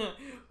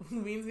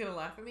 Lean's gonna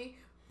laugh at me,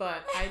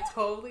 but I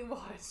totally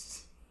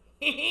watched.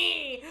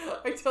 A.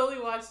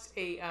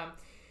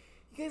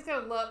 You guys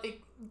gotta love it.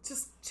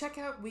 Just check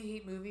out We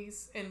Hate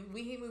Movies, and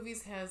We Hate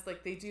Movies has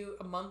they do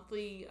a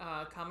monthly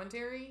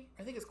commentary.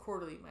 I think it's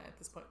quarterly at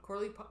this point,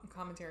 quarterly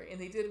commentary,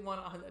 and they did one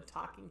on a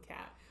talking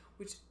cat,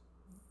 which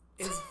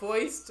is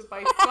voiced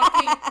by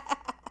fucking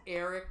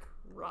Eric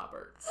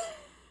Roberts.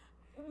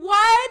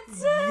 What?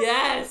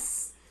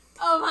 Yes.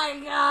 Oh my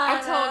god!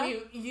 I'm telling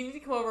you, you need to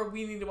come over.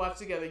 We need to watch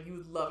together. You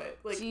would love it.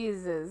 Like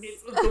Jesus.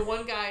 It's, the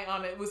one guy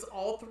on it was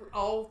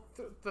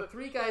the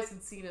 3 guys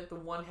had seen it. The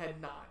one had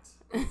not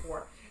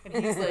before, and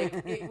he's like,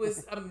 it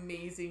was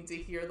amazing to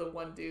hear the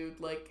one dude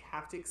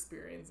have to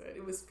experience it.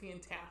 It was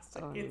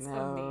fantastic. Oh, it's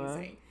no.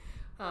 amazing.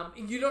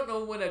 You don't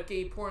know when a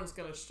gay porn's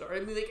gonna start. I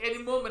mean,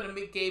 any moment a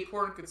gay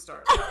porn could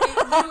start.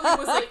 It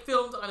literally was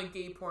filmed on a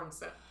gay porn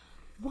set.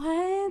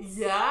 What?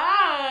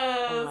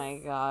 Yes. Oh my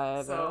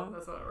god. So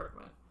that's what I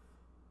recommend.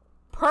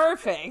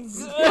 Perfect.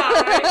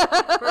 Yeah, right?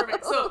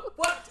 Perfect. So,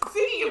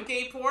 speaking of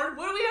gay porn,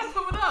 what do we have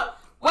coming up?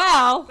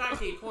 Well. Not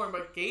gay porn,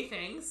 but gay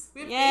things.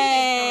 We have Yay. gay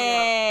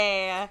things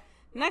coming up.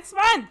 Next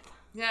month.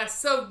 Yeah,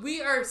 so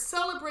we are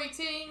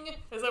celebrating,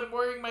 as I'm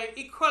wearing my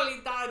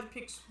Equalidad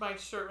my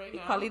shirt right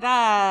now.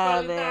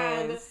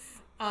 Equalidades.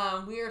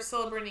 We are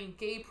celebrating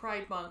Gay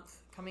Pride Month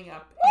coming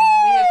up.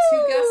 And we have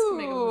 2 guests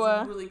coming up, which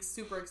I'm really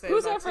super excited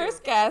Who's about. our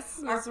first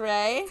guest, Miss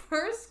Ray?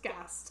 First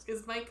guest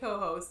is my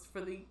co-host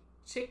for the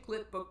Chick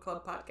Lit Book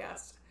Club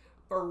podcast,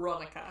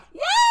 Veronica.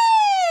 Yay!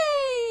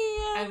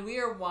 And we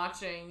are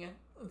watching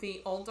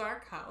The Old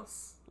Dark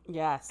House.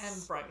 Yes.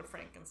 And Bride of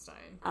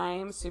Frankenstein. I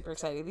am super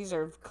excited. These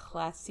are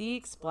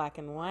classics, black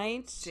and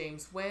white.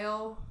 James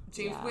Whale.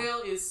 James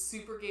Whale is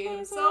super gay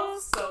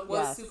himself,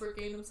 super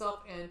gay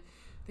himself, and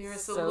there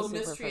is a little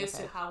mystery as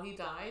to how he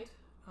died.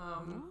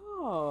 I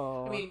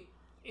mean,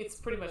 it's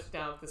pretty much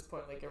now at this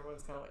point,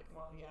 everyone's kind of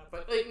well, yeah,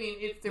 but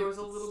there was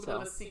a little bit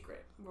of a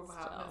secret.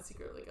 Not a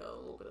secret, a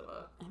little bit of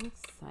a. I'm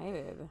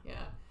excited.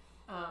 Yeah.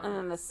 And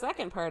then the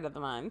second part of the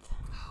month.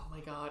 Oh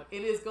my god,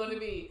 it is going to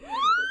be.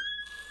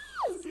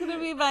 It's going to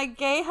be my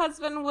gay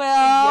husband, Will.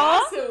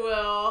 Yes, it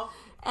will.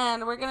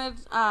 And we're going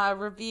to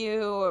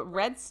review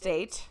Red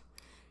State,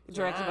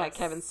 directed by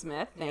Kevin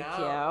Smith. Thank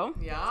you.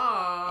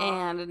 Yeah.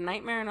 And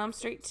Nightmare on Elm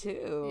Street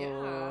 2.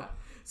 Yeah.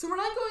 So we're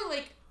not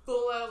going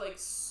full out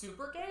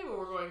super gay, but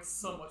we're going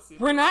somewhat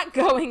super. We're not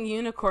going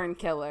unicorn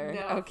killer,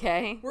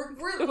 okay?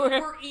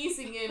 We're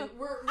easing in.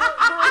 We're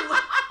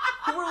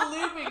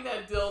looping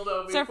that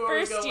dildo before it's our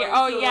first we go. year.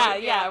 Oh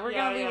yeah. We're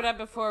gonna leave it up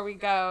before we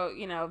go.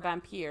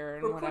 Vampire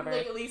and whatever. We're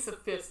putting at least a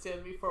fist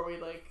in before we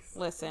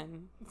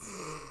Listen.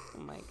 Oh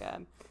my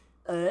god.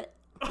 But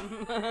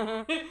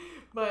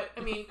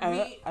I mean,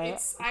 I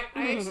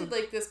actually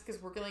like this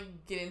because we're gonna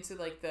get into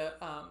the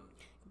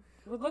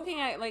We're looking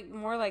at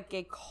more like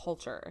gay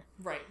culture,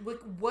 right?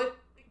 What?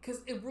 Because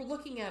we're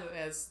looking at it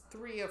as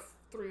three or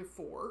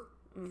four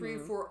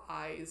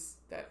eyes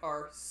that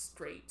are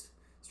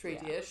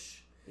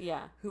straight-ish.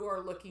 Yeah. Who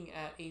are looking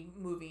at a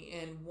movie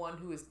and one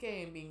who is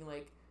gay and being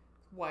like,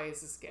 why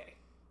is this gay?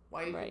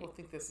 Why do people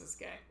think this is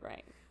gay?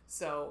 Right.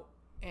 So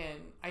And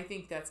I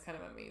think that's kind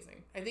of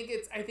amazing. I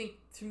think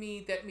to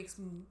me that makes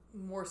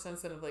more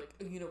sense than of like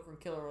a unicorn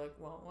killer. Like,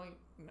 well, why?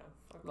 No.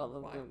 Well,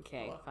 why?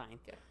 okay, Well, fine.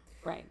 Yeah.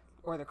 Right.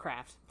 Or The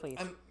Craft, please.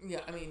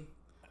 I mean,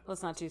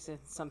 let's not do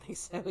something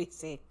so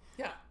easy.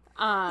 Yeah.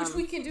 Which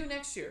we can do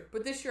next year.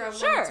 But this year I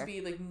want it to be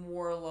like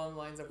more along the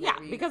lines of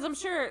because I'm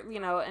sure,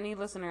 any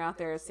listener out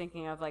there is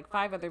thinking of like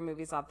 5 other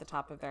movies off the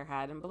top of their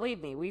head. And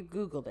believe me, we've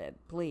Googled it,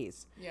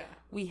 please. Yeah.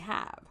 We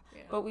have.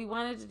 Yeah. But we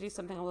wanted to do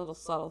something a little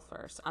subtle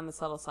first, on the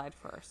subtle side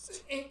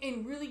first.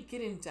 And really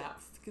get in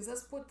depth. Because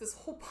that's what this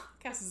whole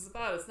podcast is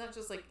about. It's not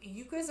just like,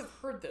 you guys have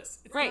heard this.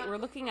 It's right, not, we're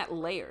looking at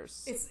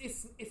layers.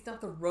 It's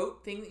not the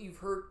rote thing that you've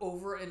heard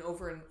over and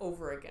over and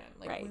over again.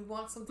 Like, right. we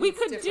want something We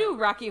could different. do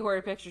Rocky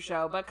Horror Picture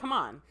Show, but come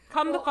on.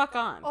 The fuck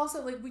on.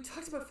 Also, like, we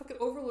talked about fucking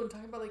Overlord and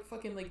talking about, like,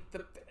 fucking, like,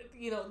 the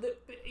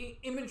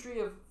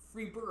imagery of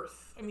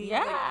rebirth. I mean,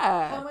 like,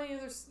 how many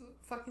other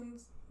fucking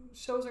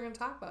shows are going to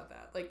talk about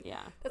that? Like,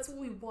 that's what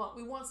we want.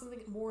 We want something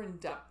more in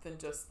depth than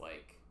just,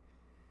 like,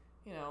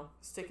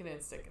 stick it in.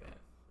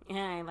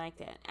 Yeah, I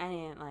liked it. I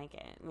didn't like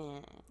it.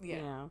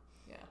 Yeah.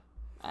 Yeah.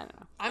 I don't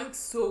know. I'm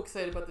so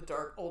excited about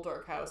the old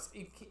dark house.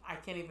 I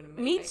can't even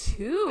imagine. Me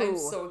too. I'm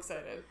so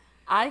excited.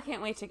 I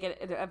can't wait to get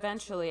it.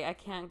 Eventually, I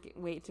can't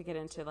wait to get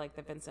into like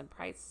the Vincent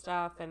Price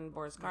stuff and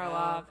Boris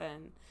Karloff,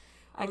 and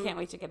I can't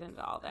wait to get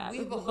into all that. We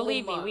have a whole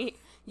Believe month. me,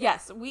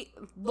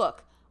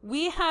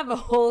 we have a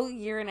whole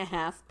year and a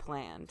half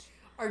planned.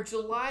 Our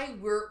July,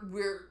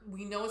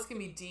 we know it's gonna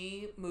be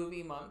D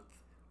movie month.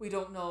 We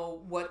don't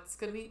know what's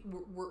gonna be.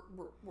 We're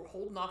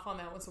holding off on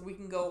that one, so we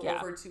can go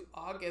over to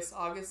August.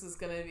 August is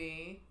gonna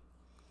be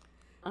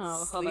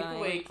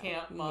Sleepaway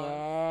Camp month.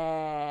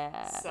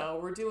 Yeah.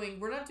 So we're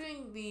not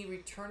doing the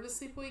Return to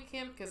Sleepaway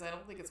Camp because I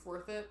don't think it's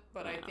worth it.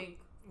 But I think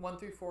 1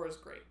 through 4 is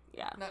great.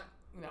 Yeah. No.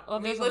 Well,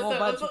 let's not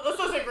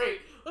say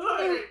great. Let's not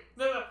say great.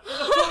 No.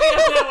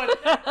 That one.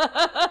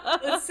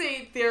 Let's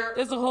say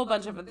there's a whole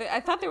bunch of it.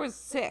 I thought there was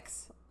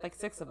 6. Like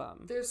 6 of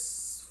them.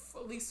 There's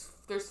 4.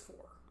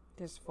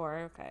 There's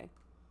 4, okay.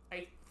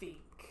 I think.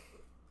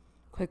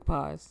 Quick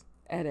pause.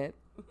 Edit.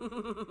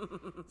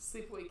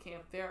 Sleepaway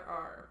Camp, there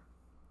are...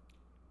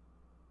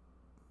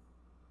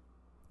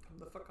 Come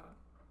the fuck on.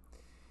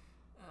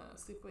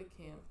 Sleepaway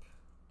Camp.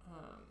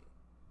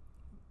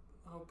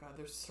 Oh god,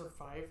 there's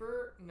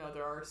Survivor? No,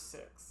 there are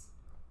 6.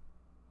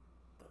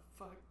 The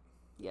fuck?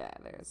 Yeah,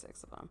 there are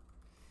 6 of them.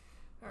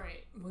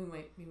 Alright, we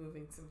might be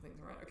moving some things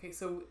around. Okay,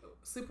 so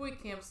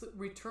Sleepaway Camp,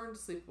 Return to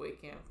Sleepaway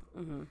Camp.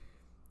 Mm-hmm.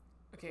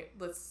 Okay,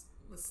 let's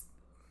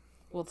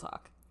We'll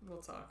talk.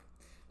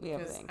 We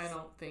have things. I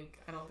don't think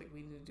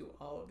we need to do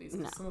all of these.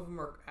 No. Some of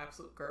them are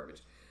absolute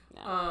garbage.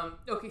 No.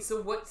 Okay,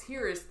 so what's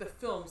here is the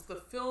films. The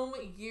film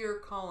year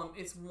column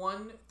is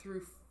 1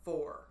 through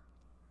 4.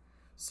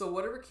 So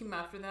whatever came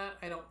after that,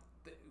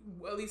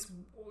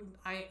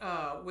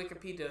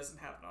 Wikipedia doesn't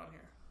have it on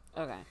here.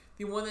 Okay.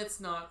 The one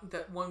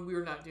that one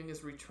we're not doing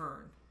is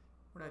Return.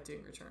 We're not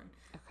doing Return.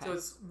 Okay. So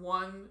it's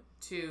 1,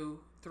 2,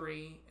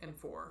 3, and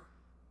 4.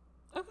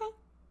 Okay.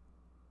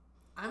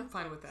 I'm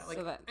fine with that. Like,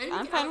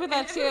 I'm fine with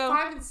that too.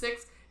 5 and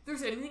 6. If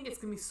there's anything, it's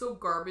gonna be so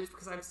garbage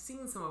because I've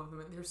seen some of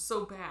them and they're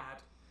so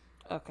bad.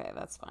 Okay,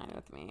 that's fine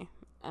with me.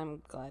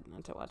 I'm glad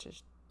not to watch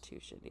too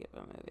shitty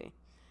of a movie.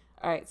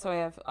 All right, so I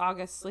have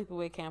August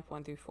Sleepaway Camp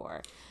 1 through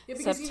 4. Yeah,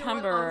 because September.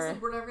 You know what? Honestly,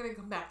 we're never gonna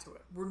come back to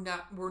it. We're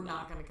not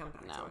gonna come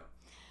back to it.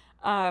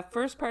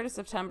 First part of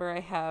September,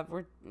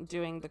 we're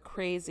doing The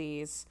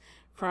Crazies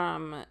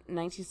from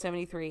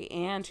 1973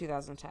 and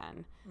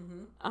 2010.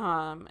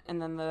 Mm-hmm.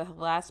 And then the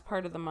last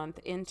part of the month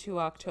into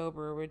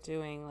October, we're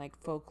doing like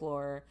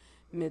Folklore,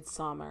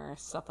 Midsummer,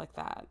 stuff like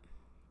that.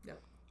 Yep.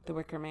 The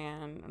Wicker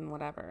Man and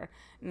whatever.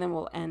 And then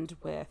we'll end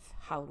with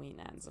Halloween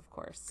Ends, of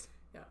course.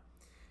 Yeah.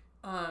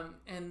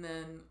 And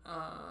then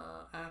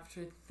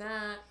after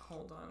that,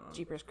 hold on.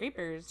 Jeepers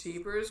Creepers.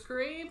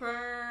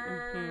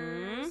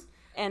 Mm-hmm.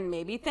 And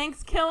maybe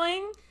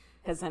Thanksgiving.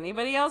 Has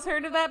anybody else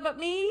heard of that but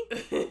me?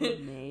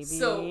 Maybe.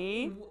 So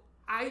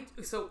I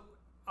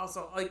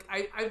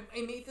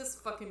made this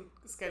fucking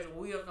schedule.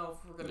 We don't know if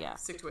we're gonna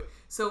stick to it.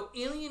 So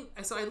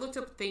I looked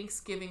up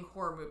Thanksgiving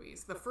horror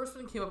movies. The first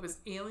one that came up is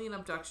Alien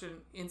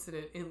Abduction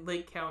Incident in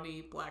Lake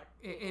County,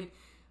 and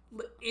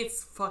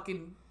it's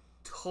fucking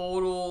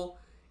total.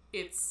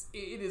 It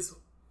is.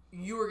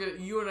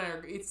 You and I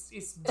are. It's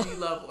D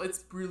level.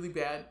 It's really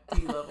bad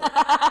D level,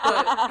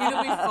 but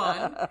it'll be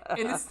fun.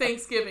 And it's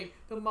Thanksgiving.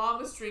 The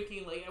mom is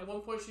drinking. Like at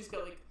one point, she's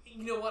got like,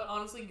 you know what?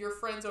 Honestly, your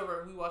friends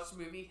over and we watched the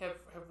movie have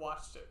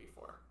watched it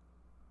before.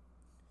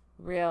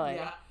 Really?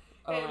 Yeah.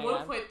 Oh, at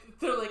one point,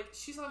 they're like,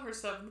 she's on her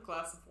 7th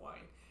glass of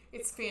wine.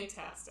 It's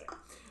fantastic.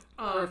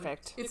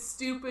 Perfect. It's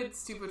stupid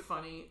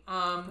funny.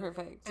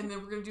 Perfect. And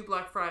then we're gonna do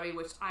Black Friday,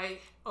 which I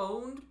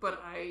owned,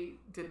 but I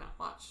did not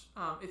watch.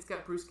 It's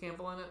got Bruce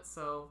Campbell in it,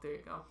 so there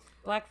you go.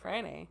 Black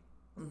Friday.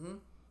 Mm-hmm.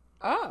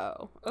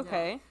 Oh,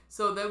 okay. Yeah.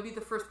 So that would be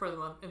the first part of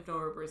the month if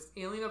November is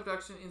Alien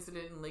Abduction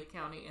Incident in Lake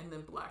County, and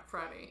then Black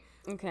Friday.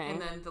 Okay. And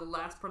then the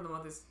last part of the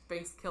month is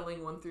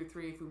Thanksgiving 1 through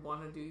 3. If we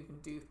want to do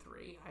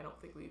 3, I don't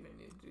think we even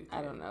need to do 3.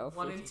 I don't know.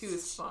 1 and 2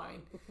 is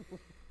fine.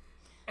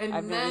 And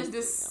I've then never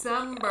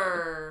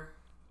December.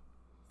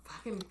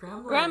 Fucking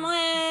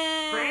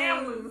Gremlins.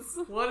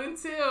 Gremlins! 1 and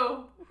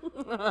 2.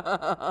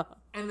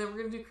 And then we're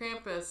going to do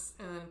Krampus.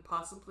 And then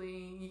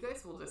possibly you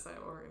guys will decide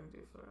what we're going to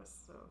do for the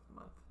rest of the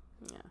month.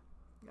 Yeah.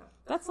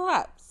 That's a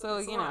lot. So,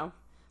 That's a you lot. know,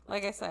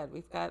 like I said,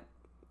 we've got,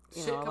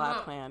 Shit a coming lot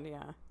up. planned.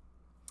 Yeah.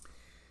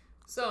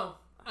 So,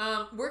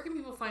 where can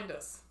people find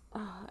us?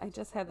 Oh, I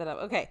just had that up.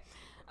 Okay.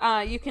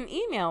 You can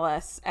email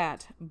us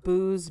at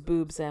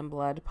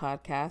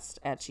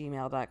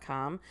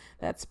boozeboobsandbloodpodcast@gmail.com.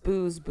 That's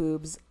booze,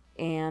 boobs,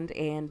 and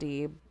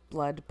Andy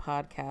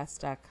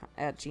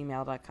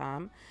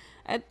bloodpodcast@gmail.com.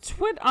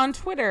 On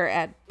Twitter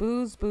at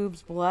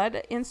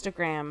boozeboobsblood.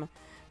 Instagram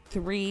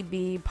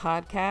 3B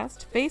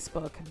Podcast.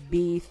 Facebook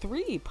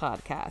B3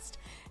 Podcast.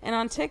 And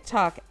on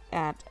TikTok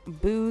at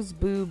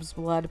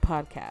boozeboobsblood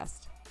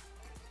podcast.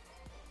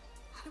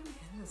 How do we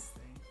end this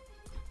thing?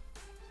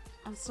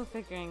 I'm still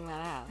figuring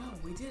that out. No,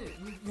 we did it.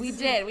 We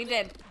did.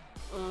 Later,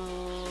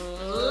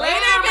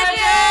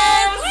 bitches!